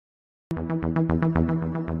Hello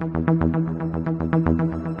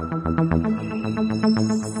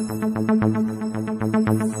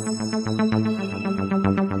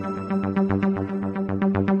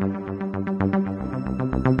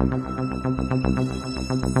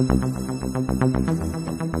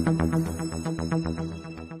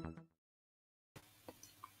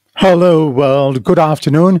world, good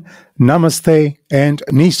afternoon, namaste and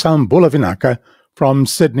Nisam Bulavinaka from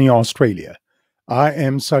Sydney, Australia. I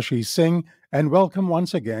am Sashi Singh and welcome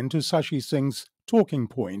once again to Sashi Singh's Talking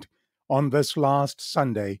Point on this last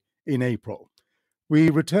Sunday in April. We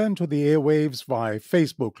return to the airwaves via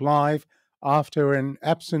Facebook Live after an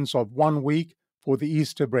absence of 1 week for the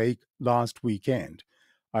Easter break last weekend.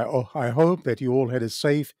 I hope that you all had a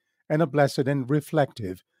safe and a blessed and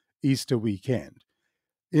reflective Easter weekend.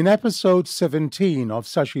 In episode 17 of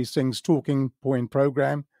Sashi Singh's Talking Point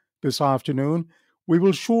program this afternoon, we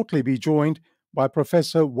will shortly be joined by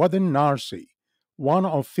Professor Wadan Narsey, one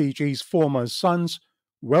of Fiji's former sons,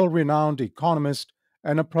 well-renowned economist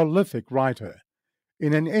and a prolific writer.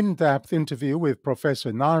 In an in-depth interview with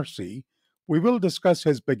Professor Narsey, we will discuss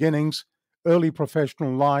his beginnings, early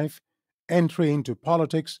professional life, entry into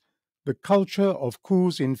politics, the culture of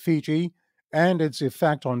coups in Fiji, and its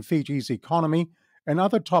effect on Fiji's economy, and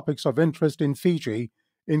other topics of interest in Fiji,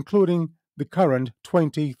 including the current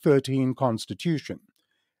 2013 Constitution.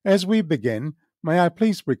 As we begin, may I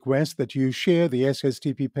please request that you share the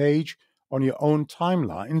SSTP page on your own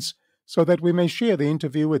timelines so that we may share the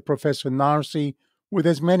interview with Professor Narsey with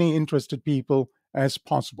as many interested people as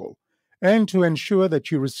possible, and to ensure that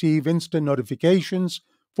you receive instant notifications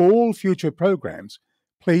for all future programs.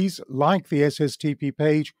 Please like the SSTP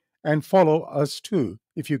page and follow us too,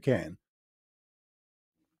 if you can.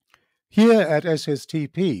 Here at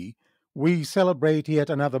SSTP, we celebrate yet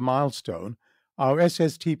another milestone. Our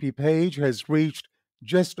SSTP page has reached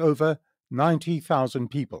just over 90,000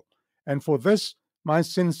 people. And for this, my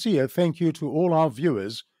sincere thank you to all our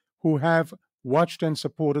viewers who have watched and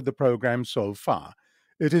supported the program so far.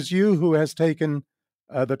 It is you who has taken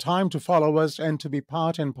the time to follow us and to be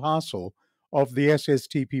part and parcel of the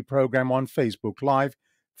SSTP program on Facebook Live.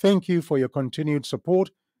 Thank you for your continued support.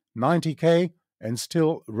 90K and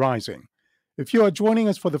still rising. If you are joining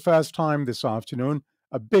us for the first time this afternoon,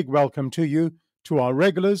 a big welcome to you, to our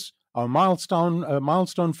regulars, our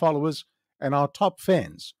milestone followers, and our top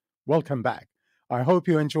fans. Welcome back. I hope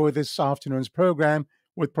you enjoy this afternoon's program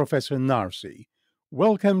with Professor Narsey.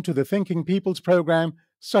 Welcome to the Thinking People's program,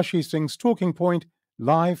 Sashi Singh's Talking Point,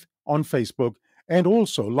 live on Facebook and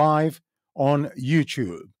also live on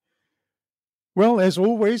YouTube. Well, as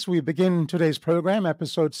always, we begin today's program,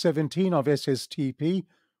 episode 17 of SSTP,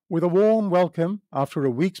 with a warm welcome after a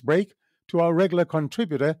week's break to our regular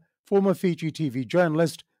contributor, former Fiji TV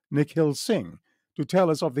journalist Nikhil Singh, to tell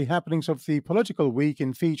us of the happenings of the political week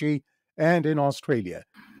in Fiji and in Australia.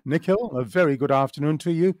 Nikhil, a very good afternoon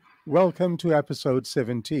to you. Welcome to episode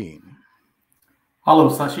 17. Hello,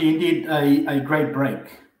 Sashi. Indeed, a great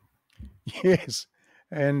break. Yes,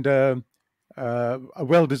 and a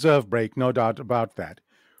well-deserved break, no doubt about that.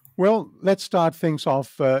 Well, let's start things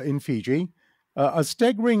off in Fiji. A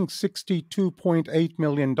staggering $62.8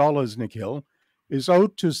 million, Nikhil, is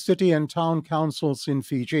owed to city and town councils in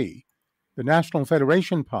Fiji. The National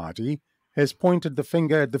Federation Party has pointed the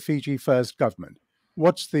finger at the Fiji First government.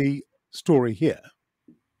 What's the story here?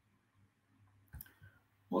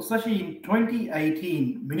 Well, Sashi, in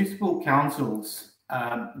 2018, municipal councils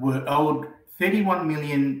were owed $31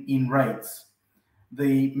 million in rates.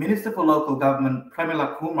 The Minister for Local Government,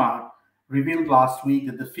 Pramila Kumar, revealed last week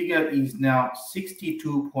that the figure is now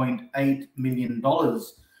 $62.8 million.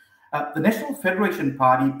 The National Federation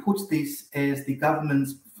Party puts this as the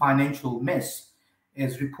government's financial mess.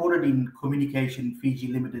 As reported in Communication Fiji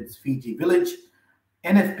Limited's Fiji Village,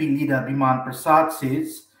 NFP leader Biman Prasad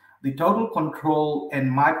says the total control and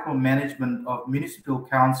micromanagement of municipal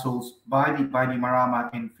councils by the Bainimarama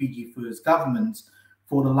and Fiji First governments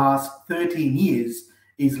for the last 13 years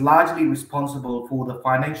is largely responsible for the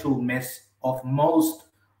financial mess of most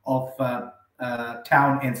of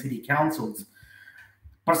town and city councils.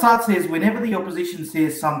 Prasad says whenever the opposition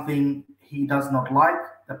says something he does not like,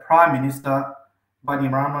 the Prime Minister,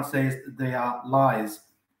 Bainimarama, says they are lies.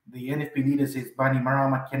 The NFP leader says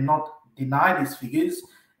Bainimarama cannot deny these figures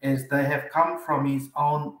as they have come from his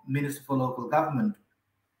own Minister for Local Government.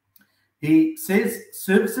 He says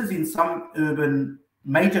services in some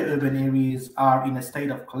major urban areas are in a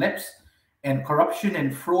state of collapse, and corruption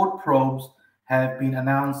and fraud probes have been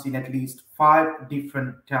announced in at least 5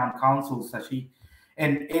 different town councils, Sashi.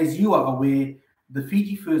 And as you are aware, the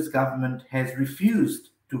Fiji First government has refused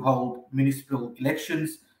to hold municipal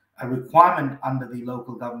elections a requirement under the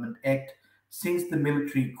Local Government Act since the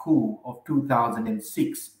military coup of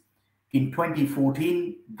 2006. In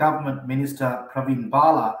 2014, Government Minister Pravin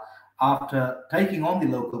Bala, after taking on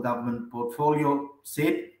the local government portfolio,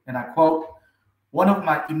 said, and I quote, "One of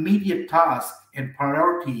my immediate tasks and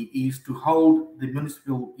priority is to hold the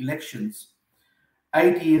municipal elections."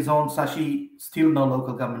 8 years on, Sashi, still no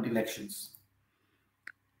local government elections.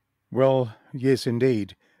 Well, yes,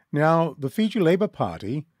 indeed. Now, the Fiji Labour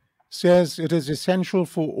Party says it is essential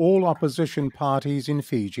for all opposition parties in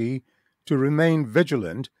Fiji to remain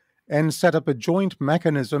vigilant and set up a joint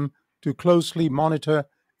mechanism to closely monitor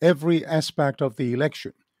every aspect of the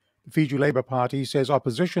election. The Fiji Labour Party says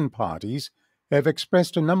opposition parties have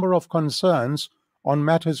expressed a number of concerns on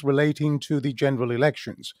matters relating to the general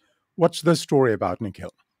elections. What's this story about,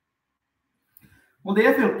 Nikhil? Well, the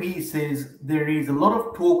FLP says there is a lot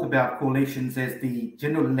of talk about coalitions as the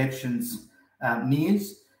general elections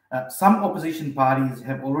nears. Some opposition parties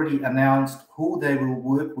have already announced who they will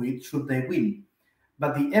work with should they win.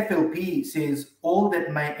 But the FLP says all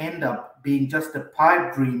that may end up being just a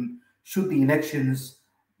pipe dream should the elections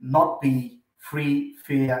not be free,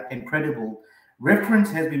 fair, and credible.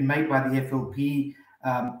 Reference has been made by the FLP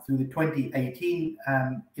through the 2018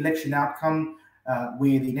 election outcome,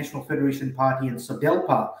 where the National Federation Party and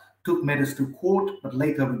SODELPA took matters to court but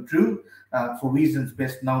later withdrew for reasons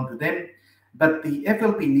best known to them. But the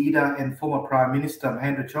FLP leader and former Prime Minister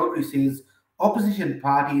Mahendra Chaudhry says opposition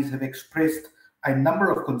parties have expressed a number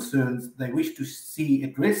of concerns they wish to see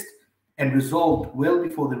addressed and resolved well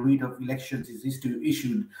before the writ of elections is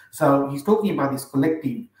issued. So he's talking about this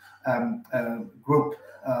collective group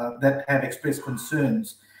that have expressed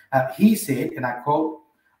concerns. He said, and I quote,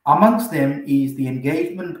 "Amongst them is the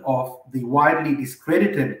engagement of the widely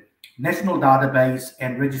discredited National Database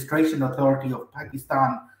and Registration Authority of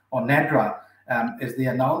Pakistan, or NADRA, as they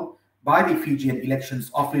are known, by the Fijian Elections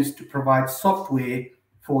Office to provide software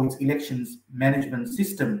for its elections management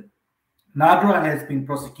system. NADRA has been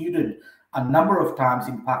prosecuted a number of times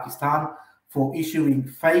in Pakistan for issuing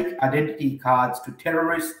fake identity cards to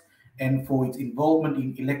terrorists and for its involvement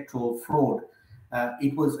in electoral fraud.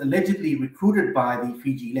 It was allegedly recruited by the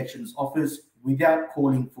Fiji Elections Office without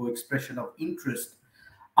calling for expression of interest.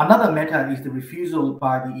 Another matter is the refusal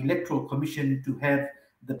by the Electoral Commission to have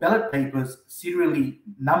the ballot papers serially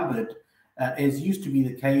numbered, as used to be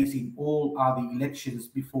the case in all other elections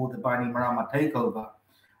before the Bainimarama takeover.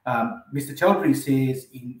 Mr. Chaudhry says,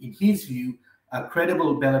 in his view, a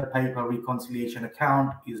credible ballot paper reconciliation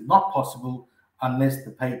account is not possible unless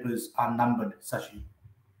the papers are numbered, Sashi.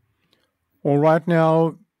 All right,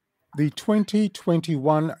 now, the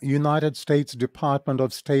 2021 United States Department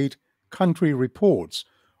of State Country Reports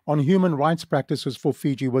on Human Rights Practices for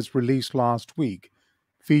Fiji was released last week.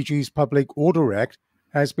 Fiji's Public Order Act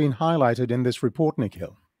has been highlighted in this report,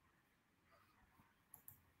 Nikhil.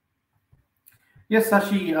 Yes,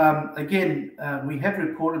 Sashi, again, we have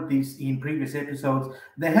reported this in previous episodes.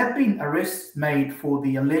 There have been arrests made for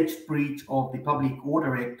the alleged breach of the Public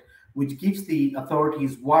Order Act, which gives the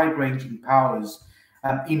authorities wide-ranging powers.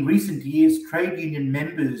 In recent years, trade union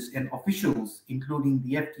members and officials, including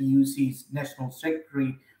the FTUC's National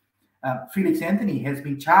Secretary, Felix Anthony, has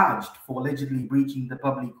been charged for allegedly breaching the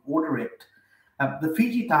Public Order Act. The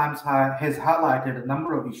Fiji Times has highlighted a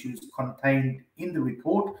number of issues contained in the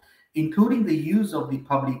report, including the use of the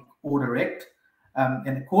Public Order Act.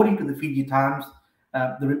 And according to the Fiji Times,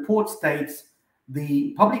 the report states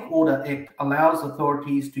the Public Order Act allows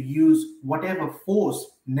authorities to use whatever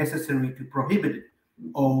force necessary to prohibit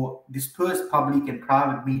or disperse public and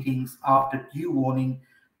private meetings after due warning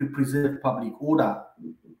to preserve public order.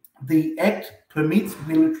 The Act permits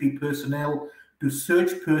military personnel to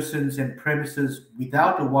search persons and premises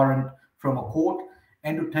without a warrant from a court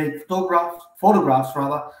and to take photographs,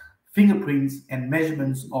 fingerprints and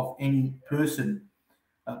measurements of any person.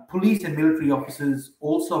 Police and military officers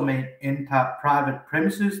also may enter private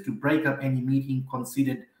premises to break up any meeting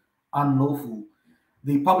considered unlawful.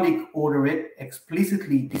 The Public Order Act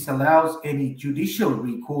explicitly disallows any judicial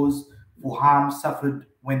recourse for harm suffered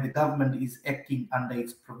when the government is acting under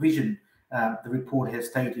its provision, the report has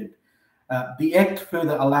stated. The Act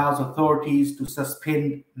further allows authorities to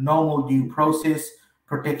suspend normal due process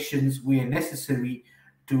protections where necessary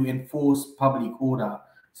to enforce public order.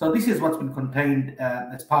 So this is what's been contained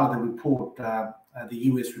as part of the report, the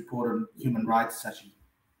US report on human rights, Sashi.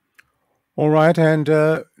 All right, and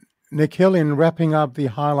Nikhil, in wrapping up the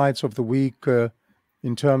highlights of the week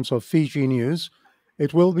in terms of Fiji news,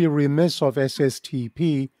 it will be remiss of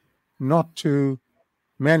SSTP not to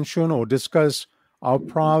mention or discuss our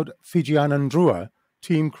proud Fijian Ndrua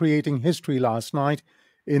team creating history last night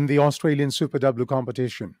in the Australian Super W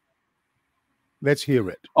competition. Let's hear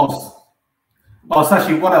it. Oh,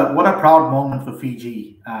 Sashi, what a proud moment for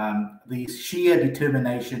Fiji. The sheer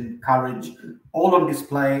determination, courage, all on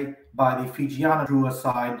display by the Fijiana Drua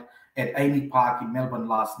side at Amy Park in Melbourne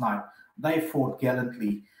last night. They fought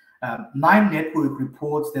gallantly. Nine Network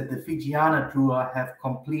reports that the Fijiana Drua have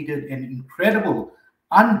completed an incredible,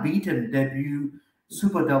 unbeaten debut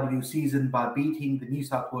Super W season by beating the New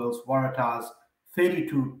South Wales Waratahs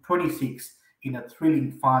 30-26 in a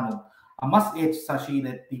thrilling final. I must add, Sashi,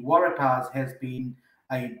 that the Waratahs has been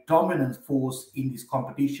a dominant force in this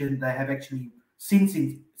competition. They have actually, since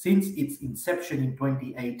its inception in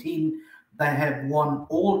 2018, they have won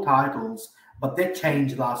all titles, but that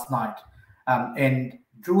changed last night. And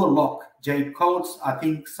Drew Lock, Jade Coates, I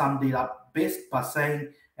think summed it up best by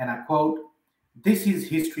saying, and I quote, "This is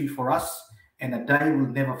history for us and a day we'll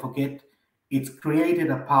never forget. It's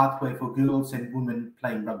created a pathway for girls and women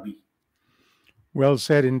playing rugby." Well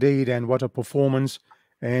said indeed, and what a performance.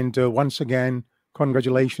 And once again,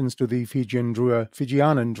 congratulations to the Fijian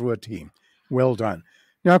Drua team. Well done.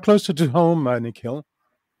 Now, closer to home, Nikhil,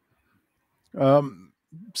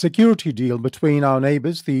 security deal between our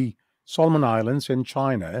neighbours, the Solomon Islands and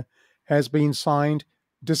China, has been signed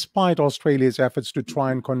despite Australia's efforts to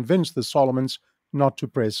try and convince the Solomons not to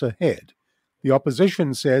press ahead. The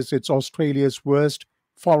opposition says it's Australia's worst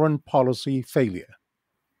foreign policy failure.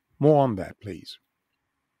 More on that, please.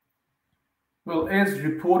 Well, as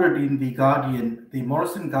reported in The Guardian, the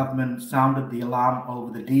Morrison government sounded the alarm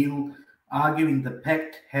over the deal, arguing the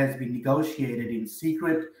pact has been negotiated in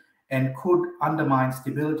secret and could undermine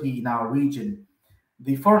stability in our region.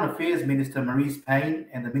 The Foreign Affairs Minister, Maurice Payne,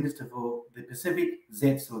 and the Minister for the Pacific,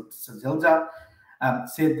 Zed Sezelja,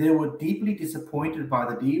 said they were deeply disappointed by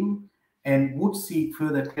the deal and would seek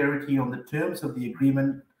further clarity on the terms of the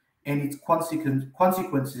agreement and its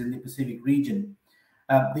consequences in the Pacific region.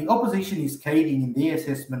 The opposition is caving in their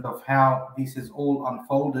assessment of how this has all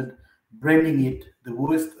unfolded, branding it the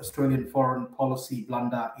worst Australian foreign policy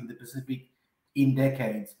blunder in the Pacific in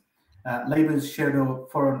decades. Labor's Shadow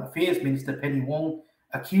Foreign Affairs Minister Penny Wong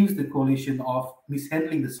accused the coalition of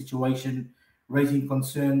mishandling the situation, raising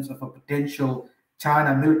concerns of a potential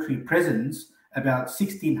China military presence about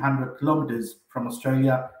 1,600 kilometers from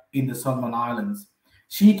Australia in the Solomon Islands.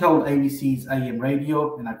 She told ABC's AM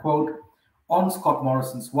radio, and I quote, "On Scott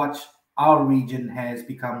Morrison's watch, our region has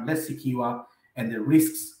become less secure and the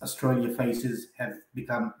risks Australia faces have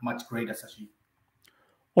become much greater," Sashi.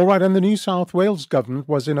 All right, and the New South Wales government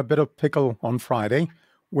was in a bit of pickle on Friday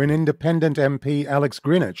when independent MP Alex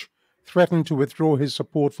Greenwich threatened to withdraw his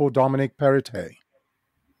support for Dominic Perrottet.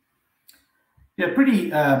 Yeah,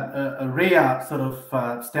 pretty a rare sort of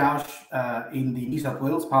stoush in the New South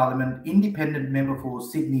Wales Parliament. Independent member for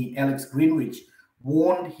Sydney, Alex Greenwich,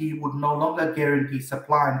 warned he would no longer guarantee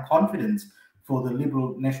supply and confidence for the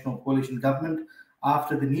Liberal National Coalition government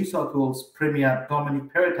after the New South Wales Premier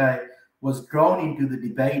Dominic Perrottet was drawn into the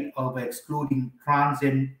debate over excluding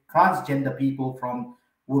transgender people from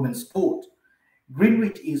women's sport.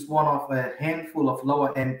 Greenwich is one of a handful of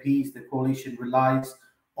lower MPs the coalition relies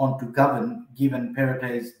on to govern, given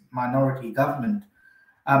Perrottet's minority government.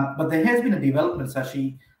 But there has been a development,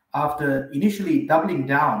 Sashi, after initially doubling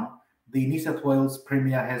down. The New South Wales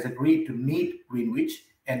Premier has agreed to meet Greenwich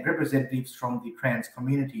and representatives from the trans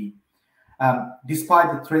community.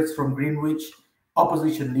 Despite the threats from Greenwich,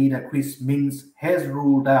 opposition leader Chris Minns has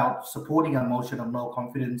ruled out supporting a motion of no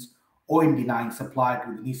confidence or in denying supply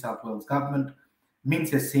to the New South Wales government.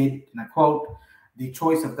 Minns has said, and I quote, "The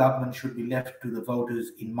choice of government should be left to the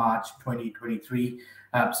voters in March 2023.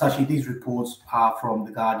 Sashi, these reports are from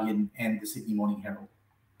The Guardian and the Sydney Morning Herald.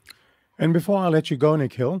 And before I let you go,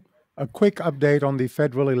 Nikhil, a quick update on the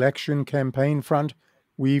federal election campaign front.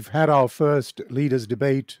 We've had our first leaders'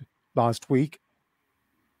 debate last week.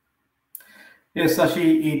 Yes,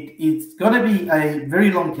 Sashi, it's going to be a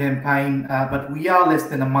very long campaign, but we are less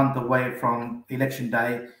than a month away from election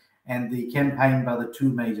day and the campaign by the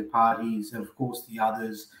two major parties. Of course, the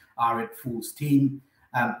others are at full steam.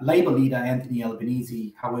 Labor leader Anthony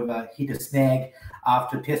Albanese, however, hit a snag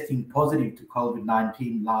after testing positive to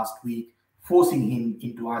COVID-19 last week, forcing him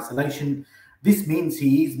into isolation. This means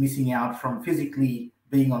he is missing out from physically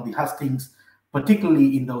being on the hustings,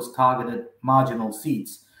 particularly in those targeted marginal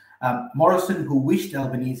seats. Morrison, who wished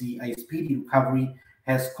Albanese a speedy recovery,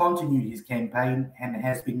 has continued his campaign and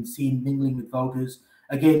has been seen mingling with voters,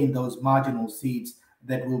 again in those marginal seats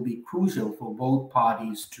that will be crucial for both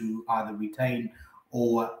parties to either retain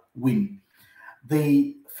or win.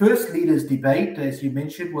 The first leaders' debate, as you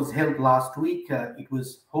mentioned, was held last week. It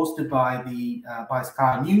was hosted by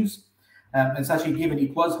Sky News. And Sashi, given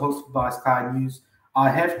it was hosted by Sky News, I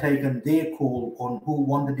have taken their call on who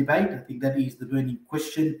won the debate. I think that is the burning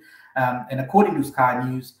question. And according to Sky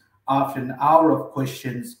News, after an hour of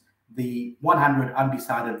questions, the 100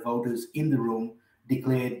 undecided voters in the room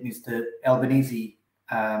declared Mr. Albanese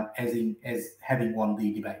as having won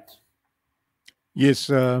the debate. Yes,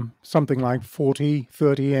 something like 40,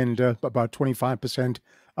 30, and about 25%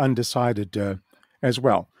 undecided as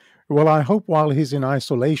well. Well, I hope while he's in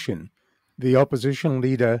isolation, the opposition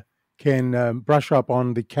leader can brush up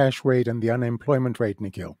on the cash rate and the unemployment rate,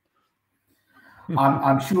 Nikhil.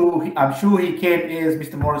 I'm sure he can, as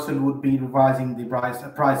Mr. Morrison would be revising the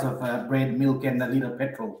price of bread, milk, and a litre of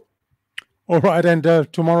petrol. All right, and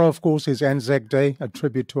tomorrow, of course, is Anzac Day, a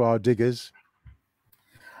tribute to our diggers.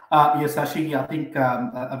 Yes, Sashi, I think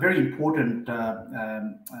a very important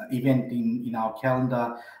event in our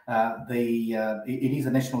calendar. It is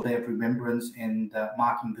a National Day of Remembrance and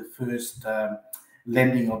marking the first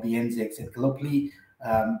landing of the Anzacs at Gallipoli,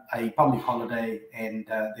 a public holiday, and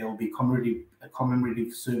there will be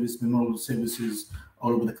commemorative service, memorial services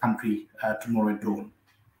all over the country tomorrow at dawn.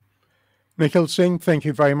 Nikhil Singh, thank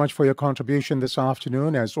you very much for your contribution this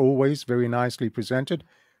afternoon. As always, very nicely presented.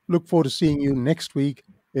 Look forward to seeing you next week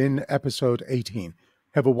in episode 18.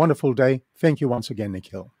 Have a wonderful day. Thank you once again,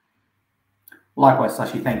 Nikhil. Likewise,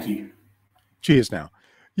 Sashi. Thank you. Cheers now.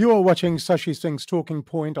 You are watching Sashi Singh's Talking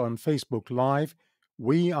Point on Facebook Live.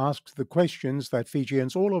 We asked the questions that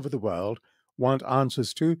Fijians all over the world want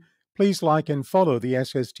answers to. Please like and follow the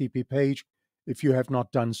SSTP page if you have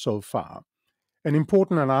not done so far. An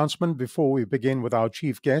important announcement before we begin with our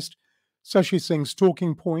chief guest. Sashi Singh's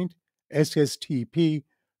Talking Point, SSTP,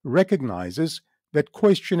 recognizes that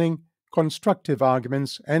questioning, constructive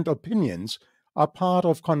arguments, and opinions are part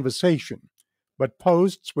of conversation, but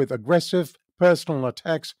posts with aggressive personal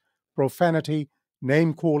attacks, profanity,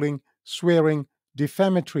 name-calling, swearing,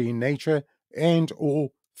 defamatory in nature, and/or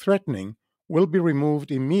threatening will be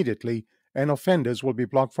removed immediately, and offenders will be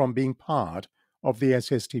blocked from being part of the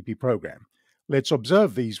SSTP program. Let's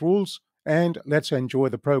observe these rules and let's enjoy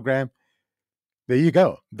the program. There you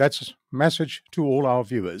go. That's a message to all our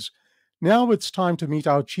viewers. Now it's time to meet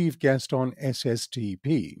our chief guest on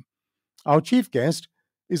SSTP. Our chief guest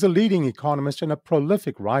is a leading economist and a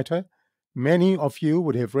prolific writer. Many of you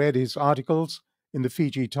would have read his articles in the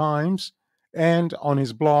Fiji Times and on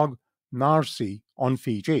his blog, Narsey on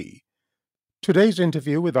Fiji. Today's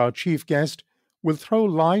interview with our chief guest will throw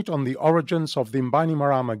light on the origins of the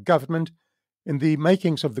Bainimarama government in the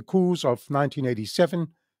makings of the coups of 1987,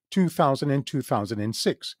 2000, and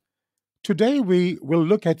 2006. Today we will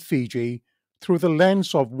look at Fiji through the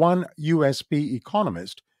lens of one USB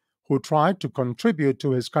economist who tried to contribute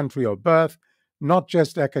to his country of birth, not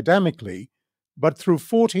just academically, but through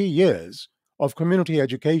 40 years of community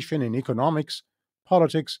education in economics,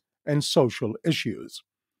 politics, and social issues.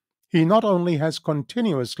 He not only has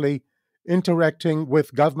continuously interacting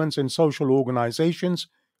with governments and social organizations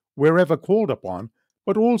wherever called upon,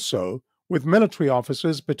 but also with military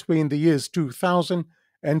officers between the years 2000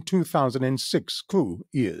 and 2006 coup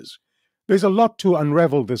years. There's a lot to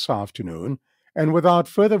unravel this afternoon, and without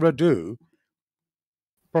further ado,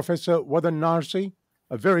 Professor Wadan Narsey,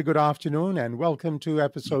 a very good afternoon and welcome to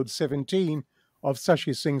episode 17 of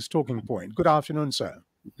Sashi Singh's Talking Point. Good afternoon, sir.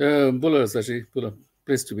 Bula, Sashi. Bula.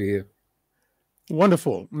 Pleased to be here.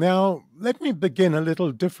 Wonderful. Now, let me begin a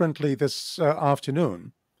little differently this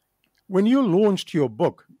afternoon. When you launched your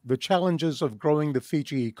book, The Challenges of Growing the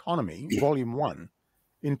Fiji Economy, Volume 1,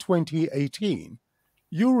 in 2018,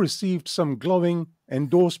 you received some glowing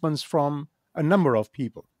endorsements from a number of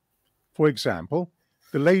people. For example,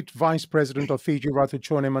 the late Vice President of Fiji,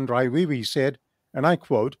 Rathuchoneman Raiwiwi, said, and I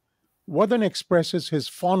quote, "Wadan expresses his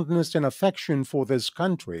fondness and affection for this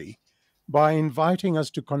country by inviting us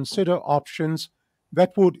to consider options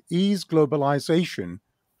that would ease globalization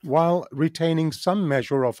while retaining some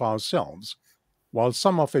measure of ourselves. While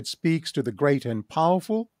some of it speaks to the great and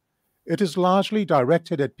powerful, it is largely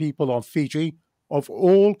directed at people of Fiji of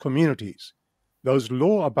all communities, those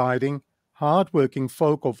law-abiding, hard-working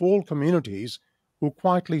folk of all communities who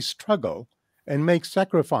quietly struggle and make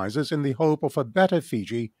sacrifices in the hope of a better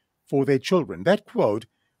Fiji for their children." That quote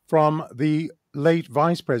from the late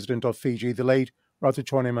Vice President of Fiji, the late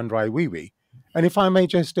Rathuchoneman Raiwiwi. And if I may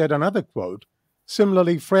just add another quote,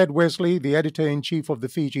 similarly, Fred Wesley, the editor-in-chief of the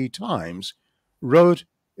Fiji Times, wrote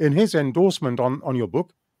in his endorsement on your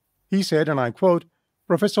book, he said, and I quote,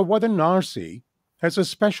 "Professor Wadan Narsey has a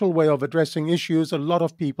special way of addressing issues a lot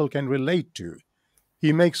of people can relate to.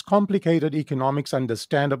 He makes complicated economics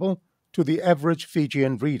understandable to the average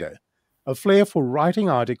Fijian reader, a flair for writing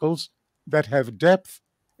articles that have depth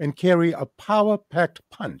and carry a power-packed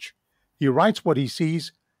punch. He writes what he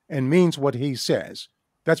sees and means what he says.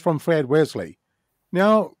 That's from Fred Wesley.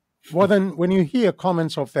 Now, Wadan, when you hear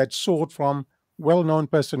comments of that sort from well-known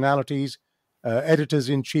personalities,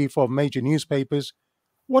 editors-in-chief of major newspapers,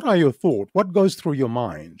 what are your thoughts? What goes through your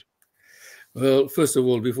mind? Well, first of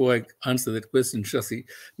all, before I answer that question, Shashi,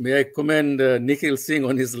 may I commend Nikhil Singh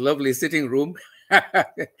on his lovely sitting room.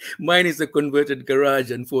 Mine is a converted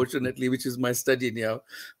garage, unfortunately, which is my study now.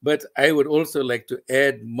 But I would also like to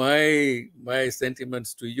add my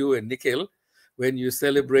sentiments to you and Nikhil when you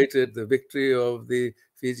celebrated the victory of the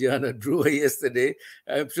Fijiana Drua yesterday.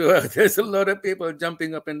 I'm sure there's a lot of people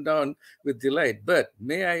jumping up and down with delight. But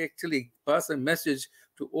may I actually pass a message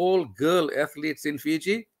to all girl athletes in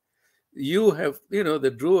Fiji? You have,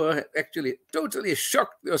 the Drua actually totally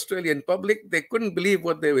shocked the Australian public. They couldn't believe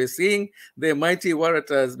what they were seeing. Their mighty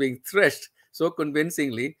Waratahs being thrashed so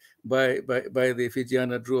convincingly by the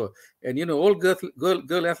Fijiana Drua. And, all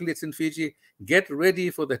girl athletes in Fiji, get ready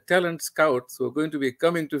for the talent scouts who are going to be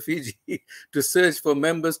coming to Fiji to search for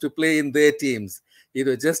members to play in their teams.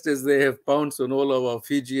 Just as they have pounced on all of our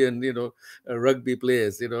Fijian, rugby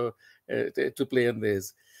players, to play in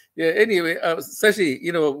theirs. Yeah. Anyway, Sashi,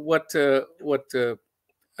 what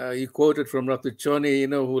you quoted from Dr. Choni,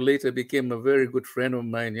 who later became a very good friend of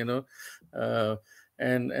mine,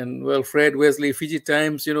 and well, Fred Wesley, Fiji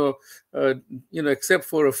Times, except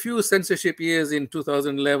for a few censorship years in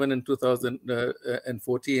 2011 and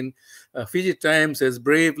 2014, Fiji Times has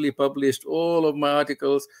bravely published all of my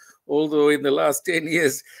articles. Although in the last 10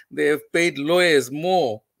 years they have paid lawyers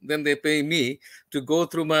more than they pay me to go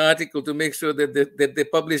through my article to make sure that the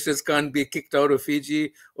publishers can't be kicked out of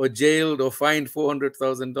Fiji or jailed or fined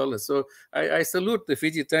 $400,000. So I salute the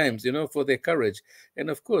Fiji Times, for their courage. And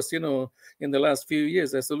of course, in the last few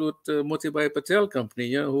years, I salute Motibai Patel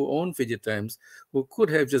Company, who own Fiji Times, who could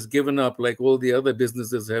have just given up like all the other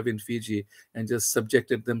businesses have in Fiji and just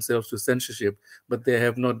subjected themselves to censorship, but they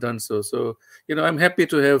have not done so. So, I'm happy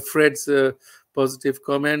to have Fred's positive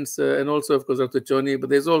comments, and also, of course, Dr. Choni, but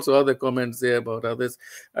there's also other comments there about others.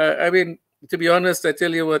 I mean, to be honest, I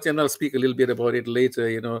tell you what, and I'll speak a little bit about it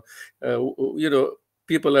later,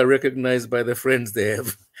 people are recognized by the friends they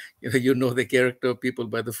have. The character of people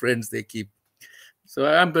by the friends they keep. So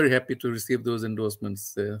I'm very happy to receive those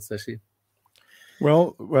endorsements, Sashi.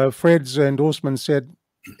 Well, Fred's endorsement said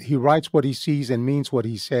he writes what he sees and means what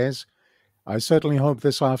he says. I certainly hope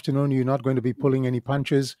this afternoon you're not going to be pulling any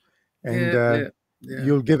punches, and Yeah.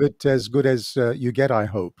 you'll give it as good as you get, I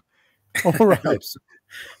hope. All right. I hope so.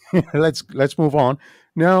 Let's move on.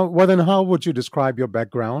 Now, well, then, how would you describe your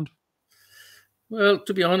background? Well,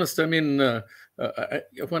 to be honest, I mean,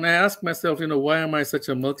 when I ask myself, why am I such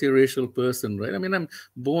a multiracial person, right? I mean, I'm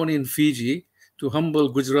born in Fiji to humble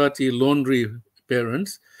Gujarati laundry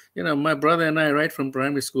parents. My brother and I, right from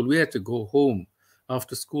primary school, we had to go home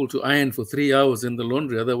after school to iron for 3 hours in the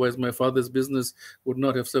laundry. Otherwise, my father's business would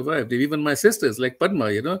not have survived. Even my sisters, like Padma,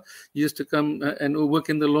 used to come and work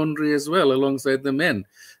in the laundry as well alongside the men.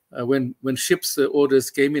 When ships' orders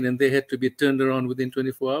came in and they had to be turned around within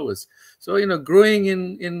 24 hours. So, growing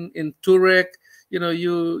in Turek,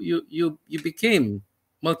 you became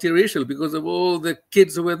multiracial because of all the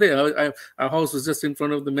kids who were there. Our house was just in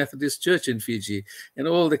front of the Methodist Church in Fiji, and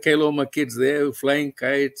all the Kailoma kids there flying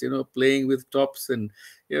kites, playing with tops, and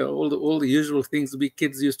all the usual things we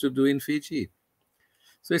kids used to do in Fiji.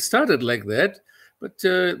 So it started like that. But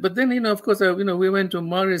then, of course, we went to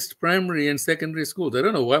Marist primary and secondary schools. I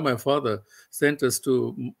don't know why my father sent us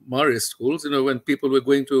to Marist schools, when people were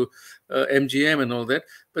going to MGM and all that.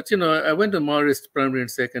 But, I went to Marist primary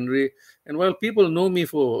and secondary. And while people know me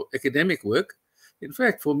for academic work, in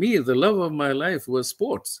fact, for me, the love of my life was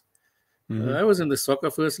sports. I was in the soccer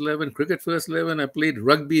first 11, cricket first 11. I played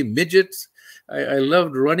rugby midgets. I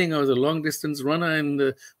loved running. I was a long distance runner.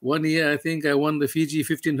 And 1 year, I think I won the Fiji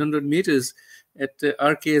 1500 meters at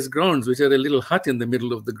RKS grounds, which had a little hut in the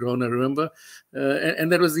middle of the ground, I remember. And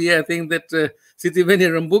that was the year, I think, that Sitiveni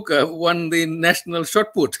Rambuka won the national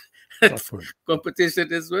shot put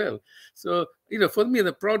competition as well. So, for me,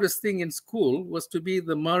 the proudest thing in school was to be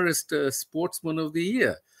the Marist Sportsman of the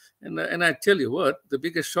Year. And I tell you what, the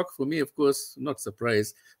biggest shock for me, of course, not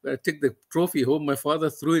surprised, but I took the trophy home. My father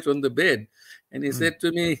threw it on the bed, and he said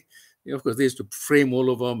to me, of course, they used to frame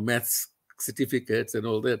all of our maths certificates and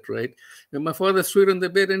all that, right? And my father threw it on the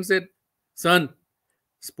bed and said, "Son,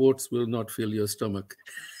 sports will not fill your stomach."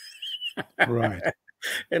 Right.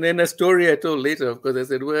 And then a story I told later, of course, I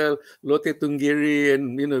said, well, Lote Tungiri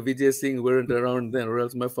and, Vijay Singh weren't around then, or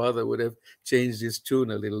else my father would have changed his tune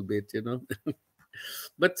a little bit,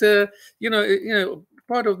 But,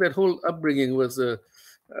 part of that whole upbringing was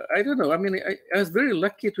I don't know. I mean, I was very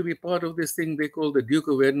lucky to be part of this thing they call the Duke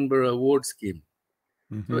of Edinburgh Award Scheme.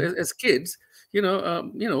 So as kids,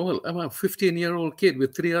 well, I'm a 15-year-old kid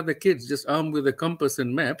with 3 other kids, just armed with a compass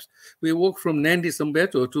and maps. We walked from Nandi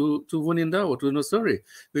Sambeto to Vunindawa, to Nosori.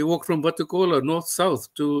 We walked from Batukola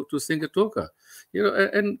north-south to Singatoka.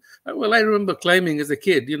 And well, I remember climbing as a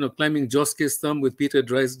kid, climbing Joski's Thumb with Peter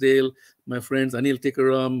Drysdale, my friends Anil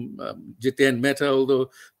Tikaram, Jiten Mehta,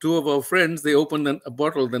 although 2 of our friends, they opened a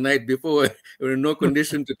bottle the night before. We were in no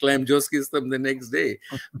condition to climb Joski's Thumb the next day.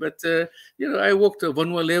 But, I walked a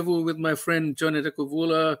Vanua Levu with my friend John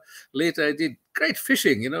Etakuvula. Later, I did great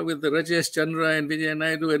fishing, with the Rajesh Chandra and Vijay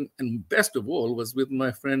Naidu. And best of all was with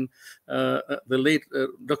my friend, the late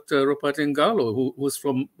Dr. Ropatengalo,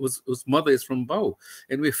 whose mother is from Bau.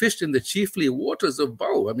 And we fished in the chiefly waters of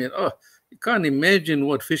Bau. I mean, you can't imagine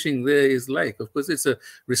what fishing there is like. Of course, it's a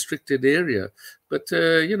restricted area. But,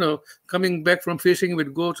 coming back from fishing,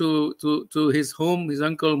 we'd go to his home, his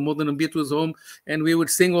uncle Modanabitu's home, and we would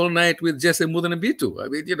sing all night with Jesse Modanabitu. I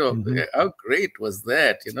mean, how great was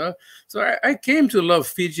that, So I came to love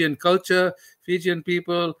Fijian culture, Fijian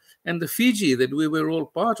people, and the Fiji that we were all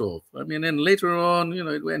part of. I mean, and later on,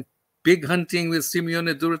 it went pig hunting with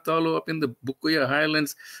Simeone Duratalo up in the Bukuya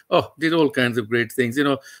Highlands. Oh, did all kinds of great things.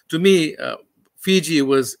 To me, Fiji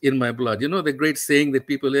was in my blood. The great saying that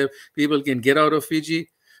people have, people can get out of Fiji,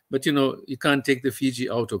 but, you can't take the Fiji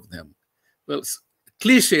out of them. Well,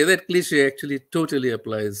 that cliche actually totally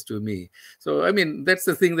applies to me. So, I mean, that's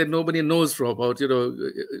the thing that nobody knows about,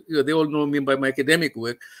 they all know me by my academic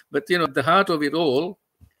work, but, the heart of it all,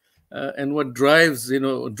 and what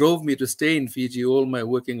drove me to stay in Fiji all my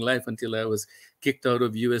working life until I was kicked out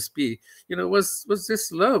of USP, was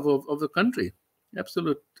this love of the country.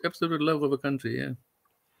 Absolute love of a country, yeah.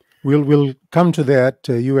 We'll come to that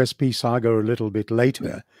USP saga a little bit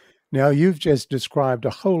later. Now, you've just described a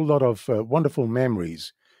whole lot of wonderful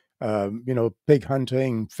memories, pig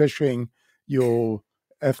hunting, fishing, your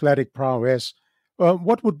athletic prowess.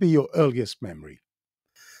 What would be your earliest memory?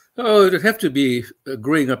 Oh, it would have to be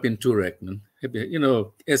growing up in Turek, man.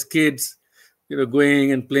 As kids,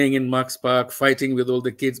 going and playing in Marks Park, fighting with all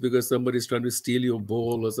the kids because somebody's trying to steal your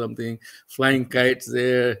ball or something, flying kites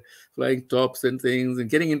there, flying tops and things, and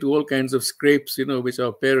getting into all kinds of scrapes, which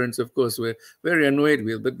our parents, of course, were very annoyed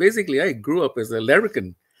with. But basically, I grew up as a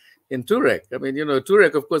larrikin in Turek. I mean,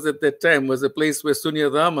 Turek, of course, at that time was a place where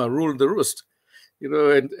Sunyadama ruled the roost,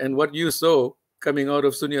 and what you saw coming out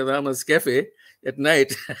of Sunyadama's cafe at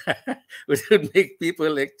night would make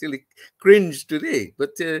people actually cringe today.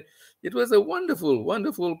 But it was a wonderful,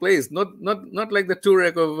 wonderful place. Not like the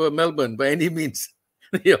Turek of Melbourne by any means.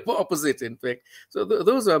 The opposite, in fact. So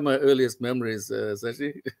those are my earliest memories,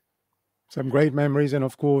 Sashi. Some great memories, and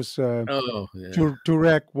of course,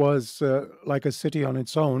 Turek was like a city on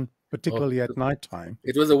its own, particularly at nighttime.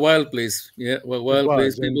 It was a wild place. Yeah, wild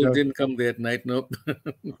place. People didn't come there at night, no.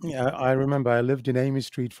 Yeah, I remember I lived in Amy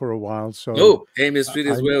Street for a while. So Amy Street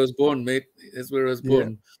is where I was born, mate. That's where I was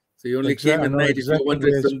born. So you only came at night if you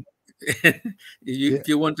wanted some. If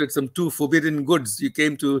you wanted some too forbidden goods, you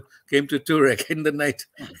came to Turek in the night.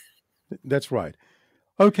 That's right.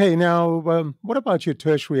 Okay, now what about your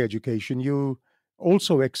tertiary education? You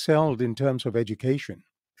also excelled in terms of education.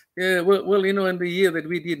 Yeah, well, in the year that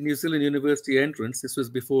we did New Zealand University entrance, this was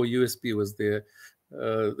before USP was there.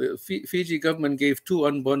 The Fiji government gave 2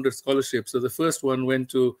 unbonded scholarships. So the first one went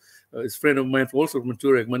to a friend of mine, also from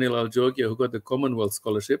Turek, Manilal Jogia, who got the Commonwealth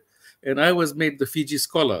Scholarship. And I was made the Fiji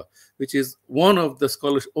Scholar, which is one of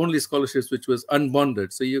the only scholarships which was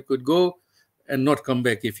unbonded. So you could go and not come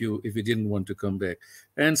back if you didn't want to come back.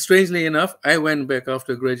 And strangely enough, I went back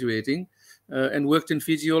after graduating and worked in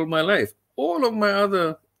Fiji all my life. All of my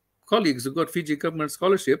other colleagues who got Fiji government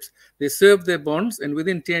scholarships, they served their bonds, and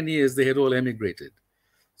within 10 years, they had all emigrated.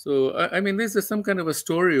 So, I mean, there's some kind of a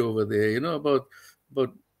story over there, about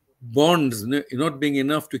bonds not being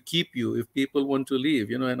enough to keep you if people want to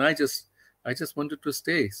leave, and I just wanted to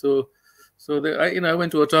stay. So I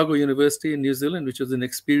went to Otago University in New Zealand, which was an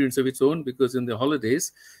experience of its own, because in the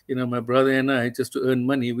holidays, my brother and I, just to earn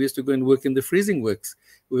money, we used to go and work in the freezing works,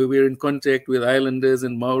 where we were in contact with islanders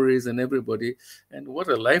and Maoris and everybody. And what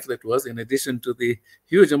a life that was, in addition to the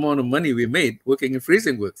huge amount of money we made working in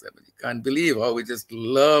freezing works. I mean, you can't believe how we just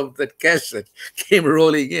loved that cash that came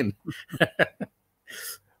rolling in.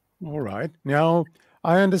 All right. Now,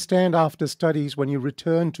 I understand after studies, when you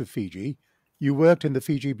returned to Fiji, you worked in the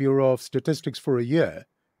Fiji Bureau of Statistics for a year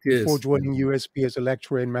before joining USP as a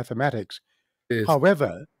lecturer in mathematics. Yes.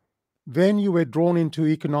 However, then you were drawn into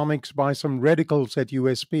economics by some radicals at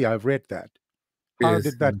USP. I've read that. How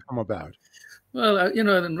did that come about? Well,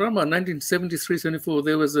 in Rama, 1973-74,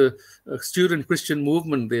 there was a student Christian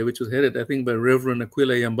movement there, which was headed, I think, by Reverend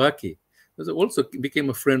Aquila Yambaki. Also became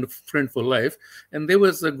a friend for life. And there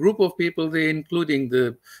was a group of people there, including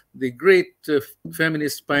the great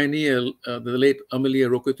feminist pioneer, the late Amelia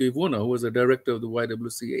Rokoto-Ivuna, who was the director of the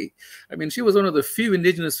YWCA. I mean, she was one of the few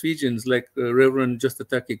indigenous Fijians, like Reverend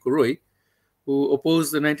Justataki Koroi, who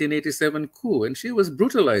opposed the 1987 coup. And she was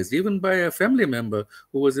brutalized, even by a family member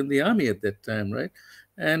who was in the army at that time, right?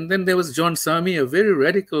 And then there was John Sami, a very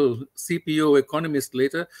radical CPO economist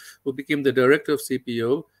later, who became the director of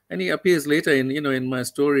CPO. And he appears later in my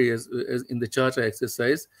story as in the charter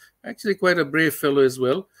exercise. Actually, quite a brave fellow as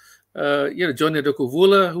well. John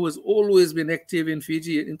Edokuvula, who has always been active in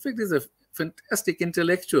Fiji. In fact, he's a fantastic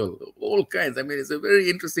intellectual of all kinds. I mean, he's a very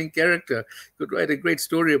interesting character. Could write a great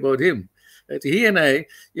story about him. He and I,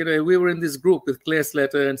 we were in this group with Claire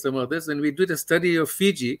Slater and some others, and we did a study of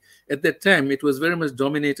Fiji. At that time, it was very much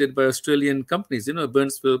dominated by Australian companies,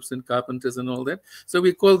 Burns Phillips and Carpenters and all that. So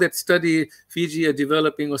we called that study Fiji a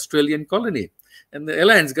developing Australian colony. And the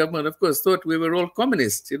Alliance government, of course, thought we were all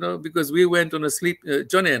communists, because we went on a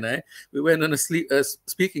Johnny and I, we went on a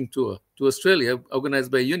speaking tour to Australia,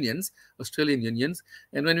 organized by unions, Australian unions.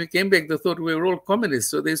 And when we came back, they thought we were all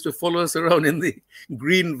communists. So they used to follow us around in the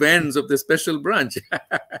green vans of the special branch,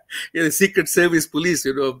 the Secret Service police,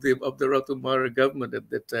 of the Ratumara government at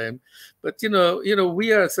that time. But,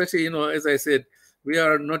 we are such a, as I said, we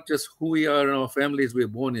are not just who we are in our families we're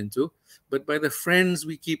born into, but by the friends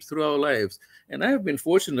we keep through our lives. And I have been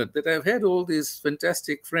fortunate that I've had all these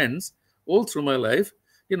fantastic friends all through my life,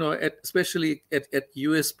 especially at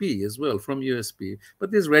USP as well, from USP,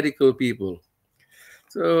 but these radical people.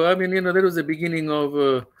 So, I mean, that was the beginning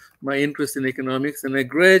of my interest in economics, and I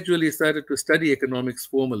gradually started to study economics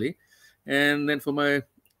formally. And then for my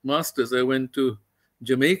master's, I went to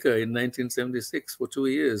Jamaica in 1976 for 2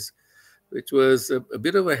 years, which was a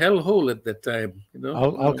bit of a hellhole at that time.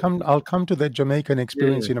 I'll come to that Jamaican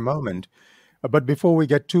experience in a moment. But before we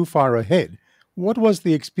get too far ahead, what was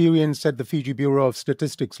the experience at the Fiji Bureau of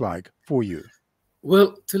Statistics like for you?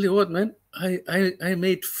 Well, tell you what, man, I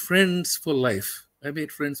made friends for life. I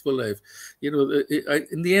made friends for life.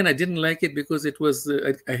 In the end, I didn't like it because it was,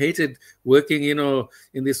 I hated working,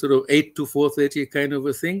 in this sort of 8 to 4:30 kind of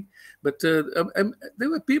a thing. But there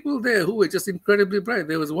were people there who were just incredibly bright.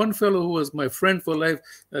 There was one fellow who was my friend for life,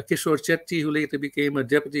 Kishore Chetty, who later became a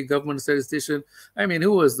deputy government statistician. I mean,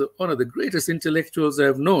 who was one of the greatest intellectuals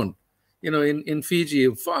I've known. In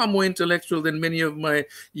Fiji, far more intellectual than many of my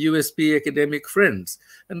USP academic friends.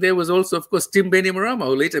 And there was also, of course, Tim Bainimarama,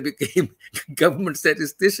 who later became government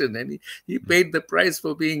statistician, and he paid the price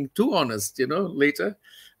for being too honest, later.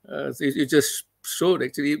 So it just showed,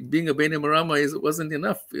 actually, being a Bainimarama wasn't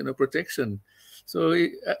enough, protection. So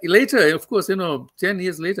later, of course, 10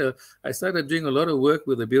 years later, I started doing a lot of work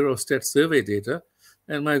with the Bureau of Stats survey data.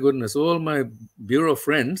 And my goodness, all my Bureau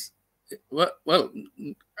friends, well,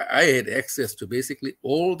 I had access to basically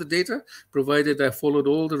all the data, provided I followed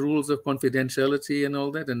all the rules of confidentiality and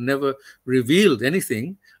all that, and never revealed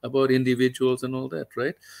anything about individuals and all that,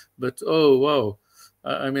 right? But, oh, wow.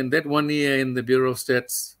 I mean, that 1 year in the Bureau of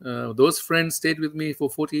Stats, those friends stayed with me for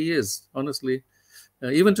 40 years, honestly.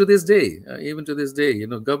 Even to this day,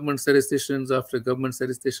 government statisticians after government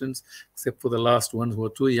statisticians, except for the last ones who are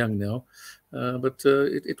too young now.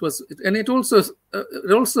 It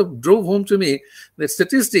also drove home to me that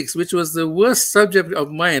statistics, which was the worst subject of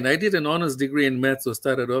mine, I did an honors degree in maths, so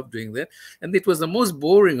started off doing that, and it was the most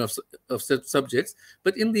boring of subjects.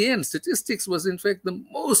 But in the end, statistics was in fact the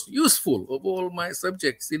most useful of all my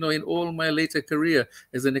subjects, in all my later career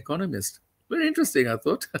as an economist. Very interesting, I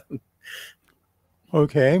thought.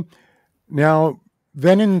 Okay. Now,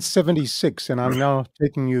 then in 76, and I'm now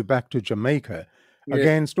taking you back to Jamaica,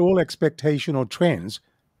 against all expectation or trends,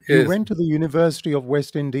 you went to the University of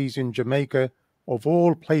West Indies in Jamaica, of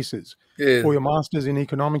all places, for your master's in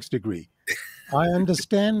economics degree. I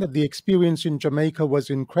understand that the experience in Jamaica was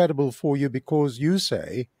incredible for you because you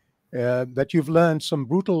say that you've learned some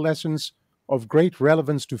brutal lessons of great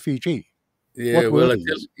relevance to Fiji. Yeah, well,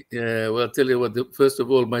 I'll tell you what. First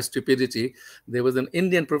of all, my stupidity. There was an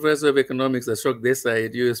Indian professor of economics, Ashok Desai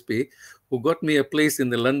at USP, who got me a place in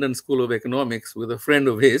the London School of Economics with a friend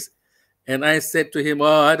of his. And I said to him,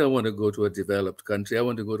 I don't want to go to a developed country. I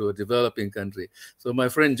want to go to a developing country. So my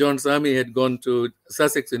friend John Sami had gone to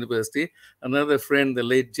Sussex University. Another friend, the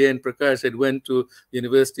late J.N. Prakash, had went to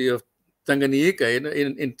University of Tanganyika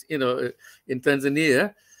in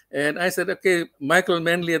Tanzania. And I said, okay, Michael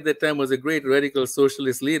Manley at that time was a great radical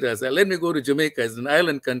socialist leader. I said, let me go to Jamaica. It's an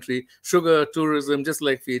island country, sugar, tourism, just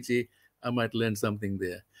like Fiji. I might learn something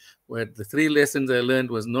there. where the 3 lessons I learned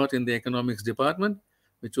was not in the economics department,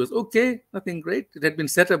 which was okay, nothing great. It had been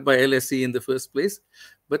set up by LSE in the first place.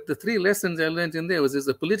 But the 3 lessons I learned in there was there's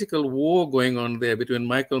a political war going on there between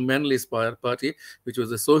Michael Manley's party, which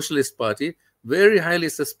was a socialist party, very highly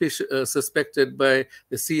suspected by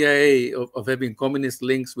the CIA of having communist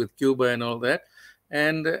links with Cuba and all that,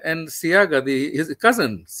 and Seaga, his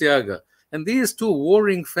cousin Seaga. And these 2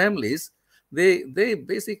 warring families, they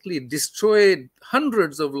basically destroyed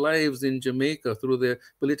hundreds of lives in Jamaica through their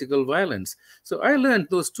political violence. So I learned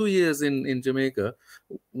those 2 years in Jamaica,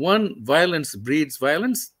 1, violence breeds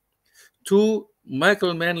violence. 2,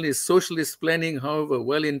 Michael Manley's socialist planning, however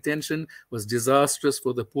well-intentioned, was disastrous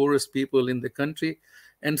for the poorest people in the country.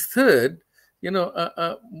 And 3rd,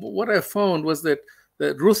 what I found was that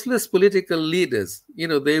the ruthless political leaders,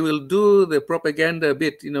 they will do the propaganda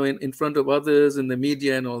bit, in front of others in the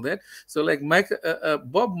media and all that. So like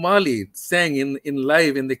Bob Marley sang in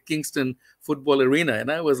live in the Kingston football arena, and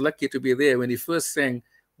I was lucky to be there when he first sang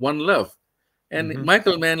One Love. And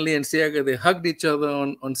Michael Manley and Seaga, they hugged each other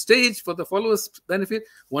on stage for the followers' benefit.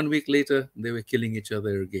 1 week later, they were killing each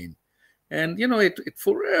other again. And, it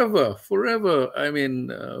forever,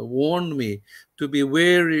 warned me to be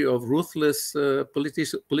wary of ruthless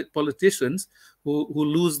politicians who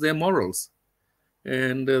lose their morals.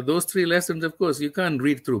 And those 3 lessons, of course, you can't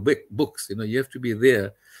read through books. You have to be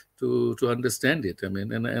there to understand it.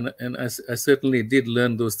 And I certainly did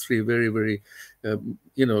learn those 3 very, very,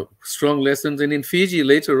 strong lessons. And in Fiji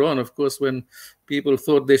later on, of course, when people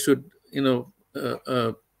thought they should,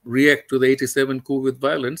 react to the 87 coup with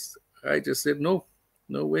violence, I just said, no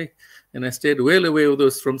way. And I stayed well away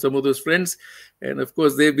from some of those friends. And of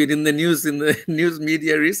course, they've been in the news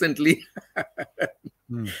media recently.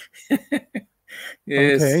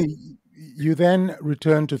 Yes. Okay. You then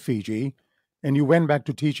returned to Fiji and you went back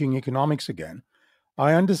to teaching economics again.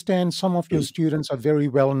 I understand some of your students are very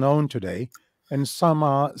well known today and some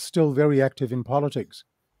are still very active in politics.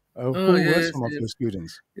 Who were some of your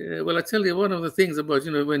students? Yeah, well, I tell you, one of the things about,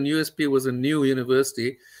 when USP was a new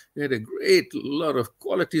university, we had a great lot of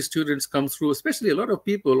quality students come through, especially a lot of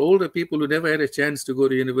people, older people who never had a chance to go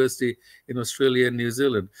to university in Australia and New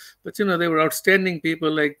Zealand. But, they were outstanding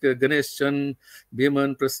people like Ganesh Chand,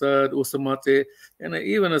 Bhiman Prasad, Usamate, and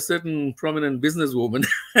even a certain prominent businesswoman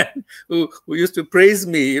who used to praise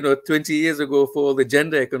me, 20 years ago for the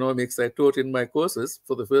gender economics I taught in my courses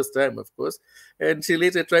for the first time, of course. And she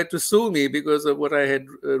later tried to sue me because of what I had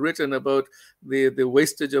written about the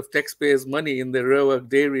wastage of taxpayers' money in the Rawak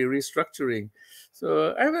dairy restructuring.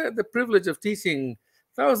 So I've had the privilege of teaching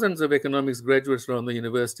thousands of economics graduates around the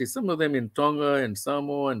university. Some of them in Tonga and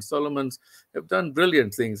Samoa and Solomons have done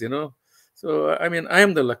brilliant things, So, I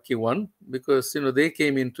am the lucky one because, they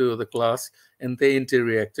came into the class and they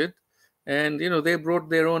interacted. And, they brought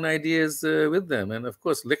their own ideas with them. And, of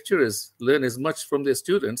course, lecturers learn as much from their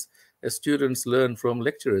students as students learn from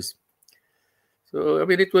lecturers. So,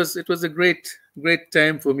 it was a great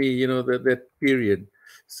time for me, that period,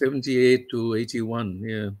 78 to 81.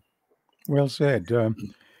 Yeah. Well said.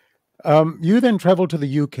 You then traveled to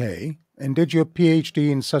the UK and did your PhD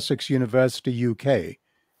in Sussex University, UK.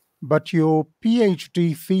 But your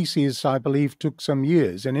PhD thesis, I believe, took some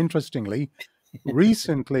years. And interestingly,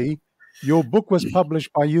 recently, your book was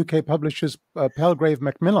published by UK publishers Palgrave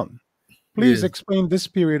Macmillan. Please explain this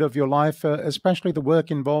period of your life, especially the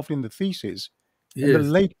work involved in the thesis and the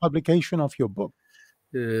late publication of your book.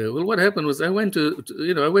 Well, what happened was I went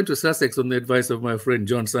to Sussex on the advice of my friend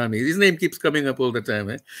John Sami. His name keeps coming up all the time.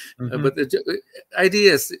 But the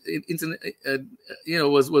IDS,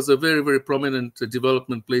 was a very, very prominent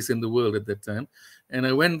development place in the world at that time. And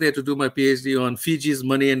I went there to do my PhD on Fiji's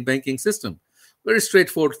money and banking system. Very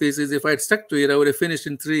straightforward thesis. If I'd stuck to it, I would have finished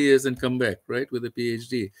in 3 years and come back, right, with a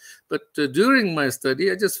PhD. But during my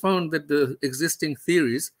study, I just found that the existing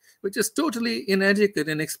theories were just totally inadequate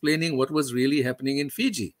in explaining what was really happening in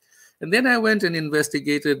Fiji. And then I went and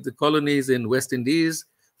investigated the colonies in West Indies,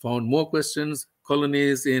 found more questions,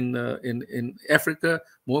 colonies in Africa,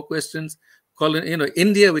 more questions.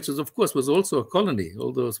 India, which was, of course, was also a colony,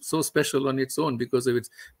 although so special on its own because of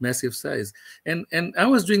its massive size. And I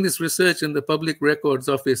was doing this research in the Public Records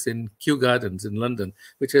Office in Kew Gardens in London,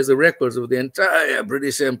 which has the records of the entire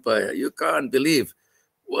British Empire. You can't believe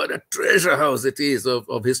what a treasure house it is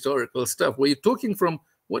of historical stuff. Were you talking from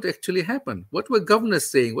what actually happened? What were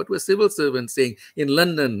governors saying? What were civil servants saying in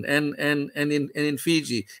London and in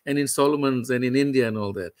Fiji and in Solomons and in India and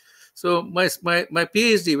all that? So my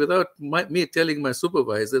PhD, without me telling my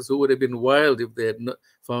supervisors, who would have been wild if they had not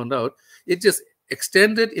found out, it just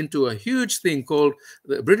extended into a huge thing called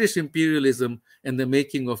the British imperialism and the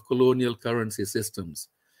making of colonial currency systems.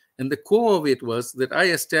 And the core of it was that I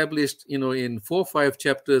established, in 4 or 5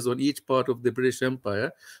 chapters on each part of the British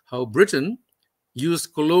Empire, how Britain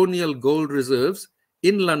used colonial gold reserves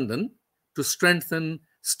in London to strengthen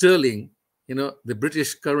sterling, the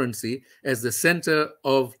British currency, as the center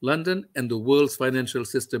of London and the world's financial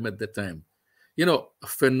system at the time. A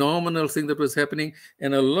phenomenal thing that was happening.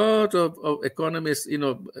 And a lot of economists,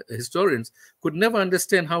 historians, could never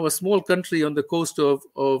understand how a small country on the coast of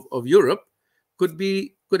Europe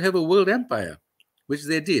could have a world empire, which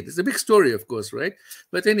they did. It's a big story, of course, right?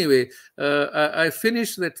 But anyway, I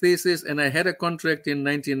finished that thesis, and I had a contract in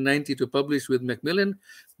 1990 to publish with Macmillan.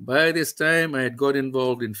 By this time, I had got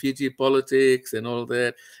involved in Fiji politics and all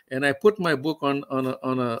that, and I put my book on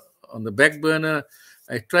the back burner.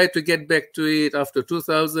 I tried to get back to it after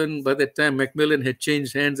 2000. By that time, Macmillan had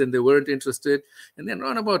changed hands and they weren't interested. And then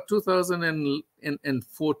around about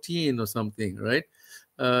 2014 or something, right?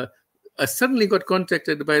 I suddenly got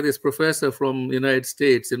contacted by this professor from the United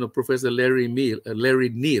States, Professor Larry Neal,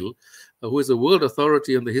 who is a world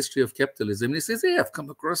authority on the history of capitalism. And he says, "Hey, I've come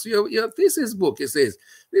across your thesis book." He says,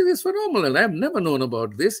 "This is phenomenal. I've never known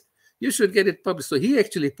about this. You should get it published." So he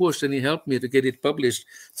actually pushed and he helped me to get it published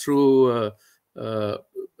through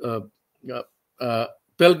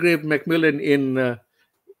Palgrave Macmillan in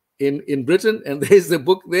Britain. And there's the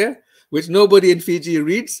book there, which nobody in Fiji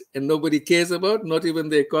reads and nobody cares about. Not even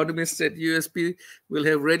the economists at USP will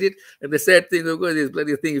have read it. And the sad thing, of course, this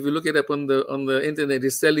bloody thing, if you look it up on the internet,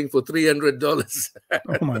 is selling for $300.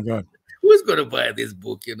 Oh my God. Who's going to buy this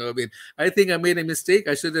book? I think I made a mistake.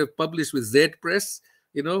 I should have published with Z Press,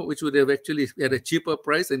 which would have actually had a cheaper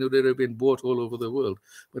price and it would have been bought all over the world.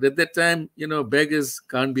 But at that time, beggars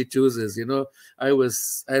can't be choosers. I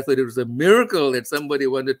thought it was a miracle that somebody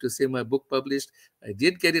wanted to see my book published. I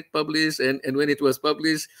did get it published, and when it was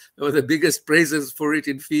published, one of the biggest praises for it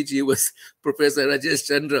in Fiji was Professor Rajesh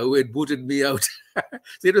Chandra, who had booted me out.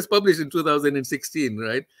 So it was published in 2016,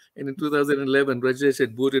 right? And in 2011, Rajesh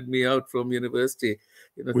had booted me out from university,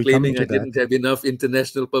 claiming I didn't have enough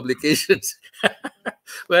international publications.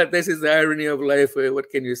 But this is the irony of life. What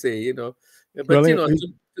can you say, But,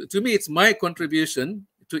 to me, it's my contribution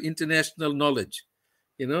to international knowledge,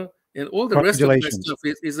 and all the rest of my stuff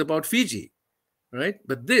is about Fiji, right?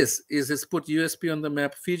 But this has put USP on the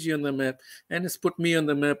map, Fiji on the map, and it's put me on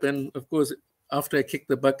the map. And, of course, after I kick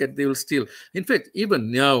the bucket, they will steal. In fact,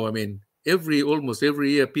 even now, almost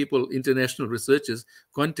every year, international researchers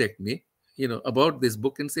contact me, about this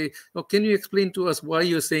book and say, "Oh, can you explain to us why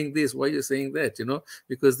you're saying this, why you're saying that?"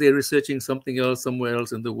 Because they're researching something else somewhere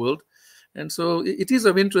else in the world. And so it is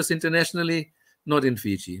of interest internationally, not in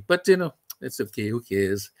Fiji. But, it's okay. Who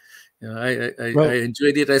cares? I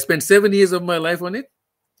enjoyed it. I spent 7 years of my life on it.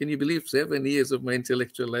 Can you believe 7 years of my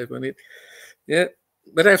intellectual life on it? Yeah.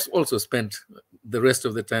 But I've also spent the rest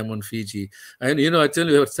of the time on Fiji. And, I tell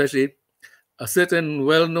you what, Sashi, a certain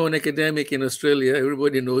well-known academic in Australia,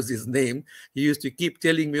 everybody knows his name, he used to keep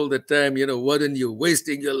telling me all the time, "Wadan, you're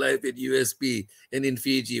wasting your life at USP and in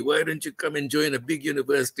Fiji. Why don't you come and join a big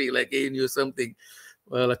university like ANU or something?"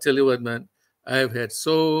 Well, I tell you what, man, I've had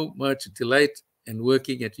so much delight in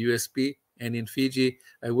working at USP and in Fiji.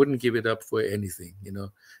 I wouldn't give it up for anything,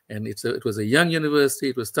 And it was a young university.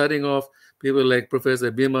 It was starting off. People like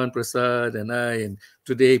Professor Biman Prasad and and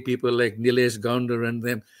today people like Nilesh Gounder and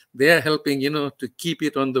them, they're helping, to keep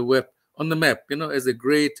it on the map, as a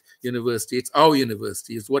great university. It's our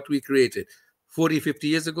university. It's what we created. 40, 50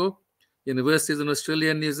 years ago, universities in Australia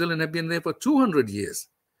and New Zealand have been there for 200 years.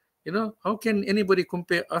 How can anybody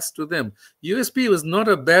compare us to them? USP was not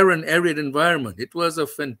a barren, arid environment. It was a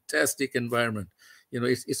fantastic environment.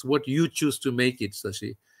 It's what you choose to make it,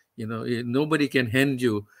 Sashi. Nobody can hand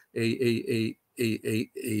you a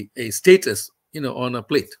status, on a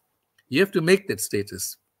plate. You have to make that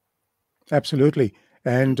status. Absolutely.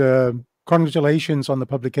 And congratulations on the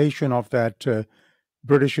publication of that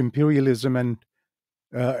British imperialism and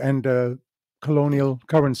colonial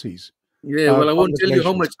currencies. Yeah, well, I won't tell you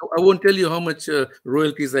how much. I won't tell you how much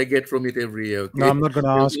royalties I get from it every year. Okay? No, I'm not going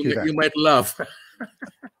to ask you that. You might laugh.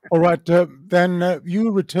 All right. Then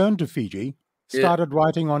you returned to Fiji, started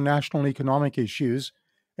writing on national economic issues,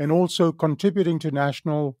 and also contributing to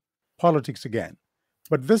national politics again.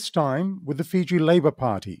 But this time with the Fiji Labour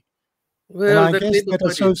Party. Well, and I guess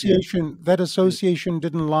that association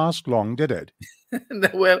didn't last long, did it?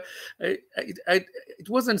 Well, it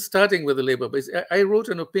wasn't starting with the Labour Party. I wrote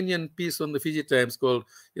an opinion piece on the Fiji Times called,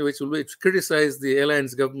 which criticized the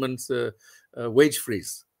alliance government's wage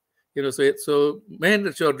freeze. So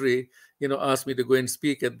Mahendra Chaudhry, asked me to go and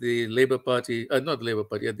speak at the Labour Party, not Labour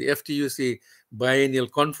Party, at the FTUC biennial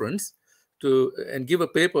conference and give a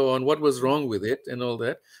paper on what was wrong with it and all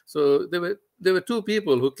that. So there were two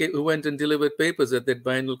people who went and delivered papers at that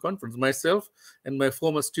biennial conference, myself and my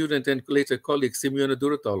former student and later colleague, Simeone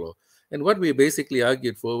Durutalo. And what we basically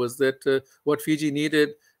argued for was that what Fiji needed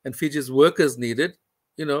and Fiji's workers needed,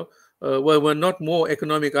 were not more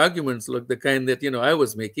economic arguments like the kind that, I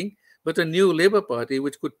was making, but a new Labour Party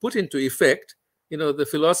which could put into effect, the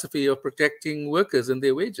philosophy of protecting workers and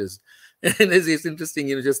their wages. And it's interesting,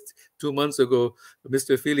 just 2 months ago,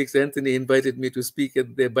 Mr. Felix Anthony invited me to speak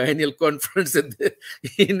at their biennial conference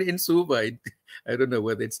in Suva. I don't know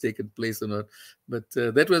whether it's taken place or not, but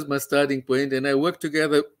that was my starting point. And I worked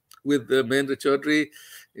together with Mahendra Chaudhry.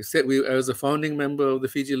 I was a founding member of the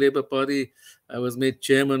Fiji Labour Party. I was made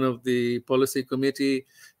chairman of the policy committee.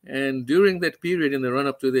 And during that period, in the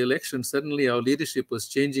run-up to the election, suddenly our leadership was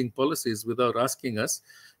changing policies without asking us.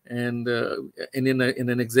 And in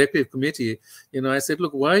an executive committee, I said,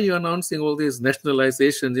 look, why are you announcing all these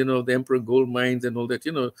nationalizations, the Emperor Gold Mines and all that?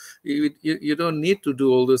 You don't need to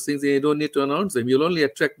do all those things. You don't need to announce them. You'll only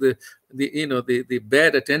attract the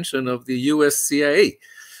bad attention of the US CIA.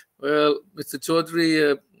 Well, Mr.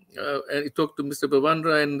 Chaudhry, and he talked to Mr.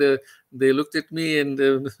 Bavandra, and they looked at me, and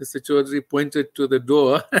Mr. Chaudhry pointed to the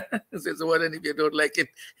door and said, so what if you don't like it?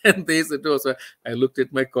 And there's the door. So I looked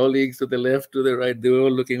at my colleagues to the left, to the right. They were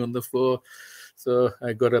all looking on the floor. So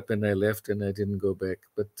I got up and I left, and I didn't go back.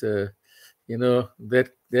 But, that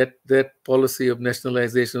policy of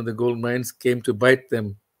nationalization of the gold mines came to bite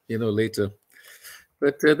them, later.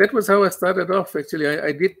 But that was how I started off. Actually,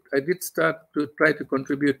 I did start to try to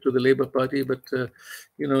contribute to the Labour Party. But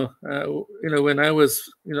when I was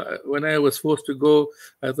forced to go,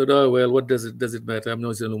 I thought, oh well, what does it matter? I'm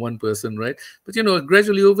not only one person, right? But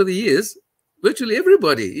gradually over the years, virtually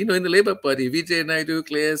everybody, in the Labour Party, Vijay Naidu,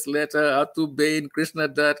 Claire Slater, Atu Bain, Krishna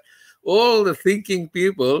Dutt, all the thinking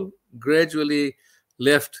people gradually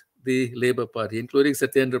left the Labour Party, including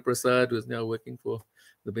Satyendra Prasad, who is now working for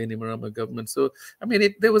the Bainimarama government. So,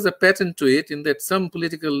 there was a pattern to it in that some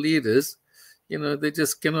political leaders, they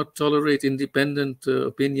just cannot tolerate independent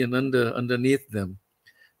opinion underneath them.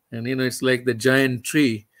 And, it's like the giant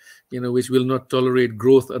tree, which will not tolerate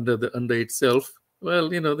growth under itself. Well,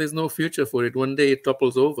 there's no future for it. One day it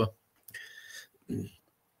topples over.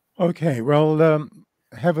 Okay, well,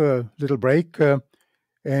 have a little break,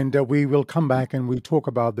 and we will come back and we talk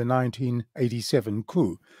about the 1987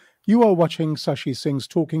 coup. You are watching Sashi Singh's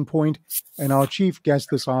Talking Point, and our chief guest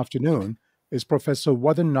this afternoon is Professor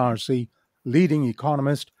Wadan Narsey, leading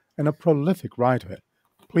economist and a prolific writer.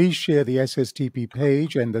 Please share the SSTP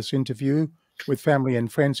page and this interview with family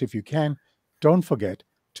and friends if you can. Don't forget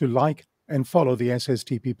to like and follow the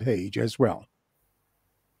SSTP page as well.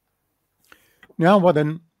 Now,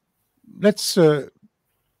 Wadan, let's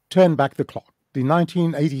turn back the clock. The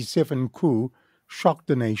 1987 coup shocked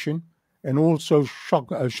the nation and also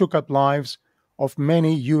shook up lives of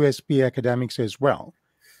many USP academics as well.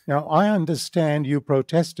 Now, I understand you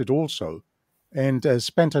protested also and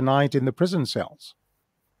spent a night in the prison cells.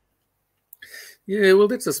 Yeah, well,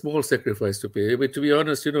 that's a small sacrifice to pay. But to be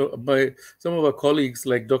honest, by some of our colleagues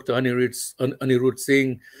like Dr. Anirudh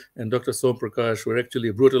Singh and Dr. Som Prakash were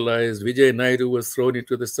actually brutalized. Vijay Naidu was thrown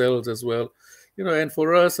into the cells as well. And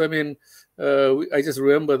for us, I just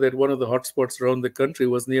remember that one of the hotspots around the country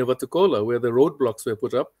was near Vatukola, where the roadblocks were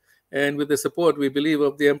put up, and with the support, we believe,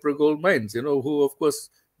 of the Emperor Gold Mines, who, of course,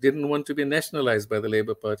 didn't want to be nationalized by the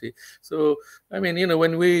Labour Party. So,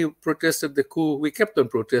 when we protested the coup, we kept on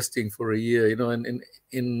protesting for a year, and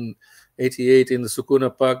in 88 in the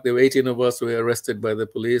Sukuna Park, there were 18 of us who were arrested by the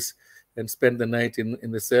police and spent the night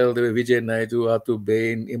in the cell. There were Vijay Naidu, Atu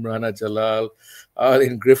Bain, Imrana Jalal,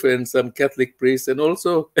 Arlen Griffin, some Catholic priests, and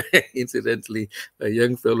also, incidentally, a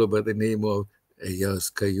young fellow by the name of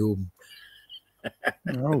Ayaz Qayyum.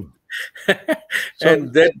 Oh.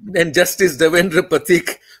 And Justice Devendra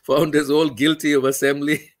Pathik found us all guilty of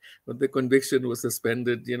assembly, but the conviction was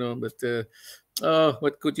suspended, but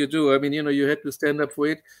what could you do? You had to stand up for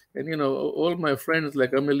it. And, all my friends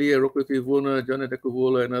like Amelia Rokotivuna, Jonathan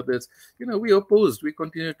Kuvola, and others, we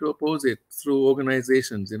continued to oppose it through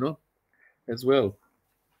organizations, as well.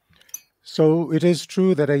 So it is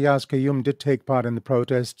true that Ayaz Qayyum did take part in the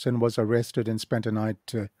protests and was arrested and spent a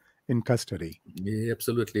night in custody. Yeah,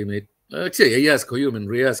 absolutely, mate. Actually, Ayaz Qayyum and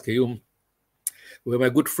Riyaz Qayyum were my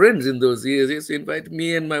good friends in those years. He used to invite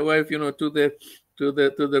me and my wife, to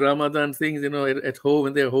the Ramadan things, at home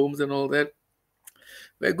in their homes and all that.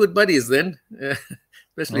 We're good buddies then,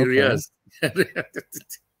 especially Riyaz.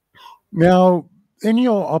 Now, in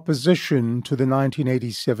your opposition to the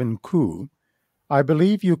 1987 coup, I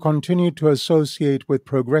believe you continued to associate with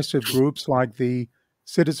progressive groups like the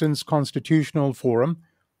Citizens Constitutional Forum.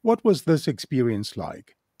 What was this experience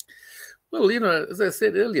like? Well, as I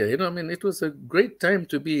said earlier, I mean, it was a great time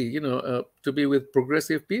to be, to be with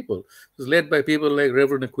progressive people. It was led by people like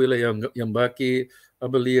Reverend Aquila Yambaki,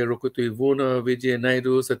 Abalia Rokutuivuna, Vijay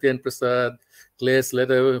Naidu, Satyan Prasad, Claire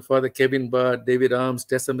Slater, Father Kevin Bart, David Arms,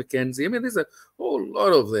 Tessa McKenzie. I mean, there's a whole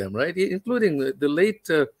lot of them, right? Including the late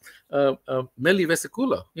Melly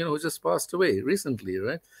Vesikula, who just passed away recently,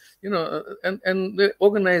 right? And they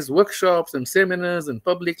organized workshops and seminars and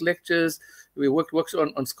public lectures. We worked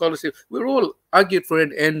on scholarship. We all argued for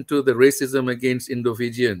an end to the racism against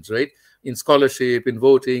Indo-Fijians, right? In scholarship, in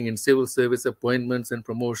voting, in civil service appointments and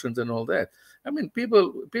promotions and all that. I mean,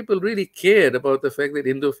 people really cared about the fact that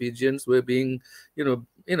Indo-Fijians were being,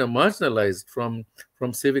 marginalized from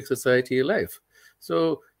civic society life.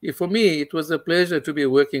 So for me, it was a pleasure to be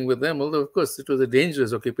working with them, although, of course, it was a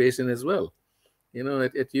dangerous occupation as well.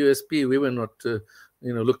 At USP, we were not,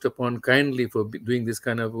 looked upon kindly for doing this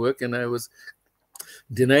kind of work, and I was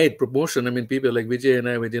denied promotion. I mean, people like Vijay and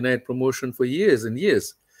I were denied promotion for years and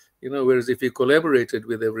years. Whereas if you collaborated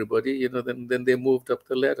with everybody, then they moved up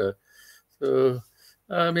the ladder. So,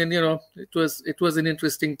 I mean, it was an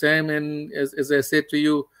interesting time, and as I said to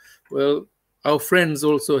you, well, our friends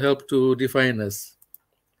also helped to define us.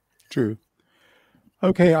 True.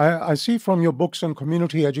 Okay, I see from your books on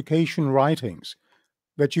community education writings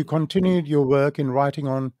that you continued your work in writing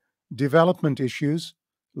on development issues,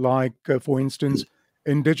 like, for instance,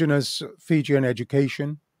 indigenous Fijian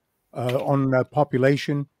education, on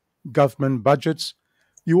population, government budgets.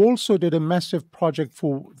 You also did a massive project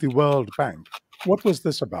for the World Bank. What was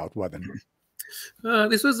this about, Wadan?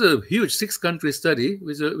 This was a huge 6-country study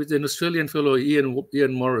with an Australian fellow, Ian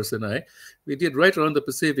Morris, and I. We did right around the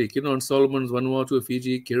Pacific, on Solomons, Vanuatu,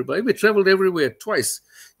 Fiji, Kiribati. We traveled everywhere twice,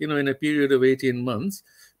 in a period of 18 months.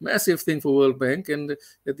 Massive thing for World Bank. And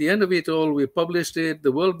at the end of it all, we published it.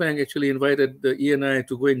 The World Bank actually invited Ian and I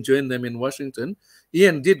to go and join them in Washington.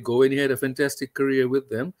 Ian did go, and he had a fantastic career with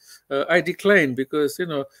them. I declined because,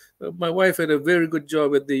 my wife had a very good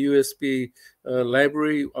job at the USP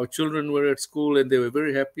library. Our children were at school, and they were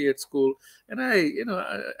very happy at school. And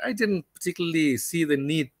I didn't particularly see the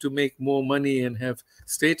need to make more money and have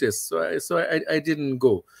status. So I didn't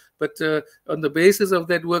go. But on the basis of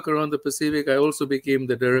that work around the Pacific, I also became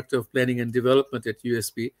the Director of Planning and Development at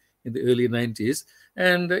USP in the early 90s.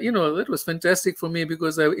 And, that was fantastic for me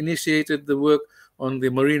because I initiated the work on the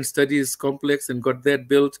Marine Studies Complex and got that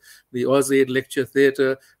built, the AusAid Lecture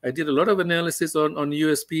Theatre. I did a lot of analysis on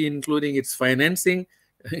USP, including its financing,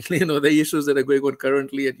 the issues that are going on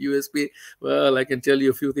currently at USP. Well, I can tell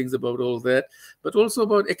you a few things about all that, but also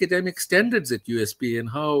about academic standards at USP and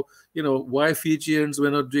how, why Fijians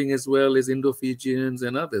were not doing as well as Indo-Fijians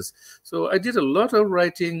and others. So I did a lot of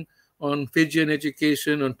writing on Fijian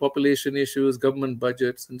education, on population issues, government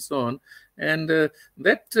budgets, and so on. And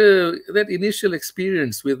that initial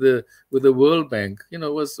experience with the World Bank,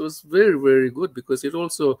 was very, very good because it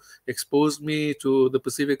also exposed me to the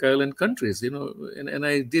Pacific Island countries, and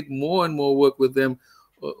I did more and more work with them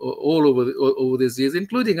all over these years,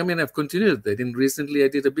 including, I've continued that. And recently I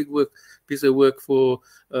did a big piece of work for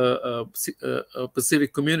a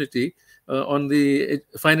Pacific community on the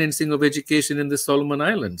financing of education in the Solomon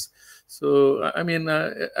Islands. So,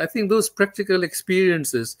 I think those practical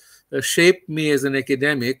experiences shaped me as an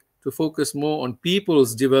academic to focus more on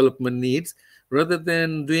people's development needs rather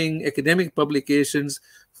than doing academic publications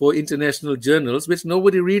for international journals, which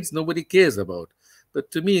nobody reads, nobody cares about.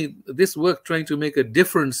 But to me, this work trying to make a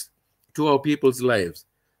difference to our people's lives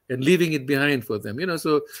and leaving it behind for them.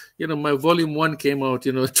 So, my volume 1 came out,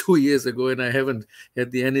 2 years ago, and I haven't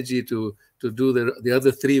had the energy to do the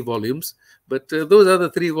other 3 volumes. But those other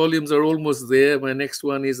 3 volumes are almost there. My next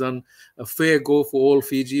one is on A Fair Go for All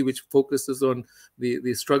Fiji, which focuses on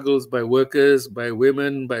the struggles by workers, by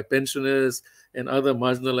women, by pensioners, and other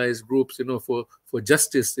marginalized groups, for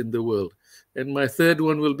justice in the world. And my 3rd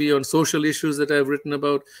one will be on social issues that I've written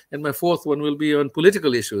about. And my 4th one will be on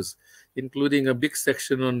political issues, including a big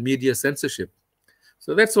section on media censorship.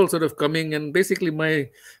 So that's all sort of coming. And basically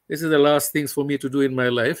this is the last things for me to do in my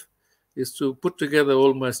life, is to put together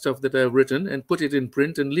all my stuff that I've written and put it in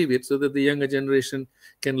print and leave it so that the younger generation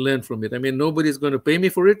can learn from it. Nobody's going to pay me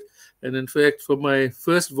for it. And in fact, for my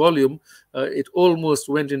first volume, it almost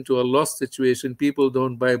went into a loss situation. People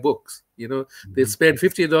don't buy books. They spend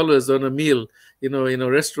 $50 on a meal, in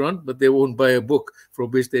a restaurant, but they won't buy a book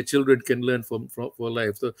from which their children can learn for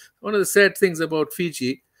life. So one of the sad things about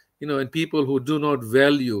Fiji, and people who do not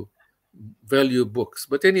value value books.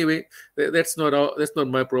 But anyway, that's not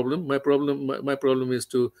my problem. My problem is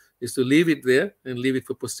to leave it there and leave it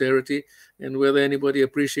for posterity. And whether anybody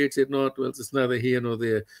appreciates it or not, well, it's neither here nor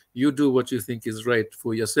there. You do what you think is right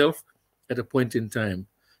for yourself at a point in time.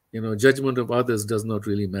 Judgment of others does not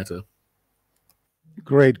really matter.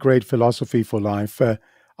 Great philosophy for life.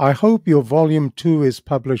 I hope your volume 2 is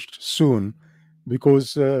published soon,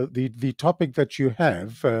 because the topic that you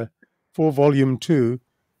have for volume 2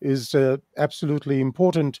 is absolutely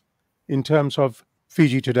important in terms of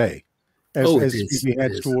Fiji today, as Fiji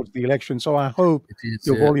heads towards the election. So I hope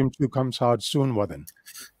your volume 2 comes out soon, Wadan.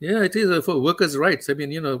 Yeah, it is for workers' rights. I mean,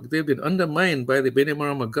 they've been undermined by the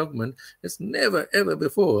Bainimarama government. It's never, ever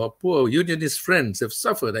before. Our poor unionist friends have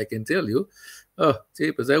suffered, I can tell you. Oh,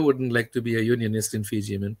 jeepers, I wouldn't like to be a unionist in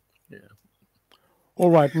Fiji, man. Yeah. All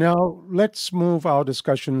right, now let's move our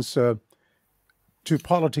discussions to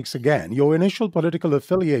politics again. Your initial political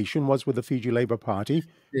affiliation was with the Fiji Labour Party,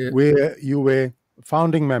 where you were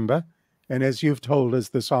founding member, and as you've told us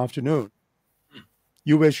this afternoon,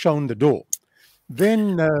 you were shown the door.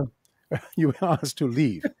 Then you were asked to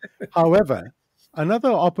leave. However,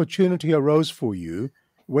 another opportunity arose for you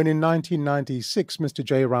when in 1996, Mr.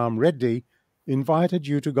 J. Ram Reddy invited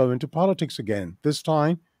you to go into politics again, this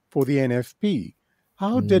time for the NFP.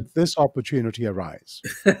 How did this opportunity arise?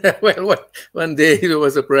 Well, one day it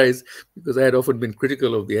was a surprise, because I had often been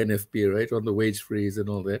critical of the NFP, right, on the wage freeze and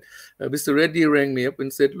all that. Mr. Reddy rang me up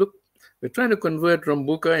and said, look, we're trying to convert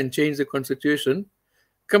Rambuka and change the constitution.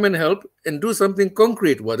 Come and help and do something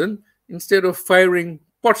concrete, Wadan, instead of firing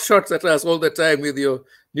pot shots at us all the time with your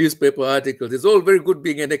newspaper articles. It's all very good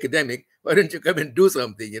being an academic. Why don't you come and do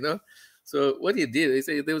something, So what he did, he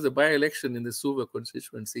said there was a by-election in the Suva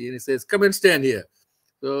constituency, and he says, come and stand here.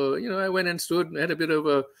 So, I went and stood and had a bit of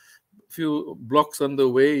a few blocks on the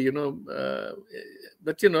way,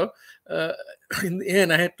 but, in the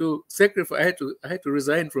end, I had to sacrifice, I had to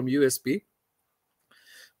resign from USP.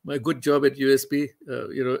 My good job at USP,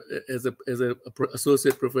 as a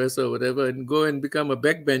associate professor or whatever, and go and become a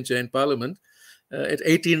backbencher in Parliament at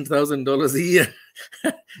 $18,000 a year.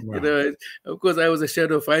 Wow. Of course, I was a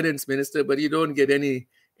shadow finance minister, but you don't get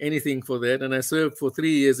anything for that. And I served for 3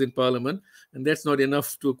 years in Parliament, and that's not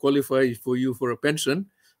enough to qualify for you for a pension.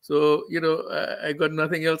 So, I got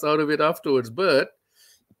nothing else out of it afterwards. But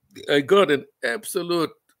I got an absolute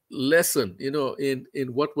lesson, in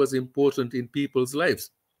what was important in people's lives.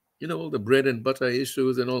 All the bread and butter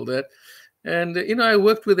issues and all that. And, I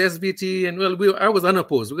worked with SVT, and I was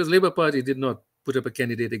unopposed, because Labour Party did not put up a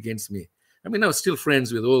candidate against me. I mean, I was still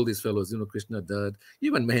friends with all these fellows, Krishna Dad,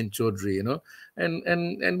 even Mahen Chaudhry,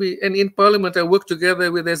 and in Parliament, I worked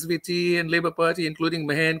together with SVT and Labour Party, including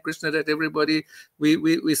Mahen, Krishna Dad, everybody.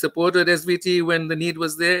 We supported SVT when the need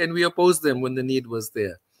was there, and we opposed them when the need was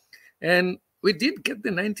there. And we did get the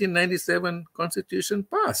 1997 Constitution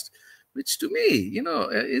passed, which to me,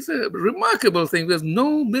 is a remarkable thing. There's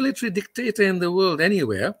no military dictator in the world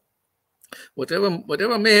anywhere.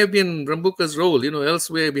 Whatever may have been Rambuka's role,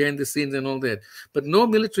 elsewhere behind the scenes and all that, but no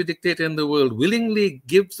military dictator in the world willingly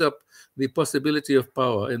gives up the possibility of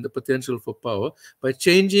power and the potential for power by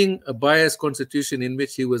changing a biased constitution in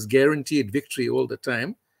which he was guaranteed victory all the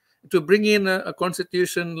time, to bring in a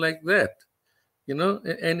constitution like that,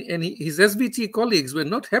 and his SVT colleagues were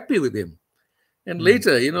not happy with him. And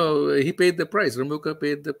later, he paid the price. Rambuka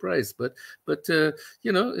paid the price. But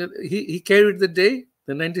he carried the day.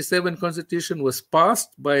 The 97 Constitution was passed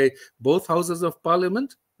by both houses of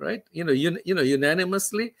Parliament, right?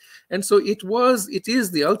 Unanimously. And so it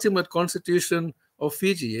is the ultimate constitution of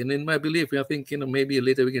Fiji. And in my belief, I think, maybe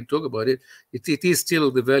later we can talk about it. It is still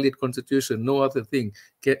the valid constitution. No other thing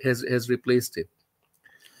has replaced it.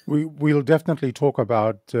 We'll definitely talk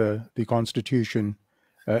about the Constitution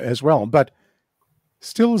as well. But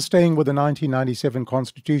still staying with the 1997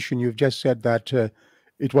 Constitution, you've just said that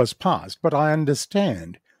it was passed. But I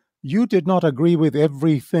understand you did not agree with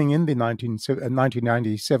everything in the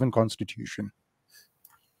 1997 Constitution.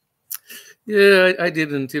 Yeah, I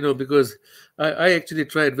didn't, because I actually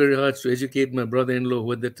tried very hard to educate my brother-in-law,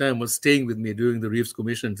 who at the time was staying with me during the Reeves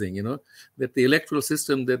Commission thing, that the electoral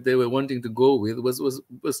system that they were wanting to go with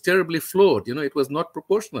was terribly flawed. It was not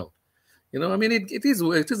proportional. I mean, it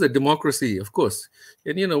is a democracy, of course.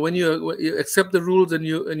 And, when you accept the rules and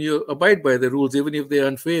you abide by the rules, even if they're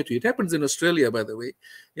unfair to you. It happens in Australia, by the way,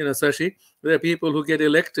 Sashi. There are people who get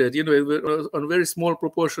elected, on very small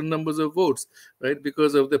proportion numbers of votes, right,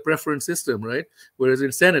 because of the preference system, right? Whereas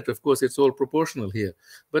in Senate, of course, it's all proportional here.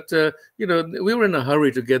 But, we were in a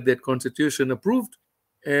hurry to get that constitution approved.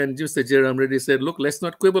 And Mr. J. Ram Reddy said, look, let's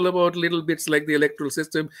not quibble about little bits like the electoral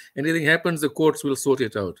system. Anything happens, the courts will sort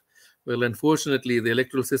it out. Well, unfortunately, the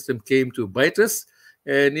electoral system came to bite us.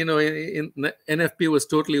 And, NFP was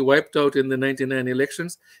totally wiped out in the 99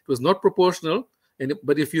 elections. It was not proportional.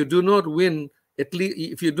 But if you do not win, at least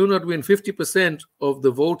if you do not win 50% of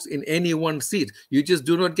the votes in any one seat, you just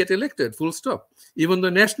do not get elected, full stop. Even though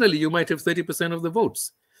nationally, you might have 30% of the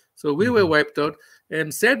votes. So we were wiped out.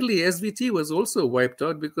 And sadly, SVT was also wiped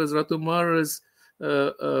out because Ratu Mara's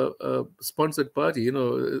sponsored party,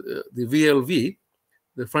 the VLV,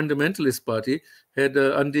 the fundamentalist party, had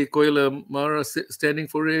Andi Koila Mara standing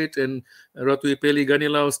for it and Ratu Ipeli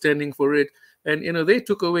Ganilao standing for it. And, they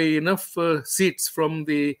took away enough seats from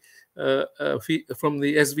the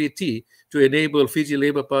SVT to enable Fiji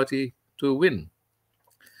Labour Party to win.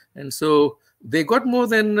 And so they got more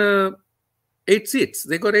than 8 seats.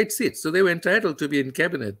 They got 8 seats. So they were entitled to be in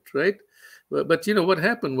cabinet, right? But what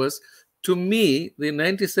happened was, to me, the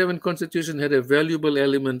 97 constitution had a valuable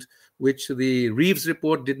element which the Reeves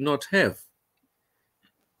report did not have.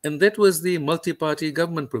 And that was the multi-party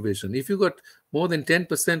government provision. If you got more than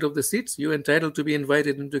 10% of the seats, you're entitled to be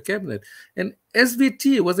invited into cabinet. And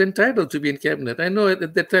SVT was entitled to be in cabinet. I know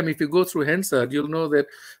at that time, if you go through Hansard, you'll know that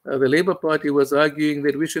the Labour Party was arguing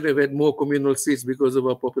that we should have had more communal seats because of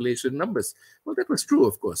our population numbers. Well, that was true,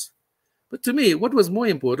 of course. But to me, what was more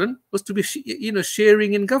important was to be,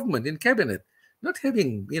 sharing in government, in cabinet, not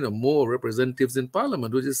having, more representatives in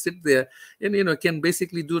parliament who just sit there and, can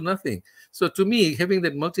basically do nothing. So to me, having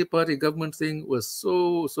that multi-party government thing was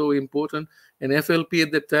so, so important. And FLP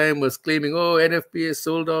at the time was claiming, oh, NFP has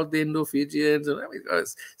sold out the Indo-Fijians. And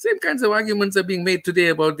same kinds of arguments are being made today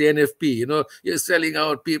about the NFP. You're selling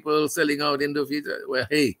out people, selling out Indo-Fijians. Well,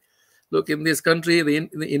 hey, look, in this country, the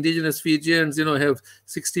indigenous Fijians, have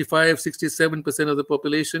 65, 67% of the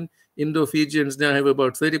population. Indo-Fijians now have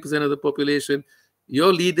about 30% of the population.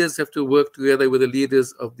 Your leaders have to work together with the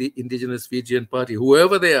leaders of the indigenous Fijian party,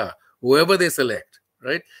 whoever they are, whoever they select,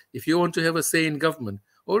 right? If you want to have a say in government,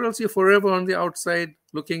 or else you're forever on the outside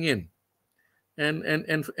looking in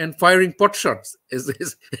and firing pot shots, as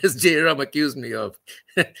Jairam accused me of.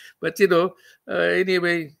 But,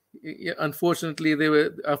 anyway, unfortunately, they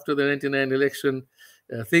were after the 99 election,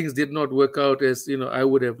 things did not work out as I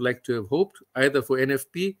would have liked to have hoped, either for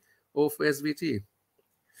NFP or for SVT.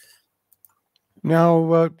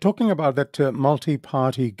 Now, talking about that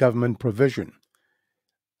multi-party government provision,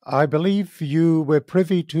 I believe you were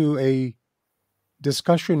privy to a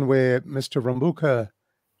discussion where Mr. Rambuka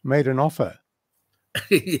made an offer.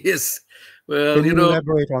 Yes. Well, Can you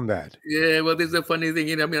elaborate on that? Yeah, well, there's a funny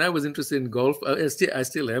thing. I was interested in golf. I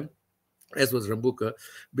still am, as was Rambuka.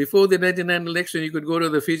 Before the 99 election, you could go to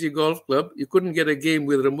the Fiji Golf Club. You couldn't get a game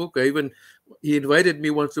with Rambuka. Even he invited me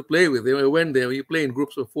once to play with him. I went there. We play in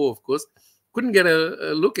groups of 4, of course. Couldn't get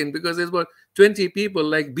a look in because there's about 20 people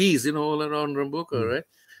like bees, all around Rambuka,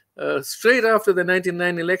 right? Straight after the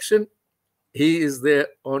 99 election, he is there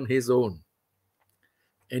on his own.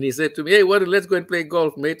 And he said to me, hey, let's go and play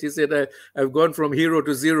golf, mate. He said, I've gone from hero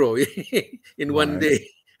to zero in one day.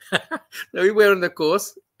 Now, we were on the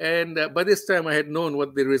course. And by this time, I had known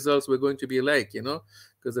what the results were going to be like,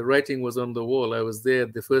 because the writing was on the wall. I was there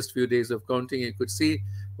the first few days of counting. You could see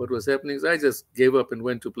what was happening. So I just gave up and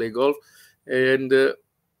went to play golf. And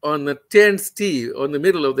on the 10th tee, on the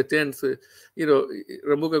middle of the 10th,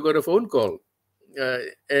 Rambuka got a phone call.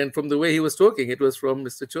 And from the way he was talking, it was from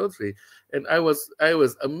Mr. Chaudhry. And I was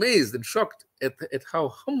amazed and shocked at how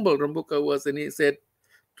humble Rambuka was. And he said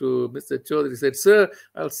to Mr. Chaudhry, he said, sir,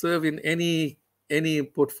 I'll serve in any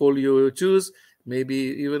portfolio you choose, maybe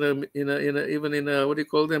even in a what do you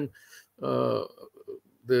call them,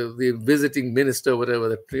 the visiting minister, whatever,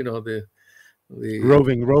 that the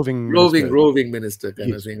roving minister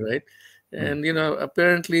kind of thing, right? And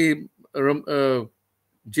apparently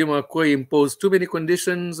Jim Akoi imposed too many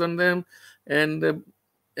conditions on them, and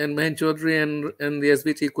Mahen Chaudhry and the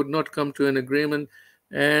SVT could not come to an agreement,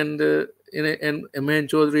 and Mahen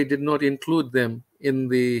Chaudhry did not include them in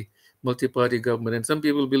the multi-party government. And some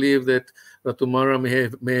people believe that Ratu Mara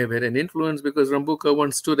may have had an influence because Rambuka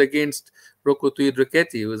once stood against Rokutui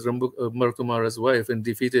Draketi, who was Ratu Mara's wife, and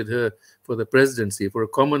defeated her for the presidency. For a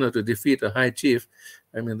commoner to defeat a high chief,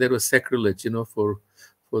 that was sacrilege, for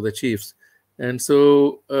the chiefs. And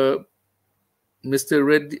so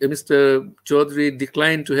Mr. Chaudhry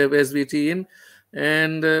declined to have SVT in.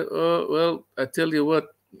 And, well, I tell you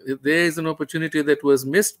what, there is an opportunity that was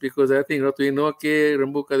missed because I think Ratu Inoke,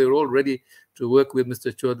 Rambuka, they were all ready to work with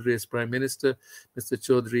Mr. Chaudhry as Prime Minister. Mr.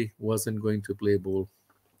 Chaudhry wasn't going to play ball.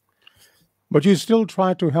 But you still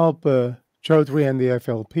try to help Chaudhry and the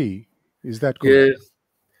FLP. Is that correct?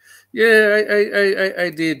 Yeah, I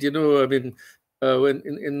did. When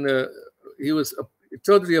he was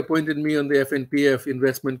Chaudhry appointed me on the FNPF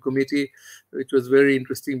investment committee, which was very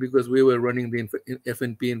interesting because we were running the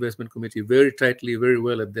FNP investment committee very tightly, very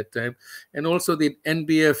well at that time. And also the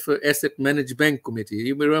NBF asset managed bank committee.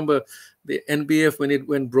 You may remember the NBF, when it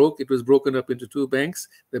went broke, it was broken up into two banks,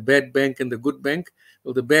 the bad bank and the good bank.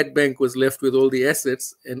 Well, the bad bank was left with all the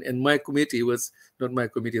assets, and my committee was, not my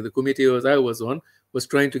committee, the committee I was on was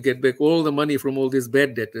trying to get back all the money from all these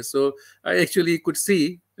bad debtors. So I actually could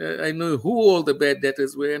see, I know who all the bad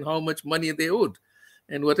debtors were and how much money they owed.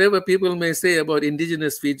 And whatever people may say about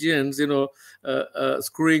indigenous Fijians,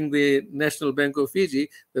 screwing the National Bank of Fiji,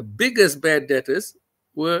 the biggest bad debtors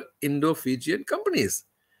were Indo-Fijian companies.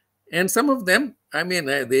 And some of them, I mean,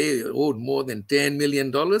 they owed more than $10 million.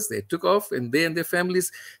 They took off, and they and their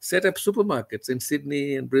families set up supermarkets in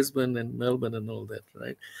Sydney and Brisbane and Melbourne and all that,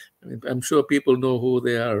 right? I mean, I'm sure people know who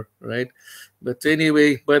they are, right? But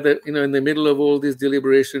anyway, by the in the middle of all these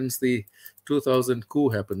deliberations, the 2000 coup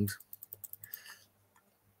happened.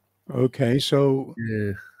 Okay, so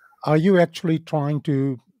Yeah. are you actually trying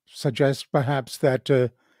to suggest perhaps that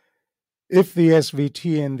if the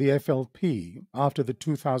SVT and the FLP, after the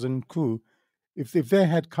 2000 coup, if they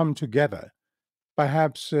had come together,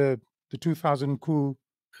 perhaps the 2000 coup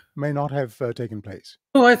may not have taken place?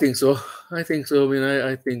 Oh, I think so. I think so. I mean,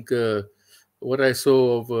 I think what I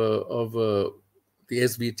saw of the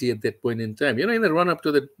SVT at that point in time, in the run-up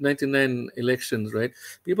to the 99 elections, right?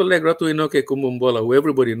 People like Ratu Inoke Kumumbola, who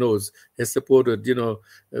everybody knows, has supported,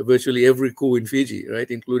 virtually every coup in Fiji, right?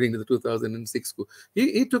 Including the 2006 coup.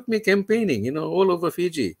 He took me campaigning, all over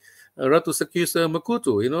Fiji. Ratu Sakusa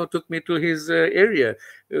Makutu, took me to his area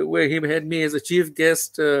where he had me as a chief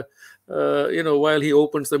guest, while he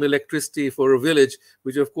opened some electricity for a village,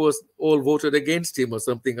 which of course all voted against him or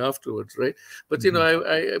something afterwards, right? But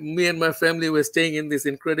me and my family were staying in this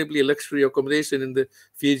incredibly luxury accommodation in the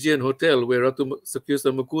Fijian hotel where Ratu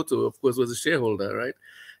Sakusa Makutu, of course, was a shareholder, right?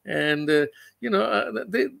 And they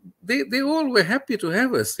all were happy to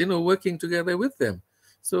have us, working together with them.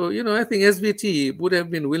 So I think SVT would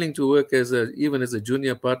have been willing to work even as a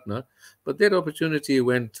junior partner, but that opportunity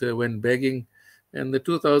went begging. And the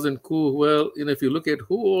 2000 coup, well, if you look at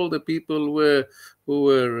who all the people were who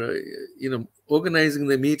were, organizing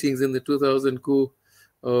the meetings in the 2000 coup,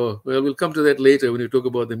 oh, well, we'll come to that later when you talk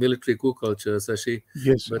about the military coup culture, Sashi.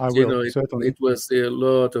 Yes, but, I will, certainly. It was a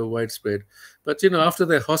lot of widespread. But, after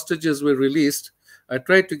the hostages were released, I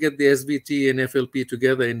tried to get the SVT and FLP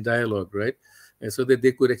together in dialogue, right? And so that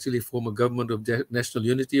they could actually form a government of national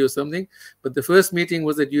unity or something. But the first meeting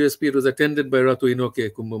was at USP. It was attended by Ratu Inoke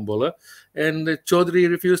Kumbumbola, and Chaudhry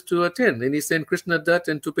refused to attend. And he sent Krishna Dutt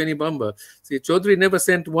and Tupeni Bamba. See, Chaudhry never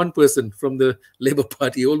sent one person from the Labour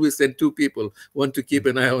Party. He always sent two people, one to keep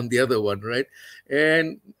an eye on the other one, right?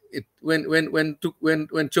 And when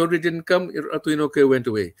Chaudhry didn't come, Ratu Inoke went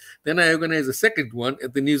away. Then I organized a second one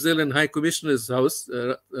at the New Zealand High Commissioner's house,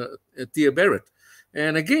 Tia Barrett.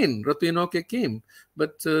 And again, Ratu Inoke came,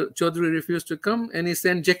 but Chaudhry refused to come, and he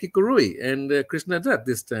sent Jackie Kurui and Krishna Dutt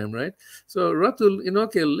this time, right? So Ratu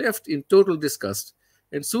Inoke left in total disgust.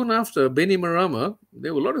 And soon after, Benny Marama,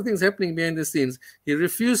 there were a lot of things happening behind the scenes. He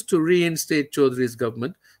refused to reinstate Chaudhry's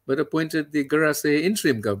government, but appointed the Garase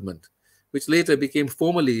interim government, which later became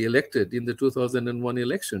formally elected in the 2001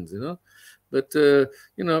 elections, But, the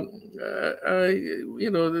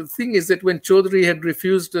thing is that when Chaudhry had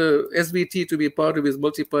refused SVT to be part of his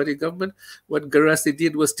multi-party government, what Garasi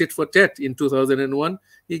did was tit for tat in 2001.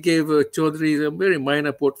 He gave Chaudhry some very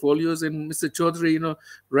minor portfolios, and Mr. Chaudhry,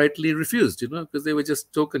 rightly refused, because they were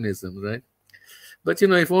just tokenism, right? But,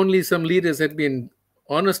 if only some leaders had been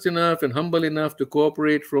honest enough and humble enough to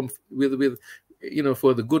cooperate with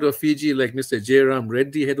for the good of Fiji, like Mr. Jairam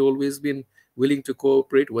Reddy had always been willing to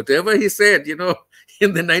cooperate. Whatever he said, in the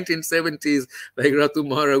 1970s, like Ratu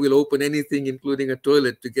Mahara will open anything, including a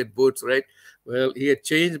toilet, to get votes, right? Well, he had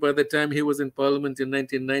changed by the time he was in Parliament in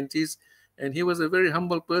 1990s, and he was a very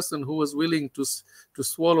humble person who was willing to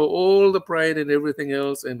swallow all the pride and everything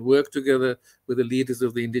else and work together with the leaders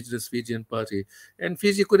of the indigenous Fijian party. And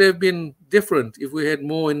Fiji could have been different if we had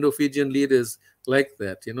more Indo-Fijian leaders like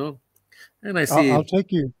that, And I see. I'll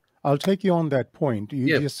take you on that point.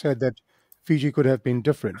 You just said that Fiji could have been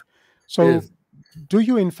different. So Yes. Do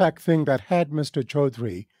you in fact think that had Mr.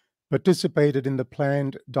 Chaudhry participated in the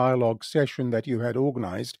planned dialogue session that you had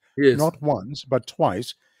organized, Yes. not once, but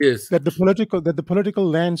twice, Yes. that the political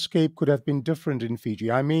landscape could have been different in Fiji?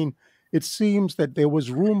 I mean, it seems that there was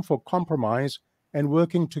room for compromise and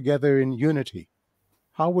working together in unity.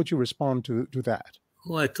 How would you respond to that?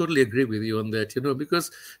 Oh, I totally agree with you on that, because,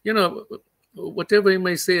 whatever you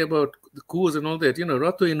may say about the coups and all that,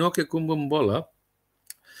 Ratu Inoke Kumbumbola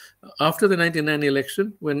After the 1999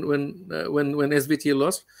 election, when SBT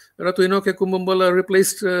lost, Ratu Enoke Kumbombola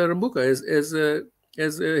replaced Rambuka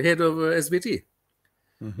as head of SBT.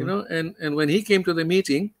 You know, and when he came to the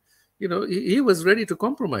meeting, you know, he was ready to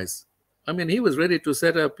compromise. I mean, he was ready to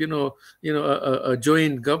set up, a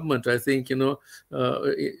joint government. I think, in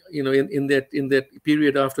that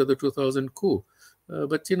period after the 2000 coup.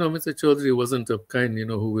 But Mr. Chaudhry wasn't a kind,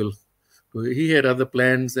 he had other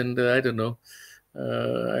plans, and I don't know.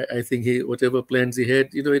 I think whatever plans he had,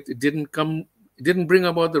 it didn't bring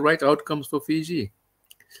about the right outcomes for Fiji.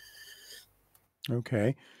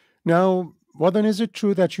 Okay. Now, Wadan, is it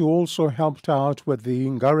true that you also helped out with the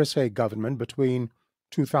Narsey government between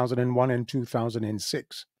 2001 and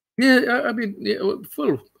 2006? Yeah, I mean,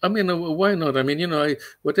 full. I mean, why not? I mean,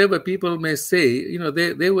 whatever people may say,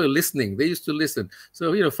 they were listening. They used to listen.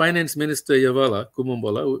 So, Finance Minister Yavala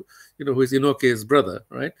Kumumbola, who is Inoke's brother,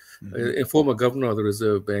 right, a former governor of the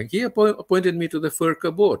Reserve Bank, he appointed me to the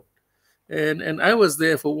FERCA board. And I was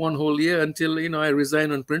there for one whole year until, I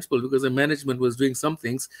resigned on principle because the management was doing some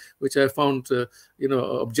things which I found,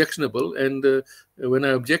 objectionable. And when I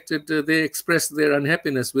objected, they expressed their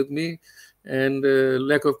unhappiness with me and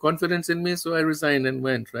lack of confidence in me. So I resigned and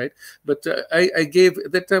went, right? But I gave,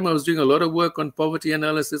 at that time I was doing a lot of work on poverty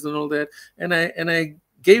analysis and all that. And I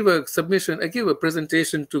gave a submission, I gave a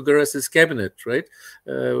presentation to Garas's cabinet, right?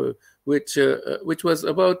 Which was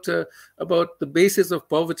about the basis of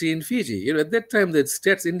poverty in Fiji. At that time, the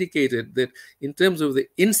stats indicated that in terms of the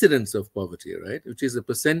incidence of poverty, right, which is the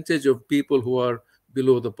percentage of people who are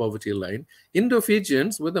below the poverty line,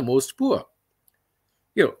 Indo-Fijians were the most poor.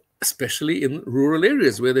 Especially in rural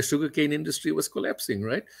areas where the sugarcane industry was collapsing,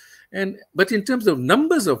 right? But in terms of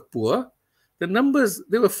numbers of poor,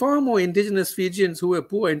 there were far more indigenous Fijians who were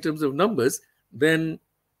poor in terms of numbers than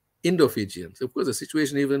Indo-Fijians. Of course, the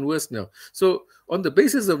situation is even worse now. So on the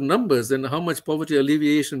basis of numbers and how much poverty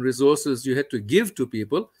alleviation resources you had to give to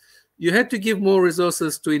people, you had to give more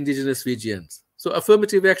resources to indigenous Fijians. So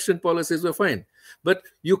affirmative action policies were fine. But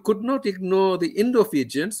you could not ignore the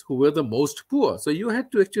Indo-Fijians who were the most poor. So you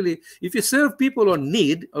had to actually, if you serve people on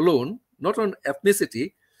need alone, not on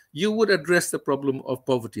ethnicity, you would address the problem of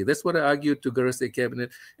poverty. That's what I argued to Garase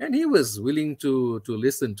cabinet. And he was willing to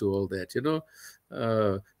listen to all that,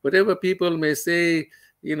 whatever people may say,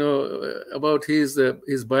 about his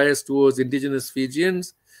bias towards indigenous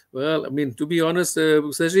Fijians. Well, I mean, to be honest,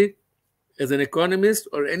 Saji, as an economist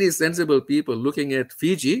or any sensible people looking at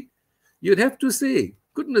Fiji, you'd have to say,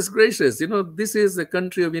 goodness gracious, this is the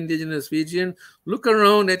country of indigenous Fijian. Look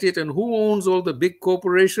around at it, and who owns all the big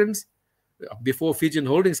corporations? Before Fijian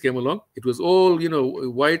Holdings came along, it was all,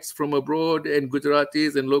 whites from abroad and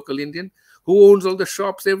Gujaratis and local Indian. Who owns all the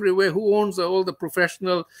shops everywhere? Who owns all the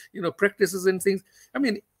professional, practices and things? I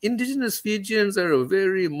mean, indigenous Fijians are a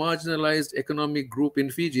very marginalized economic group in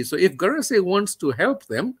Fiji. So if Garase wants to help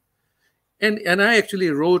them, and I actually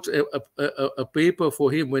wrote a paper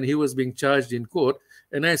for him when he was being charged in court,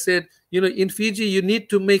 and I said, in Fiji, you need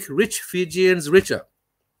to make rich Fijians richer.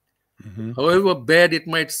 However bad it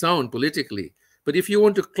might sound politically. But if you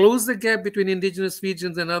want to close the gap between indigenous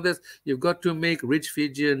Fijians and others, you've got to make rich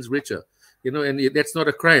Fijians richer, and that's not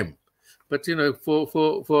a crime. But,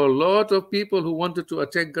 for a lot of people who wanted to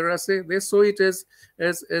attack Garase, they saw it as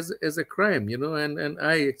a crime, and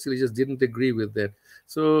I actually just didn't agree with that.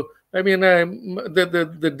 So, I mean,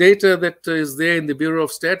 the data that is there in the Bureau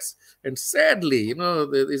of Stats, and sadly,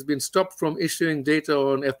 it's been stopped from issuing data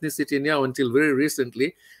on ethnicity now until very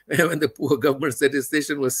recently, when the poor government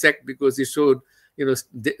statistician was sacked because he showed,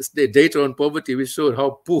 the data on poverty, which showed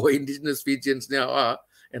how poor indigenous Fijians now are.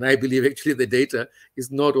 And I believe actually the data is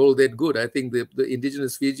not all that good. I think the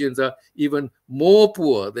indigenous Fijians are even more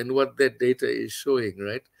poor than what that data is showing,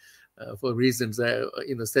 right? For reasons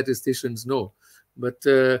statisticians know. But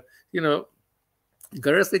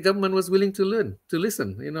Garase government was willing to listen,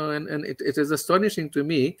 and it is astonishing to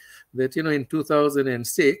me that, in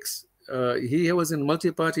 2006, he was in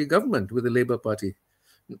multi-party government with the Labour Party.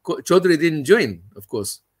 Chaudhry didn't join, of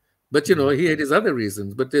course. But, he had his other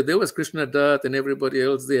reasons. But there was Krishna Dutt and everybody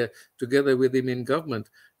else there together with him in government.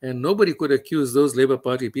 And nobody could accuse those Labour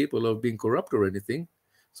Party people of being corrupt or anything.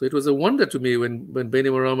 So it was a wonder to me when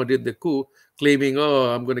Bainimarama did the coup, claiming,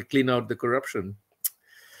 I'm going to clean out the corruption.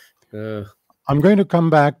 I'm going to come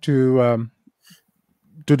back to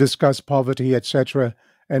discuss poverty, etc.,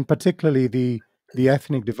 and particularly the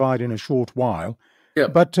ethnic divide in a short while. Yeah.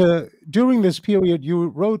 But during this period, you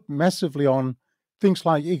wrote massively on things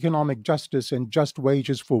like economic justice and just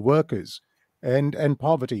wages for workers and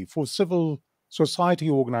poverty for civil society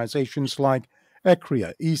organizations like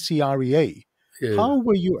ECREA, ECREA. Yeah. How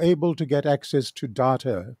were you able to get access to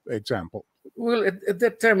data, for example? Well, at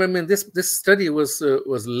that time, I mean, this study was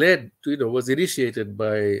led to, was initiated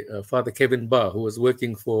by Father Kevin Barr, who was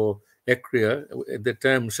working for ECRIA at that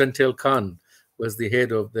time. Chantel Khan was the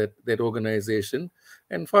head of that organization,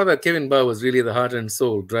 and Father Kevin Barr was really the heart and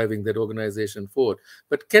soul driving that organization forward.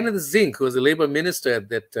 But Kenneth Zink, who was a labor minister at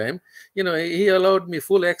that time, he allowed me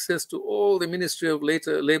full access to all the Ministry of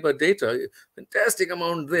Labor data, fantastic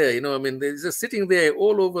amount there. I mean, they're just sitting there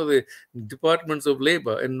all over the departments of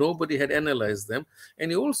labor, and nobody had analyzed them. And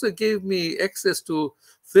he also gave me access to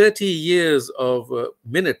 30 years of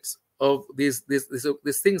minutes of these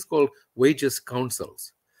things called wages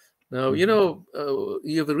councils. Now,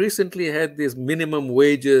 you've recently had this minimum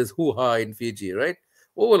wages hoo-ha in Fiji, right?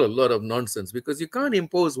 All a lot of nonsense, because you can't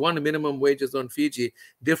impose one minimum wages on Fiji,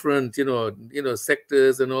 different,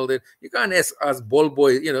 sectors and all that. You can't ask ball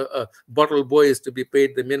boys, bottle boys to be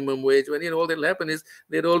paid the minimum wage when, all that'll happen is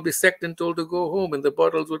they'd all be sacked and told to go home, and the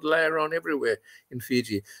bottles would lie around everywhere in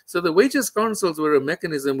Fiji. So the wages councils were a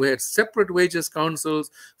mechanism. We had separate wages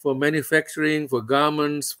councils for manufacturing, for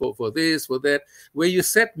garments, for this, for that, where you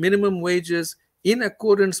set minimum wages in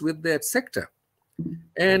accordance with that sector.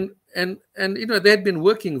 And they had been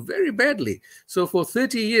working very badly. So for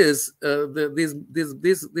 30 years,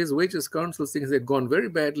 these wages council things had gone very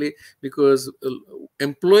badly, because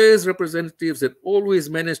employers' representatives had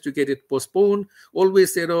always managed to get it postponed,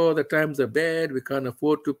 always said, oh, the times are bad, we can't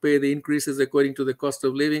afford to pay the increases according to the cost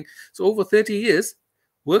of living. So over 30 years,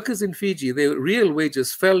 workers in Fiji, their real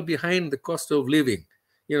wages fell behind the cost of living,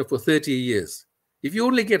 for 30 years. If you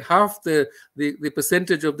only get half the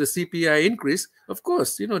percentage of the CPI increase, of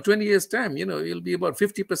course, 20 years' time, you'll be about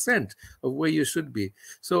 50% of where you should be.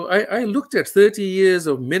 So I looked at 30 years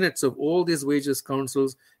of minutes of all these wages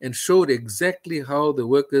councils and showed exactly how the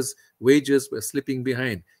workers' wages were slipping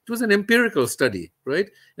behind. It was an empirical study, right?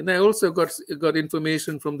 And I also got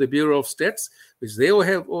information from the Bureau of Stats, which they all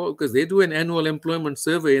have, because they do an annual employment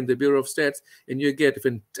survey in the Bureau of Stats, and you get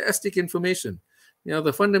fantastic information.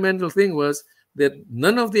 The fundamental thing was that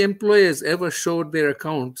none of the employers ever showed their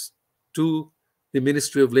accounts to the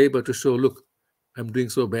Ministry of Labor to show, look, I'm doing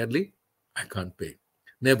so badly, I can't pay.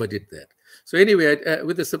 Never did that. So anyway,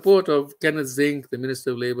 with the support of Kenneth Zink, the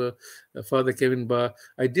Minister of Labor, Father Kevin Barr,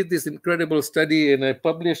 I did this incredible study, and I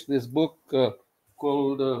published this book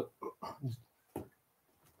called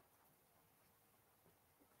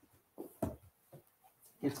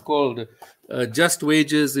Just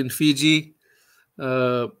Wages in Fiji.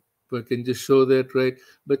 I can just show that, right?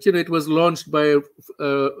 But, it was launched by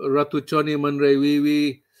Ratu Choni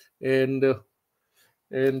Manraiwiwi, and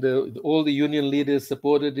all the union leaders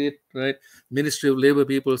supported it, right? Ministry of Labor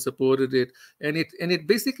people supported it. And it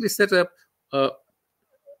basically set up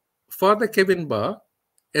Father Kevin Barr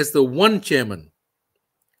as the one chairman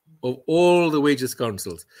of all the wages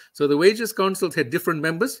councils. So the wages councils had different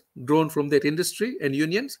members drawn from that industry and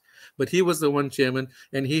unions, but he was the one chairman,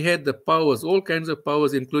 and he had the powers, all kinds of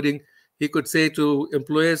powers, including he could say to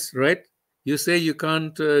employers, right, you say you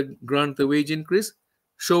can't grant the wage increase,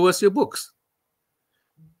 show us your books.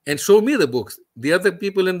 And show me the books. The other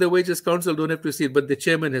people in the wages council don't have to see it, but the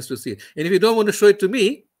chairman has to see it. And if you don't want to show it to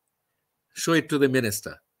me, show it to the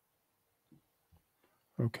minister.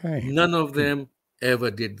 Okay. None of them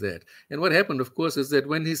ever did that. And what happened, of course, is that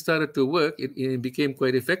when he started to work, it became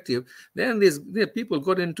quite effective. Then the people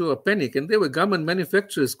got into a panic, and there were garment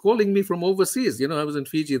manufacturers calling me from overseas. I was in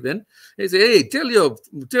Fiji then. They say, hey, tell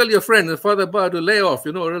your friend, Father Barr, to lay off,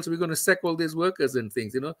 or else we're going to sack all these workers and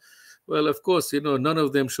things, Well, of course, none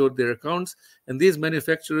of them showed their accounts. And these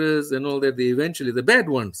manufacturers and all that, the bad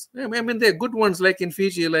ones, I mean, they're good ones, like in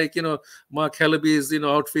Fiji, like, Mark Hallaby's,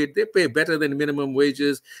 outfit, they pay better than minimum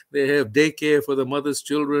wages. They have daycare for the mother's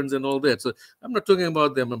children and all that. So I'm not talking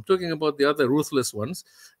about them. I'm talking about the other ruthless ones.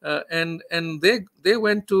 And they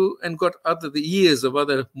went to and got the ears of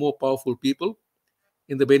other more powerful people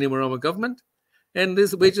in the Bainimarama government. And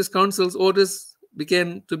this wages council's orders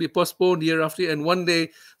began to be postponed year after year. And one day,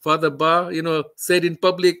 Father Barr, said in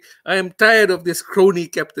public, I am tired of this crony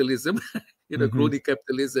capitalism, crony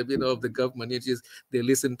capitalism, of the government. They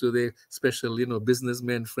listen to their special,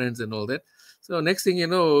 businessmen, friends and all that. So next thing you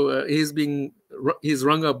know, he's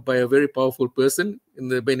rung up by a very powerful person in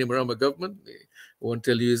the Bainimarama government. I won't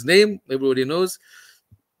tell you his name. Everybody knows.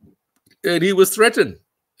 And he was threatened.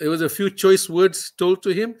 There was a few choice words told to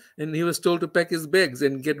him, and he was told to pack his bags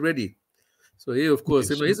and get ready. So he, of course,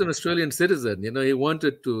 he's an Australian citizen. He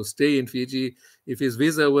wanted to stay in Fiji. If his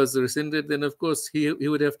visa was rescinded, then of course he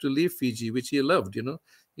would have to leave Fiji, which he loved.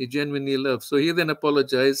 He genuinely loved. So he then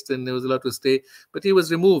apologized, and he was allowed to stay. But he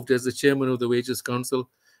was removed as the chairman of the Wages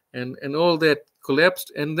Council, and all that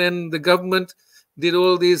collapsed. And then the government did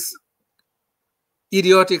all these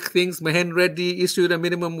idiotic things. Mahen Reddy issued a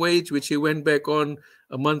minimum wage, which he went back on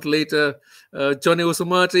a month later. Johnny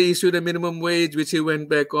Usumati issued a minimum wage, which he went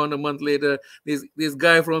back on a month later. This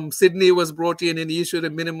guy from Sydney was brought in and he issued a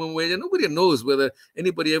minimum wage. And nobody knows whether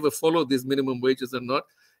anybody ever followed these minimum wages or not.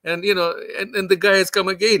 And, and the guy has come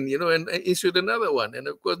again, and issued another one. And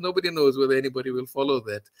of course, nobody knows whether anybody will follow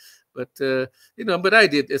that. But, but I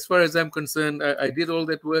did. As far as I'm concerned, I did all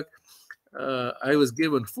that work. I was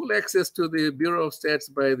given full access to the Bureau of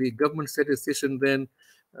Stats by the government statistician then,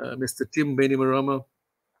 Mr. Tim Bainimarama.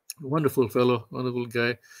 Wonderful fellow, wonderful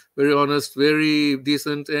guy, very honest, very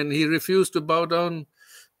decent, and he refused to bow down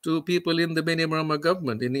to people in the Bainimarama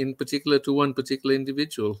government, in particular to one particular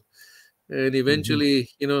individual. And eventually,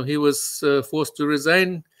 he was forced to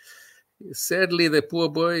resign. Sadly, the poor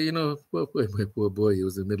boy, poor boy, he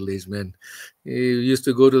was a middle-aged man. He used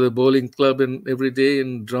to go to the bowling club and every day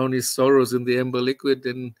and drown his sorrows in the amber liquid,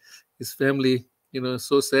 and his family,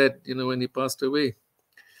 so sad, when he passed away.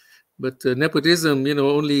 But nepotism,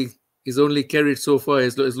 is only carried so far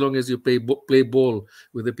as long as you play ball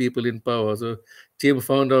with the people in power. So Tim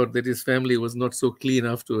found out that his family was not so clean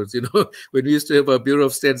afterwards. When we used to have our Bureau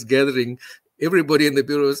of Stats gathering, everybody in the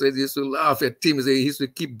Bureau of Stats used to laugh at Tim. He used to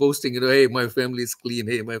keep boasting, hey, my family is clean.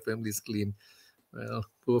 Hey, my family is clean. Well,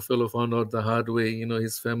 poor fellow found out the hard way.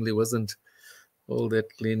 His family wasn't all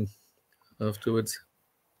that clean afterwards.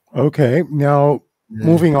 Okay, now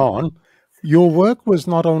moving on. Your work was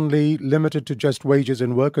not only limited to just wages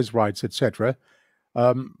and workers' rights, etc.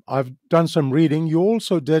 I've done some reading. You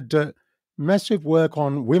also did massive work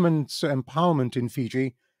on women's empowerment in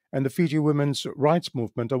Fiji, and the Fiji Women's Rights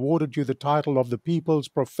Movement awarded you the title of the People's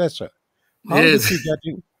Professor. How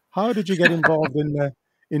did you get involved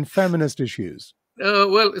in feminist issues?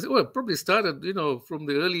 Well, it probably started, from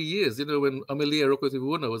the early years, when Amelia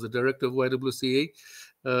Rokotivuna was the director of YWCA.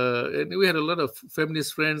 And we had a lot of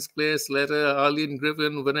feminist friends, Claire Slater, Arlene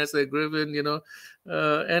Griffin, Vanessa Griffin,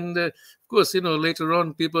 and of course, later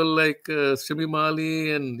on, people like Shamima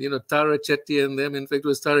Ali and, Tara Chetty and them. In fact, it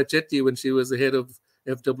was Tara Chetty when she was the head of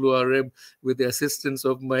FWRM with the assistance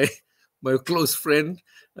of my close friend,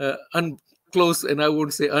 close and I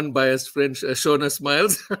won't say unbiased friend, Shona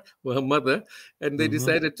Smiles, her mother, and they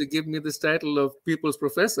decided to give me this title of People's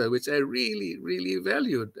Professor, which I really, really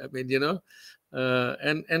valued. I mean,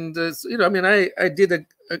 I did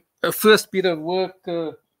a first bit of work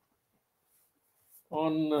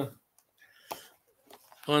on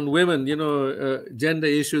women, gender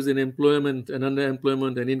issues in employment and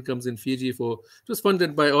underemployment and incomes in Fiji. It was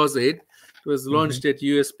funded by AusAid. It was launched at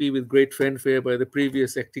USP with great fanfare by the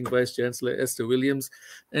previous acting Vice Chancellor, Esther Williams.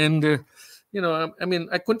 And,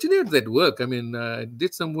 I continued that work. I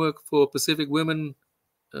did some work for Pacific Women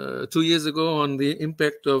 2 years ago on the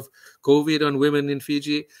impact of COVID on women in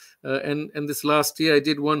Fiji. And this last year, I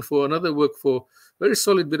did very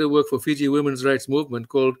solid bit of work for Fiji Women's Rights Movement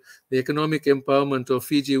called The Economic Empowerment of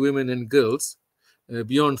Fiji Women and Girls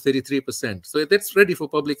Beyond 33%. So that's ready for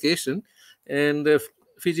publication. And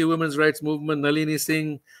Fiji Women's Rights Movement, Nalini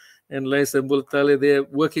Singh and Laisa Bultale, they're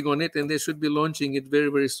working on it and they should be launching it very,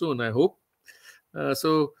 very soon, I hope.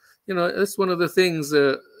 So that's one of the things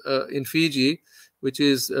in Fiji, which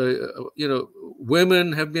is,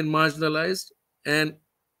 women have been marginalized and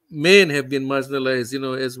men have been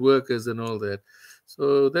marginalized, as workers and all that.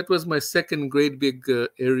 So that was my second great big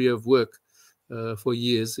area of work for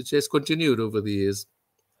years, which has continued over the years.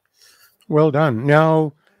 Well done.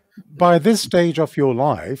 Now, by this stage of your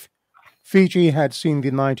life, Fiji had seen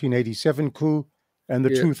the 1987 coup and the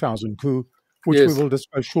 2000 coup, which we will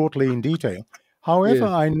discuss shortly in detail. However,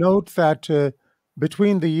 I note that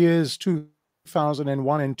between the years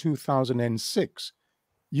 2001 and 2006,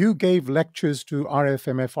 you gave lectures to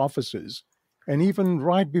RFMF officers, and even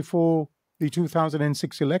right before the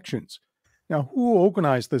 2006 elections. Now, who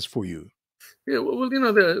organized this for you? Yeah, well,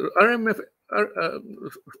 the RMF,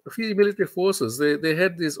 Fiji military forces, they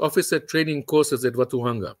had these officer training courses at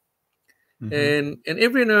Watuhanga. And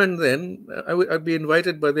every now and then, I'd be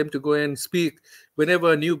invited by them to go and speak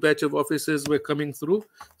whenever a new batch of officers were coming through.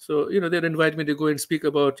 So, they'd invite me to go and speak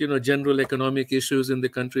about, general economic issues in the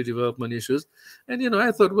country, development issues. And,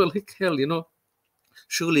 I thought, well, hell,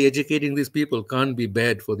 surely educating these people can't be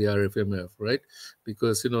bad for the RFMF, right?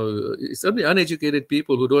 Because, it's only uneducated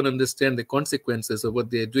people who don't understand the consequences of what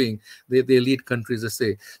they're doing. They lead countries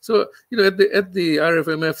astray. So, at the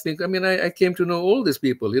RFMF thing, I came to know all these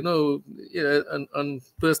people, on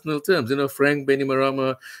personal terms. Frank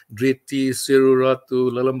Bainimarama, Driti, Siru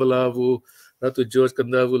Ratu, Lalambalavu, Ratu George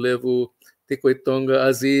Kandavulevu, Tikwe Tonga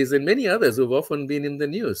Aziz, and many others who've often been in the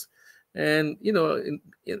news. And,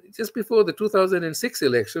 just before the 2006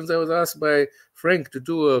 elections, I was asked by Frank to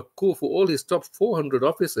do a coup for all his top 400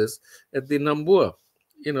 officers at the Nambua,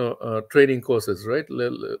 training courses, right?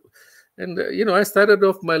 And, I started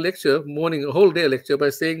off my lecture, a whole day lecture, by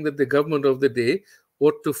saying that the government of the day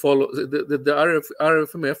ought to follow, the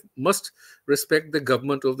RFMF must respect the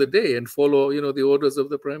government of the day and follow, the orders of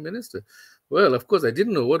the Prime Minister. Well, of course, I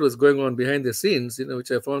didn't know what was going on behind the scenes,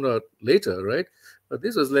 which I found out later, right? But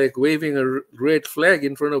this was like waving a red flag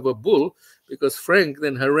in front of a bull, because Frank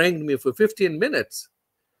then harangued me for 15 minutes.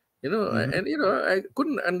 And I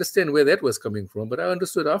couldn't understand where that was coming from, but I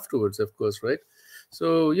understood afterwards, of course, right?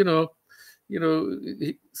 So,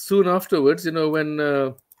 soon afterwards, when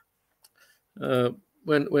the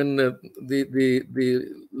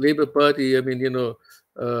Labour Party, and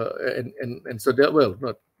so that, well,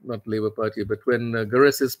 not Labour Party, but when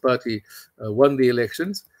Garas's party won the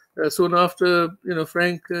elections, soon after,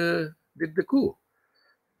 Frank did the coup,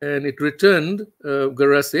 and it returned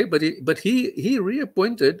Garase, but he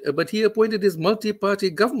reappointed, but he appointed his multi-party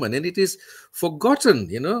government, and it is forgotten,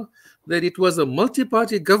 that it was a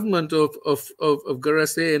multi-party government of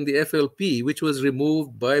Garase and the FLP, which was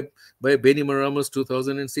removed by Bainimarama's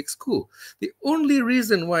 2006 coup. The only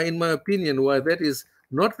reason why, in my opinion, why that is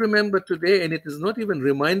not remembered today, and it is not even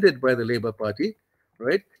reminded by the Labour Party,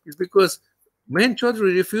 right, is because Mahen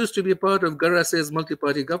Chaudhry refused to be part of Garase's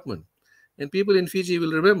multi-party government. And people in Fiji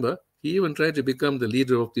will remember he even tried to become the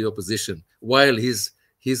leader of the opposition while his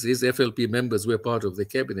FLP members were part of the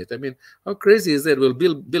cabinet. I mean, how crazy is that? Well,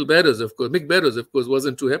 Bill Batters, of course, Mick Batters, of course,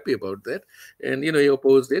 wasn't too happy about that, and he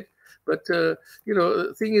opposed it. But the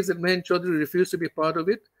thing is that Mahen Chaudhry refused to be part of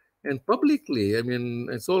it, and publicly, I mean,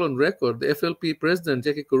 it's all on record. The FLP president,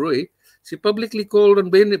 Jackie Koroi, she publicly called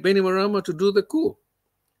on Bainimarama to do the coup.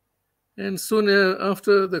 And soon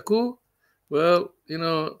after the coup, well,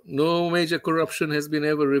 no major corruption has been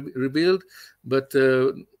ever revealed, but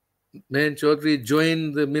Mahen Chaudhry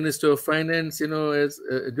joined the Minister of Finance, as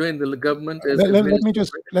joined the government.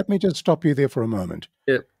 Let me just stop you there for a moment.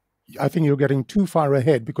 Yeah. I think you're getting too far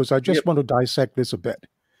ahead, because I just want to dissect this a bit.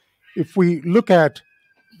 If we look at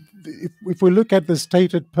the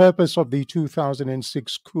stated purpose of the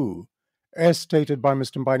 2006 coup, as stated by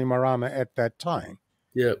Mr. Bainimarama at that time,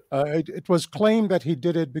 yeah, it was claimed that he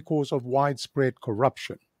did it because of widespread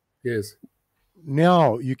corruption. Yes.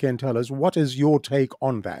 Now you can tell us, what is your take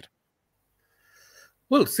on that?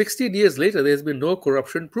 Well, 16 years later, there's been no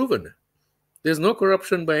corruption proven. There's no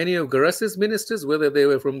corruption by any of Garas's ministers, whether they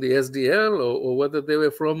were from the SDL or whether they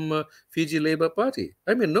were from Fiji Labour Party.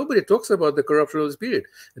 I mean, nobody talks about the corruption of this period.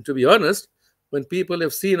 And to be honest, when people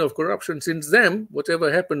have seen of corruption since then,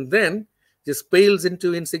 whatever happened then just pales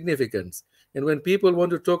into insignificance. And when people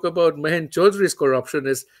want to talk about Mahen Chaudhry's corruption,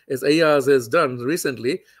 as Ayaz has done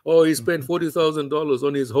recently, he spent $40,000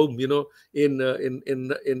 on his home, in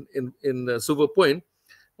Silver Point.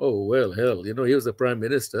 Oh, well, hell, he was the prime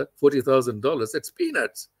minister, $40,000, that's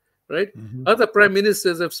peanuts, right? Mm-hmm. Other prime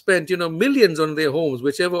ministers have spent, millions on their homes,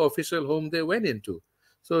 whichever official home they went into.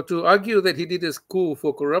 So to argue that he did his coup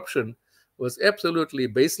for corruption was absolutely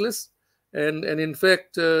baseless. And in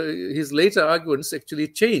fact, his later arguments actually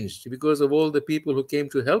changed because of all the people who came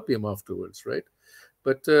to help him afterwards, right?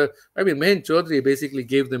 But, Mahen Chaudhry basically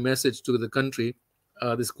gave the message to the country,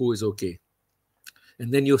 this coup is okay. And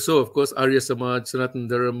then you saw, of course, Arya Samaj, Sanatan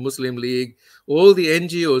Dharam, Muslim League, all the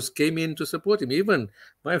NGOs came in to support him. Even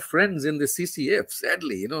my friends in the CCF,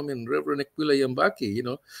 sadly, Reverend Aquila Yambaki,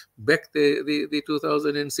 backed the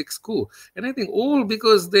 2006 coup. And I think all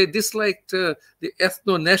because they disliked the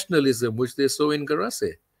ethno-nationalism which they saw in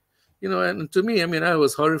Garase. And to me, I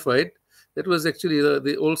was horrified. That was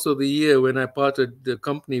actually also the year when I parted the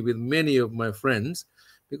company with many of my friends,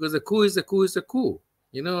 because a coup is a coup is a coup.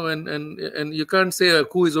 And you can't say a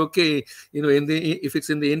coup is okay, if it's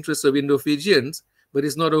in the interest of Indo-Fijians, but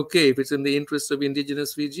it's not okay if it's in the interest of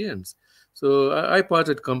indigenous Fijians. So I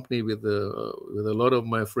parted company with a lot of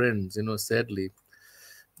my friends, sadly.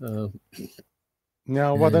 Now,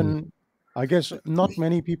 Wadan, I guess not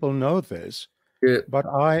many people know this, but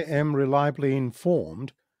I am reliably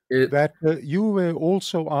informed that you were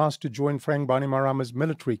also asked to join Frank Bainimarama's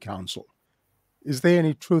military council. Is there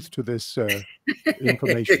any truth to this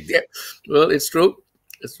information? Yeah. Well, it's true.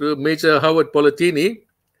 It's true. Major Howard Politini,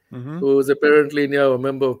 who is apparently now a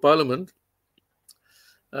member of parliament,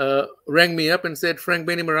 rang me up and said Frank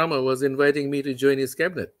Bainimarama was inviting me to join his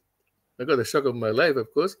cabinet. I got the shock of my life,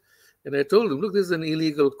 of course. And I told him, look, this is an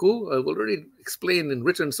illegal coup. I've already explained and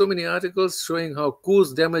written so many articles showing how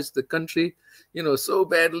coups damage the country, so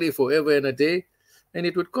badly forever and a day, and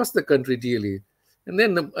it would cost the country dearly. And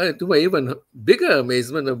then, to my even bigger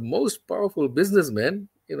amazement, the most powerful businessman,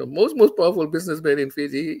 most powerful businessman in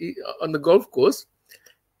Fiji, on the golf course,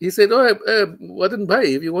 he said, "Oh, Wadan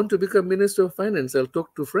Bhai, if you want to become Minister of Finance, I'll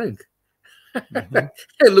talk to Frank." Mhm.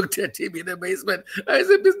 I looked at him in amazement. I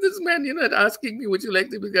said, businessman, you're not asking me, would you like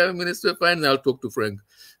to become Minister of Finance? I'll talk to Frank.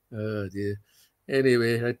 Oh, dear.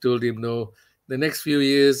 Anyway, I told him no. The next few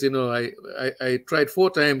years, I tried 4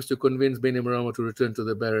 times to convince Bainimarama to return to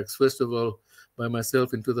the barracks. First of all, by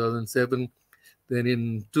myself in 2007. Then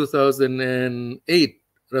in 2008,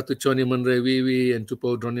 Ratu Choni Mandrai Wiwi and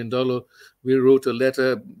Tupou Droniandolo, we wrote a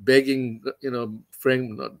letter begging,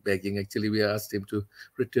 Frank, not begging, actually, we asked him to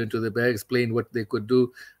return to the bag, explain what they could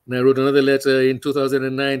do. And I wrote another letter in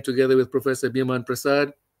 2009 together with Professor Biman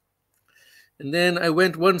Prasad. And then I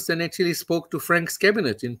went once and actually spoke to Frank's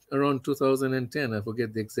cabinet in around 2010. I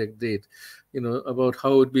forget the exact date, about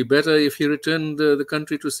how it would be better if he returned the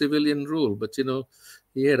country to civilian rule. But,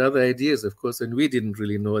 he had other ideas, of course, and we didn't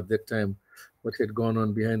really know at that time what had gone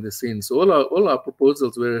on behind the scenes. So all our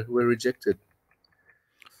proposals were rejected.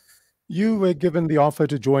 You were given the offer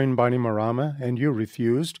to join Bainimarama and you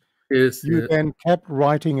refused. Yes. You then kept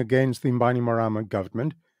writing against the Bainimarama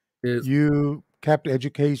government. Yes. You kept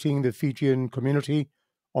educating the Fijian community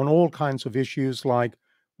on all kinds of issues like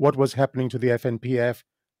what was happening to the FNPF,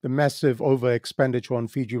 the massive over expenditure on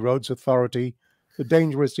Fiji Roads Authority, the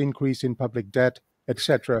dangerous increase in public debt,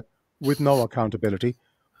 etc., with no accountability.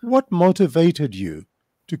 What motivated you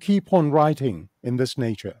to keep on writing in this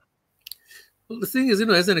nature? Well, the thing is,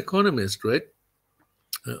 as an economist, right,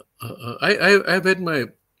 I've had my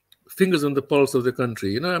fingers on the pulse of the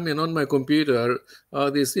country. On my computer are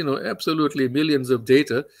these, absolutely millions of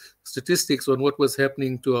data, statistics on what was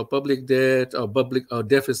happening to our public debt, our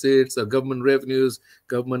deficits, our government revenues,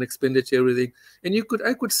 government expenditure, everything. And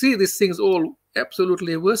I could see these things all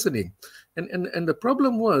absolutely worsening. And the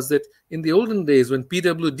problem was that in the olden days, when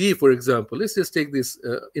PWD, for example, let's just take this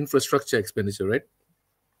infrastructure expenditure, right?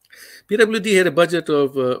 PWD had a budget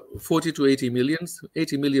of 40 to 80 million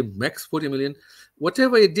max, 40 million.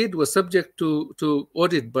 Whatever it did was subject to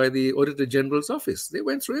audit by the Auditor General's office. They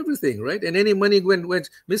went through everything, right? And any money went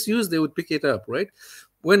misused, they would pick it up, right?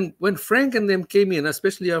 When Frank and them came in,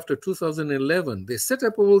 especially after 2011, they set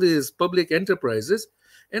up all these public enterprises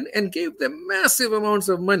and gave them massive amounts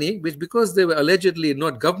of money, which, because they were allegedly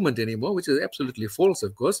not government anymore, which is absolutely false,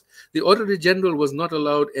 of course, the Auditor General was not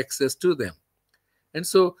allowed access to them. And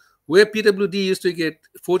so where PWD used to get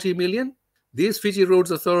 40 million, this Fiji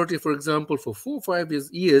Roads Authority, for example, for 4 or 5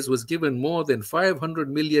 years was given more than 500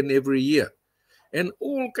 million every year. And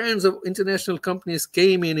all kinds of international companies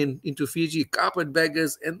came into Fiji,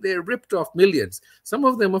 carpetbaggers, and they ripped off millions. Some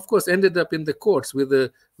of them, of course, ended up in the courts with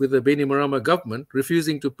the Bainimarama government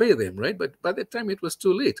refusing to pay them, right? But by that time, it was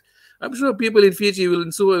too late. I'm sure people in Fiji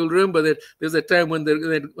in Suva will remember that there's a time when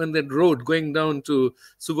that road going down to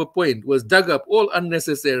Suva Point was dug up all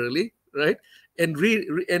unnecessarily, right? And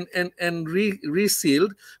resealed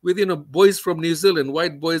with boys from New Zealand,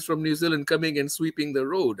 white boys from New Zealand coming and sweeping the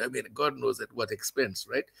road. I mean, God knows at what expense,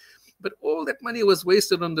 right? But all that money was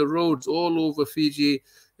wasted on the roads all over Fiji,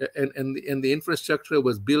 and the infrastructure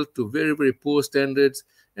was built to very, very poor standards.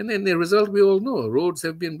 And then the result we all know: roads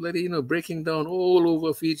have been bloody, breaking down all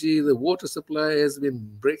over Fiji. The water supply has been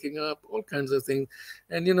breaking up, all kinds of things,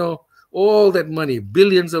 and all that money,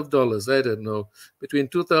 billions of dollars, I don't know, between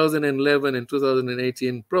 2011 and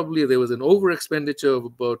 2018, probably there was an over expenditure of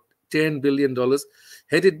about $10 billion.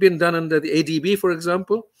 Had it been done under the ADB, for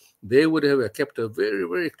example, they would have kept a very,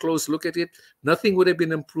 very close look at it. Nothing would have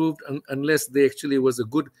been improved unless there actually was a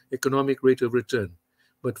good economic rate of return.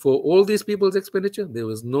 But for all these people's expenditure, there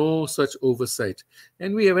was no such oversight.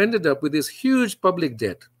 And we have ended up with this huge public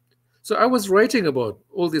debt. So I was writing about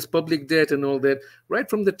all this public debt and all that right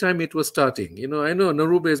from the time it was starting. I know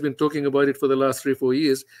Narube has been talking about it for the last 3 or 4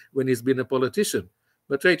 years when he's been a politician.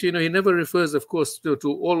 But, right, he never refers, of course, to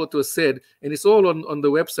all what was said. And it's all on the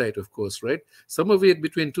website, of course, right? Some of it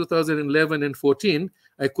between 2011 and 14,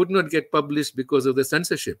 I could not get published because of the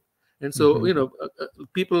censorship. And so,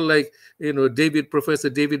 people like, Professor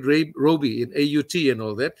David Roby in AUT and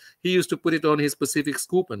all that, he used to put it on his Pacific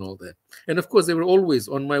Scoop and all that. And of course, they were always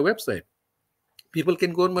on my website. People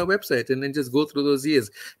can go on my website and then just go through those years,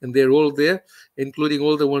 and they're all there, including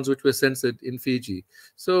all the ones which were censored in Fiji.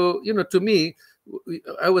 So, to me,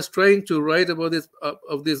 I was trying to write about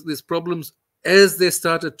these problems as they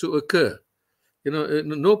started to occur.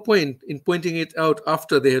 No point in pointing it out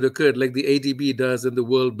after they had occurred, like the ADB does and the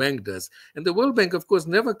World Bank does. And the World Bank, of course,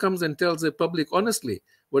 never comes and tells the public honestly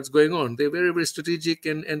what's going on. They're very, very strategic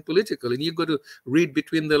and political, and you've got to read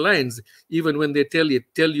between the lines, even when they tell you,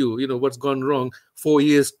 what's gone wrong 4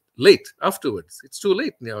 years late afterwards. It's too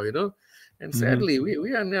late now, And sadly,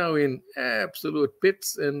 we are now in absolute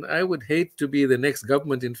pits, and I would hate to be the next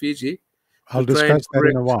government in Fiji. I'll discuss that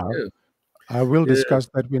in a while. I will discuss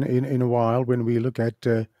that in a while when we look at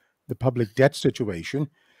the public debt situation.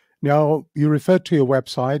 Now, you referred to your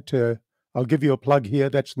website. I'll give you a plug here.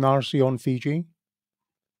 That's Narsey on Fiji.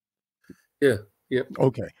 Yeah.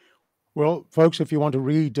 Okay. Well, folks, if you want to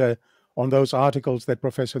read on those articles that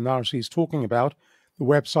Professor Narsey is talking about, the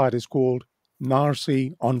website is called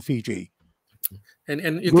Narsey on Fiji.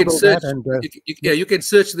 And you can search. You can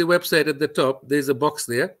search the website at the top. There's a box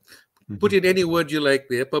there. Put in any word you like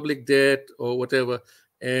there, public debt or whatever,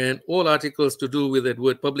 and all articles to do with that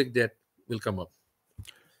word public debt will come up.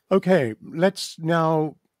 Okay, let's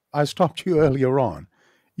now, I stopped you earlier on.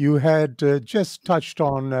 You had just touched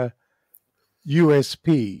on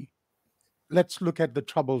USP. Let's look at the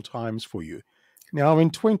troubled times for you. Now, in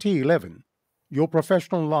 2011, your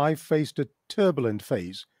professional life faced a turbulent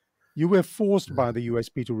phase. You were forced by the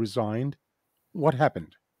USP to resign. What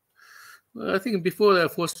happened? I think before I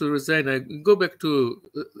was forced to resign, I go back to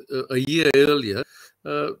a year earlier.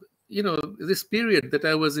 This period that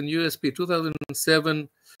I was in USP, 2007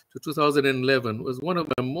 to 2011, was one of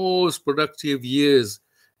my most productive years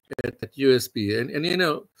at USP. And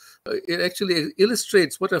it actually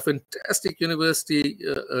illustrates what a fantastic university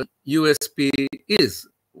USP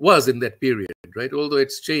was in that period, right? Although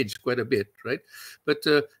it's changed quite a bit, right? But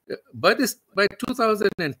by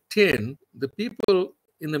 2010, the people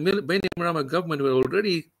in the Bainimarama government were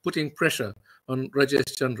already putting pressure on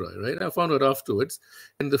Rajesh Chandra, right? I found out afterwards.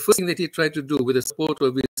 And the first thing that he tried to do with the support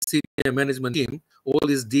of his senior management team, all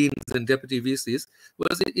his deans and deputy VCs,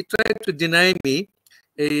 was he tried to deny me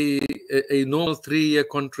a normal 3-year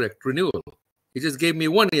contract renewal. He just gave me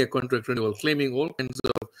 1-year contract renewal, claiming all kinds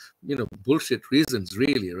of, bullshit reasons,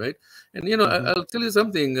 really, right? And, I'll tell you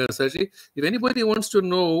something, Sashi. If anybody wants to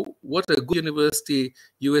know what a good university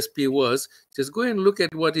USP was, just go and look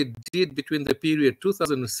at what it did between the period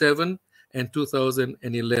 2007 and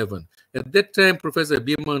 2011. At that time, Professor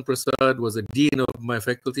Biman Prasad was a dean of my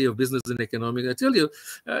faculty of business and economics. I tell you,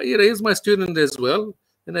 he's my student as well,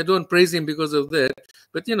 and I don't praise him because of that.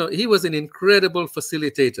 But, he was an incredible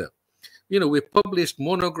facilitator. We published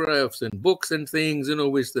monographs and books and things,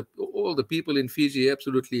 which all the people in Fiji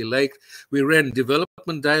absolutely liked. We ran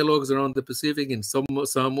development dialogues around the Pacific in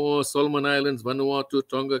Samoa, Solomon Islands, Vanuatu,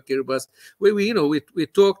 Tonga, Kiribati, where we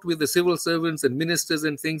talked with the civil servants and ministers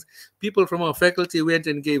and things. People from our faculty went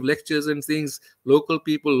and gave lectures and things. Local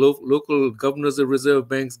people, local governors of reserve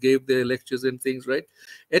banks gave their lectures and things, right?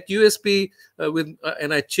 At USP,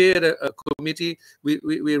 and I chaired a committee,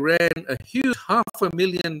 we ran a huge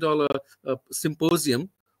 $500,000 symposium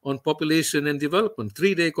on population and development,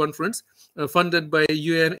 3-day conference funded by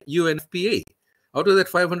UNFPA. Out of that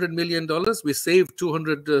 $500 million, we saved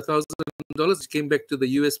 $200,000, which came back to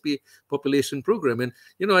the USP population program. And,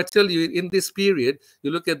 I tell you, in this period,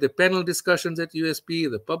 you look at the panel discussions at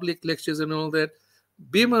USP, the public lectures and all that,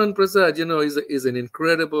 Biman Prasad, is an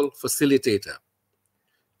incredible facilitator.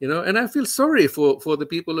 And I feel sorry for the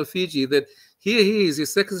people of Fiji that here he is, he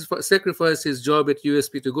sacrificed his job at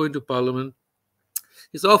USP to go into parliament.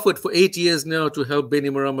 He's offered for 8 years now to help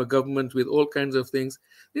Bainimarama government with all kinds of things.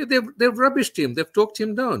 They've rubbished him. They've talked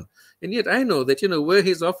him down. And yet I know that, were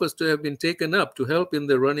his offers to have been taken up to help in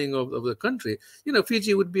the running of the country,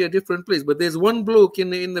 Fiji would be a different place. But there's one bloke in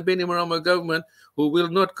the Bainimarama government who will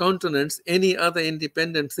not countenance any other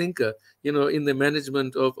independent thinker, in the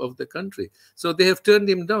management of the country. So they have turned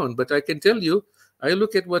him down. But I can tell you, I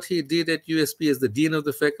look at what he did at USP as the dean of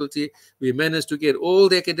the faculty. We managed to get all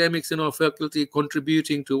the academics in our faculty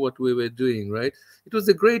contributing to what we were doing, right? It was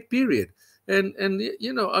a great period. And of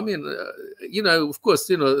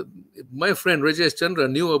course, my friend Rajesh Chandra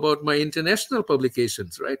knew about my international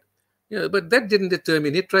publications, right? Yeah, but that didn't deter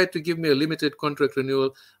me. He tried to give me a limited contract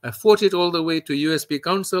renewal. I fought it all the way to USP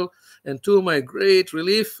Council, and to my great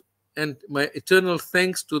relief and my eternal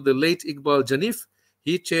thanks to the late Iqbal Janif,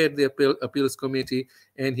 he chaired the appeals committee,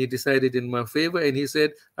 and he decided in my favor, and he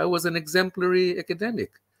said I was an exemplary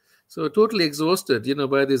academic. So totally exhausted,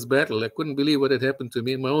 by this battle. I couldn't believe what had happened to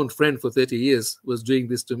me. My own friend for 30 years was doing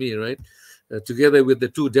this to me, right? Together with the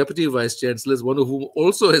 2 deputy vice chancellors, one of whom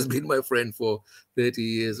also has been my friend for 30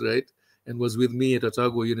 years, right? And was with me at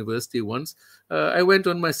Otago University once. I went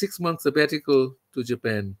on my 6-month sabbatical to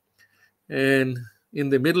Japan. And in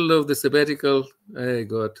the middle of the sabbatical, I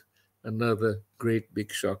got another great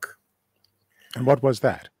big shock. And what was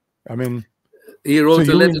that? I mean, he so wrote a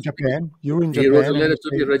you were letter in to me. Japan. You were in He wrote a Japan, letter and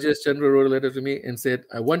to me. Rajesh Chandra wrote a letter to me and said,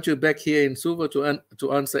 "I want you back here in Suva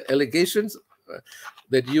to answer allegations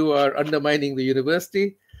that you are undermining the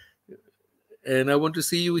university, and I want to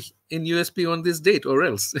see you in USP on this date, or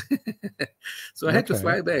else." So I had to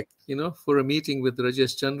fly back, for a meeting with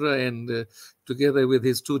Rajesh Chandra, and together with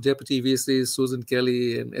his two deputy VCs, Susan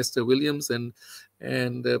Kelly and Esther Williams, and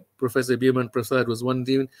Professor Bhiman Prasad was one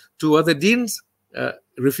dean. Two other deans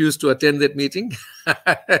refused to attend that meeting,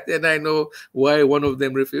 and I know why one of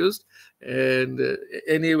them refused. And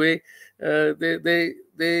anyway,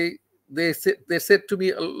 they said to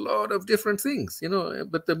me a lot of different things,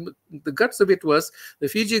 but the guts of it was the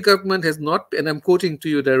Fiji government has not, and I'm quoting to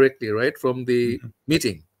you directly, right, from the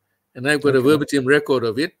meeting. And I've got a verbatim record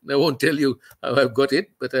of it. I won't tell you how I've got it,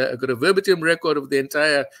 but I've got a verbatim record of the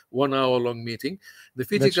entire 1 hour long meeting. The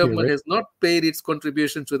Fiji government has not paid its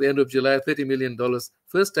contribution to the end of July, $30 million.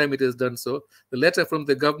 First time it has done so. The letter from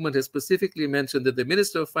the government has specifically mentioned that the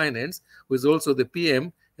Minister of Finance, who is also the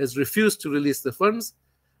PM, has refused to release the funds.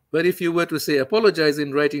 But if you were to say apologize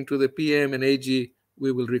in writing to the PM and AG,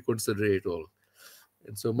 we will reconsider it all.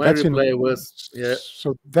 And so my reply was, yeah.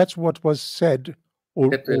 So that's what was said.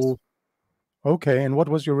 Okay, and what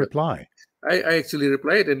was your reply? I actually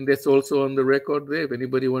replied, and that's also on the record there. If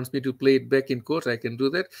anybody wants me to play it back in court, I can do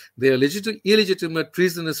that. They are illegitimate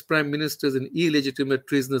treasonous prime ministers and illegitimate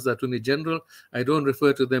treasonous attorney general. I don't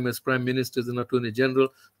refer to them as prime ministers and attorney general.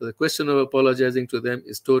 So the question of apologizing to them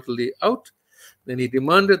is totally out. Then he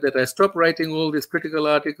demanded that I stop writing all these critical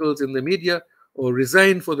articles in the media or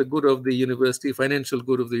resign for the good of the university, financial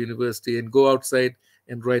good of the university, and go outside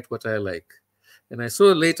and write what I like. And I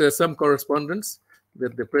saw later some correspondence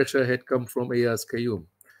that the pressure had come from Ayaz Qayyum.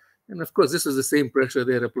 And of course, this is the same pressure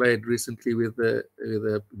they had applied recently with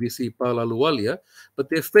VC Paul Ahluwalia, but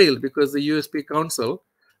they failed because the USP Council,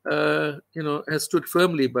 has stood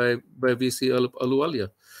firmly by VC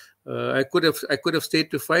Ahluwalia. I could have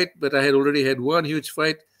stayed to fight, but I had already had one huge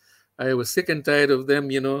fight. I was sick and tired of them,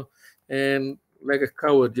 and like a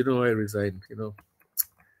coward, I resigned,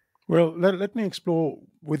 Well, let me explore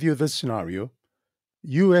with you this scenario.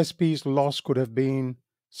 USP's loss could have been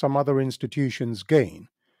some other institution's gain.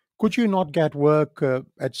 Could you not get work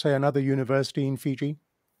at, say, another university in Fiji?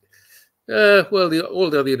 Well, all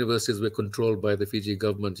the other universities were controlled by the Fiji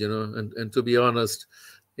government, and to be honest,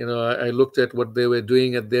 I looked at what they were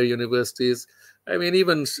doing at their universities. I mean,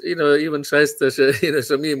 even Shaista,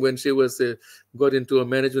 Shamim, when she was got into a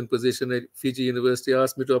management position at Fiji University,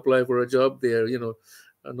 asked me to apply for a job there,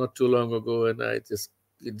 not too long ago, and I just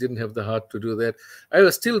didn't have the heart to do that. I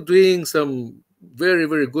was still doing some very,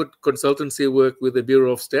 very good consultancy work with the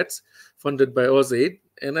Bureau of Stats, funded by AusAid,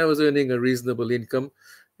 and I was earning a reasonable income.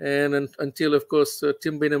 And until, of course,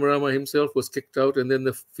 Tim Bainimarama himself was kicked out, and then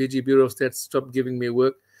the Fiji Bureau of Stats stopped giving me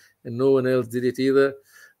work, and no one else did it either.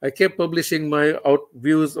 I kept publishing my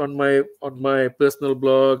views on my personal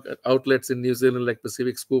blog at outlets in New Zealand like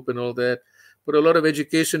Pacific Scoop and all that. Put a lot of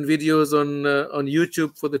education videos on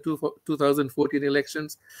YouTube for the 2014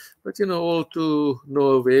 elections, but all to no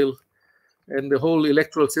avail. And the whole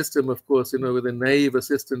electoral system, of course, with the naive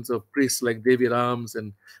assistance of priests like David Arms,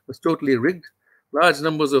 and was totally rigged. Large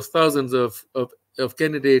numbers of thousands of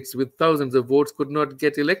candidates with thousands of votes could not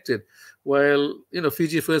get elected, while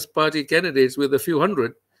Fiji First Party candidates with a few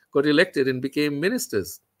hundred got elected and became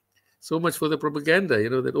ministers. So much for the propaganda,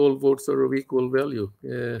 that all votes are of equal value.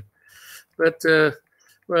 Yeah. But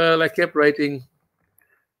well, I kept writing.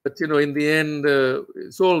 But in the end,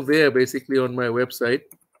 it's all there basically on my website.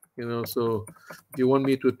 So if you want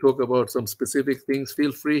me to talk about some specific things,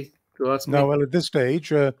 feel free to ask me. Now, well, at this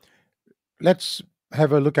stage, let's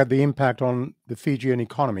have a look at the impact on the Fijian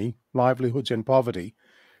economy, livelihoods, and poverty.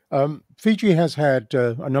 Fiji has had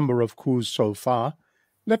a number of coups so far.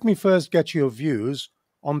 Let me first get your views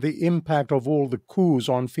on the impact of all the coups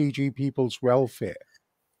on Fiji people's welfare.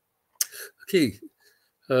 Okay.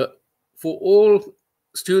 For all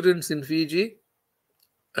students in Fiji,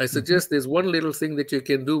 I suggest there's one little thing that you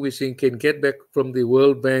can do, which you can get back from the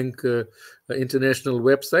World Bank international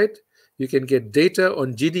website. You can get data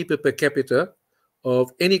on GDP per capita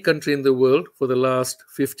of any country in the world for the last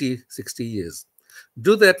 50, 60 years.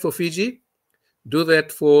 Do that for Fiji. Do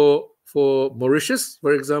that for Mauritius,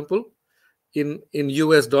 for example, in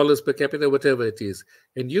US dollars per capita, whatever it is.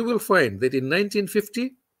 And you will find that in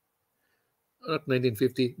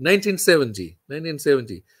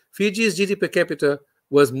 1970, Fiji's GDP per capita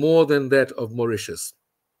was more than that of Mauritius.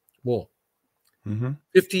 More.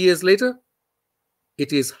 50 years later,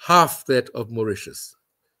 it is half that of Mauritius.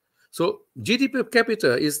 So GDP per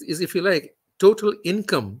capita is, if you like, total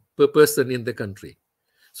income per person in the country.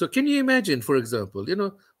 So can you imagine, for example,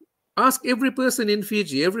 ask every person in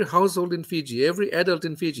Fiji, every household in Fiji, every adult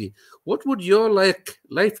in Fiji, what would your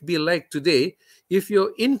life be like today if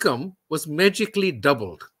your income was magically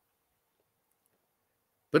doubled?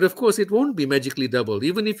 But of course, it won't be magically doubled,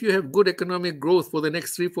 even if you have good economic growth for the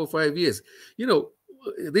next 3, 4, 5 years.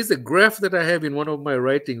 There's a graph that I have in one of my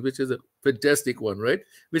writings, which is a fantastic one, right?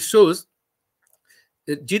 Which shows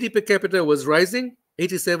that GDP per capita was rising,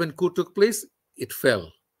 87 coup took place, it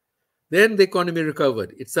fell. Then the economy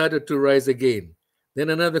recovered. It started to rise again. Then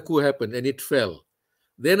another coup happened and it fell.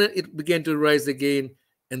 Then it began to rise again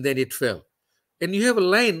and then it fell. And you have a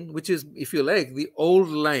line, which is, if you like, the old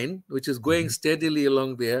line, which is going steadily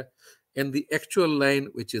along there, and the actual line,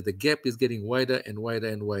 which is the gap, is getting wider and wider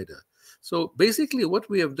and wider. So basically what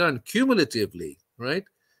we have done cumulatively, right,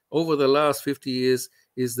 over the last 50 years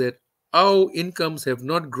is that our incomes have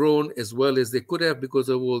not grown as well as they could have because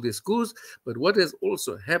of all these coups. But what has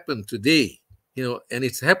also happened today, and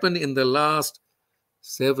it's happened in the last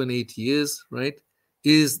 7, 8 years, right,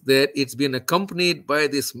 is that it's been accompanied by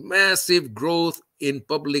this massive growth in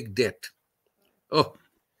public debt. Oh,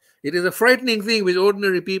 it is a frightening thing which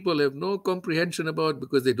ordinary people have no comprehension about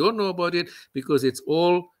because they don't know about it, because it's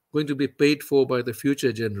all going to be paid for by the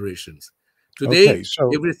future generations. Today,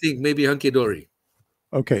 everything may be hunky-dory.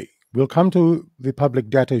 Okay, we'll come to the public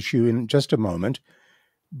debt issue in just a moment,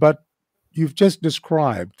 but you've just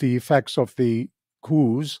described the effects of the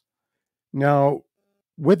coups. Now,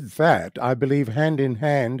 with that, I believe hand in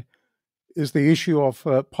hand is the issue of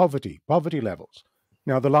poverty levels.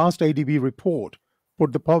 Now, the last ADB report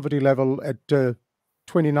put the poverty level at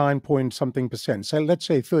 29 point something percent, so let's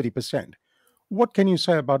say 30%. What can you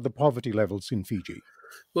say about the poverty levels in Fiji?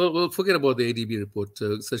 Well, forget about the ADB report.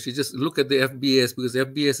 So she just look at the FBS, because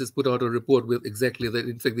FBS has put out a report with exactly that.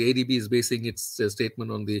 In fact, the ADB is basing its statement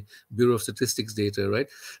on the Bureau of Statistics data, right?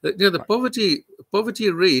 The poverty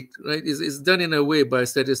rate, right, is done in a way by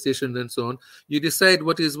statisticians and so on. You decide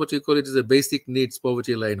what you call it is a basic needs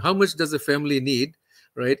poverty line. How much does a family need,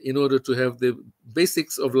 right, in order to have the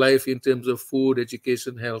basics of life in terms of food,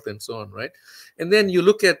 education, health, and so on, right? And then you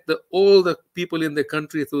look at all the people in the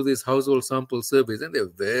country through these household sample surveys, and they're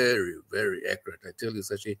very, very accurate. I tell you,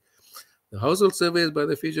 Sashi, the household surveys by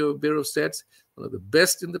the Fiji Bureau of Stats, one of the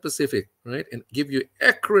best in the Pacific, right? And give you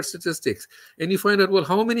accurate statistics. And you find out, well,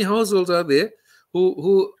 how many households are there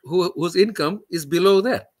whose income is below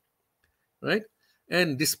that, right?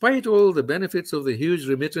 And despite all the benefits of the huge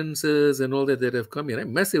remittances and all that have come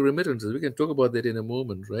in, massive remittances, we can talk about that in a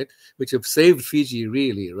moment, right, which have saved Fiji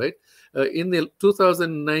really, right? In the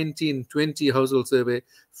 2019-20 household survey,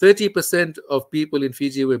 30% of people in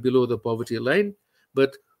Fiji were below the poverty line,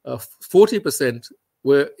 but 40%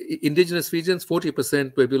 were indigenous Fijians,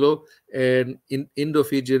 40% were below, and in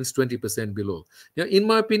Indo-Fijians, 20% below. Now, in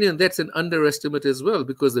my opinion, that's an underestimate as well,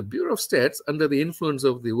 because the Bureau of Stats, under the influence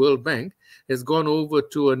of the World Bank, has gone over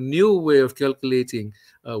to a new way of calculating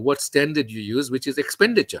what standard you use, which is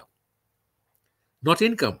expenditure, not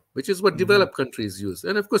income, which is what developed countries use.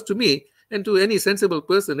 And of course, to me, and to any sensible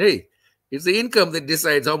person, hey, it's the income that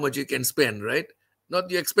decides how much you can spend, right? Not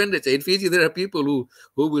your expenditure. In Fiji, there are people who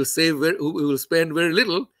will who will spend very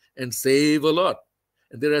little and save a lot.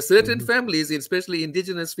 And there are certain families, especially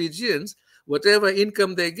indigenous Fijians, whatever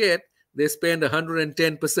income they get, they spend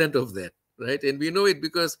 110% of that, right? And we know it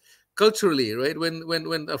because culturally, right,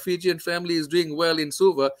 when a Fijian family is doing well in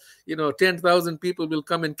Suva, 10,000 people will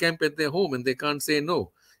come and camp at their home and they can't say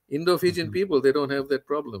no. Indo-Fijian people, they don't have that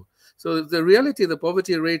problem. So the reality, the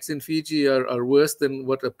poverty rates in Fiji are worse than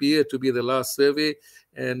what appeared to be the last survey.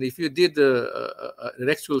 And if you did an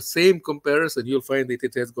actual same comparison, you'll find that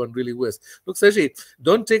it has gone really worse. Look, Sashi,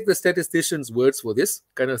 don't take the statisticians' words for this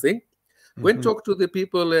kind of thing. When talk to the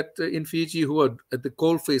people in Fiji who are at the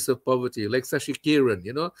coalface of poverty, like Sashi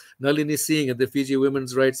Kiran, Nalini Singh at the Fiji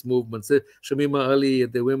Women's Rights Movement, Shamima Ali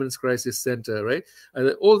at the Women's Crisis Center, right?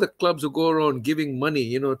 All the clubs who go around giving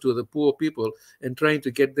money, to the poor people and trying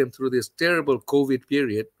to get them through this terrible COVID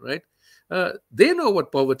period, right? They know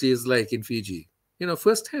what poverty is like in Fiji,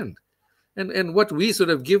 firsthand. And what we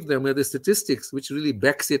sort of give them are the statistics, which really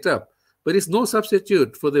backs it up. But it's no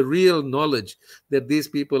substitute for the real knowledge that these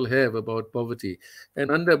people have about poverty.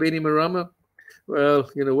 And under Bainimarama, well,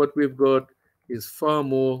 what we've got is far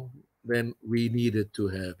more than we needed to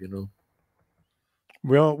have,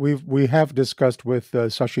 Well, we have discussed with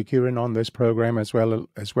Sashi Kiran on this program as well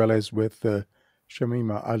as with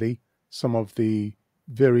Shamima Ali some of the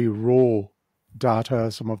very raw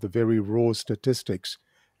data, some of the very raw statistics,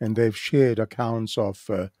 and they've shared accounts of,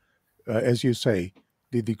 as you say,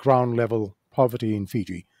 the ground level poverty in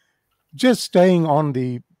Fiji. Just staying on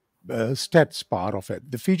the stats part of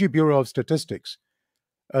it, the Fiji Bureau of Statistics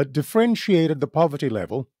differentiated the poverty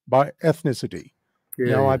level by ethnicity.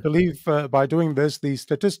 Yeah, Now, I yeah. believe by doing this, the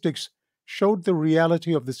statistics showed the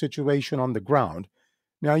reality of the situation on the ground.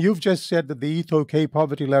 Now, you've just said that the Etho-K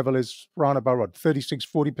poverty level is around about, what, 36,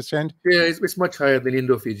 40%? Yeah, it's much higher than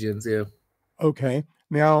Indo-Fijians, yeah. Okay.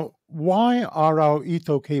 Now, why are our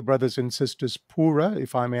Etho-K brothers and sisters poorer,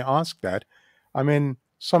 if I may ask that? I mean,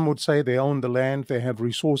 some would say they own the land, they have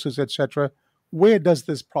resources, etc. Where does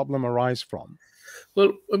this problem arise from?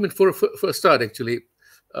 Well, I mean, for a start, actually,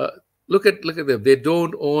 uh, look at them. They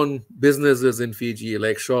don't own businesses in Fiji,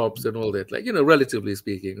 like shops and all that. Like, relatively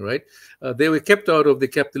speaking, right? They were kept out of the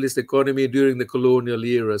capitalist economy during the colonial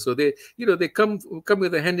era, so they come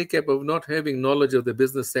with a handicap of not having knowledge of the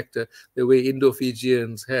business sector the way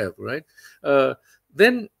Indo-Fijians have, right?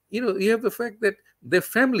 Then you have the fact that their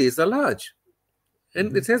families are large. And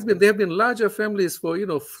there have been larger families for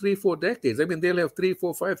 3-4 decades. I mean, they'll have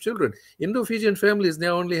 3-4-5 children. Indo-Fijian families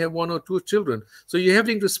now only have 1 or 2 children. So you're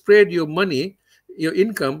having to spread your money, your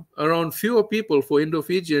income, around fewer people for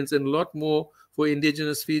Indo-Fijians and a lot more for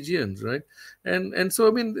indigenous Fijians, right? And so,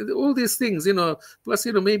 I mean, all these things, plus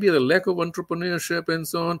maybe the lack of entrepreneurship and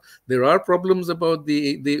so on. There are problems about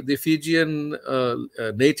the Fijian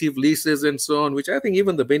native leases and so on, which I think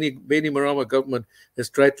even the Bainimarama government has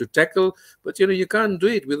tried to tackle. But you can't do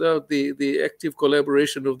it without the active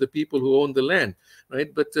collaboration of the people who own the land,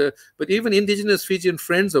 right? But even indigenous Fijian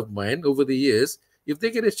friends of mine over the years, if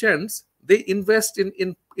they get a chance, they invest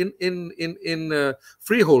in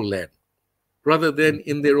freehold land rather than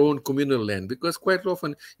in their own communal land, because quite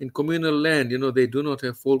often in communal land, they do not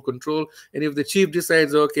have full control. And if the chief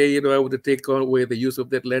decides, okay, I want to take away the use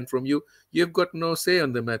of that land from you, you've got no say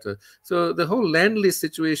on the matter. So the whole land lease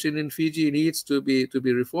situation in Fiji needs to be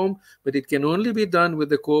reformed, but it can only be done with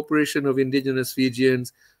the cooperation of indigenous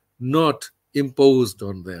Fijians, not imposed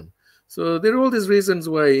on them. So there are all these reasons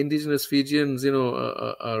why indigenous Fijians,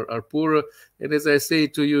 are poorer. And as I say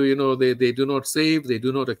to you, they do not save, they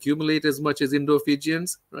do not accumulate as much as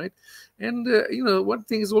Indo-Fijians, right? And, one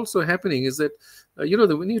thing is also happening is that,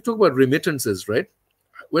 when you talk about remittances, right?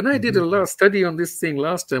 When I did a last study on this thing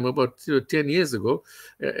last time, about 10 years ago,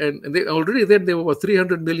 and already then there were about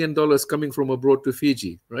 $300 million coming from abroad to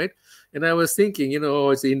Fiji, right? And I was thinking,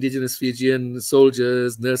 it's the indigenous Fijian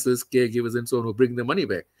soldiers, nurses, caregivers, and so on who bring the money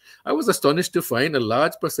back. I was astonished to find a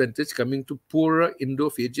large percentage coming to poorer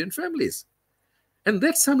Indo-Fijian families. And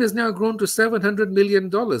that sum has now grown to $700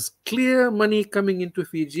 million. Clear money coming into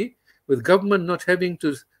Fiji, with government not having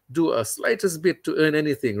to do a slightest bit to earn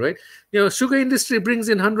anything, right? Sugar industry brings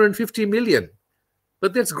in 150 million,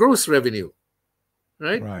 but that's gross revenue,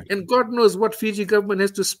 right? And God knows what Fiji government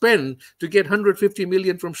has to spend to get 150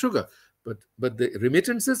 million from sugar. But the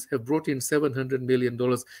remittances have brought in $700 million,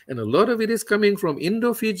 and a lot of it is coming from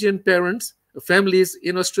Indo-Fijian parents, families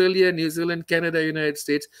in Australia, New Zealand, Canada, United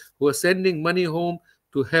States, who are sending money home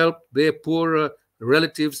to help their poorer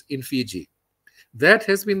relatives in Fiji. That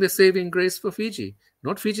has been the saving grace for Fiji,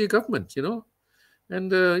 not Fiji government,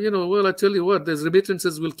 And, well, I tell you what, these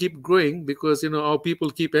remittances will keep growing because, our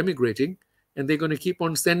people keep emigrating, and they're going to keep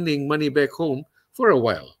on sending money back home for a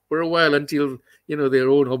while until, their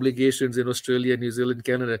own obligations in Australia, New Zealand,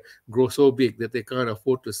 Canada grow so big that they can't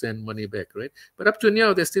afford to send money back, right? But up to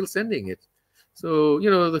now, they're still sending it. So,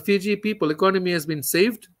 the Fiji economy has been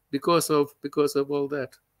saved because of all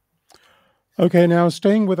that. Okay, now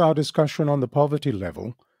staying with our discussion on the poverty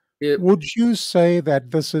level, would you say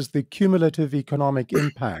that this is the cumulative economic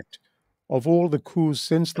impact of all the coups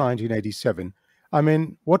since 1987? I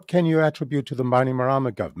mean, what can you attribute to the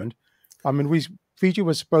Bainimarama government? I mean, Fiji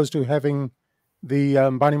was supposed to having the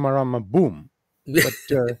Bainimarama boom, but,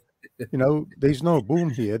 there's no boom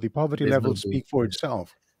here. The poverty levels speak for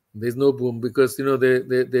itself. There's no boom because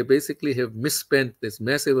they basically have misspent this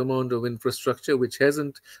massive amount of infrastructure, which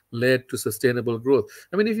hasn't led to sustainable growth.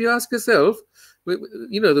 I mean, if you ask yourself,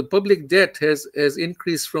 the public debt has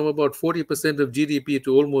increased from about 40% of GDP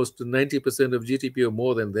to almost 90% of GDP or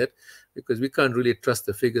more than that, because we can't really trust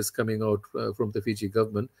the figures coming out from the Fiji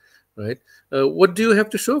government, right? What do you have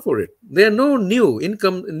to show for it? There are no new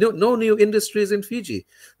income, no new industries in Fiji.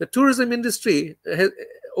 The tourism industry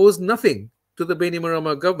owes nothing to the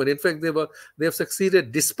Bainimarama government. In fact, they have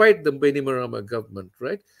succeeded despite the Bainimarama government,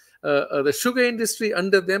 right? The sugar industry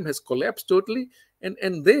under them has collapsed totally,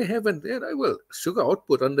 and they haven't. Well, sugar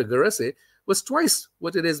output under Garase was twice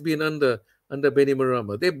what it has been under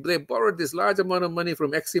Bainimarama. They borrowed this large amount of money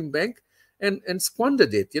from Exim Bank, and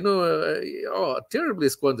squandered it, terribly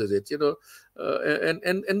squandered it,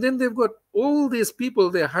 and then they've got all these people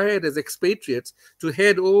they hired as expatriates to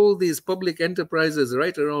head all these public enterprises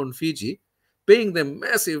right around Fiji, paying them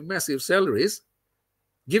massive salaries,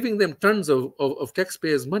 giving them tons of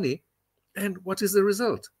taxpayers' money. And what is the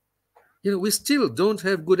result? We still don't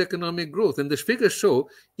have good economic growth. And the figures show,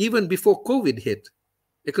 even before COVID hit,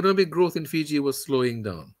 economic growth in Fiji was slowing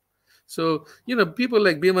down. So, people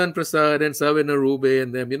like Biman Prasad and Savena Rube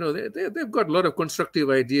and them, they've got a lot of constructive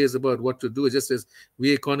ideas about what to do, just as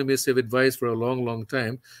we economists have advised for a long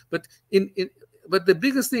time. But but the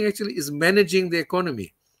biggest thing actually is managing the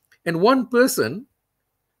economy. And one person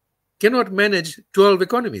cannot manage 12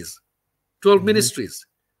 economies, 12 ministries.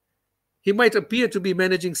 He might appear to be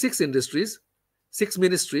managing 6 industries, 6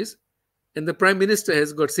 ministries, and the Prime Minister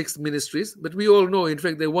has got 6 ministries. But we all know, in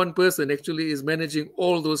fact, that one person actually is managing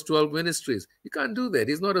all those 12 ministries. You can't do that.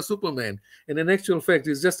 He's not a Superman. And in actual fact,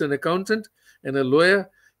 he's just an accountant and a lawyer.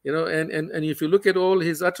 And if you look at all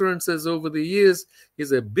his utterances over the years,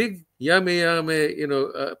 he's a big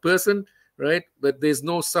yame person, right? But there's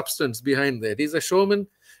no substance behind that. He's a showman.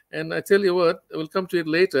 And I tell you what, we'll come to it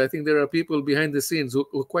later. I think there are people behind the scenes who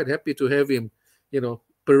are quite happy to have him,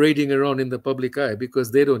 parading around in the public eye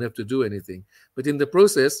because they don't have to do anything. But in the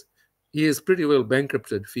process, he has pretty well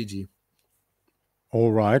bankrupted Fiji.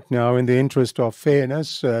 All right. Now, in the interest of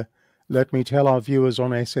fairness, let me tell our viewers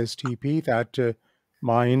on SSTP that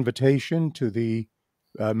my invitation to the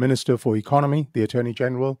Minister for Economy, the Attorney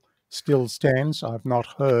General, still stands. I've not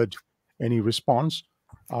heard any response.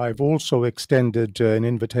 I've also extended an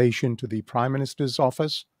invitation to the Prime Minister's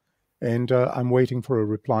office, and I'm waiting for a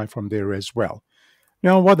reply from there as well.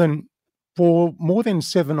 Now, Wadan, for more than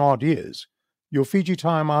 7 odd years, your Fiji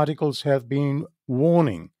Time articles have been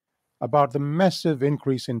warning about the massive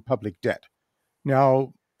increase in public debt.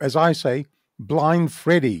 Now, as I say, blind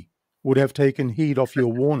Freddy would have taken heed of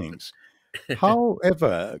your warnings.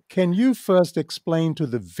 However, can you first explain to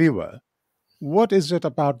the viewer what is it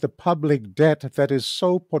about the public debt that is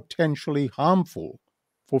so potentially harmful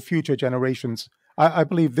for future generations? I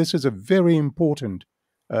believe this is a very important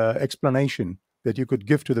explanation that you could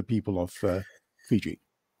give to the people of Fiji.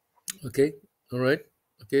 Okay, all right.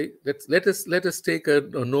 Okay, let us take a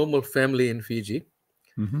normal family in Fiji,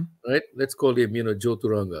 right? Let's call him, Joe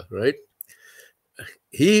Turanga, right?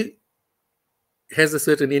 He has a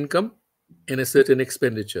certain income and a certain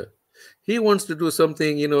expenditure. He wants to do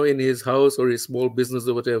something, in his house or his small business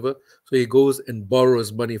or whatever. So he goes and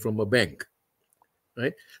borrows money from a bank,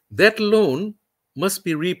 right? That loan must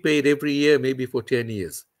be repaid every year, maybe for 10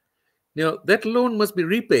 years. Now, that loan must be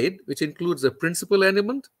repaid, which includes a principal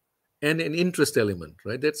element and an interest element,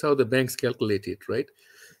 right? That's how the banks calculate it, right?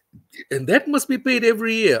 And that must be paid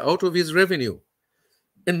every year out of his revenue.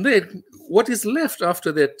 And then what is left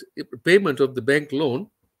after that payment of the bank loan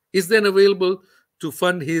is then available to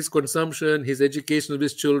fund his consumption, his education of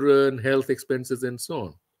his children, health expenses, and so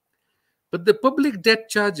on. But the public debt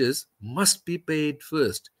charges must be paid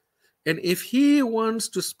first. And if he wants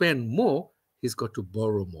to spend more, he's got to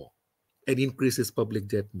borrow more and increase his public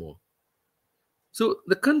debt more. So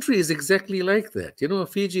the country is exactly like that.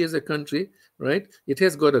 Fiji is a country, right? It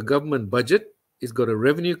has got a government budget, it's got a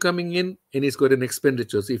revenue coming in, and it's got an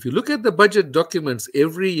expenditure. So if you look at the budget documents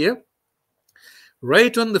every year,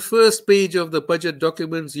 right on the first page of the budget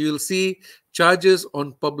documents, you'll see charges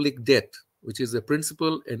on public debt, which is the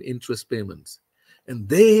principal and interest payments. And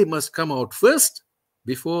they must come out first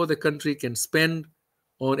before the country can spend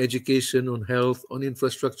on education, on health, on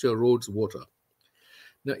infrastructure, roads, water.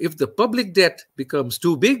 Now, if the public debt becomes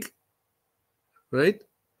too big, right?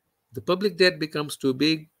 The public debt becomes too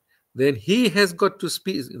big, then he has got to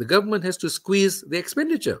the government has to squeeze the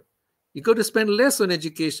expenditure. You got to spend less on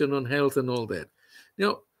education, on health, and all that.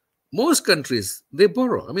 Now, most countries, they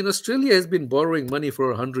borrow. I mean, Australia has been borrowing money for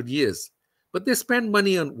 100 years, but they spend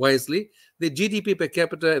money on wisely. The GDP per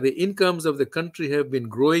capita, the incomes of the country have been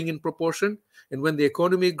growing in proportion. And when the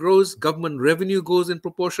economy grows, government revenue goes in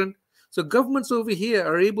proportion. So governments over here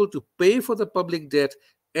are able to pay for the public debt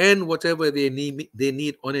and whatever they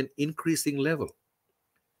need on an increasing level.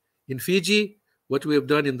 In Fiji, what we have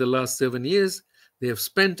done in the last 7 years, they have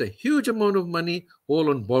spent a huge amount of money, all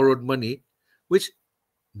on borrowed money, which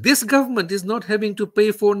this government is not having to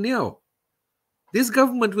pay for now. This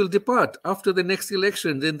government will depart after the next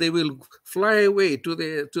election, then they will fly away to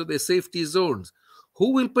their safety zones.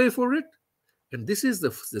 Who will pay for it? And this is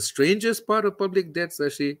the strangest part of public debt,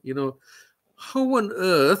 Sashi. How on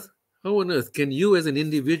earth can you as an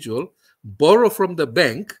individual borrow from the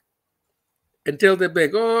bank and tell the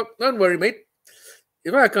bank, oh, don't worry, mate.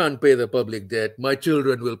 If I can't pay the public debt, my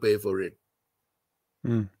children will pay for it.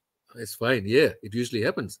 It's fine. Yeah, it usually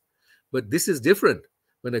happens. But this is different.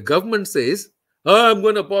 When a government says, oh, I'm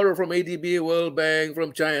going to borrow from ADB, World Bank,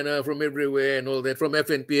 from China, from everywhere and all that, from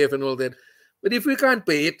FNPF and all that. But if we can't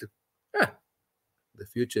pay it, the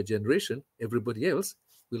future generation, everybody else,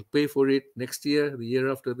 will pay for it next year, the year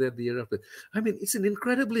after that, the year after. I mean, it's an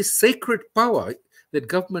incredibly sacred power that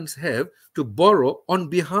governments have to borrow on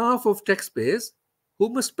behalf of taxpayers who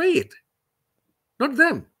must pay it. Not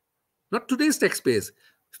them, not today's taxpayers,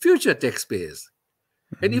 future taxpayers.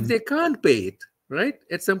 And if they can't pay it, right,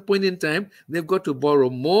 at some point in time, they've got to borrow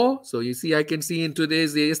more. So you see, I can see in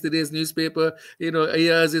yesterday's newspaper,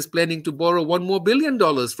 AIS is planning to borrow $1 billion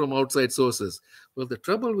more from outside sources. Well, the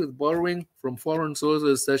trouble with borrowing from foreign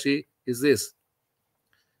sources, Sashi, is this.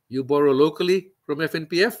 You borrow locally from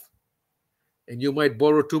FNPF, and you might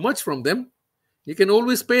borrow too much from them. You can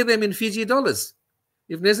always pay them in Fiji dollars.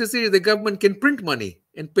 If necessary, the government can print money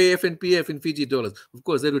and pay FNPF in Fiji dollars. Of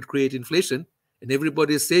course, that would create inflation, and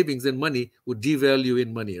everybody's savings and money would devalue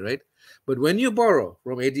in money, right? But when you borrow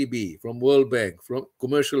from ADB, from World Bank, from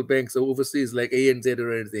commercial banks overseas like ANZ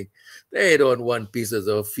or anything, they don't want pieces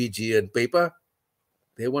of Fijian paper.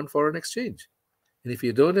 They want foreign exchange. And if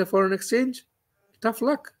you don't have foreign exchange, tough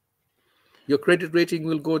luck. Your credit rating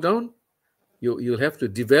will go down. You'll have to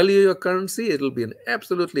devalue your currency. It'll be an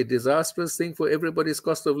absolutely disastrous thing for everybody's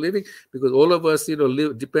cost of living, because all of us,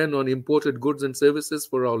 depend on imported goods and services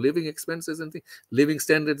for our living expenses and living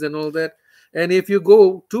standards and all that. And if you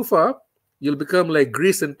go too far, you'll become like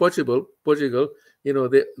Greece and Portugal. The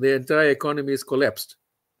entire economy is collapsed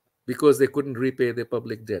because they couldn't repay their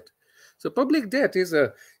public debt. So public debt is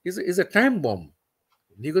a time bomb.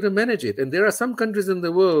 You got to manage it. And there are some countries in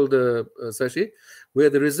the world, Sashi, where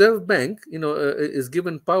the Reserve Bank, is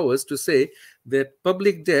given powers to say that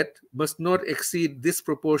public debt must not exceed this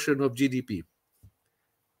proportion of GDP.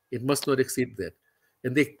 It must not exceed that.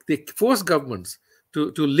 And they force governments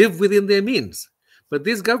to live within their means. But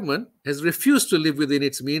this government has refused to live within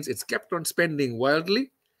its means. It's kept on spending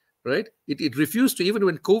wildly. Right? It refused to. Even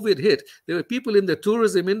when COVID hit, there were people in the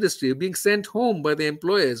tourism industry being sent home by their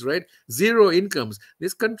employers, right? Zero incomes.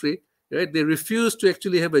 This country, right? They refused to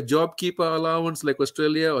actually have a job keeper allowance like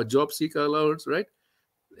Australia, or job seeker allowance, right?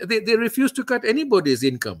 They refused to cut anybody's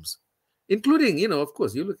incomes, including, of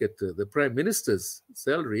course, you look at the Prime Minister's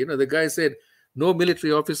salary. The guy said no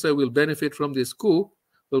military officer will benefit from this coup.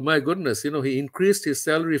 Well, my goodness, he increased his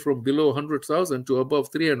salary from below 100,000 to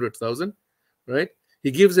above 300,000, right? He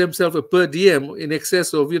gives himself a per diem in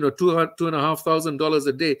excess of, $2,500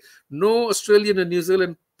 a day. No Australian and New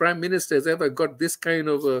Zealand prime minister has ever got this kind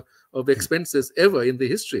of expenses ever in the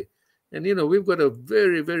history. And, we've got a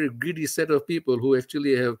very, very greedy set of people who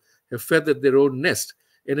actually have feathered their own nest,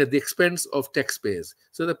 and at the expense of taxpayers.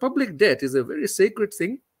 So the public debt is a very sacred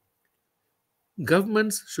thing.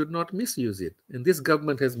 Governments should not misuse it. And this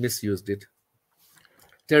government has misused it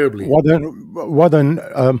terribly.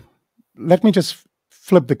 Wadan, let me just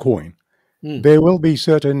flip the coin. There will be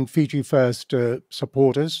certain Fiji First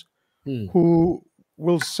supporters who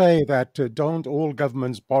will say that don't all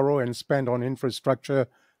governments borrow and spend on infrastructure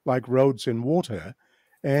like roads and water?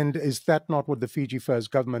 And is that not what the Fiji First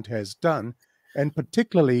government has done? And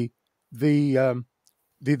particularly the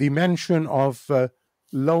mention of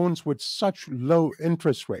loans with such low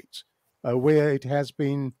interest rates, where it has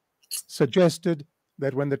been suggested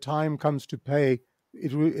that when the time comes to pay,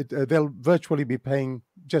 they'll virtually be paying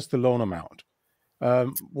just the loan amount.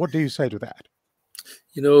 What do you say to that?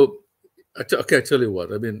 I tell you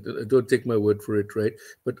what, I mean, don't take my word for it, right?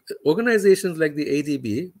 But organizations like the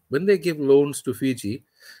ADB, when they give loans to Fiji,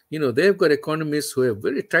 they've got economists who have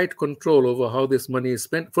very tight control over how this money is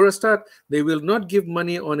spent. For a start, they will not give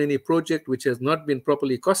money on any project which has not been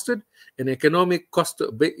properly costed and economic cost,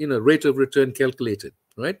 rate of return calculated,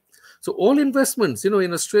 right? So all investments,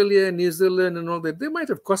 in Australia, New Zealand and all that, they might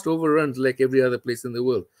have cost overruns like every other place in the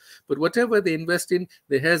world. But whatever they invest in,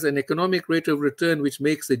 there has an economic rate of return which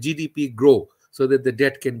makes the GDP grow so that the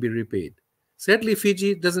debt can be repaid. Sadly,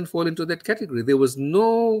 Fiji doesn't fall into that category. There was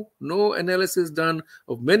no analysis done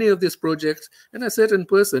of many of these projects, and a certain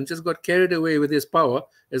person just got carried away with his power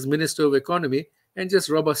as Minister of Economy and just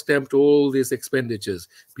rubber-stamped all these expenditures.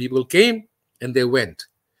 People came and they went.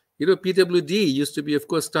 PWD used to be, of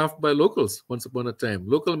course, staffed by locals once upon a time,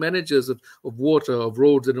 local managers of water, of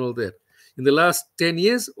roads and all that. In the last 10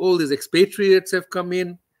 years, all these expatriates have come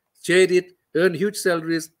in, chaired it, earned huge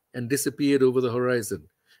salaries, and disappeared over the horizon.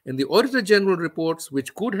 And the Auditor General reports,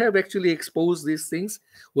 which could have actually exposed these things,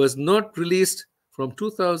 was not released from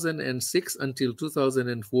 2006 until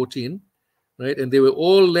 2014, right? And they were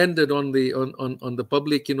all landed on the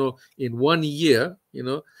public, in 1 year,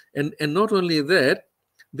 and not only that,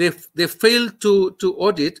 they failed to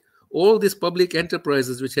audit all these public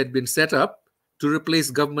enterprises which had been set up to replace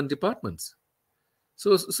government departments.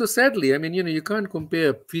 So sadly, I mean, you can't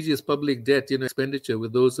compare Fiji's public debt, expenditure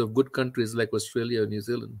with those of good countries like Australia or New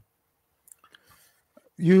Zealand.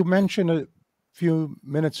 You mentioned a few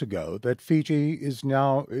minutes ago that Fiji is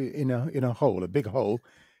now in a hole, a big hole,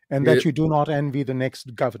 and that you do not envy the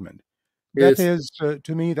next government. That is,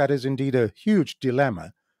 to me, that is indeed a huge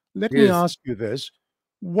dilemma. Let me ask you this.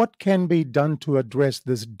 What can be done to address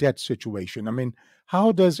this debt situation? I mean,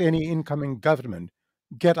 how does any incoming government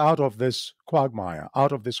get out of this quagmire,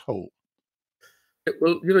 out of this hole?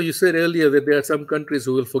 Well, you said earlier that there are some countries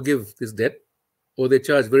who will forgive this debt, or they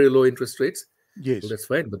charge very low interest rates. Yes. Well, that's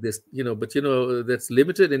fine, but that's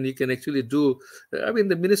limited, and you can actually do. I mean,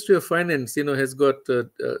 the Ministry of Finance, has got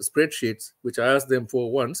spreadsheets which I asked them for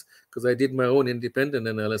once because I did my own independent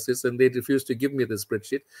analysis, and they refused to give me the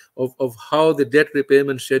spreadsheet of how the debt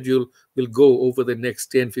repayment schedule will go over the next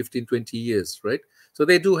 10, 15, 20 years, right? So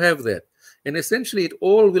they do have that, and essentially, it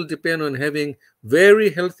all will depend on having very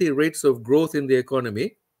healthy rates of growth in the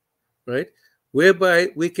economy, right?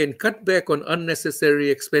 Whereby we can cut back on unnecessary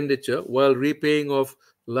expenditure while repaying off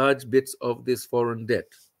large bits of this foreign debt,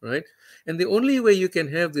 right? And the only way you can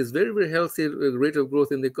have this very, very healthy rate of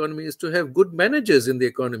growth in the economy is to have good managers in the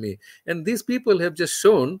economy. And these people have just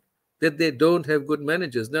shown that they don't have good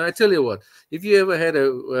managers. Now, I tell you what, if you ever had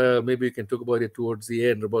maybe we can talk about it towards the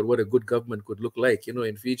end, about what a good government could look like,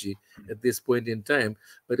 in Fiji at this point in time.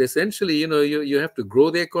 But essentially, you have to grow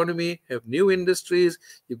the economy, have new industries,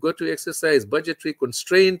 you've got to exercise budgetary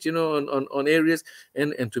constraint, on areas.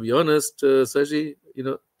 And to be honest, Saji,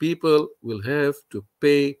 people will have to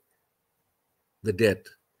pay the debt.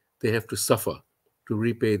 They have to suffer to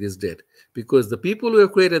repay this debt, because the people who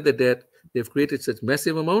have created the debt, they've created such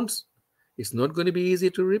massive amounts. It's not going to be easy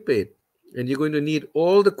to repay it. And you're going to need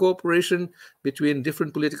all the cooperation between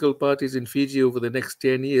different political parties in Fiji over the next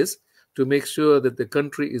 10 years to make sure that the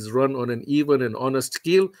country is run on an even and honest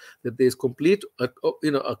scale, that there's complete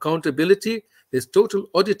accountability, there's total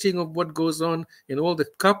auditing of what goes on, and all the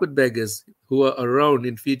carpetbaggers who are around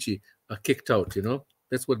in Fiji are kicked out.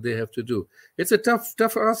 That's what they have to do. It's a tough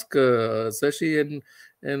ask, Sashi,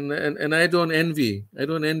 and I don't envy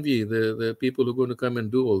the people who are going to come and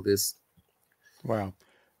do all this. Wow.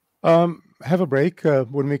 Have a break.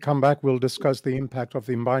 When we come back, we'll discuss the impact of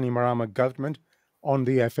the Bainimarama government on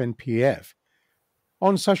the FNPF.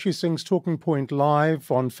 On Sashi Singh's Talking Point Live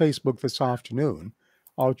on Facebook this afternoon,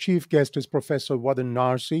 our chief guest is Professor Wadan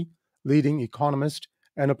Narsey, leading economist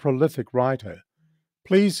and a prolific writer.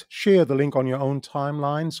 Please share the link on your own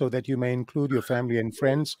timeline so that you may include your family and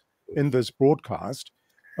friends in this broadcast.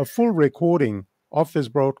 A full recording of this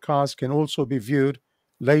broadcast can also be viewed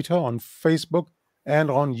later on Facebook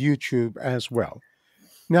and on YouTube as well.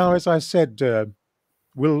 Now, as I said,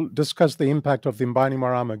 we'll discuss the impact of the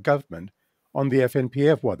Bainimarama government on the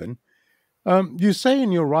FNPF, Wadan. You say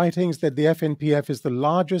in your writings that the FNPF is the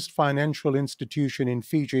largest financial institution in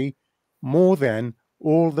Fiji, more than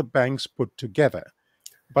all the banks put together.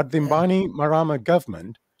 But the Bainimarama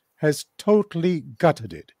government has totally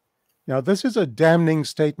gutted it. Now, this is a damning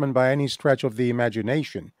statement by any stretch of the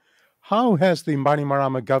imagination. How has the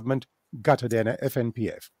Bainimarama government gutted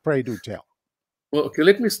FNPF? Pray do tell. Well, okay,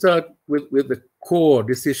 let me start with the core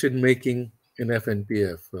decision-making in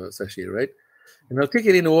FNPF, Sashi, right? And I'll take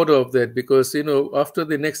it in order of that because, after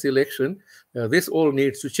the next election, this all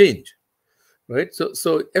needs to change, right? So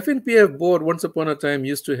FNPF board, once upon a time,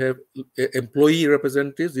 used to have employee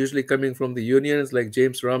representatives, usually coming from the unions like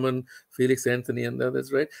James Raman, Felix Anthony, and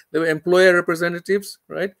others, right? There were employer representatives,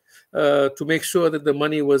 right, to make sure that the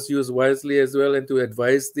money was used wisely as well and to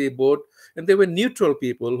advise the board. And there were neutral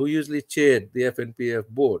people who usually chaired the FNPF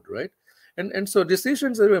board, right? And so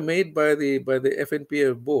decisions that were made by the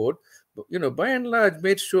FNPF board, by and large,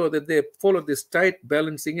 made sure that they followed this tight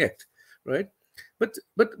balancing act, right? But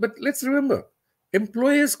let's remember,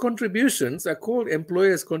 employers' contributions are called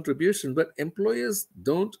employers' contribution, but employers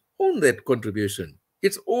don't own that contribution.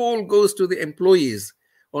 It all goes to the employees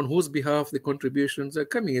on whose behalf the contributions are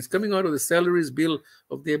coming. It's coming out of the salaries bill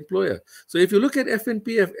of the employer. So if you look at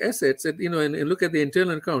FNPF assets, and look at the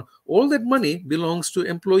internal account, all that money belongs to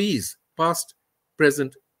employees, past,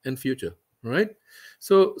 present, and future, right?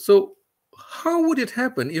 So how would it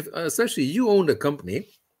happen if, essentially, you owned a company,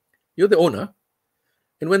 you're the owner,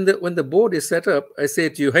 and when the board is set up, I say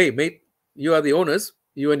to you, hey, mate, you are the owners,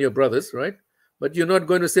 you and your brothers, right? But you're not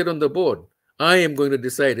going to sit on the board. I am going to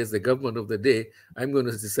decide, as the government of the day, I'm going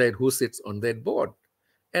to decide who sits on that board.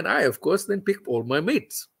 And I, of course, then pick all my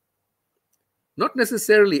mates. Not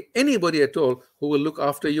necessarily anybody at all who will look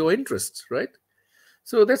after your interests, right?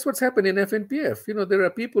 So that's what's happened in FNPF. There are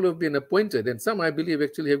people who've been appointed, and some, I believe,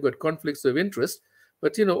 actually have got conflicts of interest.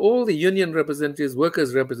 But all the union representatives,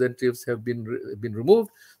 workers' representatives have been removed,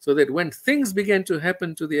 so that when things began to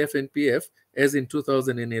happen to the FNPF, as in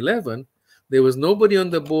 2011, there was nobody on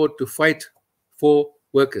the board to fight for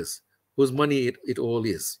workers, whose money it all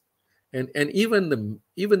is. And even the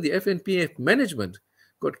FNPF management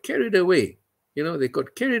got carried away. They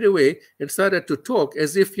got carried away and started to talk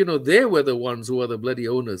as if they were the ones who are the bloody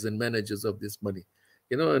owners and managers of this money,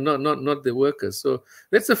 and not the workers. So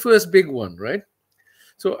that's the first big one, right?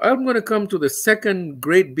 So I'm going to come to the second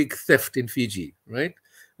great big theft in Fiji, right?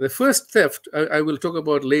 The first theft I will talk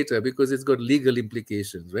about later because it's got legal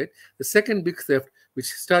implications, right? The second big theft, which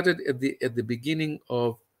started at the beginning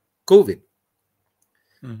of COVID.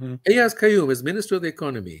 Ayaz Qayyum, as Minister of the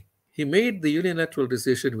Economy, he made the unilateral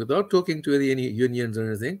decision without talking to any unions or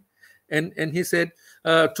anything. And he said,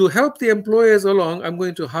 to help the employers along, I'm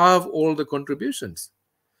going to halve all the contributions.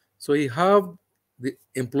 So he halved the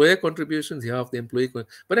employer contributions, he halved the employee.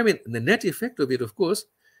 But I mean, the net effect of it, of course,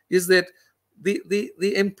 is that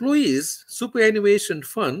the employees' superannuation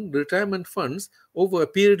fund, the retirement funds, over a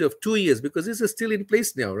period of 2 years, because this is still in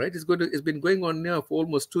place now, right? It's been going on now for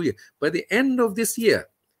almost 2 years. By the end of this year,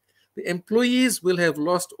 the employees will have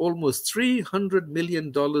lost almost $300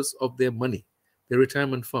 million of their money, their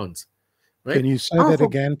retirement funds. Right? Can you say that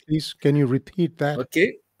again, please? Can you repeat that?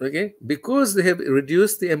 Okay. Because they have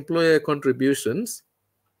reduced the employer contributions,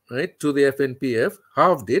 right, to the FNPF,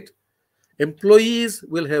 halved it, employees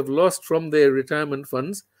will have lost from their retirement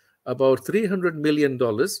funds about $300 million,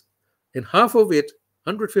 and half of it,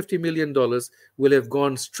 $150 million, will have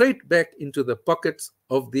gone straight back into the pockets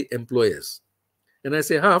of the employers. And I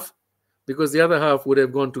say half because the other half would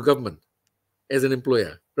have gone to government as an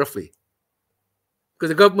employer, roughly. Because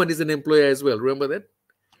the government is an employer as well. Remember that?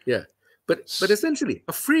 Yeah. But essentially,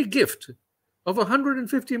 a free gift of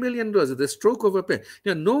 $150 million, the stroke of a pen.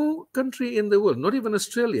 No country in the world, not even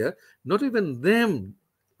Australia, not even them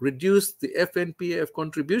reduced the FNPF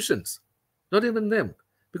contributions. Not even them.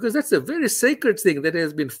 Because that's a very sacred thing that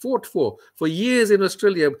has been fought for years in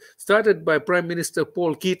Australia, started by Prime Minister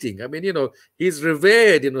Paul Keating. I mean, he's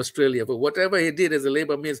revered in Australia for whatever he did as a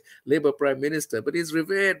Labour Prime Minister, but he's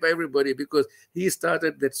revered by everybody because he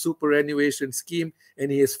started that superannuation scheme and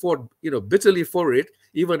he has fought, bitterly for it,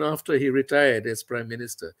 even after he retired as Prime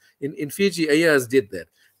Minister. In Fiji, Ayaz did that.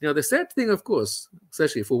 Now, the sad thing, of course,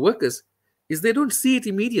 especially for workers, is they don't see it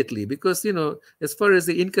immediately because, as far as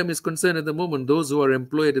the income is concerned at the moment, those who are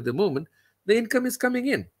employed at the moment, the income is coming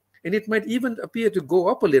in. And it might even appear to go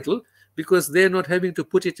up a little because they're not having to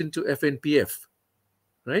put it into FNPF,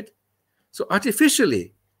 right? So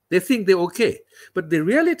artificially, they think they're okay. But the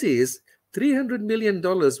reality is $300 million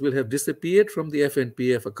will have disappeared from the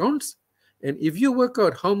FNPF accounts. And if you work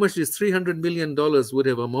out how much this $300 million would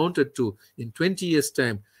have amounted to in 20 years'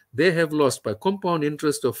 time, they have lost by compound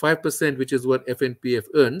interest of 5%, which is what FNPF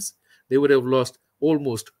earns. They would have lost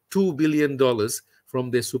almost $2 billion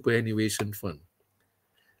from their superannuation fund.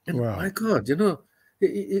 And wow. My God,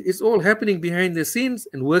 it's all happening behind the scenes,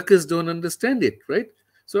 and workers don't understand it, right?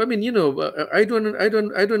 So I mean, I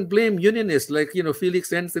don't blame unionists like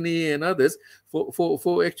Felix Anthony and others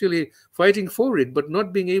for actually fighting for it, but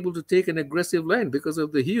not being able to take an aggressive line because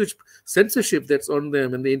of the huge censorship that's on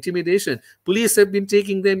them and the intimidation. Police have been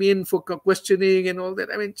taking them in for questioning and all that.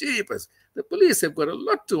 I mean, jeepers, the police have got a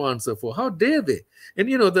lot to answer for. How dare they? And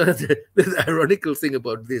the ironical thing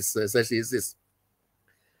about this, Sashi, is this: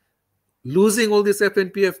 losing all this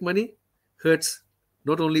FNPF money hurts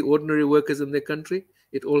not only ordinary workers in the country.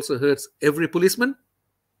 It also hurts every policeman.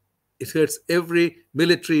 It hurts every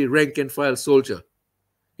military rank and file soldier.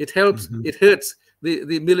 It hurts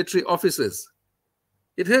the military officers.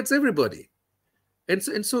 It hurts everybody. And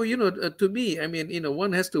so to me, I mean,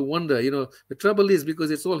 one has to wonder, the trouble is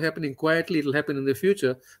because it's all happening quietly, it'll happen in the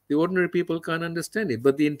future. The ordinary people can't understand it.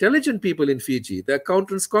 But the intelligent people in Fiji, the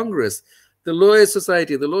Accountants Congress, the Lawyers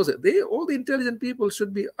Society, all the intelligent people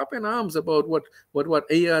should be up in arms about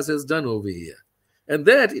what Ayaz has done over here. And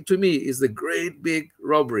that, to me, is the great big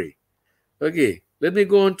robbery. Okay, let me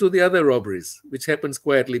go on to the other robberies, which happens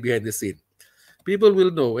quietly behind the scene. People will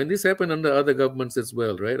know, and this happened under other governments as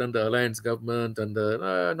well, right? Under Alliance government,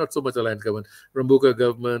 under not so much Alliance government, Rambuka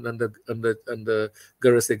government, under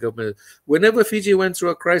Garase government. Whenever Fiji went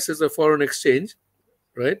through a crisis of foreign exchange,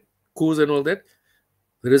 right, coups and all that,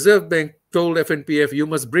 the Reserve Bank told FNPF, you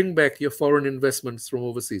must bring back your foreign investments from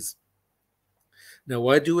overseas. Now,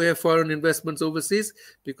 why do we have foreign investments overseas?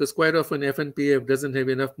 Because quite often FNPF doesn't have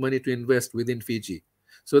enough money to invest within Fiji.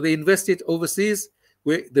 So they invest it overseas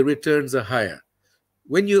where the returns are higher.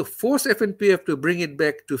 when you force FNPF to bring it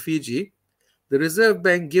back to Fiji, the Reserve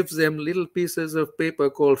Bank gives them little pieces of paper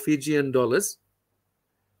called Fijian dollars,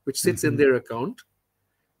 which sits in their account.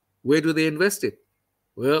 Where do they invest it?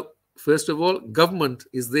 Well, first of all, government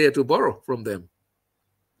is there to borrow from them.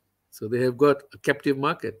 So they have got a captive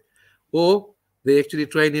market. Or they actually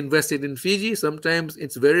try and invest it in Fiji. Sometimes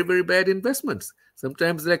it's very, very bad investments.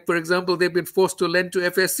 Sometimes, like, for example, they've been forced to lend to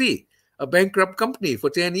FSC, a bankrupt company, for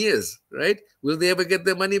 10 years, right? Will they ever get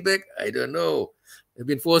their money back? I don't know. They've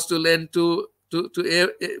been forced to lend to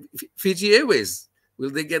Fiji Airways. Will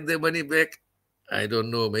they get their money back? I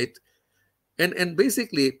don't know, mate. And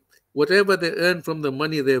basically, whatever they earn from the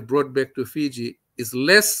money they've brought back to Fiji is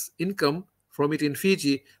less income from it in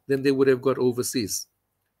Fiji than they would have got overseas.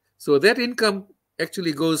 So that income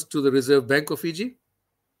actually goes to the Reserve Bank of Fiji,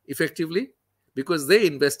 effectively, because they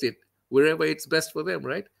invest it wherever it's best for them,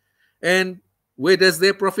 right? And where does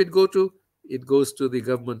their profit go to? It goes to the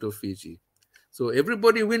government of Fiji. So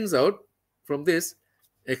everybody wins out from this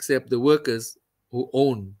except the workers who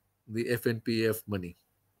own the FNPF money.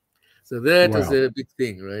 So that is a big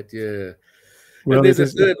thing, right? Yeah. Well, and there's a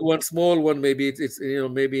third one, small one, maybe it's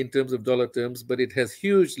maybe in terms of dollar terms, but it has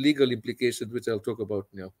huge legal implications, which I'll talk about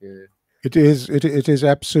now. Yeah. It is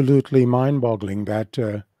absolutely mind-boggling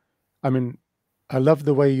that I mean, I love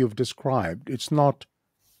the way you've described. It's not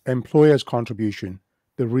employers' contribution.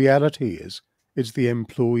 The reality is it's the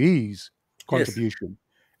employees' contribution,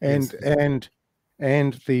 Yes.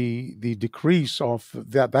 and the decrease of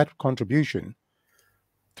that contribution.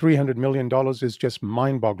 $300 million is just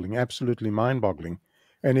mind-boggling, absolutely mind-boggling.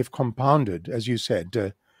 And if compounded, as you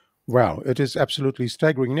said, wow, it is absolutely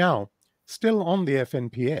staggering. Now, still on the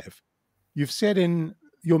FNPF, you've said in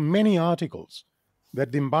your many articles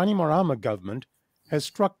that the Mbani Marama government has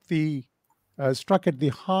struck at the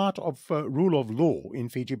heart of rule of law in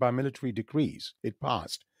Fiji by military decrees. It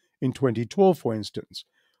passed in 2012, for instance,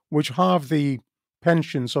 which halved the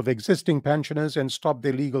pensions of existing pensioners and stopped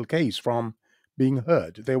their legal case from being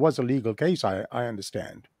heard. There was a legal case, I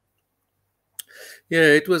understand.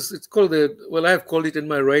 Yeah, it's called I've called it in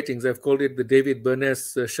my writings, I've called it the David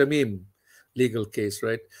Burness Shamim legal case,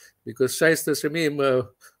 right? Because Shaista Shamim,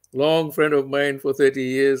 long friend of mine for 30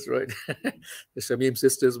 years, right? The Shamim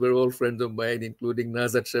sisters were all friends of mine, including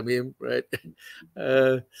Nazat Shamim, right?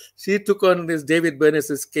 She took on this David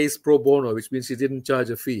Burness's case pro bono, which means she didn't charge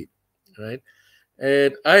a fee, right?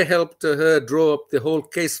 And I helped her draw up the whole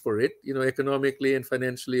case for it, economically and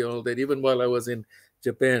financially, all that, even while I was in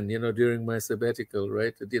Japan, during my sabbatical,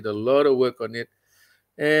 right? I did a lot of work on it.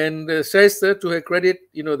 And Shaista, to her credit,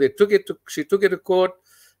 she took it to court.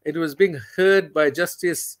 It was being heard by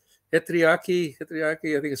Justice Hetriaki, I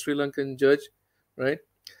think a Sri Lankan judge, right?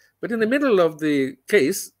 But in the middle of the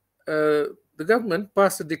case, the government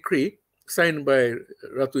passed a decree signed by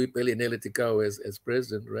Ratu Ipeli Nelitikau as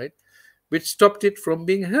president, right? Which stopped it from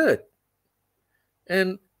being heard.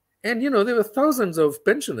 And there were thousands of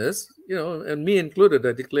pensioners, and me included.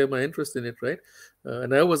 I declare my interest in it, right?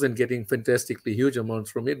 And I wasn't getting fantastically huge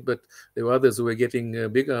amounts from it, but there were others who were getting a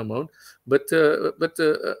bigger amount. But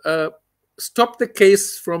stopped the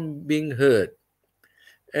case from being heard.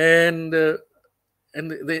 And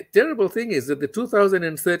the terrible thing is that the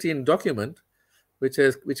 2013 document,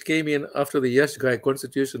 which came in after the Yashgai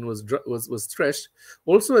constitution was thrashed,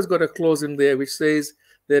 also has got a clause in there which says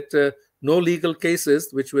that no legal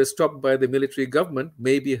cases which were stopped by the military government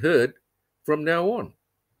may be heard from now on.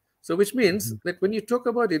 So which means that when you talk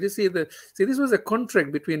about it, you see this was a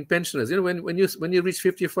contract between pensioners. When you reach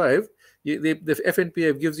 55, the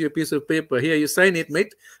FNPF gives you a piece of paper. Here, you sign it,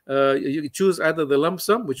 mate. You choose either the lump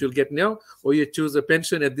sum, which you'll get now, or you choose a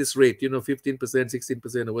pension at this rate, 15%,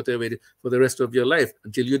 16%, or whatever it is, for the rest of your life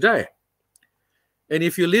until you die. And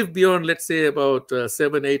if you live beyond, let's say, about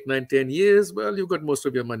 7, 8, 9, 10 years, well, you've got most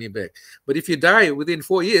of your money back. But if you die within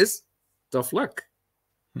 4 years, tough luck.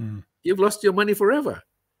 You've lost your money forever.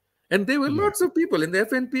 And there were lots of people in the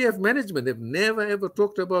FNPF management. They've never, ever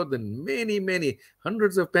talked about the many, many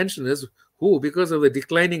hundreds of pensioners who, because of the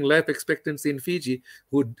declining life expectancy in Fiji,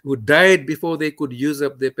 who died before they could use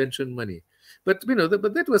up their pension money. But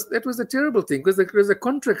but that was a terrible thing, because there was a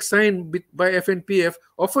contract signed by FNPF,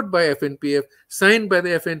 offered by FNPF, signed by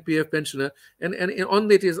the FNPF pensioner, and on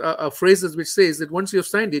it is phrases which says that once you've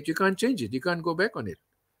signed it, you can't change it, you can't go back on it.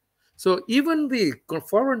 So even the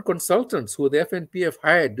foreign consultants who the FNPF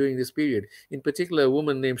hired during this period, in particular a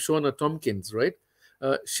woman named Shona Tompkins, right?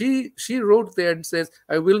 She wrote there and says,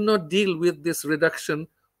 I will not deal with this reduction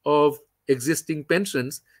of existing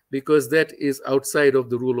pensions because that is outside of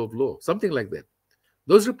the rule of law, something like that.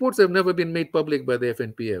 Those reports have never been made public by the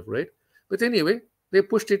FNPF, right? But anyway, they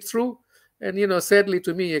pushed it through, And, sadly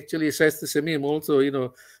to me, actually, Shaista Shamim also,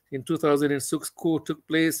 in 2006 coup took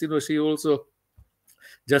place, she also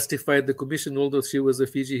justified the commission, although she was a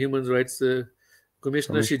Fiji human rights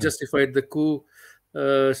commissioner. She justified the coup.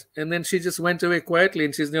 And then she just went away quietly,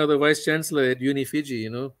 and she's now the vice chancellor at Uni Fiji,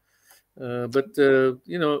 But,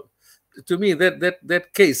 to me, that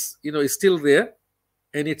case, is still there.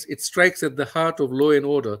 And it strikes at the heart of law and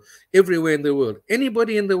order everywhere in the world.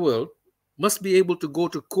 Anybody in the world must be able to go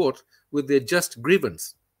to court with their just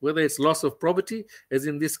grievance, whether it's loss of property, as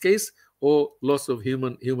in this case, or loss of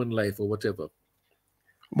human life or whatever.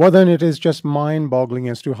 Well, then it is just mind-boggling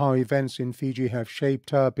as to how events in Fiji have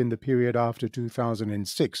shaped up in the period after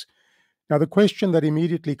 2006. Now, the question that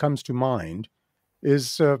immediately comes to mind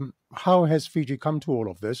is how has Fiji come to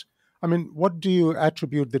all of this? I mean, what do you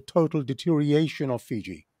attribute the total deterioration of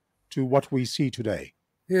Fiji to what we see today?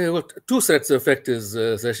 Yeah, well, two sets of factors,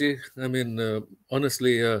 Sashi. I mean,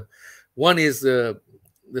 honestly, one is the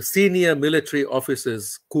senior military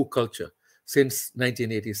officers' coup culture since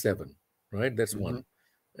 1987, right? That's one.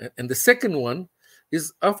 And the second one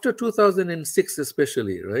is after 2006,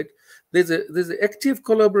 especially, right? There's an active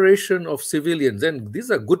collaboration of civilians, and these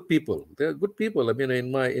are good people. They're good people. I mean, in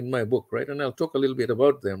my book, right? And I'll talk a little bit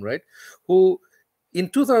about them, right? Who in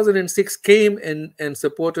 2006 came and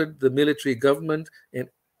supported the military government and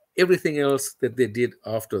everything else that they did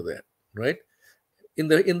after that, right? In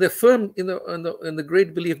the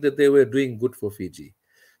great belief that they were doing good for Fiji.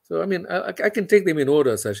 So I mean, I can take them in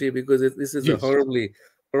order, Sashi, because this is a horribly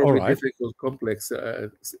difficult, complex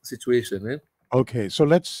situation. Eh? Okay, so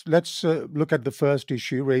let's look at the first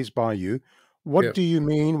issue raised by you. What do you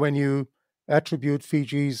mean when you attribute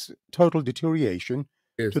Fiji's total deterioration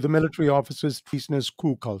to the military officers' treasonous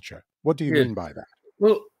coup culture? What do you mean by that?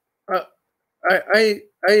 Well, I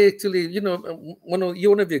actually, one of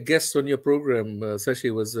your guests on your program,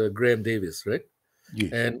 Sashi, was Graham Davis, right?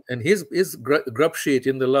 Yes. And his grub sheet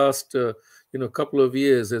in the last couple of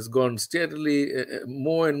years has gone steadily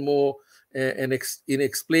more and more in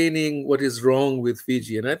explaining what is wrong with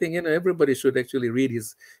Fiji. And I think everybody should actually read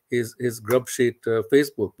his grub sheet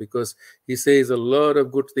Facebook, because he says a lot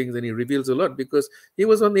of good things and he reveals a lot, because he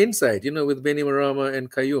was on the inside, with Benny Marama and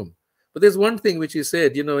Kayum. But there's one thing which he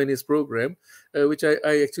said, in his program, which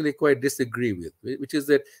I actually quite disagree with, which is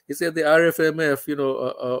that he said the RFMF,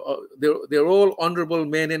 they're all honorable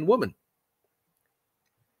men and women.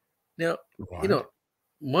 Now,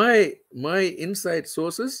 my inside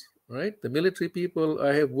sources, right, the military people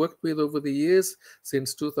I have worked with over the years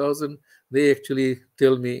since 2000, they actually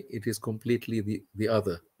tell me it is completely the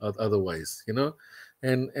otherwise,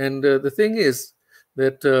 And the thing is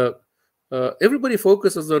that everybody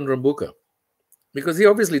focuses on Rambuka because he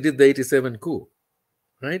obviously did the 87 coup,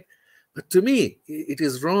 right? But to me, it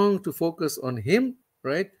is wrong to focus on him,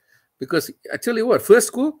 right? Because I tell you what,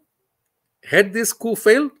 first coup, had this coup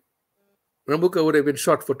failed, Rambuka would have been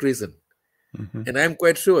shot for treason. And I'm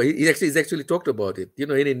quite sure he's actually talked about it,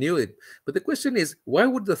 and he knew it. But the question is, why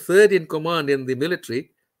would the third in command in the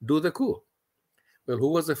military do the coup? Well, who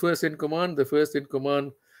was the first in command? The first in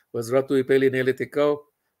command was Ratu Ipeli Neletikau,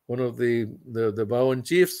 one of the Bawan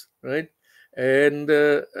chiefs, right? And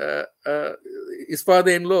his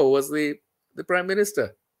father-in-law was the prime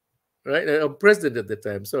minister, right? President at the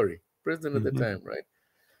time, president at the time, right?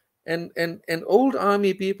 And old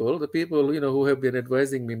army people, the people, who have been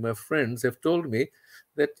advising me, my friends, have told me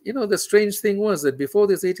that, the strange thing was that before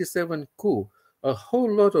this 87 coup, a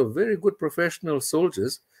whole lot of very good professional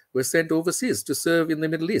soldiers were sent overseas to serve in the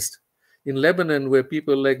Middle East. In Lebanon, where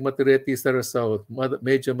people like Matareti Sarasau,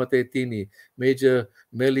 Major Matetini, Major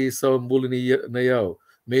Meli Saumbulini Nayau,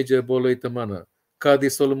 Major Boloi Tamana, Kadi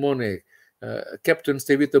Solomone, Captain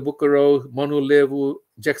Stevita Bukarau, Manu Levu,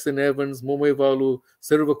 Jackson Evans, Momoe Valu,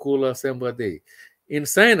 Servakula, Sambade. In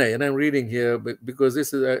Sinai, and I'm reading here because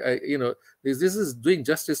this is, this is doing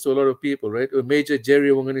justice to a lot of people, right? Major Jerry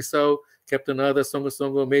Wanganisau, Captain Ada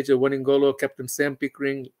Songo, Major Waningolo, Captain Sam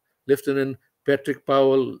Pickering, Lieutenant Patrick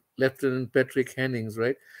Powell, Lieutenant Patrick Hennings,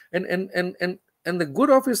 right? And the good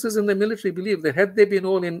officers in the military believe that had they been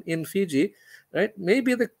all in Fiji, right,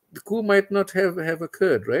 maybe the coup might not have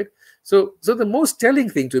occurred, right? So the most telling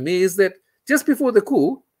thing to me is that just before the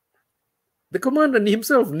coup, the commander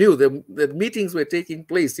himself knew that meetings were taking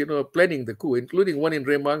place, planning the coup, including one in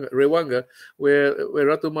Rewanga, where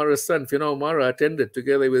Ratu Mara's son, Finau Mara, attended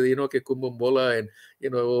together with Inoke Kumbumbola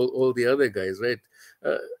and, all the other guys, right?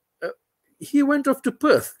 He went off to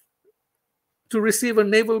Perth to receive a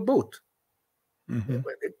naval boat.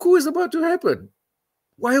 The coup is about to happen.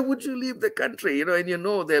 Why would you leave the country? And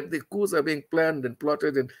that the coups are being planned and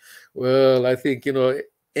plotted. And well, I think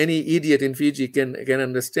any idiot in Fiji can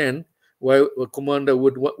understand why a commander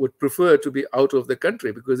would prefer to be out of the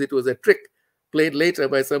country, because it was a trick played later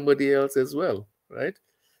by somebody else as well, right?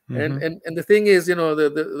 And the thing is, well,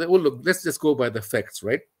 look, let's just go by the facts,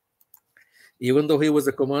 right? Even though he was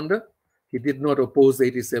a commander, he did not oppose the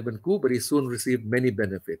 87 coup, but he soon received many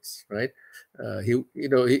benefits, right?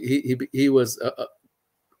 He was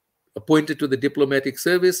appointed to the diplomatic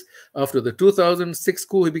service. After the 2006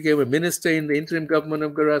 coup, he became a minister in the interim government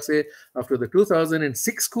of Garase. After the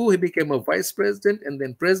 2006 coup, he became a vice president and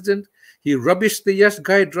then president. He rubbished the Yash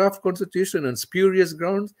Ghai draft constitution on spurious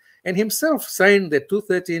grounds and himself signed the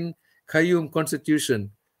 2013 Qayyum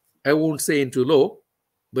constitution. I won't say into law,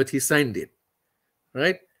 but he signed it,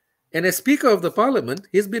 right? And as Speaker of the Parliament,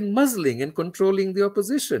 he's been muzzling and controlling the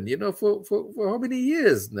opposition, for how many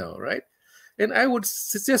years now, right? And I would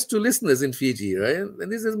suggest to listeners in Fiji, right,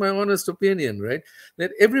 and this is my honest opinion, right,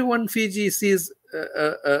 that everyone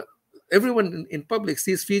in public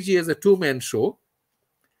sees Fiji as a two-man show,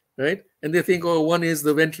 right? And they think, oh, one is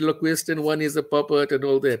the ventriloquist and one is a puppet and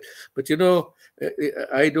all that. But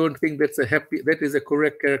I don't think that is a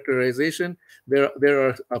correct characterization. There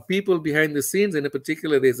are people behind the scenes, and in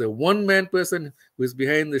particular, there's a one-man person who is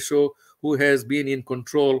behind the show who has been in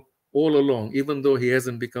control all along, even though he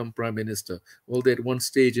hasn't become prime minister. Although at one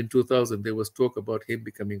stage in 2000, there was talk about him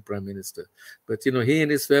becoming prime minister. But, he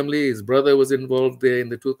and his family, his brother was involved there in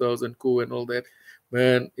the 2000 coup and all that.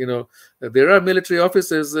 And, there are military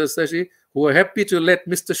officers, Sashi, who are happy to let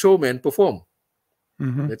Mr. Showman perform.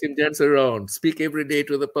 Let him dance around, speak every day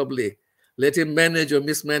to the public. Let him manage or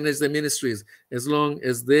mismanage the ministries, as long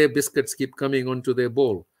as their biscuits keep coming onto their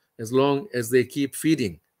bowl, as long as they keep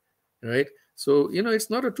feeding, right? So, it's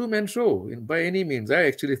not a two-man show by any means. I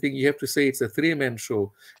actually think you have to say it's a three-man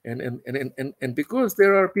show. And because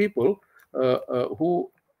there are people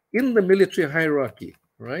who, in the military hierarchy,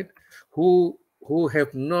 right, who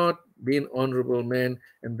have not been honorable men,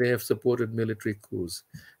 and they have supported military coups.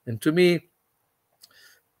 And to me,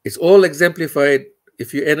 it's all exemplified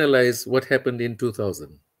if you analyze what happened in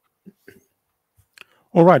 2000.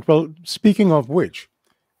 All right. Well, speaking of which,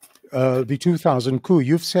 the 2000 coup,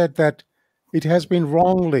 you've said that it has been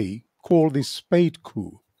wrongly called the Spade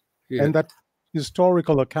coup, and that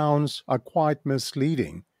historical accounts are quite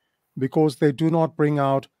misleading because they do not bring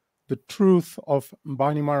out the truth of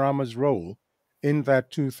Bainimarama's role in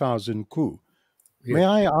that 2000 coup. May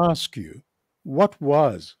I ask you, what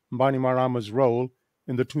was Bainimarama's role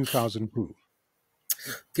in the 2000 coup?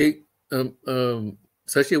 Okay,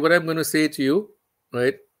 Sashi, what I'm going to say to you,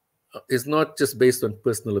 right, is not just based on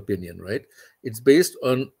personal opinion, right? It's based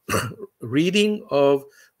on reading of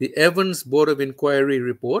the Evans Board of Inquiry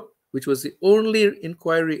report, which was the only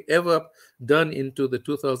inquiry ever done into the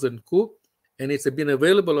 2000 coup. And it's been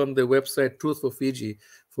available on the website Truth for Fiji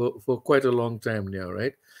for quite a long time now,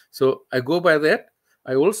 right? So I go by that.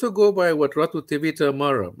 I also go by what Ratu Tevita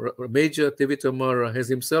Mara, Major Tevita Mara, has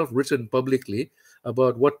himself written publicly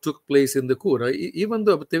about what took place in the coup. Now, even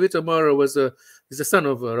though Tevita Mara is the son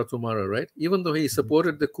of Ratu Mara, right? Even though he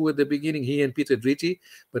supported the coup at the beginning, he and Peter Driti,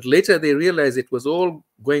 but later they realized it was all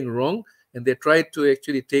going wrong, and they tried to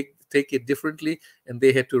actually take it differently, and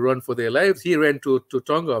they had to run for their lives. He ran to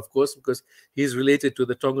Tonga, of course, because he's related to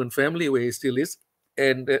the Tongan family where he still is.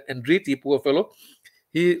 And Driti, poor fellow,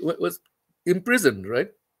 he was imprisoned, right?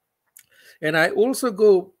 And I also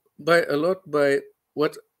go by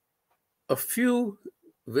what a few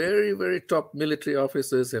very, very top military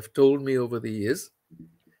officers have told me over the years,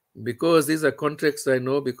 because these are contexts I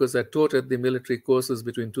know, because I taught at the military courses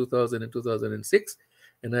between 2000 and 2006,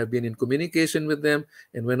 and I've been in communication with them.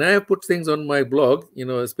 And when I put things on my blog,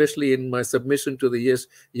 especially in my submission to the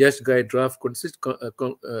Yash Ghai Draft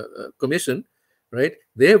Commission, right,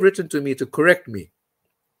 they have written to me to correct me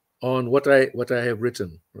on what I have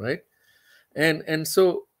written, right? And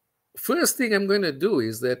so first thing I'm going to do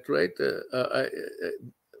is that, right,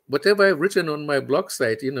 whatever I've written on my blog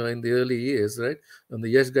site, in the early years, right, on the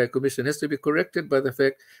Yash Ghai Commission, has to be corrected by the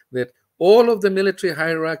fact that all of the military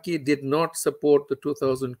hierarchy did not support the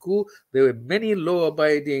 2000 coup. There were many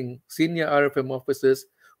law-abiding senior RFM officers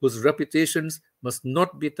whose reputations must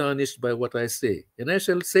not be tarnished by what I say. And I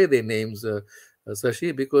shall say their names,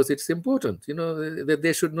 Sashi, because it's important, that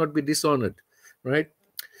they should not be dishonored, right?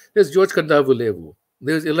 There's George Kandavulevu.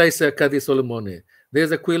 There's Elisa Kadi Solomone.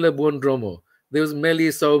 There's Aquila Buondromo. There was Meli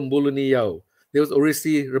Saumbuluni Yao. There was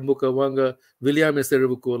Orisi Rambuka Wanga, William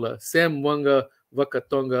Eserevukola, Sam Wanga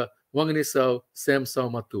Wakatonga, Wanganisau, Sam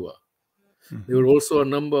Saumatua. There were also a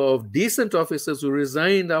number of decent officers who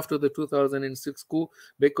resigned after the 2006 coup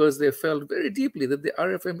because they felt very deeply that the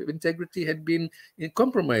RFM integrity had been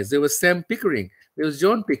compromised. There was Sam Pickering, there was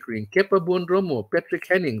John Pickering, Kepa Bondromo, Patrick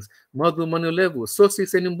Hennings, Madhu Manulevu, Sosi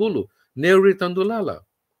Senimbulu, Neuri Tandulala.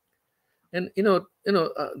 And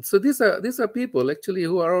so these are people actually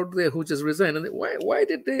who are out there who just resign. And why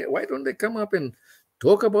don't they come up and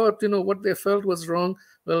talk about what they felt was wrong?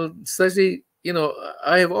 Well, Saji,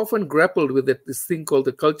 I have often grappled with this thing called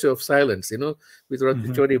the culture of silence. With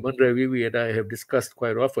Chori Bandravivi and I have discussed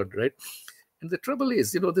quite often, right? And the trouble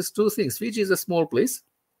is, there's two things. Fiji is a small place.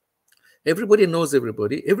 Everybody knows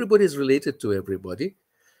everybody. Everybody is related to everybody.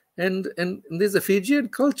 And there's a Fijian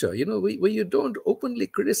culture, where you don't openly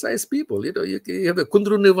criticize people. You have a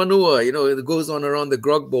Kundru Nivanua, it goes on around the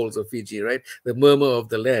grog bowls of Fiji, right? The murmur of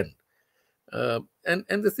the land. And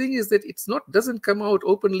the thing is that doesn't come out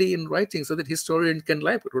openly in writing so that historians can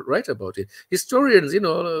write about it. Historians,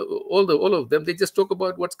 all of them, they just talk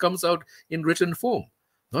about what comes out in written form,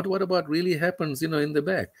 not what about really happens, in the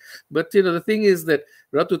back. But, the thing is that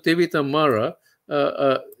Ratu Tevita Mara,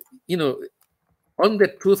 on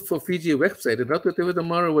that Truth for Fiji website, and Ratu Tevita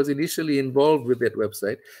Mara was initially involved with that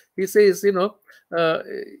website, he says,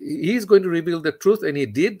 he's going to reveal the truth, and he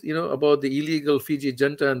did, about the illegal Fiji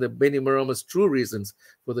junta and the Bainimarama's true reasons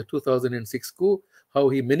for the 2006 coup, how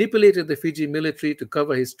he manipulated the Fiji military to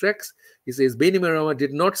cover his tracks. He says Bainimarama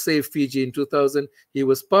did not save Fiji in 2000. He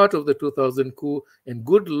was part of the 2000 coup, and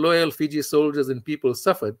good, loyal Fiji soldiers and people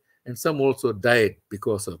suffered, and some also died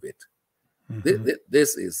because of it.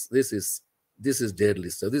 This is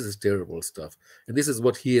deadly stuff. This is terrible stuff. And this is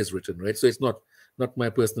what he has written, right? So it's not my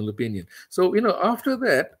personal opinion. So, after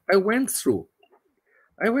that, I went through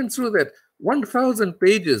that 1,000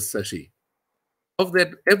 pages, Sashi, of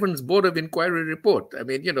that Evans Board of Inquiry report. I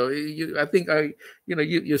mean,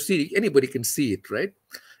 you see, anybody can see it, right?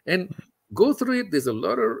 And go through it. There's a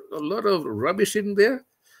lot of rubbish in there.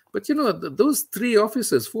 But, those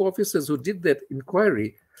four officers who did that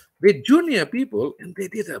inquiry, they're junior people, and they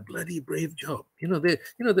did a bloody brave job.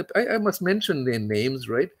 I must mention their names,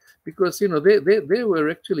 right? Because they were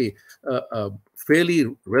actually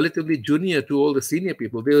fairly relatively junior to all the senior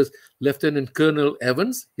people. There was Lieutenant Colonel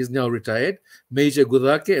Evans, he's now retired. Major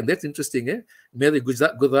Gudake, and that's interesting, eh? Major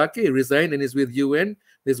Gudake resigned and is with UN.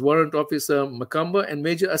 There's Warrant Officer Makamba and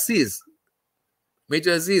Major Aziz.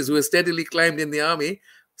 Major Aziz, who has steadily climbed in the army,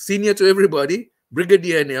 senior to everybody.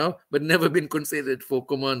 Brigadier now, but never been considered for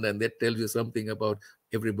commander. And that tells you something about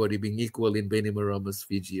everybody being equal in Bainimarama's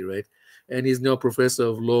Fiji, right? And he's now professor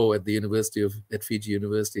of law at at Fiji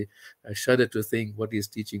University. I shudder to think what he's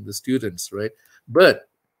teaching the students, right? But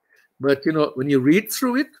when you read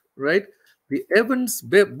through it, right, the Evans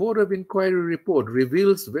Board of Inquiry report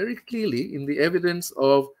reveals very clearly in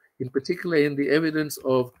particular in the evidence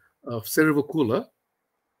of Servukula,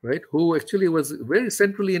 right, who actually was very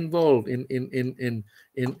centrally involved in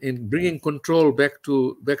bringing control back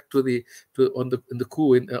on the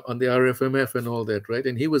coup on the RFMF and all that, right?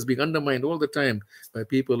 And he was being undermined all the time by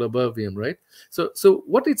people above him, right? So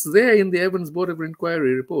what it's there in the Evans Board of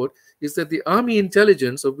Inquiry report is that the army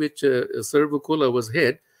intelligence, of which Servukula was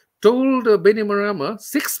head, told Bainimarama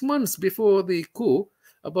 6 months before the coup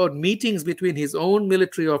about meetings between his own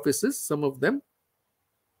military officers, some of them,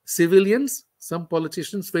 civilians, some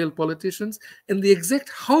politicians, failed politicians, and the exact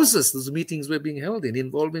houses those meetings were being held in,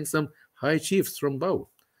 involving some high chiefs from Bau,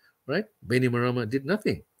 right? Bainimarama did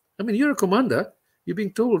nothing. I mean, you're a commander. You're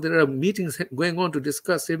being told there are meetings going on to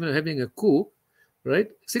discuss even having a coup,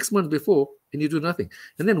 right? 6 months before, and you do nothing.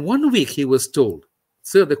 And then 1 week he was told,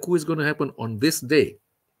 sir, the coup is going to happen on this day.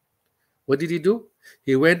 What did he do?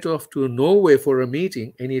 He went off to Norway for a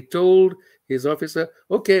meeting, and he told his officer,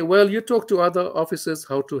 okay, well, you talk to other officers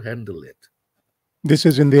how to handle it. This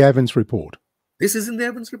is in the Evans report. This is in the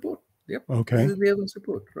Evans report. Yep. Okay. This is in the Evans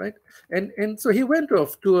report, right? And so he went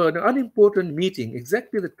off to an unimportant meeting,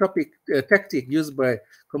 exactly the tactic used by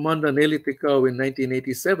Commander Nelly Tikau in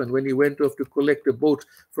 1987 when he went off to collect a boat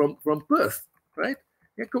from Perth, right?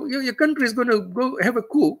 Your country is going to go have a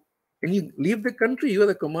coup, and you leave the country. You are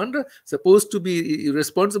the commander, supposed to be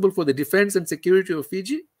responsible for the defense and security of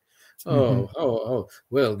Fiji. Oh,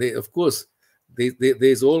 well, of course,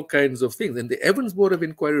 there's all kinds of things. And the Evans Board of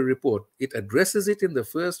Inquiry report, it addresses it in the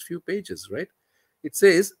first few pages, right? It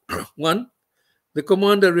says, 1, the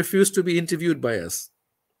commander refused to be interviewed by us.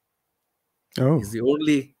 Oh. He's the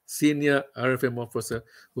only senior RFM officer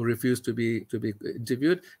who refused to be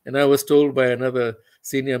interviewed. And I was told by another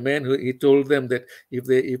senior man who he told them that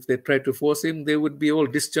if they tried to force him, they would be all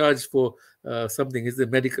discharged for something.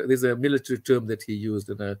 There's a military term that he used,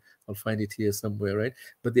 and I'll find it here somewhere, right?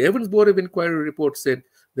 But the Evans Board of Inquiry report said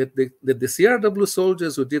that the CRW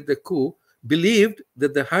soldiers who did the coup believed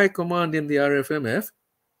that the high command in the RFMF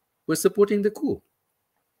was supporting the coup.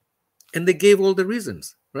 And they gave all the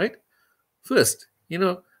reasons, right? First,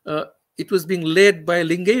 it was being led by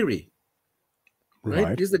Lingeri,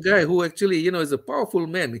 right? He's the guy who actually, is a powerful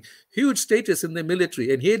man, huge status in the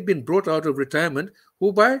military, and he had been brought out of retirement,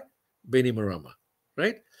 who by Bainimarama,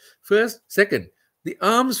 right? First. Second, the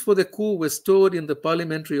arms for the coup were stored in the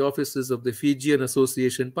parliamentary offices of the Fijian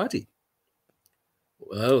Association Party.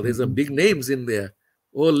 Well, there's some big names in there,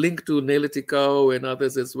 all linked to Neletikau and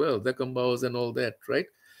others as well, the Kambaus and all that, right?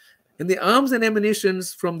 And the arms and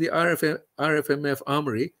ammunitions from the RFMF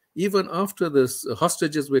armory, even after the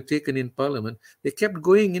hostages were taken in Parliament, they kept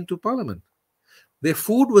going into Parliament. Their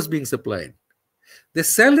food was being supplied. Their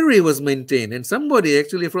salary was maintained. And somebody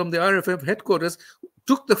actually from the RFMF headquarters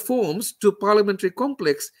took the forms to Parliamentary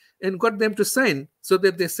Complex and got them to sign so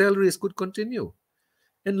that their salaries could continue.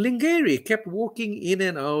 And Lingeri kept walking in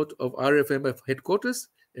and out of RFMF headquarters.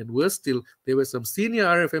 And worse still, there were some senior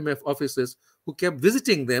RFMF officers who kept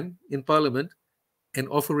visiting them in Parliament and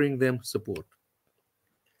offering them support.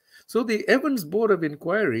 So the Evans Board of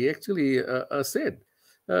Inquiry actually said,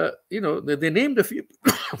 they named a few,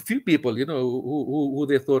 few people, who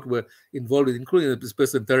they thought were involved, including this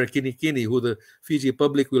person, Tarakini Kini, who the Fiji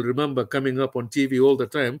public will remember coming up on TV all the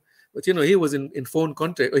time. But, he was in phone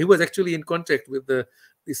contact. He was actually in contact with the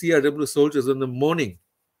CRW soldiers on the morning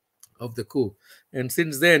of the coup. And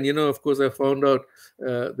since then, of course, I found out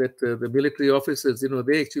that the military officers,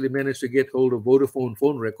 they actually managed to get hold of Vodafone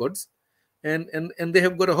phone records. And they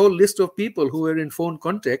have got a whole list of people who were in phone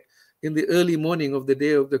contact in the early morning of the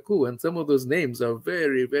day of the coup. And some of those names are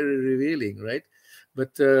very, very revealing, right?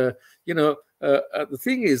 But, the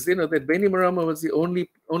thing is, that Bainimarama was the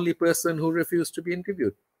only person who refused to be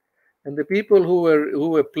interviewed. And the people who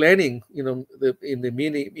were planning, in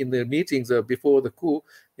their meetings before the coup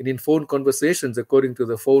and in phone conversations, according to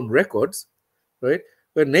the phone records, right,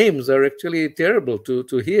 where names are actually terrible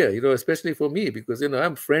to hear, especially for me, because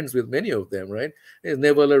I'm friends with many of them, right? There's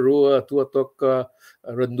Nevala Rua, Tuatoka,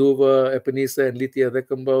 Randuva, Epenisa, and Lithia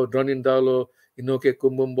Dekambau, Dronindalo, Inoke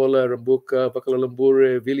Kumbumbola, Rambuka,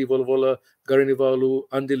 Vakalalambure, Vili Volvola, Garinivalu,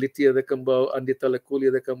 Andi Lithia Dekambau, Andi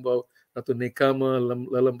Talakulia Dekambau, Ratu Nekama,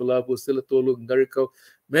 Lalambalabu, Silatolu, Ngarikau.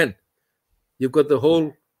 Man, you've got the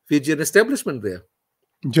whole Fijian establishment there.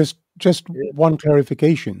 Just one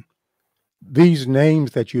clarification. These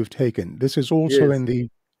names that you've taken, this is also in the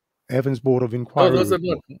Evans Board of Inquiry. Oh,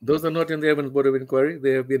 those are not in the Evans Board of Inquiry.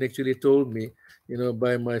 They have been actually told me,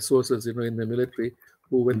 by my sources, in the military,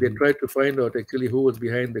 who, when they tried to find out actually who was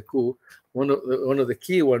behind the coup, one of the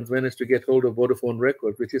key ones managed to get hold of Vodafone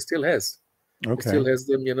records, which he still has. Okay. He still has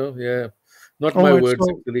them, Not my words,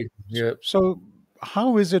 actually. Yeah. So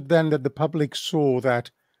how is it then that the public saw that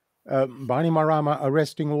Bainimarama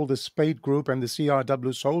arresting all the Spade Group and the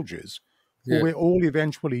CRW soldiers, who were all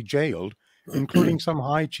eventually jailed, including some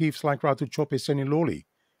high chiefs like Ratu Chope Seniloli,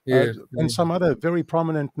 and some other very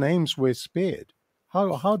prominent names were spared?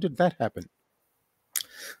 How did that happen?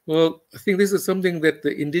 Well, I think this is something that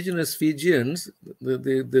the indigenous Fijians,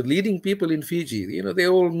 the leading people in Fiji, they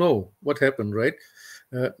all know what happened, right?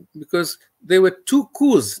 Because there were two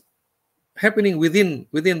coups happening within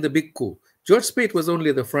the big coup. George Speight was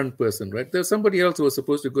only the front person, right? There's somebody else who was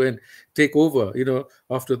supposed to go and take over,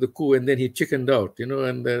 after the coup, and then he chickened out,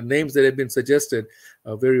 and the names that have been suggested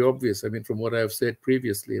are very obvious. I mean, from what I've said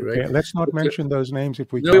previously, right? Okay, let's not mention those names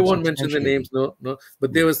if we can. No, we won't mention the names, no.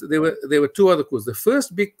 But there were two other coups. The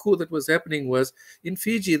first big coup that was happening was in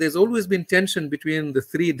Fiji. There's always been tension between the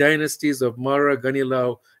three dynasties of Mara,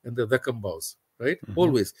 Ganilau, and the Dakambaus. Right?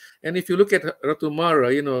 Always. And if you look at Ratu Mara,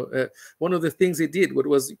 one of the things he did, what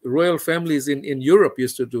was royal families in Europe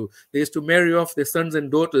used to do, they used to marry off their sons and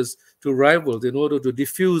daughters to rivals in order to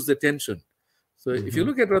diffuse the tension. So if you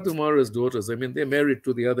look at Ratu Mara's daughters, I mean, they're married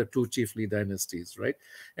to the other two chiefly dynasties, right?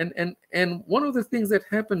 And one of the things that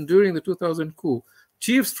happened during the 2000 coup,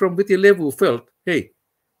 chiefs from Vitilevu felt, hey,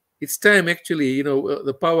 it's time actually,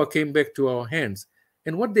 the power came back to our hands.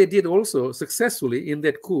 And what they did also successfully in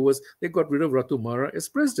that coup was they got rid of Ratu Mara as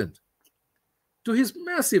president, to his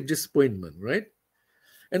massive disappointment, right?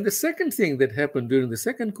 And the second thing that happened during the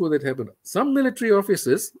second coup that happened, some military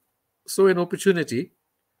officers saw an opportunity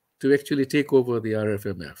to actually take over the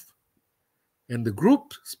RFMF. And the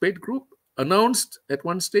group, Spade Group, announced at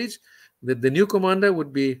one stage that the new commander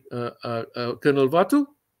would be Colonel Vatu,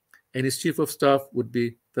 and his chief of staff would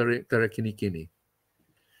be Tarakinikini.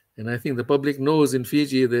 And I think the public knows in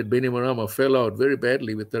Fiji that Bainimarama fell out very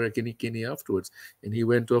badly with Tarakinikini afterwards, and he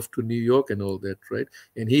went off to New York and all that, right?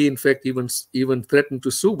 And he, in fact, even threatened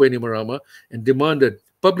to sue Bainimarama and demanded,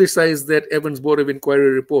 publicize that Evans Board of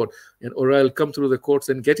Inquiry report, or I'll come through the courts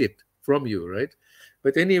and get it from you, right?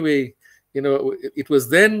 But anyway, it was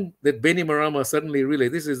then that Bainimarama suddenly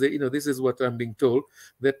realized, this is what I'm being told,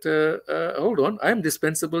 that hold on, I'm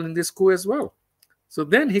dispensable in this coup as well. So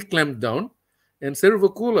then he clamped down. And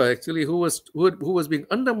Seruvakula, actually, who was being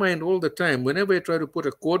undermined all the time, whenever he tried to put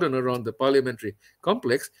a cordon around the parliamentary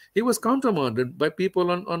complex, he was countermanded by people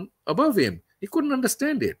on above him. He couldn't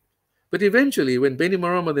understand it. But eventually, when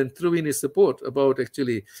Bainimarama then threw in his support about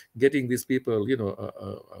actually getting these people,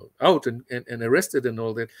 out and arrested and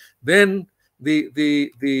all that, then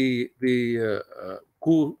the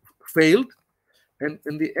coup failed. And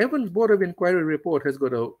the Evans Board of Inquiry report has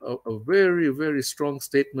got a very, very strong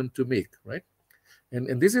statement to make, right?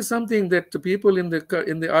 And this is something that the people in the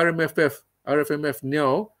RFMF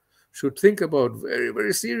now should think about very,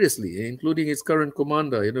 very seriously, including its current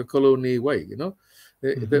commander, Koloni Wai.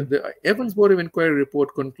 The Evans Board of Inquiry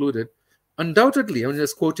report concluded, undoubtedly, I'm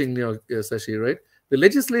just quoting now, Sashi, right? The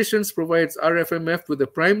legislations provides RFMF with the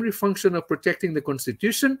primary function of protecting the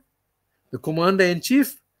constitution, the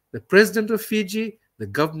commander-in-chief, the president of Fiji, the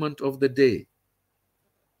government of the day.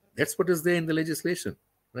 That's what is there in the legislation,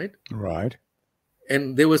 right? Right.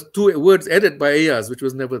 And there was 2 words added by Ayaz, which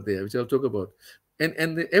was never there, which I'll talk about.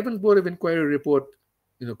 And the Evans Board of Inquiry report,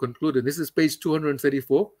 concluded. This is page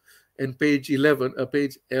 234 and page 11,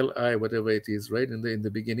 page LI, whatever it is, right in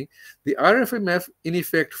the beginning. The RFMF, in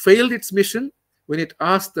effect, failed its mission when it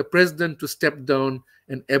asked the president to step down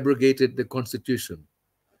and abrogated the constitution,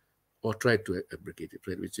 or tried to abrogate it,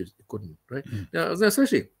 right? Which it couldn't, right? Now,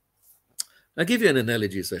 Sashi, I'll give you an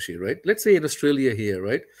analogy, Sashi, right? Let's say in Australia here,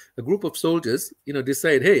 right, a group of soldiers,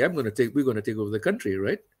 decide, hey, we're going to take over the country,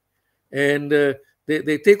 right? And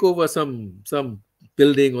they take over some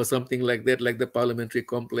building or something like that, like the parliamentary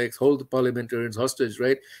complex, hold the parliamentarians hostage,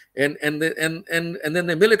 right? And then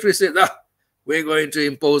the military says, we're going to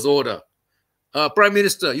impose order. Prime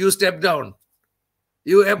Minister, you step down.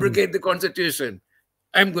 You abrogate the constitution.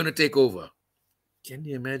 I'm going to take over. Can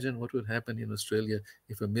you imagine what would happen in Australia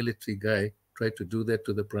if a military guy tried to do that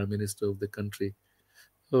to the prime minister of the country?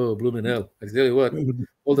 Oh, blooming hell! I tell you what,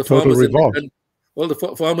 all the farmers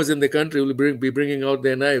in the country will be bringing out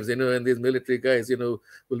their knives, and these military guys, will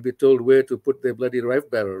be told where to put their bloody rifle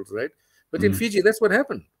barrels, right? But in Fiji, that's what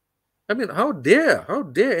happened. I mean, how dare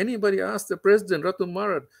anybody ask the president, Ratu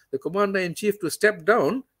Marat, the commander-in-chief, to step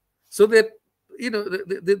down so that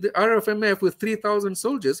the RFMF with 3,000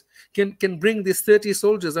 soldiers can bring these 30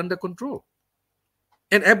 soldiers under control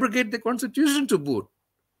and abrogate the constitution to boot.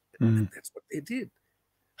 That's what they did.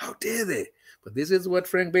 How dare they? But this is what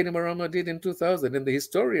Frank Bainimarama did in 2000. And the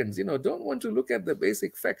historians, don't want to look at the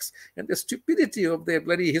basic facts and the stupidity of their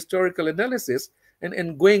bloody historical analysis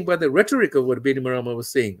and going by the rhetoric of what Bainimarama was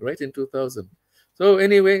saying, right, in 2000. So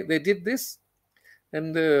anyway, they did this.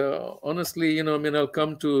 And honestly, I'll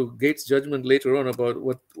come to Gates' judgment later on about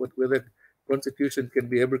whether constitution can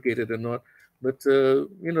be abrogated or not. But, the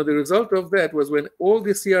result of that was when all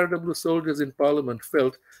the CRW soldiers in parliament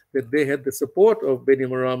felt that they had the support of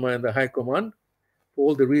Bainimarama and the High Command for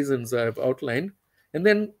all the reasons I've outlined. And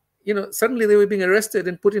then, suddenly they were being arrested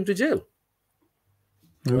and put into jail.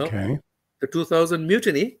 Okay. Well, the 2000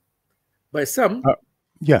 mutiny by some.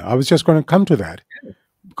 Yeah, I was just going to come to that.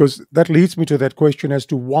 Because that leads me to that question as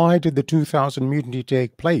to why did the 2000 mutiny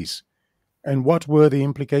take place? And what were the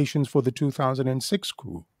implications for the 2006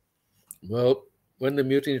 coup? Well, when the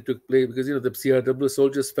mutiny took place, because, the CRW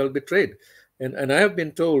soldiers felt betrayed. And I have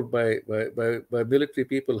been told by military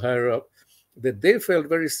people higher up that they felt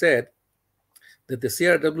very sad that the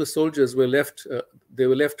CRW soldiers were left, they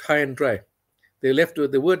were left high and dry. They left,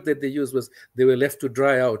 the word that they used was they were left to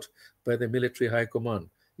dry out by the military high command.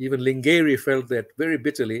 Even Lingeri felt that very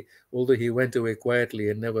bitterly, although he went away quietly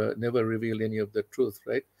and never revealed any of the truth,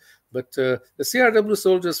 right? But the CRW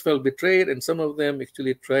soldiers felt betrayed, and some of them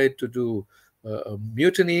actually tried to do a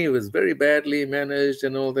mutiny. It was very badly managed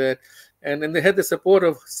and all that. And then they had the support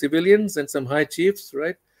of civilians and some high chiefs,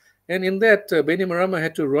 right? And in that, Bainimarama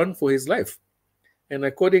had to run for his life. And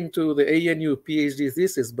according to the ANU PhD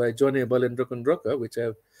thesis by John A. Balendrakondroka, which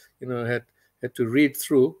I've had to read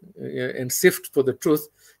through and sift for the truth,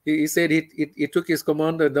 he said he took his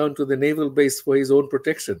commander down to the naval base for his own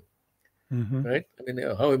protection. right? I mean,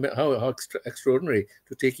 how extraordinary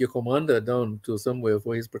to take your commander down to somewhere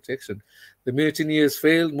for his protection. The mutineers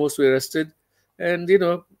failed, most were arrested. And,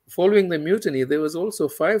 following the mutiny, there was also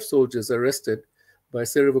 5 soldiers arrested by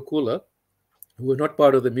Serivakula, who were not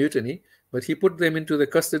part of the mutiny, but he put them into the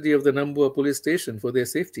custody of the Nambua police station for their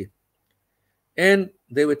safety. And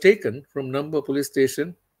they were taken from Nambua police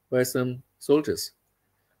station by some soldiers.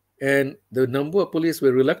 And the Nambua police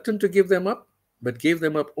were reluctant to give them up, but gave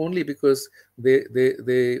them up only because they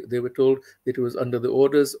were told that it was under the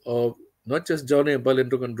orders of not just John A.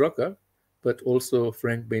 Balendrogandroka, but also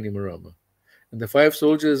Frank Bainimarama. And the 5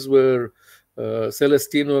 soldiers were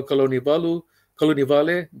Celestino Kalonivale,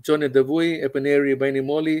 John Davui, Epeneri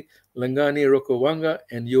Bainimoli, Langani Rokowanga,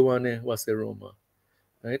 and Ioane Waseroma.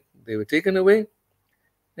 Right? They were taken away.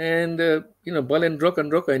 And,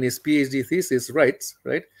 Balendrogandroka in his PhD thesis writes,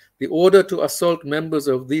 right, the order to assault members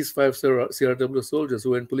of these 5 CRW soldiers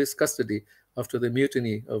who were in police custody after the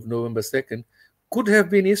mutiny of November 2nd could have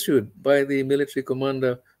been issued by the military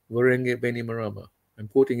commander Varenge Bainimarama. I'm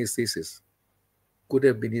quoting his thesis. Could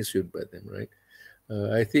have been issued by them, right?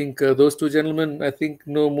 I think those 2 gentlemen,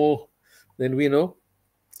 know more than we know.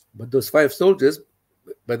 But those 5 soldiers,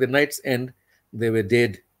 by the night's end, they were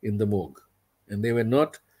dead in the morgue. And they were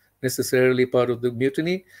not necessarily part of the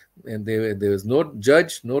mutiny, and there was no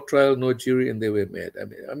judge, no trial, no jury, and they were mad.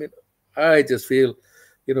 I just feel,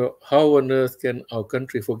 how on earth can our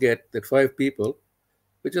country forget that 5 people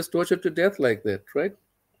were just tortured to death like that, right?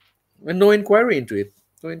 And no inquiry into it.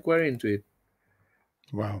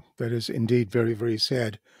 Wow, that is indeed very, very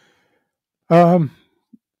sad.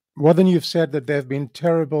 Wadan, you've said that there have been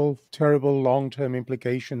terrible, terrible long-term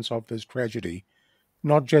implications of this tragedy,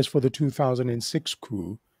 not just for the 2006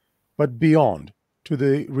 coup, but beyond, to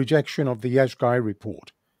the rejection of the Yashgai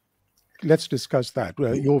report. Let's discuss that.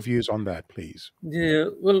 Your views on that, please. Yeah,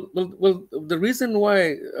 well, the reason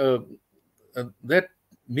why that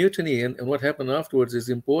mutiny and what happened afterwards is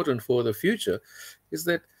important for the future is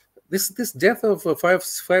that this death of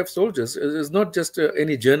 5 soldiers is not just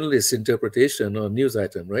any journalist's interpretation or news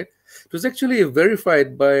item, right? It was actually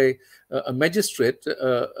verified by a magistrate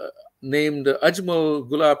named Ajmal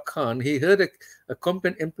Gulab Khan. He heard a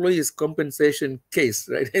employee's compensation case,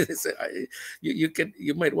 right?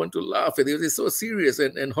 You might want to laugh. It is so serious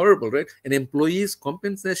and horrible, right? An employee's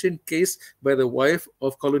compensation case by the wife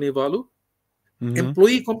of Kalonivalu.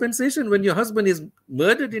 Employee compensation when your husband is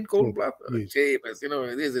murdered in cold blood. Yes.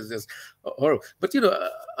 This is just horrible. But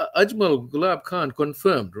Ajmal Gulab Khan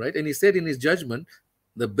confirmed, right? And he said in his judgment,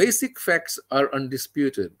 the basic facts are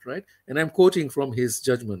undisputed, right? And I'm quoting from his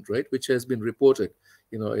judgment, right, which has been reported,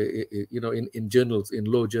 in journals, in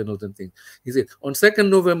law journals and things. He said on 2nd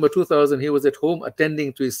November 2000, he was at home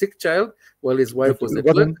attending to his sick child while his wife was at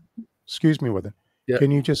work. Excuse me, Wadan. Yeah. Can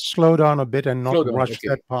you just slow down a bit and not rush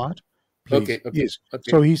that part? Please. Okay. Yes.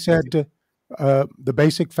 Okay. So he said the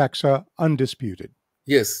basic facts are undisputed.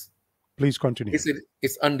 Yes. Please continue. He said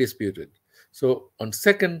it's undisputed. So on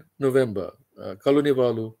 2nd November,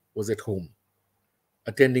 Kalonivalu was at home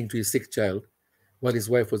attending to his sick child while his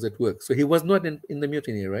wife was at work. So he was not in the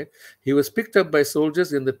mutiny, right? He was picked up by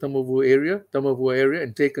soldiers in the Tamavua area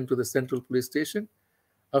and taken to the central police station.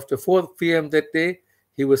 After 4 p.m. that day,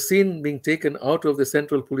 he was seen being taken out of the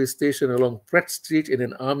central police station along Pratt Street in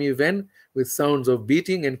an army van with sounds of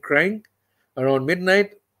beating and crying. Around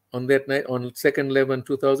midnight on that night, on 2nd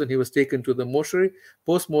 2000, he was taken to the mortuary.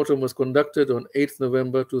 Post-mortem was conducted on 8th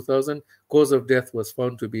November 2000. Cause of death was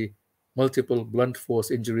found to be multiple blunt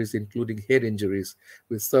force injuries, including head injuries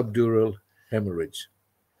with subdural hemorrhage.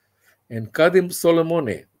 And Kadim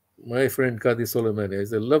Solomone, my friend Kadi Solomone,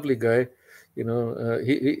 is a lovely guy, he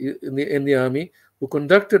in the army, who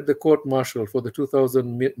conducted the court-martial for the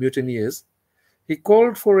 2000 mutineers. He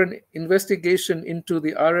called for an investigation into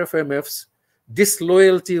the RFMF's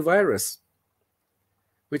disloyalty virus,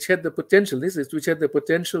 which had the potential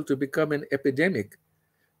to become an epidemic,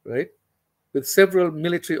 right? With several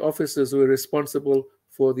military officers who were responsible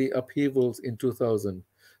for the upheavals in 2000.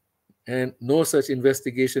 And no such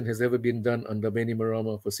investigation has ever been done under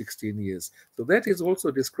Bainimarama for 16 years. So that is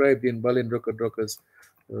also described in Balendrogandroka's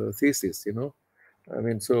thesis, So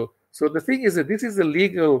the thing is that this is a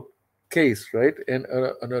legal case, right? And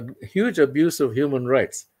a huge abuse of human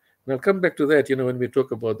rights. And I'll come back to that, when we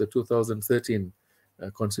talk about the 2013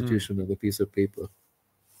 constitution of the piece of paper.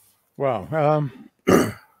 Wow.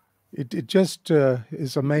 It just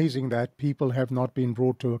is amazing that people have not been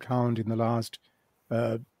brought to account in the last,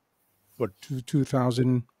 20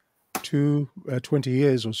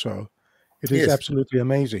 years or so. It is absolutely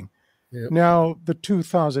amazing. Yep. Now, the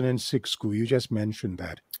 2006 coup, you just mentioned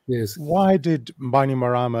that. Yes. Why did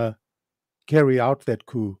Bainimarama carry out that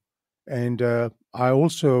coup. And I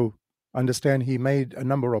also understand he made a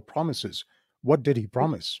number of promises. What did he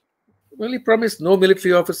promise? Well, he promised no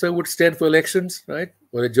military officer would stand for elections, right?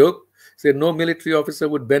 What a joke. Said no military officer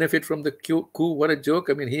would benefit from the coup. What a joke.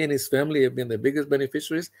 I mean, he and his family have been the biggest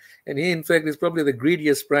beneficiaries. And he, in fact, is probably the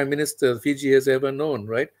greediest prime minister Fiji has ever known,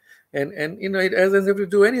 right? And it doesn't have to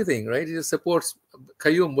do anything, right? He just supports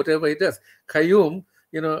Qayyum, whatever he does. Qayyum,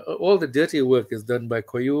 all the dirty work is done by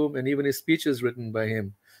Qayyum, and even his speeches written by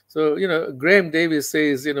him. So, Graham Davis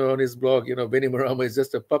says, on his blog, Beni Marama is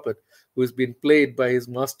just a puppet who's been played by his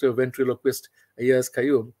master ventriloquist, Ayaz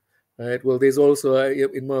Qayyum. Right? Well, there's also,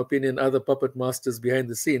 in my opinion, other puppet masters behind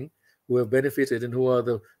the scene who have benefited and who are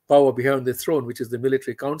the power behind the throne, which is the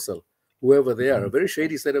military council, whoever they are, a very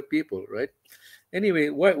shady set of people, right? Anyway,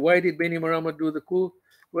 why did Beni Marama do the coup?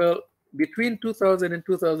 Well, between 2000 and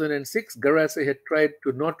 2006, Garase had tried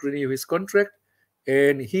to not renew his contract,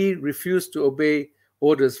 and he refused to obey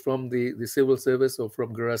orders from the civil service or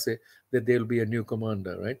from Garase that there will be a new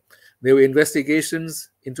commander, right? There were investigations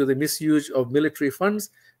into the misuse of military funds.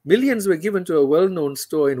 Millions were given to a well-known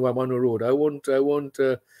store in Wamano Road. I won't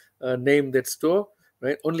name that store,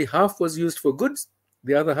 right? Only half was used for goods.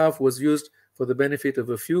 The other half was used for the benefit of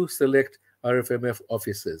a few select RFMF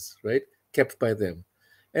officers, right? Kept by them.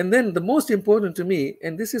 And then the most important to me,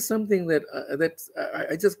 and this is something that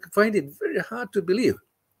I just find it very hard to believe.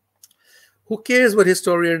 Who cares what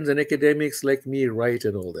historians and academics like me write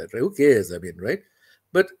and all that, right? Who cares? I mean, right?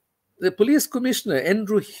 But the police commissioner,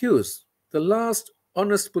 Andrew Hughes, the last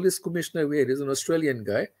honest police commissioner we had, is an Australian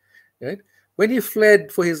guy, right? When he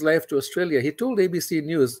fled for his life to Australia, he told ABC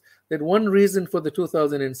News that one reason for the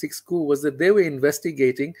 2006 coup was that they were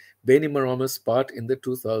investigating Beni Marama's part in the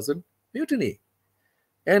 2000 mutiny.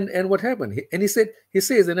 And what happened? He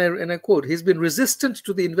says, and I quote, he's been resistant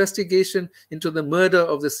to the investigation into the murder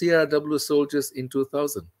of the CRW soldiers in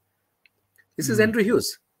 2000. This is Andrew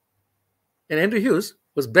Hughes. And Andrew Hughes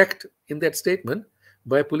was backed in that statement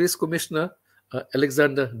by Police Commissioner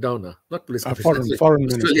Alexander Downer, not Police Commissioner, foreign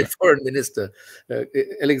minister. Foreign Minister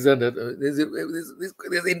Alexander.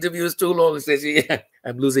 This interview is too long. He says, yeah,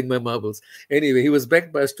 I'm losing my marbles. Anyway, he was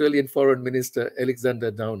backed by Australian Foreign Minister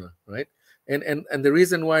Alexander Downer, right? And the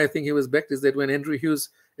reason why I think he was backed is that when Andrew Hughes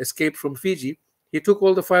escaped from Fiji, he took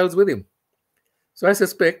all the files with him. So I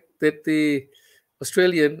suspect that the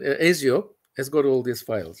Australian ASIO has got all these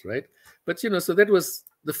files, right? But, so that was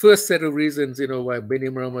the first set of reasons, why Beni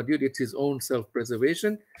Marama did it, his own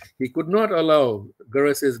self-preservation. He could not allow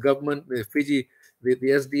Garase's government, the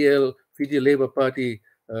SDL, Fiji Labour Party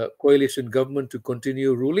coalition government to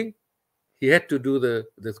continue ruling. He had to do the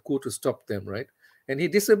coup to stop them, right? And he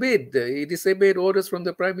disobeyed. He disobeyed orders from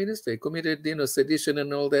the prime minister. He committed, sedition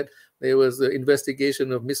and all that. There was an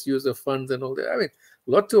investigation of misuse of funds and all that. I mean,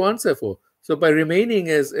 a lot to answer for. So by remaining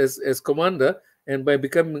as commander and by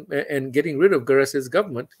becoming and getting rid of Garase's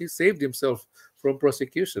government, he saved himself from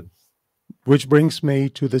prosecution. Which brings me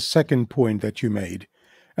to the second point that you made,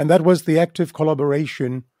 and that was the active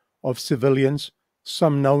collaboration of civilians,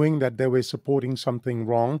 some knowing that they were supporting something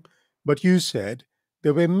wrong, but you said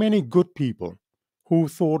there were many good people who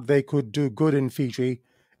thought they could do good in Fiji,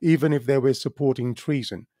 even if they were supporting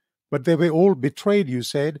treason. But they were all betrayed, you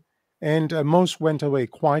said, and most went away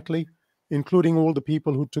quietly, including all the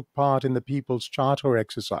people who took part in the People's Charter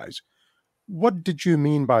exercise. What did you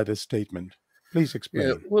mean by this statement? Please explain.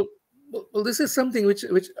 Yeah, well, this is something which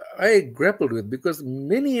I grappled with, because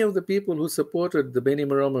many of the people who supported the Beni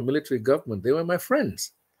Marama military government, they were my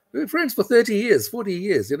friends. We were friends for 30 years, 40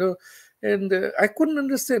 years, and I couldn't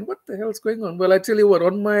understand what the hell's going on. Well, I tell you what,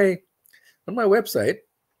 on my website,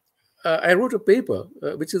 I wrote a paper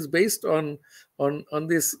which is based on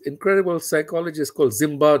this incredible psychologist called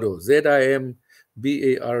Zimbardo,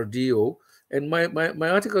 Zimbardo, and my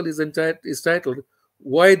article is titled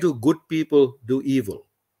 "Why Do Good People Do Evil?"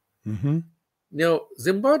 Mm-hmm. Now,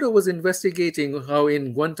 Zimbardo was investigating how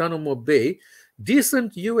in Guantanamo Bay,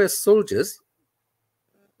 decent U.S. soldiers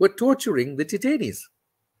were torturing the detainees.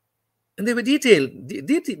 And they were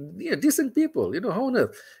decent people, how on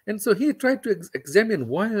earth? And so he tried to examine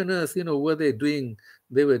why on earth, were they doing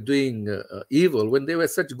evil when they were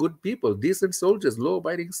such good people, decent soldiers,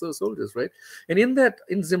 law-abiding soldiers, right? And in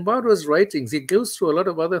Zimbardo's writings, he goes through a lot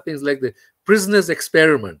of other things like the prisoner's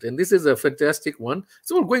experiment. And this is a fantastic one.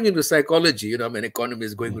 It's all going into psychology, I'm an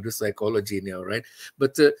economist going into psychology now, right?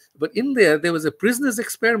 But in there was a prisoner's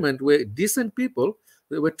experiment where decent people,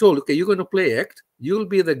 they were told, okay, you're going to play act, you'll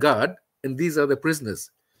be the guard, and these are the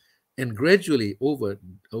prisoners. And gradually, over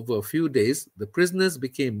a few days, the prisoners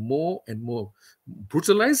became more and more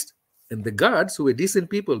brutalized, And the guards, who were decent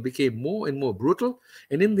people, became more and more brutal.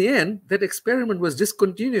 And in the end, that experiment was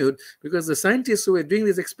discontinued because the scientists who were doing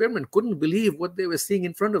this experiment couldn't believe what they were seeing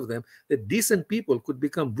in front of them, that decent people could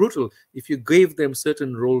become brutal if you gave them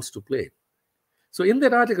certain roles to play. So in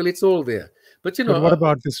that article, it's all there. But what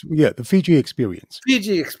about this? Yeah, the Fiji experience.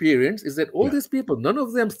 Fiji experience is that all these people, none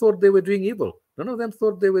of them thought they were doing evil. None of them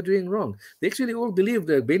thought they were doing wrong. They actually all believed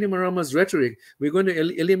that Bainimarama's rhetoric, we're going to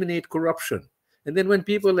eliminate corruption. And then when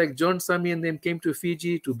people like John Sami and them came to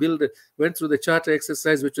Fiji to went through the charter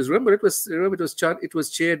exercise, which is, it was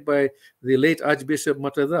chaired by the late Archbishop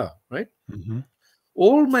Matada, right? Mm-hmm.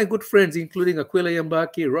 All my good friends, including Aquila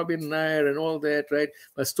Yambaki, Robin Nair, and all that, right?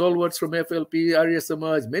 My stalwarts from FLP, Arya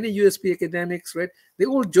Samaj, many USP academics, right? They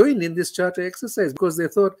all joined in this charter exercise because they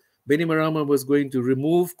thought Bainimarama was going to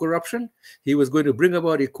remove corruption. He was going to bring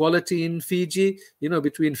about equality in Fiji,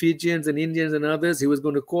 between Fijians and Indians and others. He was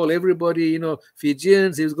going to call everybody,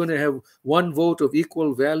 Fijians. He was going to have one vote of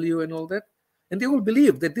equal value and all that. And they all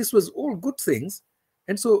believed that this was all good things.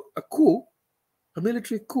 And so a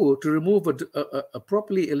military coup to remove a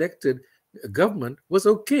properly elected government was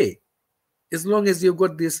okay, as long as you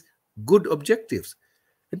got these good objectives.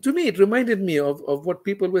 And to me, it reminded me of what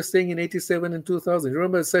people were saying in 87 and 2000.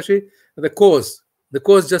 Remember, Sashi, the cause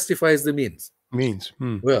justifies the means.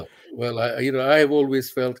 Well, I've always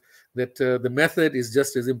felt that the method is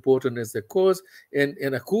just as important as the cause. And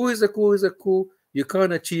a coup is a coup is a coup. You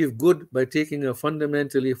can't achieve good by taking a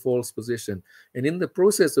fundamentally false position. And in the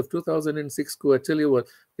process of 2006 coup, I tell you what,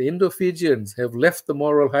 the Indo-Fijians have left the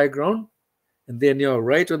moral high ground, and they're now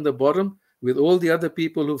right on the bottom with all the other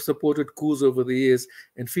people who've supported coups over the years.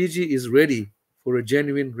 And Fiji is ready for a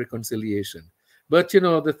genuine reconciliation. But,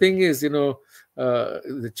 the thing is,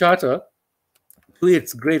 the charter, to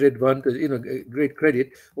its great advantage, great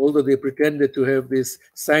credit, although they pretended to have this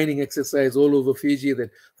signing exercise all over Fiji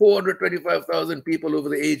that 425,000 people over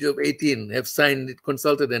the age of 18 have signed it,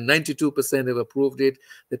 consulted, and 92% have approved it.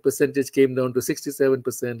 The percentage came down to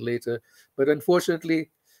 67% later. But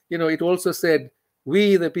unfortunately, it also said,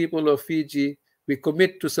 we, the people of Fiji, we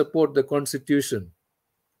commit to support the Constitution.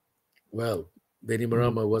 Well,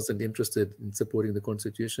 Bainimarama wasn't interested in supporting the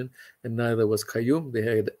Constitution, and neither was Qayyum.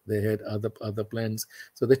 They had other plans.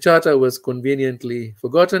 So the charter was conveniently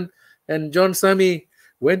forgotten, and John Sami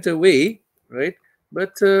went away, right?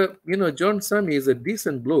 But John Sami is a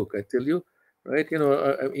decent bloke, I tell you, right?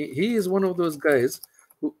 He is one of those guys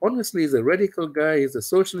who honestly is a radical guy. He's a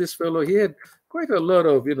socialist fellow. He had quite a lot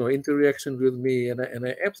of interaction with me, and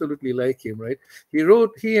I absolutely like him, right?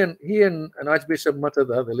 He and Archbishop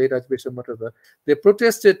Matada, the late Archbishop Matada, they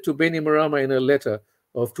protested to Bainimarama in a letter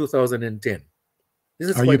of 2010. This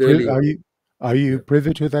is quite early. Are you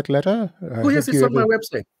privy to that letter? Oh yes, it's on my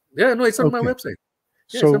website. Yeah, no, it's on my website.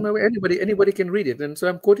 Yeah, so anybody can read it, and so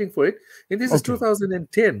I'm quoting for it. And this is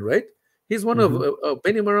 2010, right? He's one of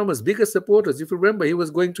Bainimarama's biggest supporters. If you remember, he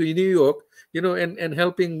was going to New York, and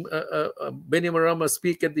helping Bainimarama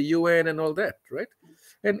speak at the UN and all that, right?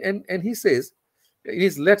 And he says, in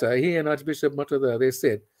his letter, he and Archbishop Matada, they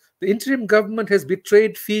said, the interim government has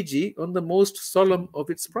betrayed Fiji on the most solemn of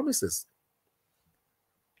its promises.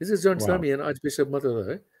 This is John Sami and Archbishop Matada,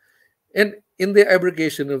 right? And in the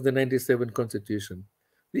abrogation of the 97 Constitution,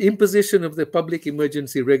 the imposition of the public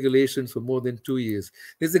emergency regulations for more than 2 years,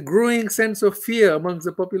 there's a growing sense of fear amongst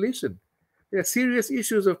the population. There are serious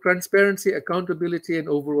issues of transparency, accountability, and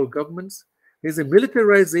overall governance. There's a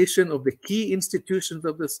militarization of the key institutions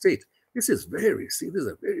of the state. This is a very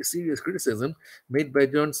serious criticism made by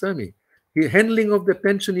John Sami. The handling of the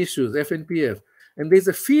pension issues, FNPF. And there's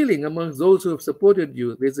a feeling amongst those who have supported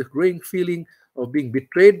you, there's a growing feeling of being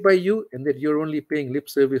betrayed by you, and that you're only paying lip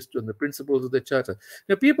service to the principles of the charter.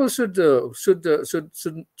 Now, people should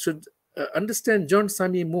understand John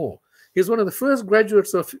Sami more. He's one of the first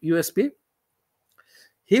graduates of USP.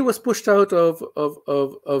 He was pushed out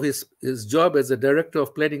of his job as a director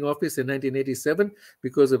of planning office in 1987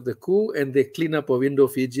 because of the coup and the cleanup of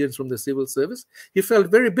Indo-Fijians from the civil service. He felt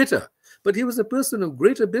very bitter, but he was a person of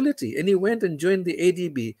great ability, and he went and joined the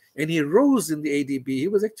ADB, and he rose in the ADB. He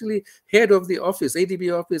was actually head of the office,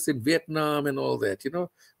 ADB office in Vietnam and all that,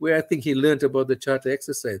 where I think he learned about the charter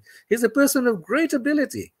exercise. He's a person of great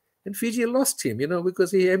ability, and Fiji lost him,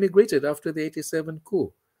 because he emigrated after the 87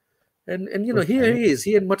 coup. And here he is.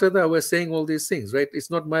 He and Matada were saying all these things, right? It's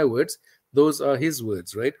not my words. Those are his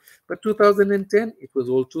words, right? But 2010, it was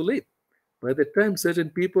all too late. By the time certain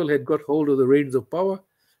people had got hold of the reins of power,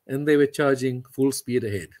 and they were charging full speed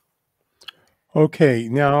ahead. Okay,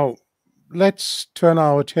 now let's turn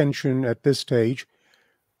our attention at this stage.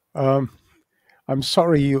 I'm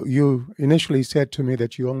sorry, you initially said to me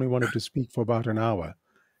that you only wanted to speak for about an hour.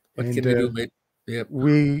 What And can we do, mate? Yeah.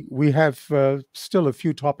 we have still a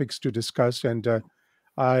few topics to discuss, and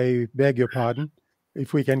I beg your pardon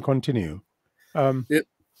if we can continue. Yeah. Go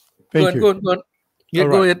Thank on, you. go on, go on. Yeah, All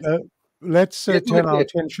go right. ahead. Let's Yeah, go turn our ahead.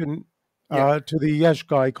 attention Yeah. to the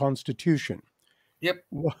Yashgai Constitution. Yep.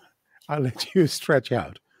 I'll let you stretch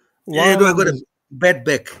out. Yeah, While I on got a this, bad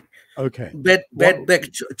back. okay. Bad back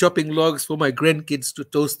chopping logs for my grandkids to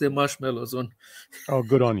toast their marshmallows on. Oh,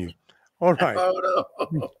 good on you. All right. Oh,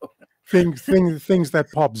 no. Things that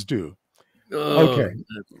pops do. Oh, Okay.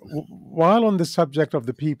 While on the subject of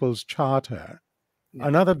the People's Charter, yeah.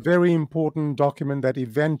 another very important document that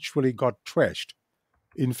eventually got trashed,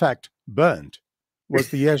 in fact, burnt, was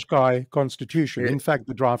the Yashgai Constitution, Yeah, in fact,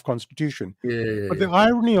 the draft Constitution. But yeah. the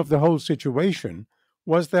irony of the whole situation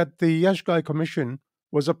was that the Yashgai Commission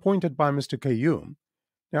was appointed by Mr. Kayyum.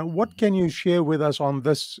 Now, what can you share with us on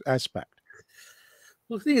this aspect?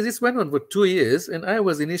 Well, the thing is, this went on for 2 years, and I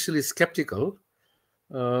was initially skeptical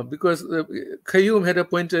because Kayyum had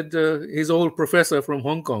appointed his old professor from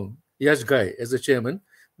Hong Kong, Yashgai, as the chairman.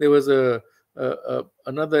 There was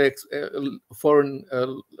another foreign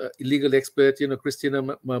illegal expert,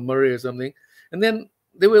 Christina Murray or something. And then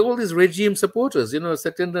there were all these regime supporters,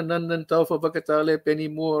 Satyendra Nandan, Taufa Bakatale, Penny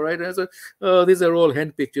Moore, right? And I said, oh, these are all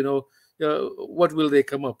handpicked, what will they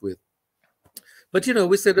come up with? But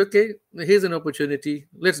we said, okay, here's an opportunity.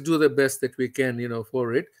 Let's do the best that we can,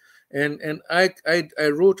 for it. And I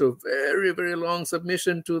wrote a very, very long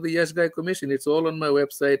submission to the Yashgai Commission. It's all on my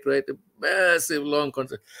website, right? A massive long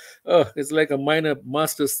concept. Oh, it's like a minor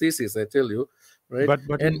master's thesis, I tell you, right? But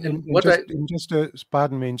pardon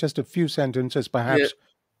me, in just a few sentences, perhaps,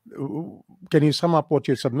 can you sum up what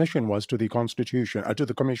your submission was to the Constitution, to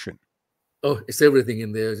the Commission? Oh, it's everything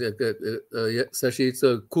in there, Sashi. It's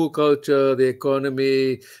a coup culture, the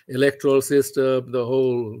economy, electoral system, the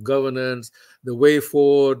whole governance, the way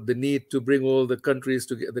forward, the need to bring all the country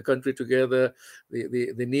together,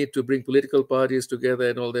 the need to bring political parties together,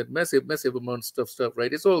 and all that massive amounts of stuff,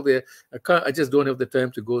 right? It's all there. I just don't have the time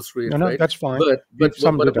to go through it, No, right? that's fine. But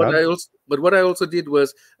what I also did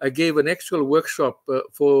was I gave an actual workshop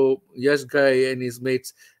for Yashgai and his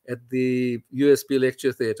mates at the USP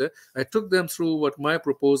Lecture Theatre. I took them through what my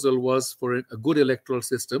proposal was for a good electoral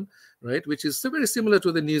system, right, which is very similar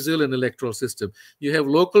to the New Zealand electoral system. You have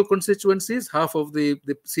local constituencies, half of the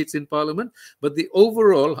seats in parliament, but the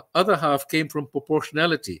overall other half came from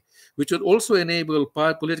proportionality, which would also enable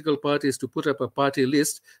political parties to put up a party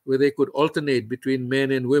list where they could alternate between men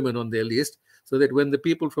and women on their list, so that when the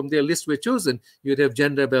people from their list were chosen, you'd have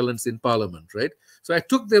gender balance in parliament, right? So I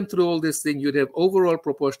took them through all this thing. You'd have overall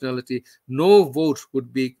proportionality. No vote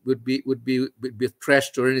would be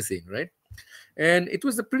trashed or anything, right? And it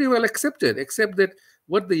was pretty well accepted, except that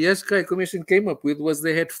what the Yashgai Commission came up with was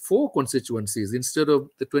they had 4 constituencies instead of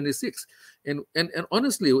the 26. And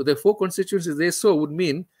honestly, the 4 constituencies they saw would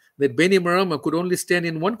mean that Beni Marama could only stand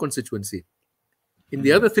in 1 constituency. In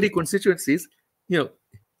the other 3 constituencies,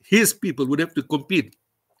 his people would have to compete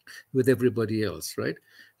with everybody else, right?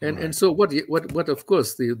 And so what of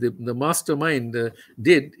course the mastermind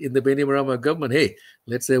did in the Beni Marama government, hey,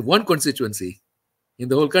 let's have 1 constituency in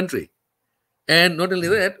the whole country. And not only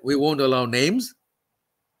that, we won't allow names,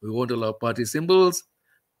 we won't allow party symbols,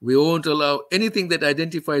 we won't allow anything that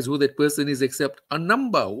identifies who that person is except a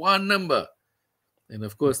number, 1 number. And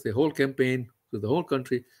of course, the whole campaign to the whole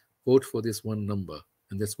country, vote for this 1 number.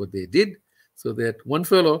 And that's what they did. So that one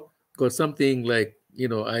fellow got something like,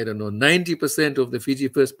 I don't know, 90% of the Fiji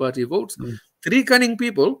First Party votes. 3 cunning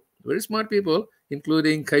people, very smart people,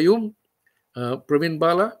 including Kayyum, Pravin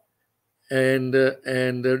Bala, and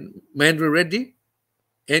Mahendra Reddy,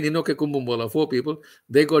 and Inoke Kumbumbola, 4 people.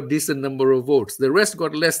 They got decent number of votes. The rest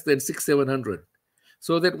got less than 600-700.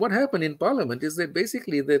 So that what happened in Parliament is that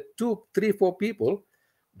basically the 2, 3, 4 people,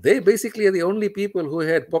 they basically are the only people who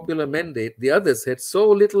had popular mandate. The others had so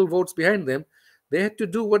little votes behind them, they had to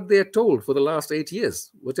do what they are told for the last 8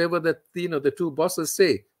 years. Whatever that the 2 bosses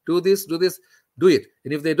say, do this, do it.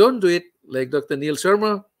 And if they don't do it, like Dr. Neil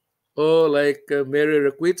Sharma or like Mary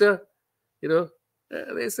Rakwita,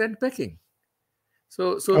 they send packing.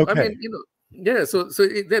 So okay. I mean, So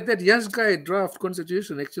that Yashgai draft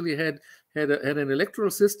constitution actually had an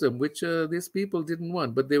electoral system which these people didn't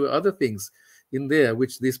want, but there were other things in there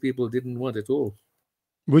which these people didn't want at all.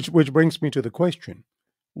 Which brings me to the question: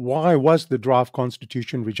 why was the draft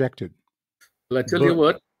constitution rejected? Well, I tell you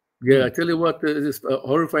what. Yeah, I tell you what. This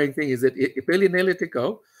horrifying thing is that Ipeli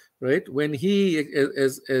Neletikau, right, when he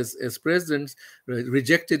as president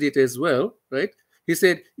rejected it as well, right. He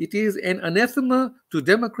said, it is an anathema to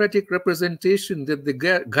democratic representation that the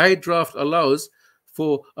guide draft allows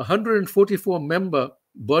for 144-member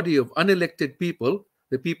body of unelected people,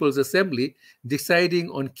 the People's Assembly, deciding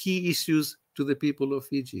on key issues to the people of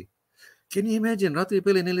Fiji. Can you imagine Ratu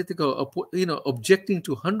Ipeli Nelitikau, objecting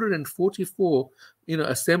to 144,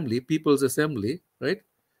 People's Assembly, right,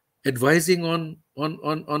 advising on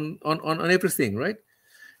everything, right?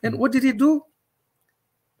 And what did he do?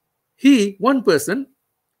 One person,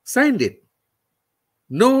 signed it.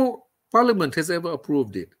 No parliament has ever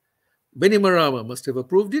approved it. Beni Marama must have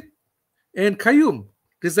approved it, and Kayum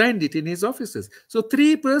resigned it in his offices. So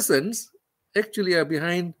 3 persons actually are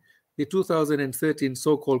behind the 2013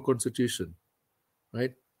 so-called constitution,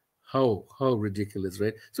 right? How ridiculous,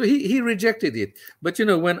 right? So he rejected it. But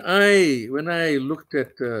when I looked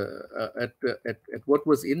at what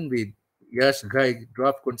was in the Yash Gai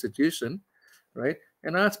draft constitution, right,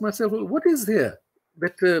 and asked myself, well, what is there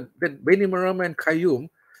that Beni Marama and Kayum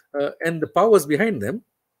and the powers behind them,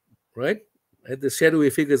 right, the shadowy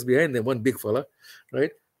figures behind them, one big fella,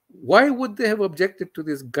 right? Why would they have objected to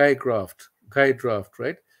this Gai draft,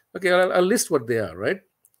 right? Okay, I'll list what they are, right?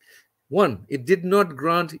 1, it did not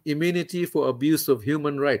grant immunity for abuse of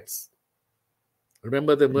human rights.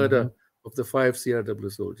 Remember the murder of the 5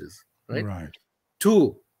 CRW soldiers, right? Right.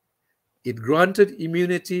 2, it granted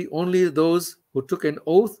immunity only those who took an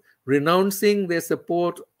oath renouncing their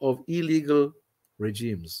support of illegal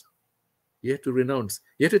regimes. You have to renounce.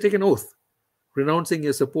 You have to take an oath renouncing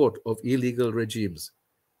your support of illegal regimes.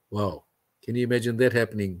 Wow. Can you imagine that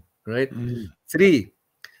happening, right? 3,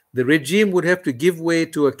 the regime would have to give way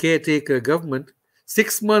to a caretaker government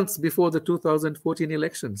 6 months before the 2014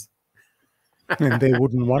 elections. And they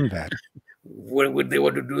wouldn't want that. What would they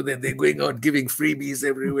want to do then? They're going out giving freebies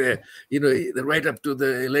everywhere, right up to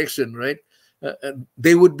the election, right?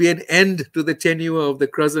 There would be an end to the tenure of the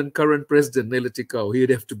current president, Nelitikau. He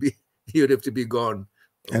would have to be gone.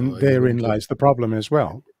 And therein lies the problem as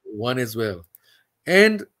well. One as well.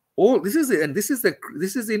 And this is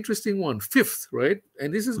the interesting one. 5th, right?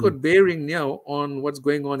 And this has got bearing now on what's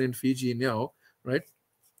going on in Fiji now, right?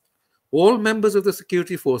 All members of the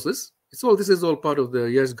security forces, this is all part of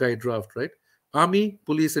the Yash Gai draft, right? Army,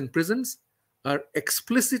 police, and prisons are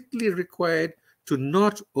explicitly required to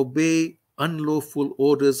not obey unlawful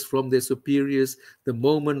orders from their superiors the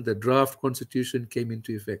moment the draft constitution came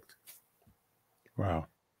into effect. Wow.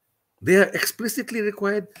 They are explicitly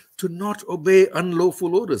required to not obey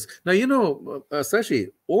unlawful orders. Now,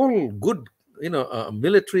 Sashi, all good,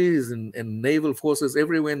 militaries and naval forces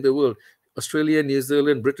everywhere in the world, Australia, New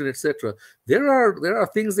Zealand, Britain, etc. There are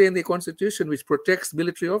things there in the constitution which protects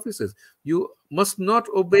military officers. You must not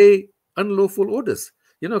obey unlawful orders.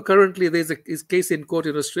 Currently there's a case in court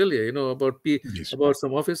in Australia, about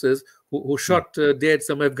some officers who shot dead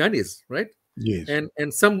some Afghanis, right? Yes.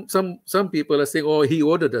 And some people are saying, oh, he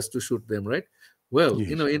ordered us to shoot them, right? Well,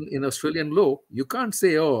 Yes. In Australian law, you can't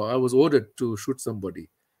say, oh, I was ordered to shoot somebody.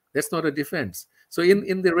 That's not a defense. So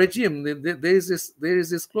in the regime, there is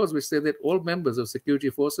this clause which says that all members of security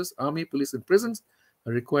forces, army, police, and prisons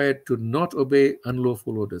are required to not obey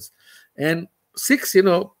unlawful orders. And 6,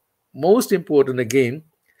 most important again,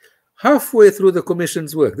 halfway through the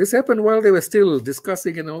commission's work, this happened while they were still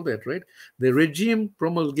discussing and all that, right? The regime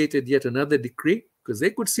promulgated yet another decree because they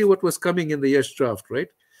could see what was coming in the Yash draft, right?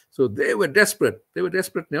 So they were desperate. They were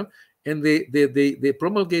desperate now. And they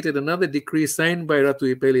promulgated another decree signed by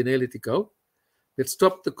Ratu Ipeli Nelitikau that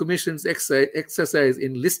stopped the commission's exercise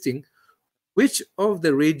in listing which of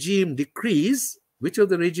the regime decrees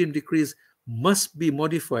must be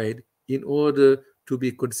modified in order to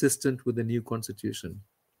be consistent with the new constitution.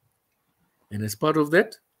 And as part of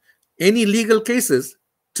that, any legal cases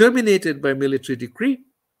terminated by military decree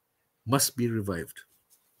must be revived.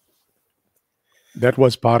 That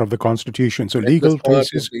was part of the constitution. So that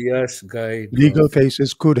legal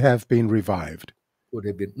cases could have been revived. Could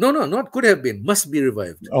have been. No, not could have been. Must be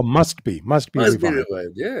revived. Oh, must be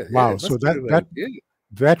revived. Yeah. Wow. So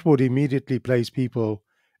that would immediately place people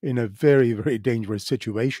in a very, very dangerous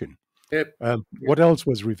situation. Yep. What else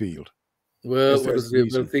was revealed? Well,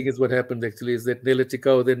 the thing is, what happened actually is that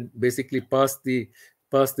Nelitikau then basically passed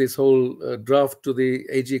this whole draft to the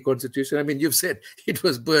AG constitution. I mean, you've said it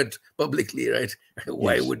was burnt publicly, right?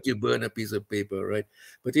 Why would you burn a piece of paper, right?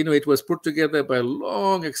 But, it was put together by a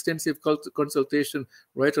long, extensive consultation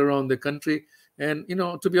right around the country. And,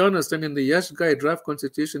 to be honest, I mean, the Yash Gai draft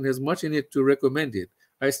constitution has much in it to recommend it.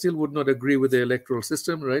 I still would not agree with the electoral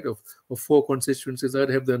system, right, of 4 constituencies. I'd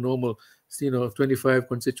have the normal, 25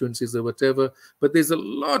 constituencies or whatever. But there's a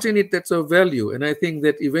lot in it that's of value. And I think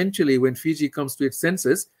that eventually when Fiji comes to its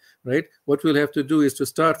senses, right? What we'll have to do is to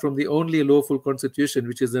start from the only lawful constitution,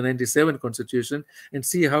 which is the 97 constitution, and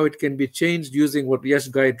see how it can be changed using what Yash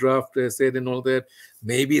Ghai draft said and all that.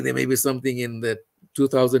 Maybe there may be something in the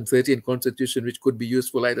 2013 constitution which could be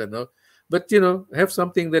useful, I don't know. But, have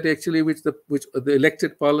something that actually which the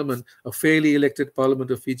elected parliament, a fairly elected parliament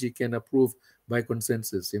of Fiji, can approve by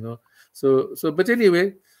consensus, but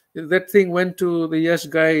anyway, that thing went to the Yash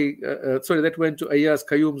Ghai, that went to Ayaz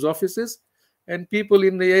Qayyum's offices, and people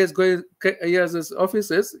in the Ayaz's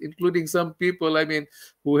offices, including some people,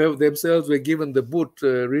 who have themselves were given the boot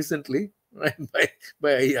recently, right,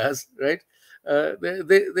 by Ayaz, right?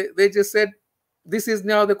 They just said, this is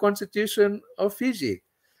now the constitution of Fiji.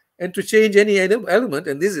 And to change any element,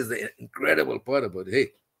 and this is the incredible part about it,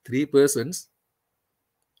 hey, 3 persons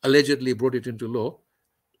allegedly brought it into law,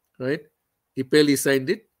 right? Ipeli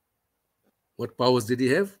signed it. What powers did he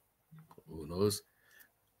have? Who knows?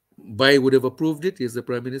 Bai would have approved it. He's the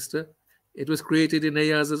prime minister. It was created in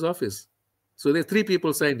Ayaz's office. So there 3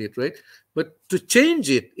 people signed it, right? But to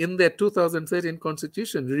change it in that 2013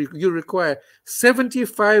 constitution, you require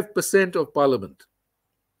 75% of parliament.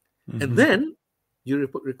 Mm-hmm. And then you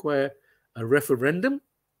require a referendum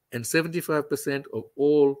and 75% of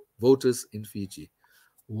all voters in Fiji.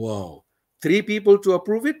 Wow. 3 people to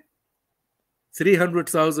approve it,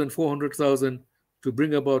 300,000, 400,000 to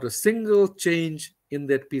bring about a single change in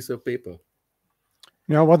that piece of paper.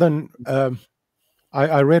 Now, Wadan,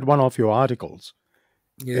 I read one of your articles,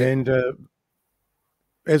 and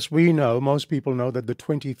as we know, most people know that the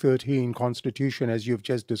 2013 constitution, as you've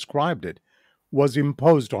just described it, was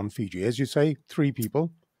imposed on Fiji. As you say, 3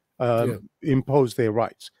 people imposed their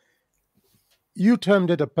rights. You termed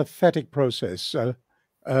it a pathetic process.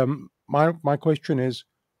 My question is,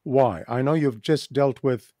 why? I know you've just dealt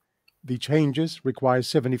with the changes, requires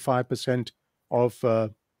 75%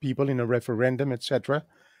 of people in a referendum, etc.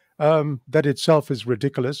 That itself is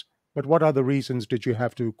ridiculous. But what other reasons did you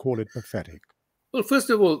have to call it pathetic? Well, first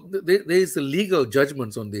of all, there is the legal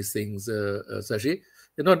judgments on these things, Sashi.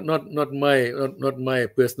 Not my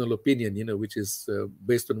personal opinion, which is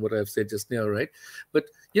based on what I've said just now, right? But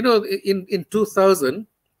in 2000,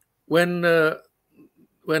 when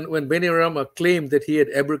Bainimarama claimed that he had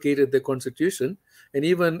abrogated the constitution, and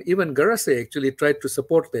even Garase actually tried to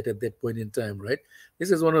support that at that point in time, right?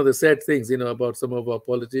 This is one of the sad things, about some of our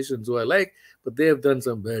politicians who I like, but they have done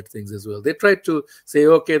some bad things as well. They tried to say,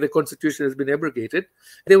 okay, the constitution has been abrogated.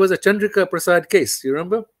 There was a Chandrika Prasad case, you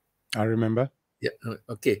remember? I remember. Yeah.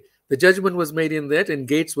 Okay. The judgment was made in that, and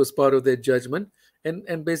Gates was part of that judgment,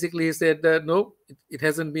 and basically he said that no, it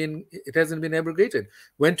hasn't been abrogated.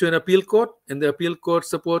 Went to an appeal court, and the appeal court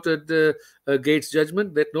supported Gates'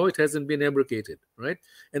 judgment that no, it hasn't been abrogated, right?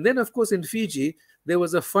 And then of course in Fiji there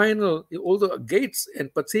was a final. Although Gates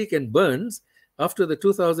and Patik and Burns, after the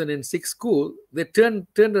 2006 coup, they turned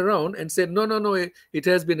around and said no, it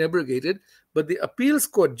has been abrogated. But the appeals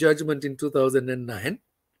court judgment in 2009.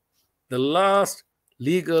 The last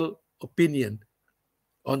legal opinion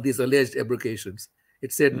on these alleged abrogations,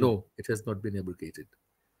 it said no, it has not been abrogated.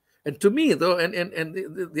 And to me, though, and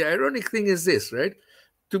the ironic thing is this, right?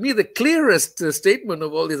 To me, the clearest statement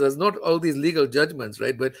of all this is not all these legal judgments,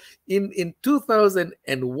 right? But in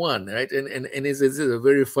 2001, right, and this is a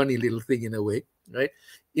very funny little thing in a way, right?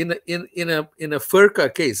 In a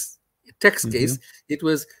FERCA case, tax case, it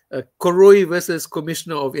was Koroi versus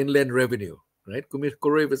Commissioner of Inland Revenue. Right,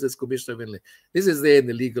 Koroi versus Commissioner of Inland. This is there in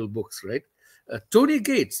the legal books, right? Tony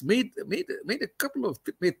Gates made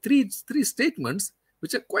three statements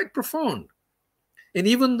which are quite profound. And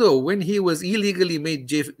even though when he was illegally made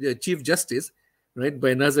Chief Justice, right,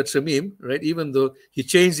 by Nazat Shamim, right, even though he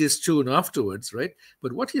changed his tune afterwards, right,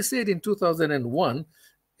 but what he said in 2001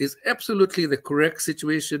 is absolutely the correct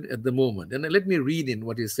situation at the moment. And let me read in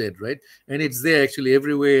what he said, right? And it's there actually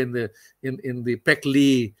everywhere in the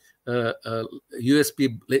PECLI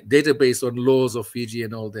USP database on laws of Fiji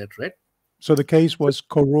and all that, right? So the case was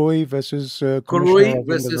Koroi versus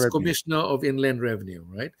Commissioner of Inland Revenue,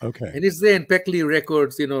 right? Okay. And it's there in PECLI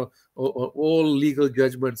records, all legal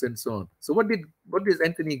judgments and so on. So what did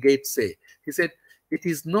Anthony Gates say? He said, it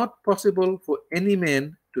is not possible for any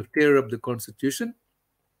man to tear up the Constitution.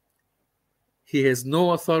 He has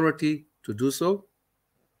no authority to do so.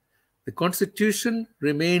 The Constitution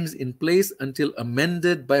remains in place until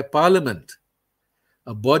amended by Parliament,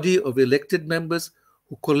 a body of elected members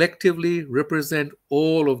who collectively represent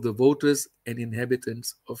all of the voters and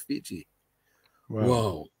inhabitants of Fiji.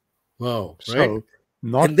 Wow. Right? So,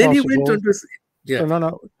 not and then possible. He went on to say, So,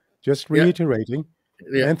 no, just reiterating,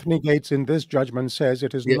 Anthony Gates in this judgment says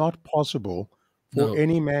it is not possible for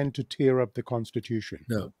any man to tear up the Constitution.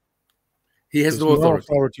 No. He has There's no no authority.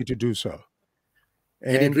 authority to do so.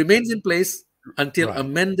 And it remains in place until right.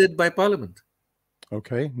 amended by Parliament.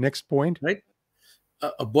 Okay, next point. Right?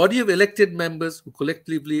 A body of elected members who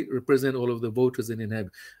collectively represent all of the voters and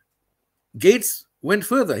inhabitants. Gates went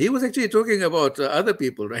further. He was actually talking about other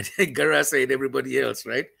people, right? Garasa and everybody else,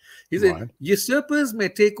 right? He said, Right. usurpers may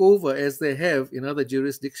take over as they have in other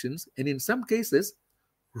jurisdictions, and in some cases,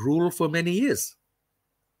 rule for many years,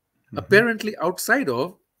 apparently outside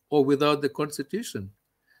of or without the constitution.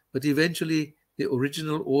 But eventually, the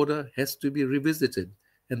original order has to be revisited,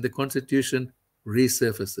 and the constitution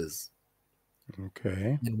resurfaces.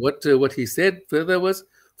 Okay. And what he said further was,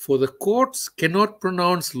 for the courts cannot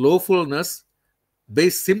pronounce lawfulness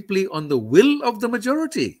based simply on the will of the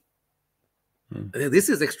majority. This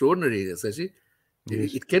is extraordinary, Sashi.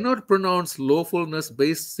 Yes. It cannot pronounce lawfulness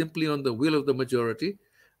based simply on the will of the majority,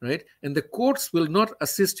 right? And the courts will not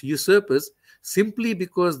assist usurpers simply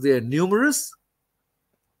because they are numerous,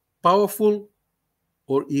 powerful,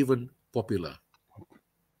 or even popular.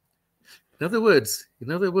 In other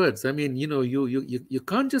words, I mean, you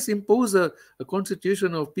can't just impose a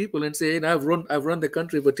constitution of people and say, I've run the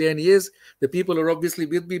country for 10 years. The people are obviously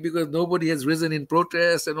with me because nobody has risen in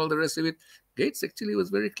protest and all the rest of it. Gates actually was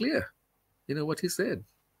very clear, what he said.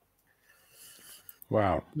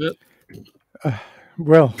 Wow. Well,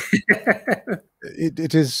 Well,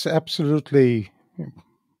 it is absolutely,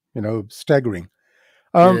 staggering.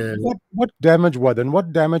 Yeah. What damage, Wadan?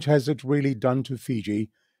 What damage has it really done to Fiji?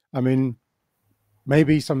 I mean,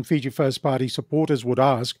 maybe some Fiji First Party supporters would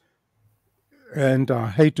ask, and I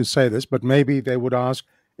hate to say this, but maybe they would ask,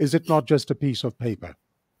 is it not just a piece of paper?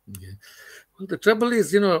 Yeah. Well, the trouble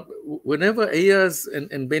is, whenever Ayaz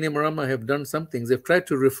and Bainimarama have done some things, they've tried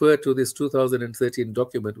to refer to this 2013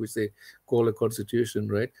 document, which they call a constitution,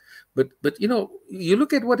 right? But you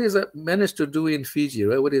look at what is managed to do in Fiji,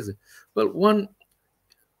 right? What is it? Well, one,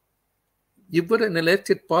 you've got an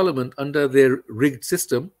elected parliament under their rigged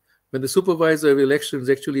system, when the supervisor of elections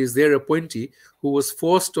actually is their appointee who was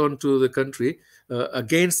forced onto the country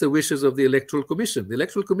against the wishes of the Electoral Commission. The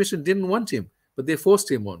Electoral Commission didn't want him, but they forced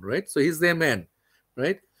him on, right? So he's their man,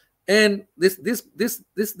 right? And this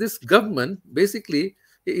government, basically,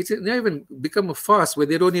 it's now even become a farce where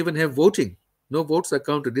they don't even have voting. No votes are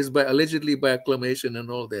counted. This is allegedly by acclamation and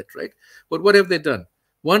all that, right? But what have they done?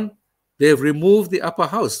 One, they have removed the upper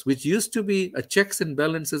house, which used to be a checks and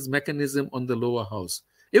balances mechanism on the lower house.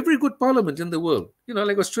 Every good parliament in the world,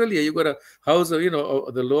 like Australia, you've got a house of,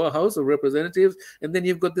 the lower house of representatives, and then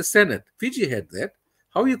you've got the Senate. Fiji had that.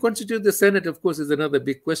 How you constitute the Senate, of course, is another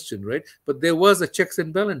big question, right? But there was a checks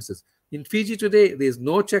and balances. In Fiji today, there's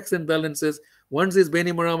no checks and balances. Once this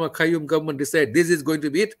Bainimarama Qayyum government decide this is going to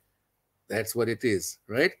be it, that's what it is,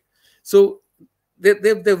 right? So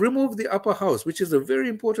they've removed the upper house, which is a very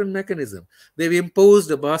important mechanism. They've imposed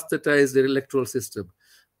a bastardized electoral system.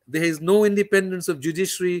 There is no independence of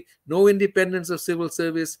judiciary, no independence of civil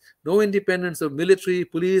service, no independence of military,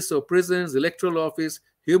 police, or prisons, electoral office,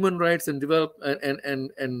 human rights and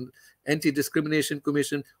and anti-discrimination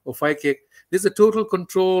commission or FICAC. There's a total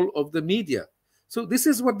control of the media. So this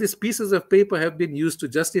is what these pieces of paper have been used to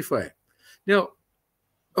justify. Now,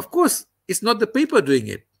 of course, it's not the paper doing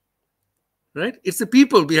it, right? It's the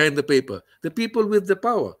people behind the paper, the people with the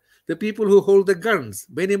power, the people who hold the guns,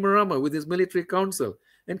 Bainimarama with his military council,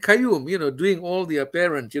 and Qayyum, doing all the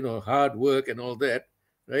apparent, hard work and all that,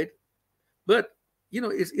 right? But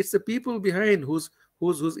it's the people behind whose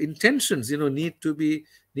intentions, need to be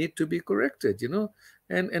corrected,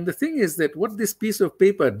 And the thing is that what this piece of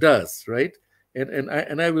paper does, right? And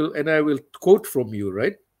I will quote from you,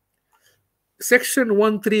 right? Section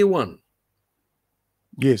 131.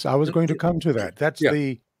 Yes, I was going to come to that. That's Yeah.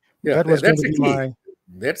 the Yeah, that was going that's to the be key. my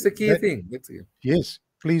That's the key thing. Yes,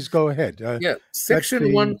 please go ahead. Yeah,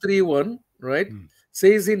 Section 131, right,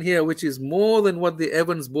 says in here, which is more than what the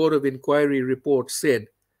Evans Board of Inquiry report said,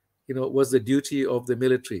 was the duty of the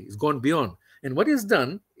military. It's gone beyond. And what is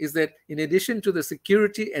done is that in addition to the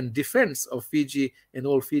security and defense of Fiji and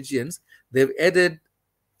all Fijians, they've added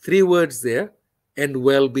 3 words there, and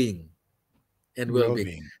well-being. And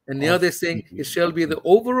well-being. And now they're saying it shall be the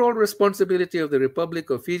overall responsibility of the Republic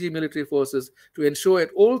of Fiji military forces to ensure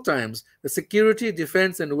at all times the security,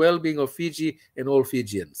 defense, and well-being of Fiji and all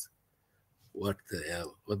Fijians. What the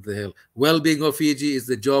hell? What the hell? Well-being of Fiji is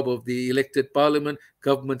the job of the elected parliament,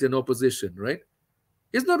 government, and opposition, right?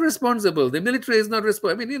 It's not responsible. The military is not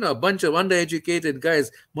responsible. I mean, a bunch of undereducated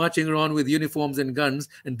guys marching around with uniforms and guns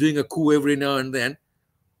and doing a coup every now and then.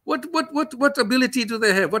 What ability do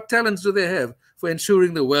they have? What talents do they have for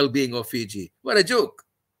ensuring the well-being of Fiji? What a joke.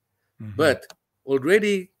 But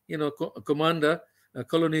already, Commander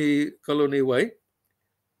Colony Y,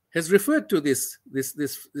 has referred to this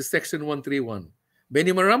Section 131.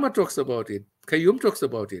 Benny Marama talks about it. Qayyum talks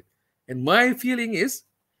about it. And my feeling is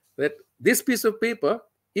that this piece of paper,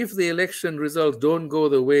 if the election results don't go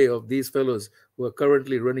the way of these fellows who are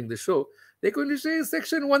currently running the show, they're going to say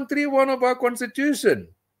Section 131 of our Constitution,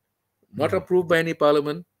 not approved by any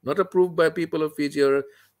parliament, not approved by people of Fiji, or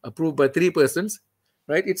approved by 3 persons,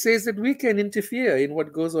 right? It says that we can interfere in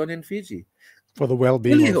what goes on in Fiji. For the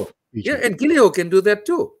well-being of Fiji. Yeah, and Giliho can do that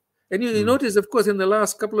too. And you notice, of course, in the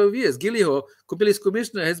last couple of years, Giliho, police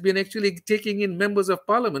commissioner, has been actually taking in members of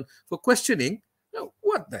parliament for questioning. Now,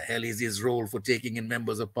 what the hell is his role for taking in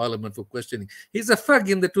members of parliament for questioning? He's a thug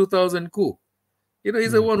in the 2000 coup.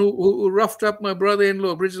 He's the one who roughed up my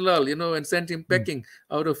brother-in-law, Brijlal, and sent him packing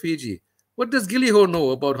out of Fiji. What does Giliho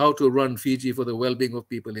know about how to run Fiji for the well-being of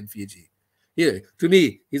people in Fiji? To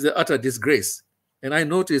me, he's an utter disgrace. And I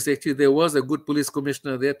noticed, actually, there was a good police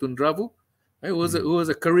commissioner there, Tundravu, who was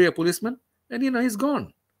a career policeman, and, he's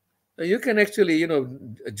gone. You can actually,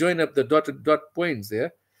 join up the dot points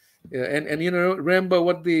there. And remember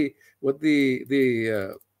what the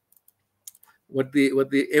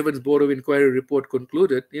Evans Board of Inquiry report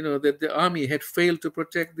concluded, that the army had failed to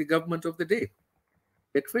protect the government of the day.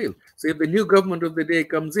 It failed. So if the new government of the day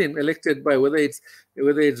comes in, elected by whether it's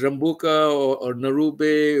Rambuka or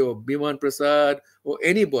Narube or Biman Prasad or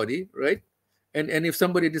anybody, right? And if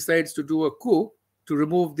somebody decides to do a coup to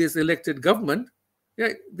remove this elected government,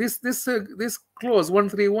 this clause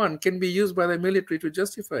 131 can be used by the military to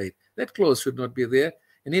justify it. That clause should not be there.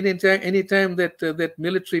 And any time that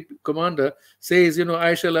military commander says,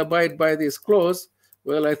 I shall abide by this clause,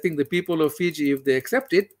 well, I think the people of Fiji, if they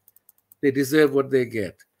accept it, they deserve what they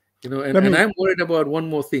get. And I'm worried about one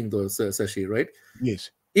more thing, though, Sashi, right?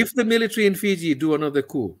 Yes. If the military in Fiji do another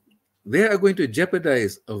coup, they are going to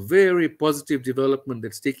jeopardize a very positive development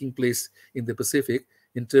that's taking place in the Pacific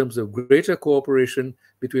in terms of greater cooperation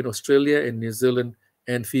between Australia and New Zealand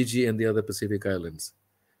and Fiji and the other Pacific islands.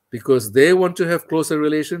 Because they want to have closer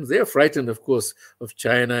relations. They are frightened, of course, of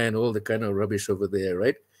China and all the kind of rubbish over there,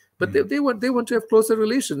 right? But they want to have closer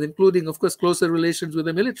relations, including, of course, closer relations with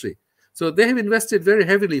the military. So they have invested very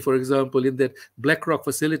heavily, for example, in that BlackRock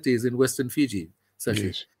facilities in Western Fiji, Sashi.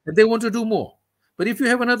 Yes. And they want to do more. But if you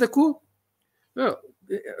have another coup, well,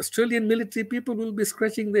 the Australian military people will be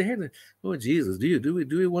scratching their head. Oh, Jesus, do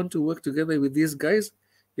we want to work together with these guys,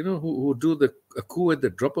 who do a coup at the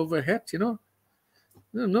drop of a hat,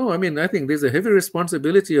 No, I think there's a heavy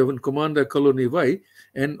responsibility on Commander Colony Y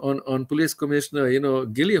and on Police Commissioner,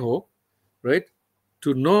 Giliho, right,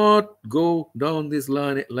 to not go down this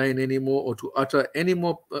line anymore, or to utter any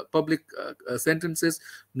more public sentences,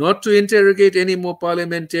 not to interrogate any more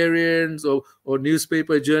parliamentarians or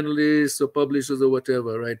newspaper journalists or publishers or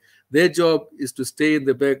whatever, right? Their job is to stay in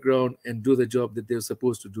the background and do the job that they're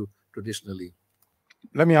supposed to do traditionally.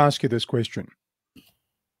 Let me ask you this question.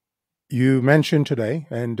 You mentioned today,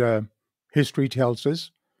 and history tells us,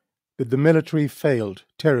 that the military failed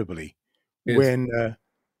terribly when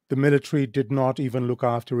the military did not even look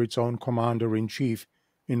after its own commander-in-chief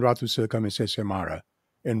in Ratu Sirkamesesemara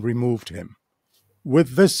and removed him.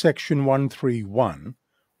 With this Section 131,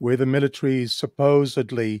 where the military is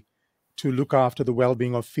supposedly to look after the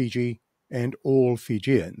well-being of Fiji and all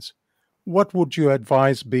Fijians, what would your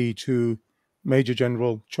advice be to Major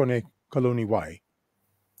General Chone Colony Y?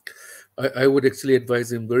 I would actually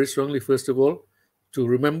advise him very strongly, first of all, to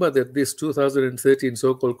remember that this 2013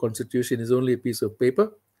 so-called constitution is only a piece of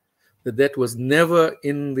paper, that was never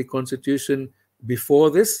in the constitution before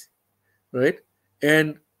this, right?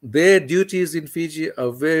 And their duties in Fiji are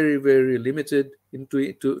very, very limited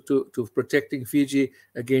to protecting Fiji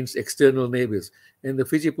against external neighbors, and the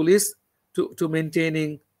Fiji police to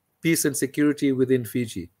maintaining peace and security within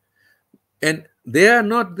Fiji. And they are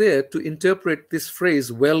not there to interpret this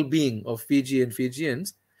phrase well-being of Fiji and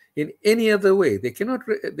Fijians in any other way. They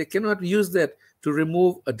cannot use that to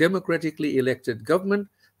remove a democratically elected government.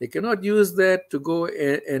 They cannot use that to go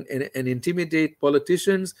and intimidate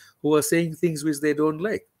politicians who are saying things which they don't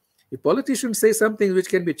like. If politicians say something which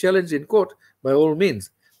can be challenged in court, by all means,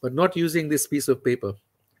 but not using this piece of paper.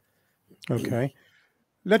 Okay.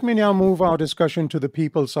 Let me now move our discussion to the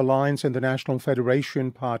People's Alliance and the National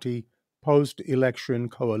Federation Party post-election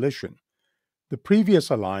coalition. The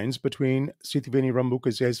previous alliance between Sitiveni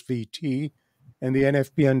Rambuka's SVT and the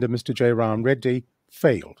NFP under Mr. Jairam Reddy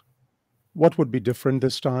failed. What would be different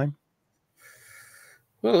this time?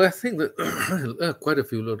 Well, I think that quite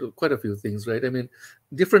a few things, right? I mean,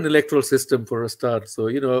 different electoral system for a start. So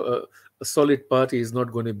a solid party is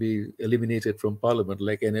not going to be eliminated from parliament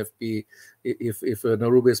like NFP. If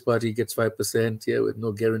Narube's party gets 5%, yeah, with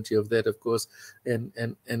no guarantee of that, of course, and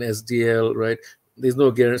SDL, right? There's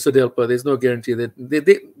no guarantee. So there's no guarantee that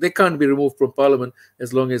they can't be removed from parliament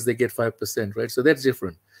as long as they get 5%, right? So that's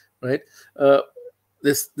different, right? Uh,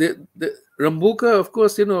 the Rambuka, of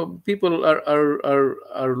course, people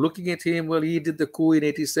are looking at him. Well, he did the coup in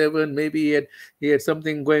 '87. Maybe he had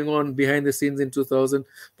something going on behind the scenes in 2000.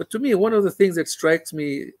 But to me, one of the things that strikes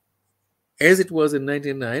me, as it was in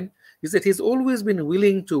 '99, is that he's always been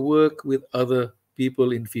willing to work with other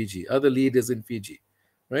people in Fiji, other leaders in Fiji,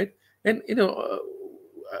 right? And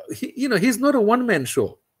he's not a one-man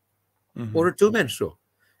show or a two-man show.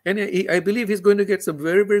 And I believe he's going to get some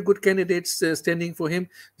very, very good candidates standing for him,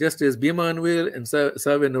 just as Biman will and Save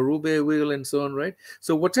Narube will and so on, right?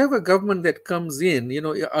 So whatever government that comes in,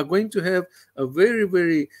 are going to have a very,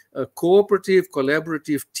 very cooperative,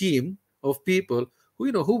 collaborative team of people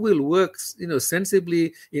who will work,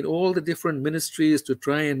 sensibly in all the different ministries to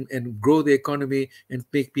try and grow the economy and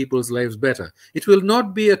make people's lives better. It will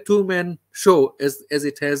not be a two-man show as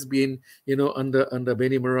it has been, under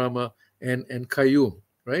Beni Marama and Qayyum,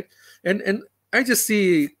 right? And I just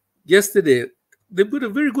see yesterday they put a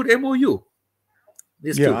very good MOU.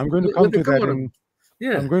 Yeah, I'm going to come to that.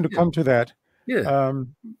 Yeah, I'm going to come to that. Yeah.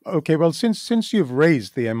 Okay. Well, since you've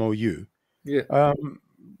raised the MOU, yeah.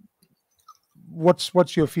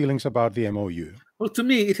 What's your feelings about the MOU? Well, to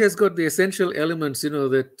me, it has got the essential elements,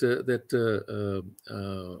 that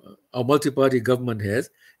our multi-party government has,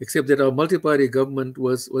 except that our multi-party government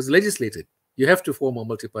was legislated. You have to form a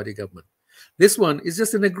multi-party government. This one is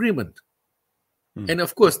just an agreement. And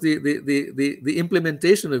of course, the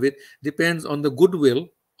implementation of it depends on the goodwill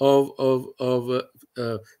of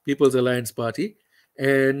People's Alliance Party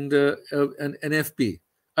and NFP.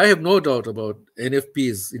 I have no doubt about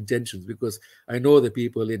NFP's intentions because I know the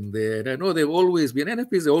people in there, and I know they've always been.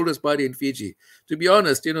 NFP is the oldest party in Fiji. To be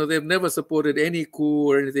honest, they've never supported any coup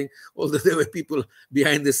or anything, although there were people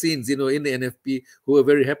behind the scenes, in the NFP who were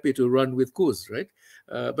very happy to run with coups, right?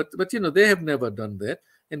 But they have never done that.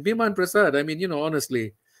 And Biman Prasad, I mean,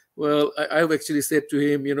 honestly, well, I've actually said to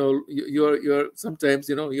him, you're sometimes,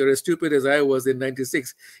 you're as stupid as I was in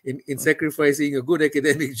 '96 in sacrificing a good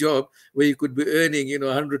academic job where you could be earning,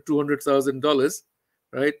 $100,000, $200,000,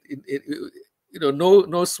 right?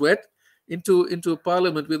 No sweat into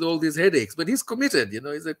parliament with all these headaches. But he's committed,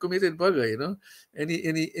 he's a committed bugger, and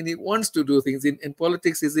he wants to do things. And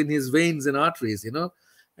politics is in his veins and arteries,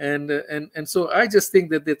 and so I just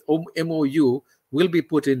think that MOU will be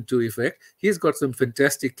put into effect. He's got some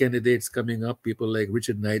fantastic candidates coming up, people like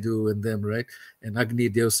Richard Naidu and them, right? And Agni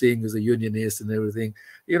Deo Singh, who's a unionist and everything.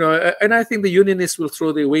 And I think the unionists will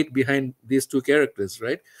throw their weight behind these two characters,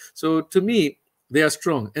 right? So to me, they are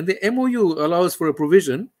strong. And the MOU allows for a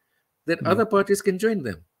provision that other parties can join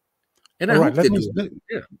them. And I hope they do.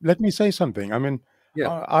 Let me say something. I mean,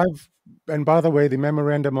 and by the way, the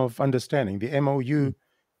Memorandum of Understanding, the MOU,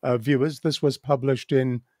 viewers, this was published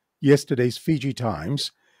in yesterday's Fiji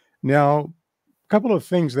Times. Now, a couple of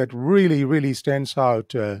things that really, really stands out,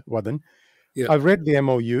 Wadan. I've read the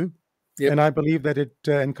MOU, and I believe that it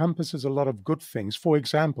encompasses a lot of good things. For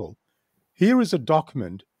example, here is a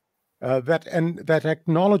document that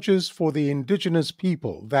acknowledges for the indigenous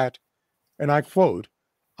people that, and I quote,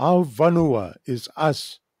 "Our Vanua is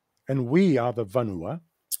us, and we are the Vanua."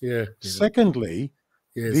 Secondly,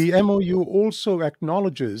 the MOU also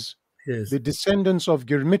acknowledges the descendants of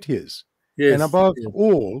Girmitias, and above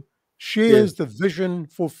all, shares the vision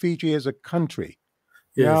for Fiji as a country.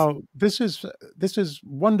 Now, this is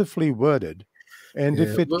wonderfully worded, and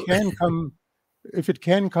if it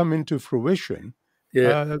can come into fruition,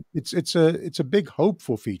 it's a big hope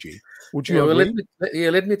for Fiji. Would you agree?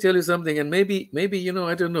 Let me tell you something, and maybe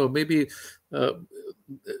I don't know, maybe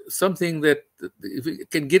something that if we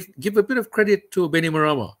can give a bit of credit to Beni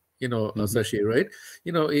Marama. Sashi, right?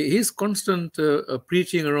 His constant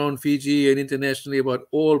preaching around Fiji and internationally about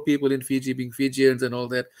all people in Fiji being Fijians and all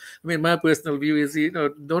that. I mean, my personal view is,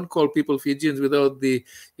 don't call people Fijians without the,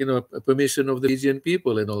 permission of the Fijian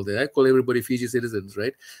people and all that. I call everybody Fiji citizens,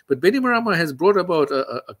 right? But Beni Marama has brought about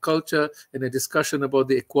a culture and a discussion about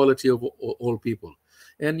the equality of all people.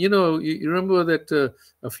 And, you remember that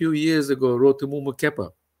a few years ago, Rotumu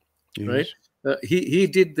Kepa, right? He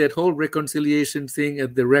did that whole reconciliation thing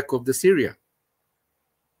at the wreck of the Syria,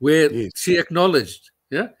 where she acknowledged,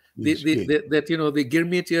 that the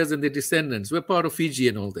Girmitias and the descendants were part of Fiji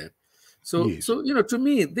and all that. So to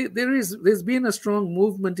me, there's been a strong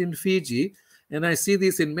movement in Fiji, and I see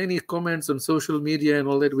this in many comments on social media and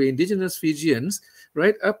all that, where indigenous Fijians,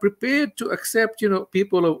 right, are prepared to accept,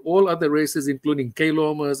 people of all other races, including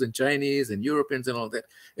Kalomas and Chinese and Europeans and all that,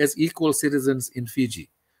 as equal citizens in Fiji,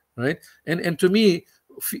 right? And to me,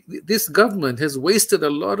 this government has wasted a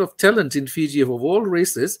lot of talent in Fiji of all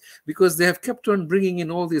races, because they have kept on bringing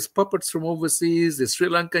in all these puppets from overseas, the Sri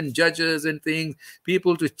Lankan judges and things,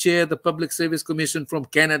 people to chair the Public Service Commission from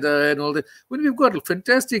Canada and all that, when we've got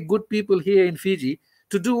fantastic good people here in Fiji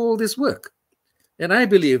to do all this work. And I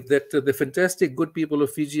believe that the fantastic good people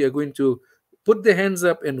of Fiji are going to put their hands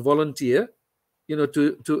up and volunteer,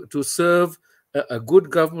 to serve a good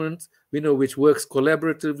government, which works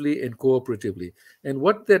collaboratively and cooperatively. And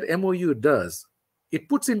what that MOU does, it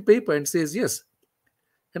puts in paper and says yes.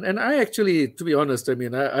 And I actually, to be honest,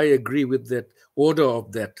 I agree with that order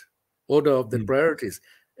of the priorities.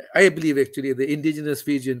 I believe actually the indigenous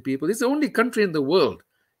Fijian people, it's the only country in the world,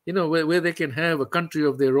 where they can have a country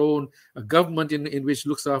of their own, a government in which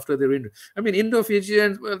looks after their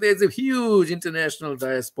Indo-Fijians. Well, there's a huge international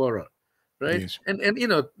diaspora, right? Yes. And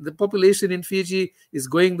the population in Fiji is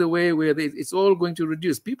going the way where it's all going to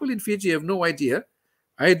reduce. People in Fiji have no idea.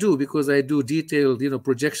 I do, because I do detailed,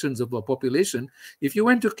 projections of our population. If you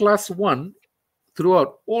went to class 1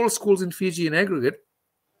 throughout all schools in Fiji in aggregate,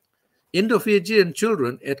 Indo-Fijian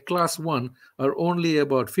children at class 1 are only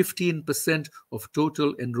about 15% of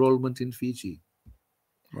total enrollment in Fiji.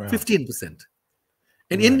 Wow. 15%.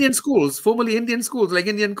 And Right. Indian schools, formerly Indian schools like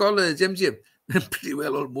Indian College, MGM, pretty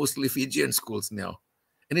well or mostly Fijian schools now.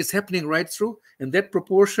 And it's happening right through, and that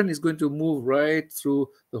proportion is going to move right through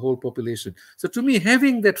the whole population. So to me,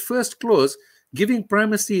 having that first clause, giving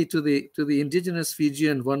primacy to the indigenous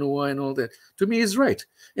Fijian, Vanua and all that, to me is right.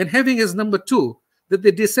 And having as number 2, that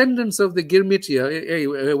the descendants of the Girmitia, hey,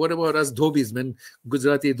 what about us Dhobis, man?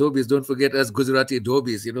 Gujarati Dhobis, don't forget us Gujarati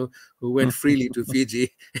Dhobis, who went freely to Fiji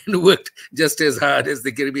and worked just as hard as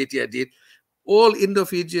the Girmitia did. All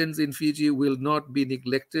Indo-Fijians in Fiji will not be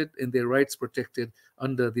neglected and their rights protected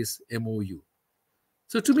under this MOU.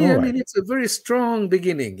 So to me, All right. it's a very strong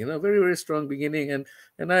beginning, very, very strong beginning.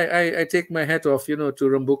 And I take my hat off, to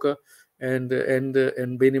Rambuka and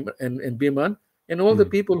Biman and all the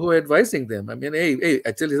people who are advising them. Hey,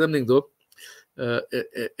 I tell you something though,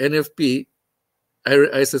 NFP,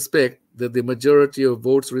 I suspect that the majority of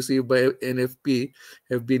votes received by NFP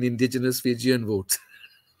have been indigenous Fijian votes.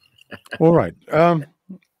 All right.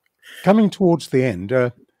 Coming towards the end,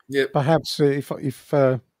 Yeah. perhaps if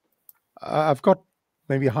I've got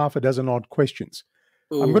maybe half a dozen odd questions.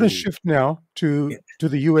 I'm going to shift now to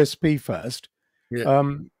the USP first. Yeah.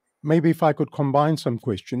 Maybe if I could combine some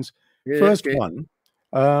questions. Yeah, First okay. one,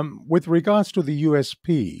 with regards to the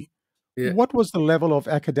USP, Yeah. what was the level of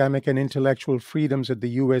academic and intellectual freedoms at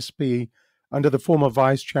the USP under the former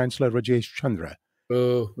Vice Chancellor Rajesh Chandra?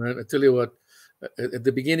 Oh, man, I tell you what, at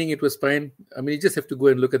the beginning it was fine. You just have to go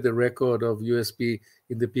and look at the record of USP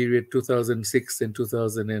in the period 2006 and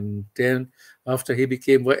 2010, after he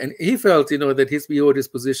became, and he felt, that he owed his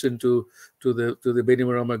position to the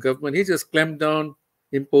Bainimarama government. He just clamped down,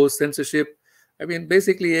 imposed censorship.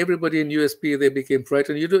 Basically everybody in USP, they became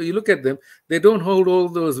frightened. You look at them, they don't hold all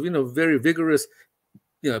those, very vigorous,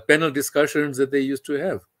 panel discussions that they used to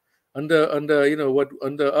have. Under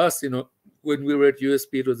us, when we were at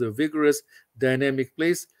USP, it was a vigorous, dynamic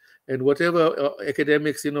place. And whatever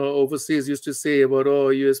academics, overseas used to say about,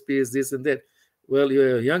 USP is this and that. Well,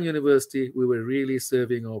 you're a young university. We were really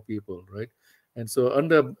serving our people, right? And so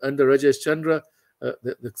under Rajesh Chandra,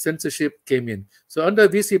 the censorship came in. So under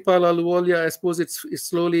VC Pal Ahluwalia, I suppose it's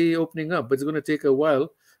slowly opening up, but it's going to take a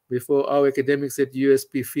while before our academics at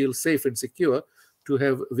USP feel safe and secure to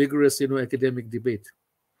have vigorous, academic debate.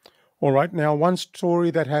 All right. Now, one story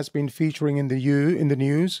that has been featuring in the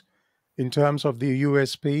news in terms of the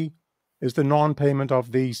USP is the non-payment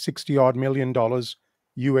of the $60-odd million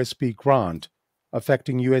USP grant,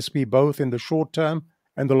 affecting USP both in the short term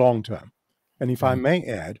and the long term. And if I may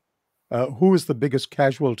add, who is the biggest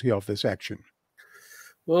casualty of this action?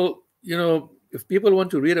 Well, if people want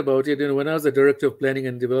to read about it, when I was the Director of Planning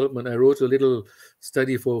and Development, I wrote a little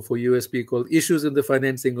study for USP called Issues in the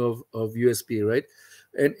Financing of USP, right?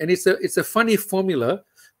 And it's a funny formula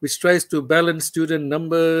which tries to balance student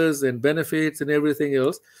numbers and benefits and everything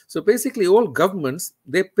else. So basically all governments,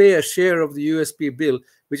 they pay a share of the USP bill,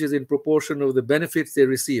 which is in proportion of the benefits they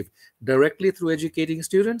receive, directly through educating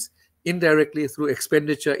students, indirectly through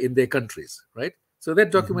expenditure in their countries, right? So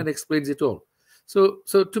that document explains it all. So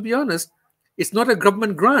to be honest, it's not a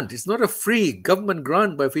government grant. It's not a free government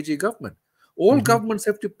grant by Fiji government. All governments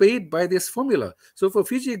have to pay it by this formula. So for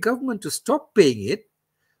Fiji government to stop paying it,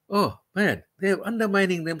 man, they're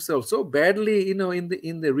undermining themselves so badly, in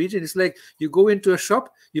the region. It's like you go into a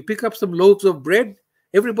shop, you pick up some loaves of bread,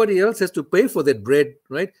 everybody else has to pay for that bread,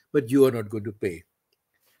 right? But you are not going to pay.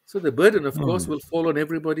 So the burden, of course, will fall on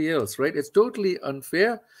everybody else, right? It's totally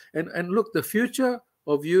unfair. And look, the future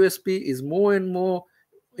of USP is more and more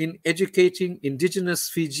in educating indigenous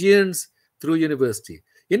Fijians through university.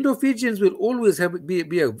 Indo-Fijians will always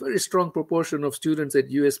be a very strong proportion of students at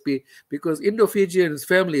USP, because Indo-Fijians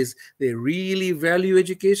families, they really value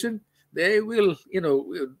education. They will,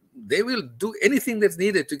 they will do anything that's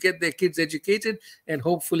needed to get their kids educated and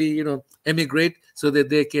hopefully, emigrate so that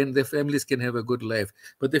their families can have a good life.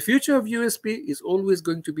 But the future of USP is always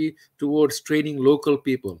going to be towards training local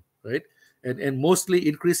people, right? And mostly,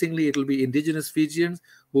 increasingly, it'll be indigenous Fijians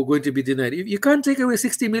who are going to be denied. You can't take away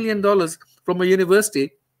 $60 million from a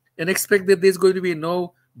university and expect that there's going to be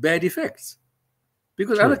no bad effects,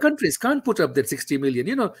 because True. other countries can't put up that 60 million.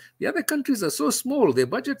 The other countries are so small, their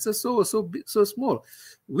budgets are so small.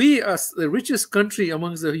 We are the richest country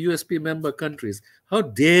amongst the USP member countries. How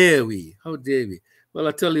dare we? Well,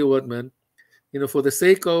 I tell you what, man, for the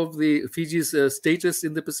sake of the Fiji's status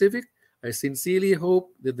in the Pacific, I sincerely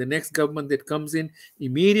hope that the next government that comes in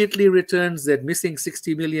immediately returns that missing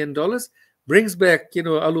 $60 million, brings back,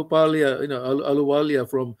 Aluwalia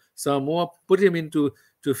from Samoa, put him into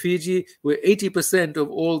Fiji, where 80% of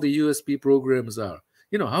all the USP programs are.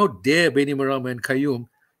 How dare Bainimarama and Kayum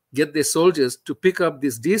get their soldiers to pick up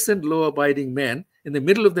this decent, law-abiding man in the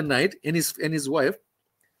middle of the night, and his wife,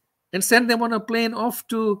 and send them on a plane off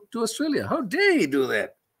to Australia? How dare he do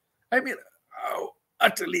that? I mean, how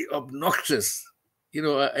utterly obnoxious.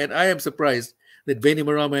 And I am surprised that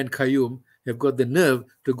Bainimarama and Kayum have got the nerve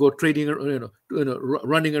to go trading,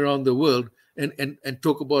 running around the world and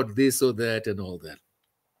talk about this or that and all that.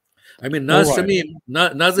 I mean, Nazat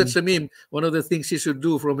Shamim, one of the things she should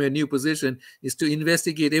do from her new position is to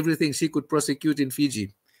investigate everything she could prosecute in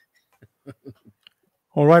Fiji.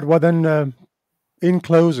 All right. Well, then, in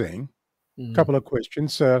closing, a couple of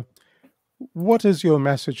questions. What is your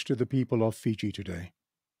message to the people of Fiji today?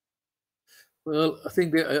 Well, I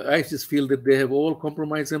think I just feel that they have all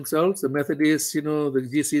compromised themselves. The Methodists, the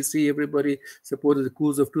GCC, everybody supported the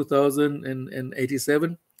coups of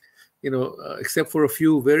 2087. Except for a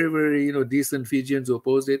few very, very, decent Fijians who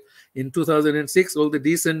opposed it. In 2006, all the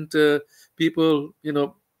decent people,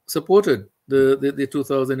 supported the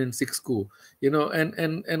 2006 coup.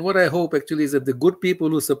 And what I hope actually is that the good people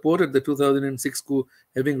who supported the 2006 coup,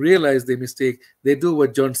 having realized their mistake, they do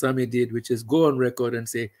what John Sami did, which is go on record and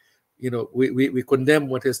say, we condemn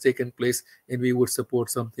what has taken place and we would support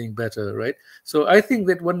something better, right? So I think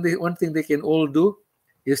that one thing they can all do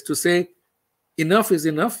is to say, enough is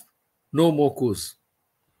enough. No more coups.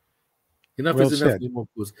 Enough is enough. No more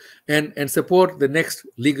coups. And support the next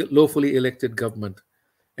lawfully elected government.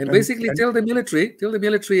 And basically tell the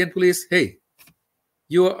military and police, hey,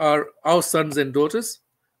 you are our sons and daughters.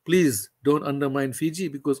 Please don't undermine Fiji,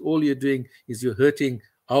 because all you're doing is you're hurting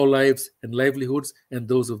our lives and livelihoods and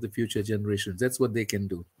those of the future generations. That's what they can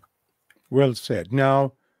do. Well said.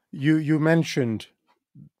 Now, you mentioned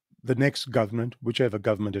the next government, whichever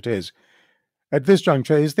government it is. At this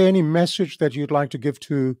juncture, is there any message that you'd like to give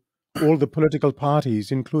to all the political parties,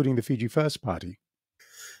 including the Fiji First Party?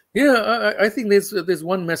 Yeah, I think there's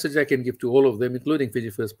one message I can give to all of them, including Fiji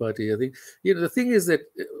First Party. I think, the thing is that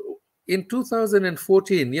in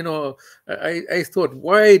 2014, I thought,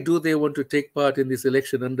 why do they want to take part in this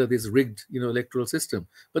election under this rigged, electoral system?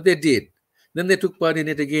 But they did. Then they took part in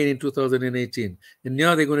it again in 2018. And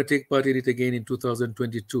now they're going to take part in it again in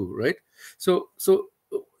 2022, right? So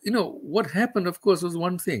what happened, of course, was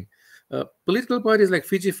one thing. Political parties like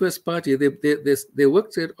Fiji First Party, they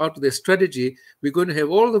worked out their strategy. We're going to have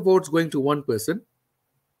all the votes going to one person,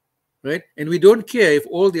 right? And we don't care if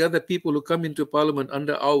all the other people who come into parliament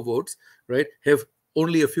under our votes, right, have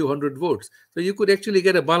only a few hundred votes. So you could actually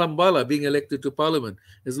get a balambala being elected to parliament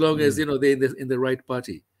as long as, they're in the right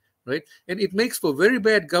party, right? And it makes for very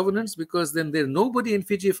bad governance, because then there's nobody in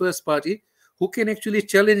Fiji First Party who can actually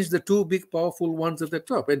challenge the two big, powerful ones at the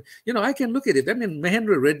top. And, I can look at it. I mean,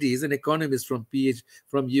 Mahendra Reddy is an economist from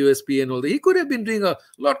USP and all that. He could have been doing a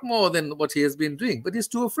lot more than what he has been doing, but he's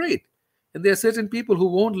too afraid. And there are certain people who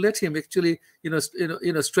won't let him actually,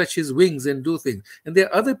 stretch his wings and do things. And there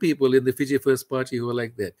are other people in the Fiji First Party who are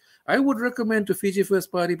like that. I would recommend to Fiji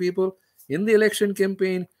First Party people in the election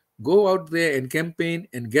campaign, go out there and campaign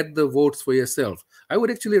and get the votes for yourself. I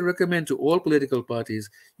would actually recommend to all political parties,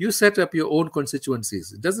 you set up your own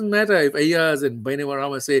constituencies. It doesn't matter if Ayaz and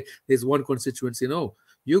Bainimarama say there's one constituency. No,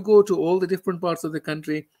 you go to all the different parts of the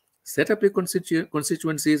country, set up your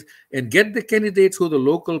constituencies, and get the candidates who the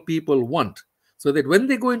local people want, so that when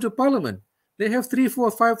they go into parliament, they have 3,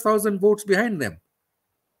 4, 5,000 votes behind them,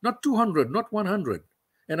 not 200, not 100.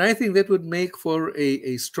 And I think that would make for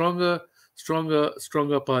a stronger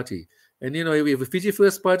party. And if the Fiji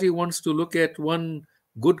First Party wants to look at one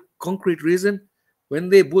good concrete reason, when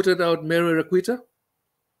they booted out Mary Raquita,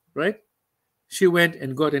 right? She went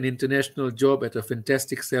and got an international job at a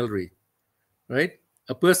fantastic salary, right?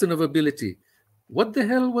 A person of ability. What the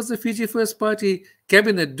hell was the Fiji First Party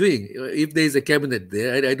cabinet doing? If there's a cabinet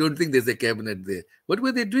there, I don't think there's a cabinet there. What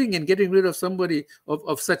were they doing in getting rid of somebody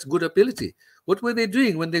of such good ability? What were they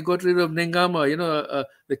doing when they got rid of Nengama,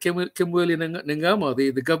 the Kimweli Nengama,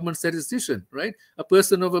 the government statistician, right? A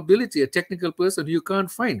person of ability, a technical person who you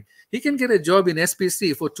can't find. He can get a job in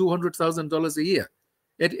SPC for $200,000 a year.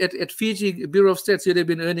 At Fiji Bureau of Stats, you'd have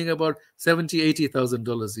been earning about $70,000,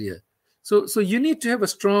 $80,000 a year. So you need to have a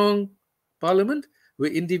strong parliament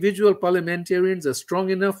where individual parliamentarians are strong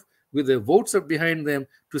enough with their votes up behind them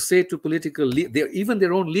to say to even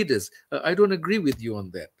their own leaders, I don't agree with you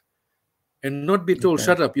on that. And not be told,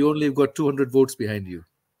 shut up, you only got 200 votes behind you.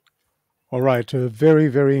 All right, a very,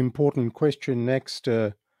 very important question next,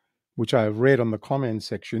 which I've read on the comment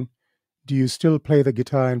section. Do you still play the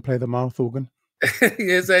guitar and play the mouth organ?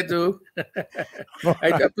 Yes, I do.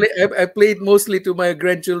 I play it mostly to my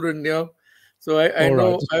grandchildren, So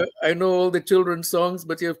I know all the children's songs,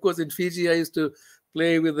 but of course in Fiji I used to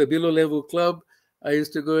play with the below level club. I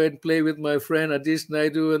used to go and play with my friend Adish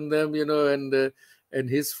Naidu and them, and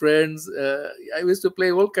his friends. I used to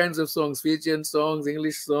play all kinds of songs, Fijian songs,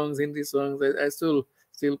 English songs, Hindi songs. I still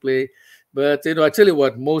play. But I tell you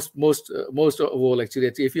what, most of all, actually,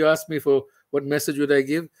 if you ask me for what message would I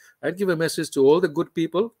give, I'd give a message to all the good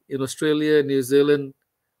people in Australia, New Zealand,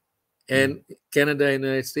 and Canada and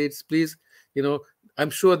United States. Please, I'm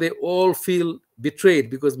sure they all feel betrayed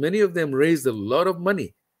because many of them raised a lot of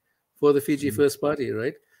money for the Fiji First Party,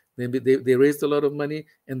 right? They raised a lot of money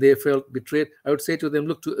and they felt betrayed. I would say to them,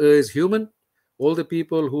 look, to err is human. All the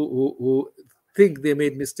people who think they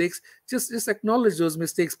made mistakes, just acknowledge those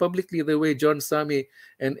mistakes publicly, the way John Sami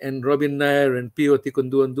and Robin Nair and Pio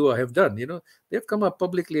Tikunduandua have done. They've come up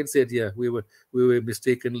publicly and said, yeah, we were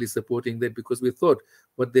mistakenly supporting that because we thought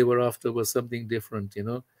what they were after was something different.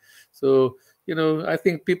 So I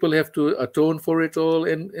think people have to atone for it all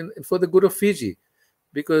and for the good of Fiji,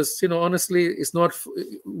 because honestly, it's not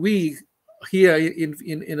we here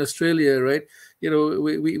in Australia, right?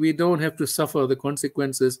 We don't have to suffer the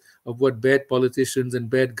consequences of what bad politicians and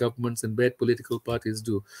bad governments and bad political parties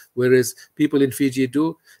do, whereas people in Fiji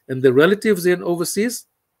do, and the relatives in overseas,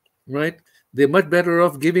 right? They're much better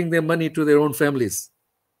off giving their money to their own families.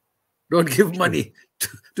 Don't give money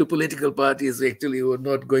to political parties actually who are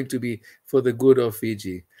not going to be for the good of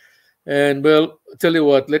Fiji. And well, tell you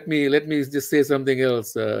what, let me just say something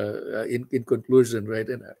else in conclusion, right?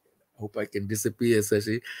 And I hope I can disappear,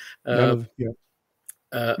 Sashi.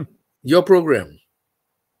 Your program,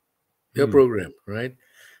 right?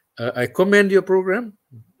 I commend your program,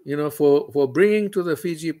 for bringing to the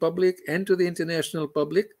Fiji public and to the international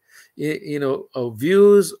public,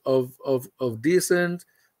 views of decent,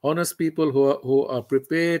 honest people who are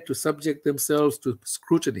prepared to subject themselves to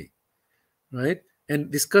scrutiny, right? And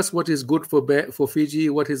discuss what is good for Fiji,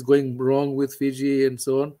 what is going wrong with Fiji, and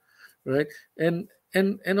so on, right? And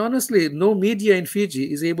honestly, no media in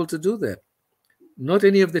Fiji is able to do that. Not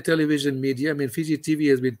any of the television media. I mean, Fiji TV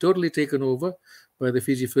has been totally taken over by the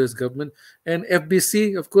Fiji First government. And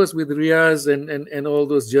FBC, of course, with Riaz and all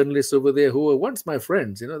those journalists over there who were once my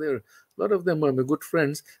friends. There are a lot of them are my good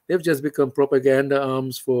friends. They've just become propaganda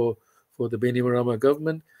arms for the Bainimarama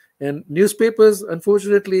government. And newspapers,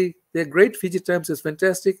 unfortunately, they're great. Fiji Times is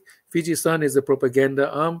fantastic. Fiji Sun is a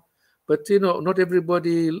propaganda arm. But, not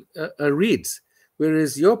everybody reads.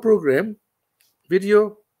 Whereas your program,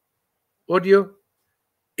 video, audio,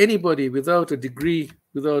 anybody without a degree,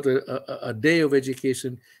 without a day of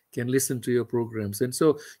education can listen to your programs. And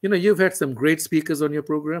so, you've had some great speakers on your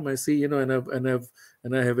program. I see, and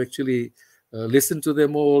I have actually listened to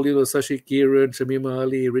them all, Sashi Kiran, Shamima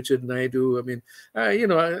Ali, Richard Naidu, I mean,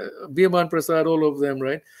 Biman Prasad, all of them,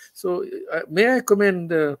 right? So may I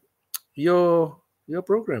commend your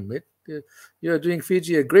program, mate? You're doing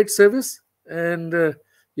Fiji a great service, and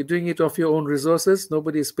you're doing it off your own resources.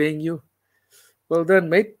 Nobody's paying you. Well done,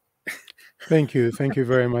 mate. Thank you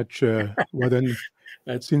very much, Wadan.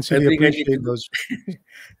 I sincerely appreciate those.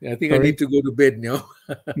 I think I need to go to bed now.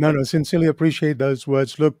 No, sincerely appreciate those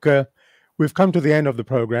words. Look, we've come to the end of the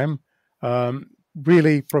program.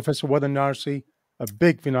 Really, Professor Wadan Narsey, a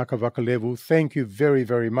big Vinaka Vakalevu, thank you very,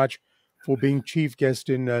 very much for being chief guest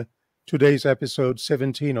in today's episode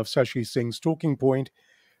 17 of Sashi Singh's Talking Point.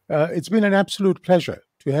 It's been an absolute pleasure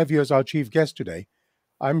to have you as our chief guest today.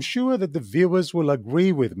 I'm sure that the viewers will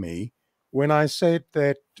agree with me when I say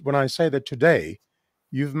that today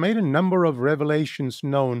you've made a number of revelations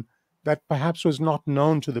known that perhaps was not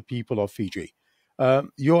known to the people of Fiji.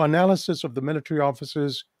 Your analysis of the military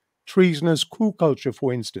officers' treasonous coup culture,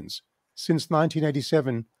 for instance, since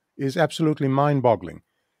 1987 is absolutely mind-boggling.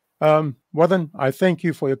 Wadan, I thank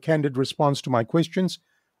you for your candid response to my questions.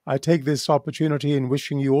 I take this opportunity in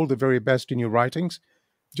wishing you all the very best in your writings.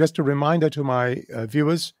 Just a reminder to my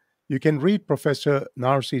viewers, you can read Professor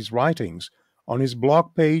Narsey's writings on his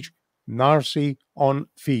blog page, Narsey on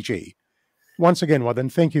Fiji. Once again,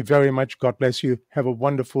 Wadan, thank you very much. God bless you. Have a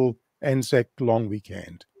wonderful Anzac long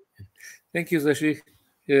weekend. Thank you, Sashi.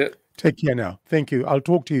 Yeah. Take care now. Thank you. I'll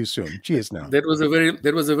talk to you soon. Cheers now. That was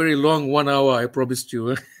a very long 1 hour, I promised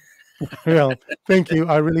you. Well, thank you.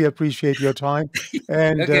 I really appreciate your time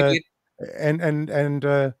and Okay.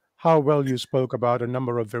 how well you spoke about a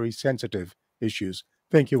number of very sensitive issues.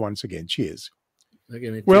 Thank you once again. Cheers.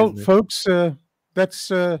 Okay, Well, cheers, folks, that's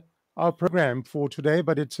our program for today,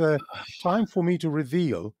 but it's time for me to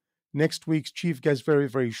reveal next week's chief guest very,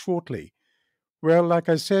 very shortly. Well, like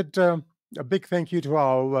I said, a big thank you to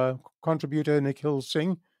our contributor, Nikhil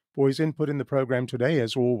Singh, for his input in the program today,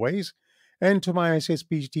 as always, and to my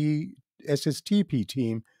SSTP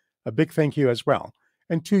team, a big thank you as well.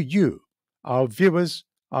 And to you, our viewers,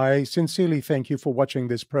 I sincerely thank you for watching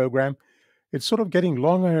this program. It's sort of getting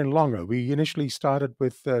longer and longer. We initially started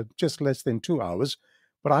with just less than 2 hours,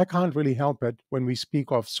 but I can't really help it when we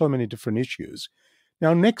speak of so many different issues.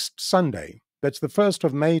 Now, next Sunday, that's the 1st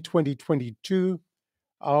of May, 2022,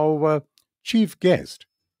 our chief guest,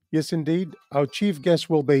 yes, indeed, our chief guest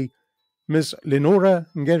will be Ms. Lenora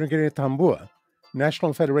Ngerengere-Tambua,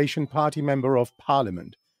 National Federation Party Member of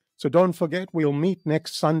Parliament. So don't forget, we'll meet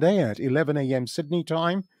next Sunday at 11 a.m. Sydney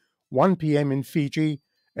time, 1 p.m. in Fiji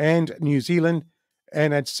and New Zealand,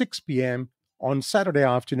 and at 6 p.m. on Saturday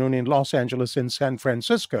afternoon in Los Angeles and San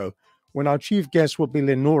Francisco, when our chief guest will be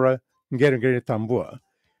Lenora Ngerengere-Tambua.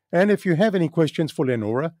 And if you have any questions for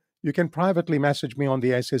Lenora, you can privately message me on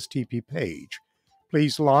the SSTP page.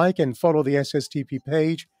 Please like and follow the SSTP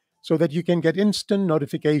page so that you can get instant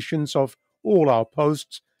notifications of all our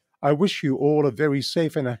posts. I wish you all a very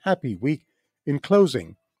safe and a happy week. In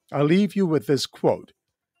closing, I'll leave you with this quote.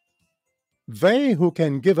 They who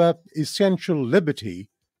can give up essential liberty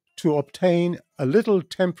to obtain a little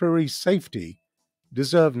temporary safety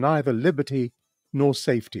deserve neither liberty nor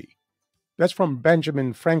safety. That's from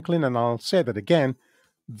Benjamin Franklin, and I'll say that again.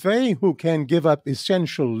 They who can give up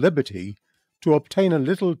essential liberty to obtain a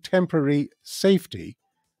little temporary safety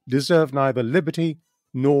deserve neither liberty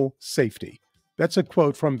nor safety. That's a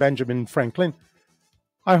quote from Benjamin Franklin.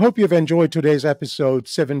 I hope you've enjoyed today's episode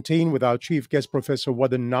 17 with our chief guest, Professor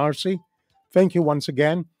Wadan Narsey. Thank you once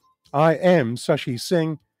again. I am Sashi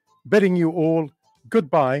Singh, bidding you all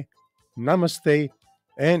goodbye, namaste,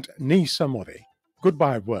 and ni samore.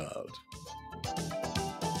 Goodbye, world.